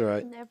 That's all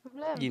right. No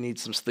problem. You need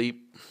some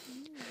sleep.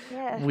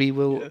 Yeah. We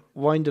will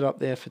wind it up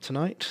there for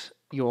tonight.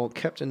 Your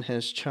captain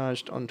has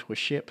charged onto a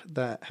ship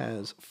that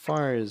has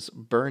fires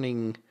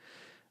burning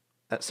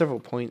at several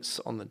points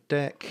on the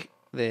deck.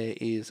 There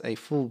is a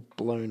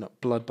full-blown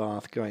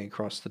bloodbath going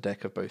across the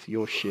deck of both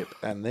your ship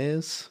and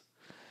theirs.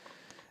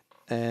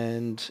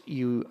 and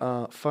you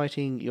are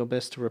fighting your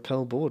best to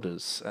repel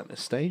borders at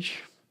this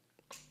stage.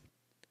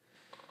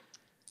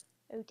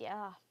 Oh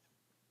dear.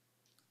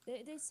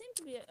 They seem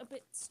to be a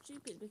bit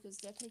stupid because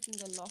they're taking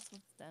a lot of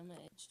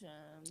damage.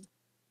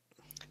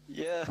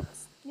 Yeah,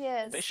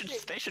 Yes. they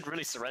should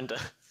really surrender.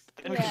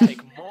 Then we Yeah. can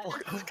take more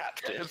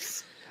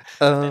captives.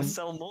 Then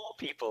sell more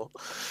people.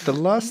 The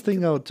last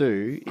thing I'll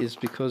do is,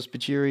 because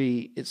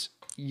Bhajiri, it's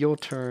your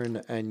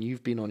turn and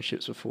you've been on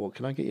ships before.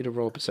 Can I get you to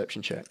roll a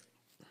perception check?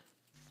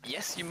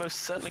 Yes, you most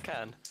certainly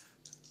can.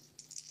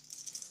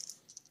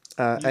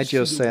 Add see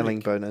your the sailing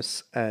wick.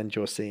 bonus and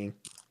your seeing.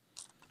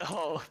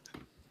 Oh,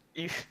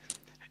 you.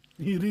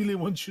 He really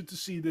wants you to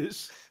see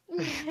this.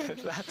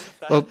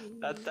 Well-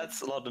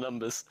 That's a lot of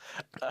numbers.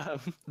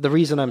 The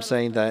reason I'm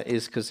saying that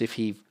is because if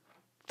he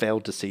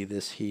failed to see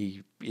this,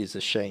 he is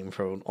a shame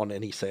on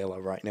any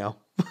sailor right now.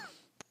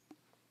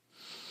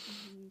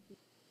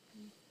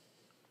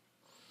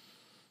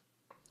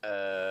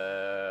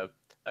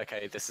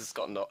 Okay, this has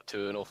gotten up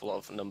to an awful lot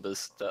of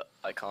numbers that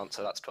I can't,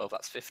 so that's 12,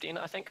 that's 15,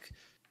 I think.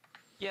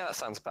 Yeah, that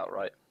sounds about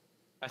right.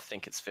 I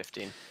think it's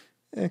 15.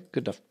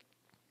 Good enough.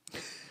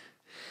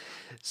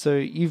 So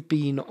you've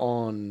been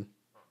on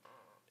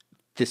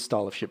this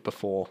style of ship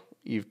before.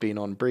 You've been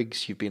on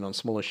brigs, you've been on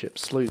smaller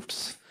ships,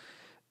 sloops.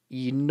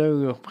 You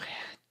know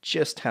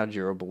just how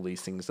durable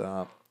these things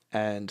are.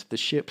 And the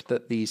ship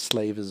that these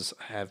slavers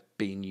have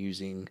been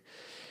using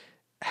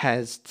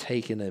has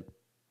taken a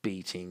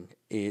beating.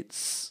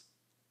 It's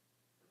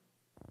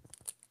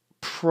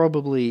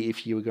probably,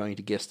 if you were going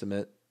to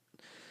guesstimate,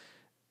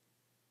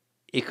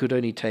 it could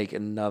only take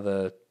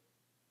another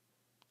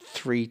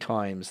 3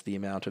 times the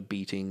amount of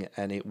beating,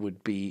 and it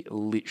would be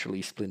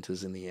literally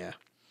splinters in the air.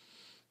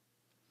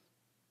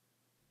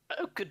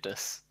 Oh,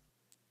 goodness.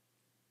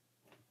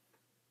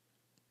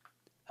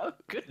 Oh,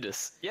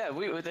 goodness. Yeah,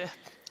 we were there.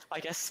 I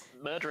guess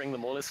murdering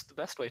them all is the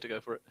best way to go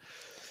for it.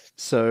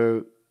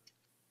 So,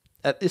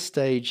 at this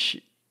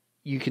stage,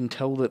 you can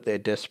tell that they're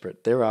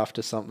desperate. They're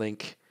after something,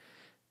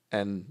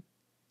 and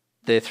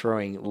they're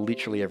throwing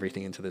literally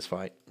everything into this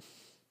fight.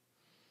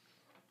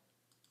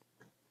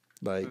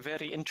 Like,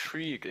 Very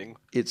intriguing.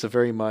 it's a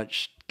very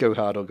much go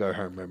hard or go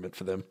home moment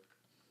for them.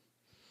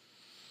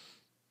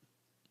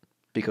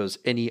 Because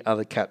any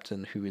other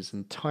captain who is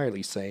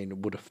entirely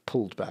sane would have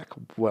pulled back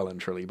well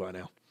and truly by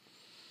now.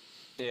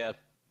 Yeah,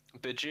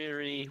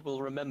 Bhajiri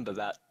will remember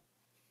that.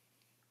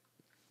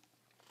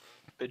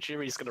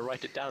 Bhajiri's going to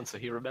write it down so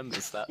he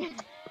remembers that.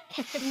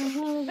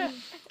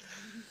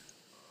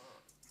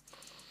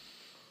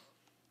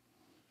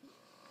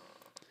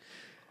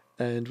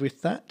 And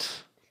with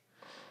that,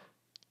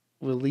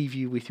 we'll leave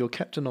you with your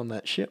captain on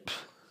that ship.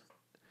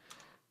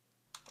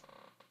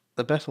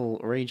 The battle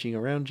raging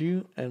around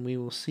you, and we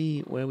will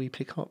see where we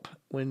pick up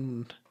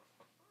when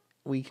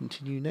we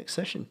continue next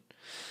session.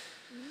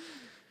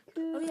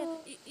 Oh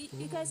yeah,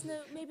 you guys know,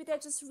 maybe they're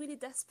just really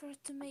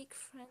desperate to make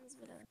friends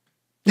with us.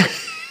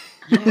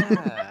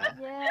 Yeah,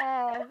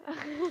 Yeah.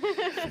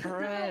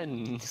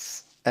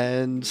 friends.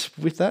 And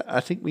with that,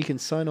 I think we can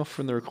sign off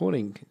from the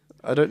recording.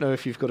 I don't know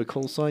if you've got a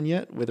call sign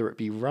yet, whether it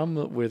be rum,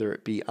 whether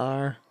it be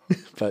R,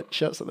 but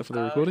shout something for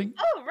the recording.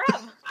 Oh,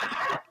 rum!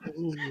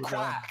 Ooh,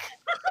 Crack.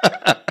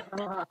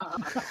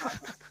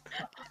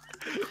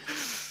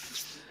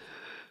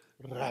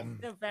 ram.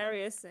 There are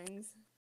various things.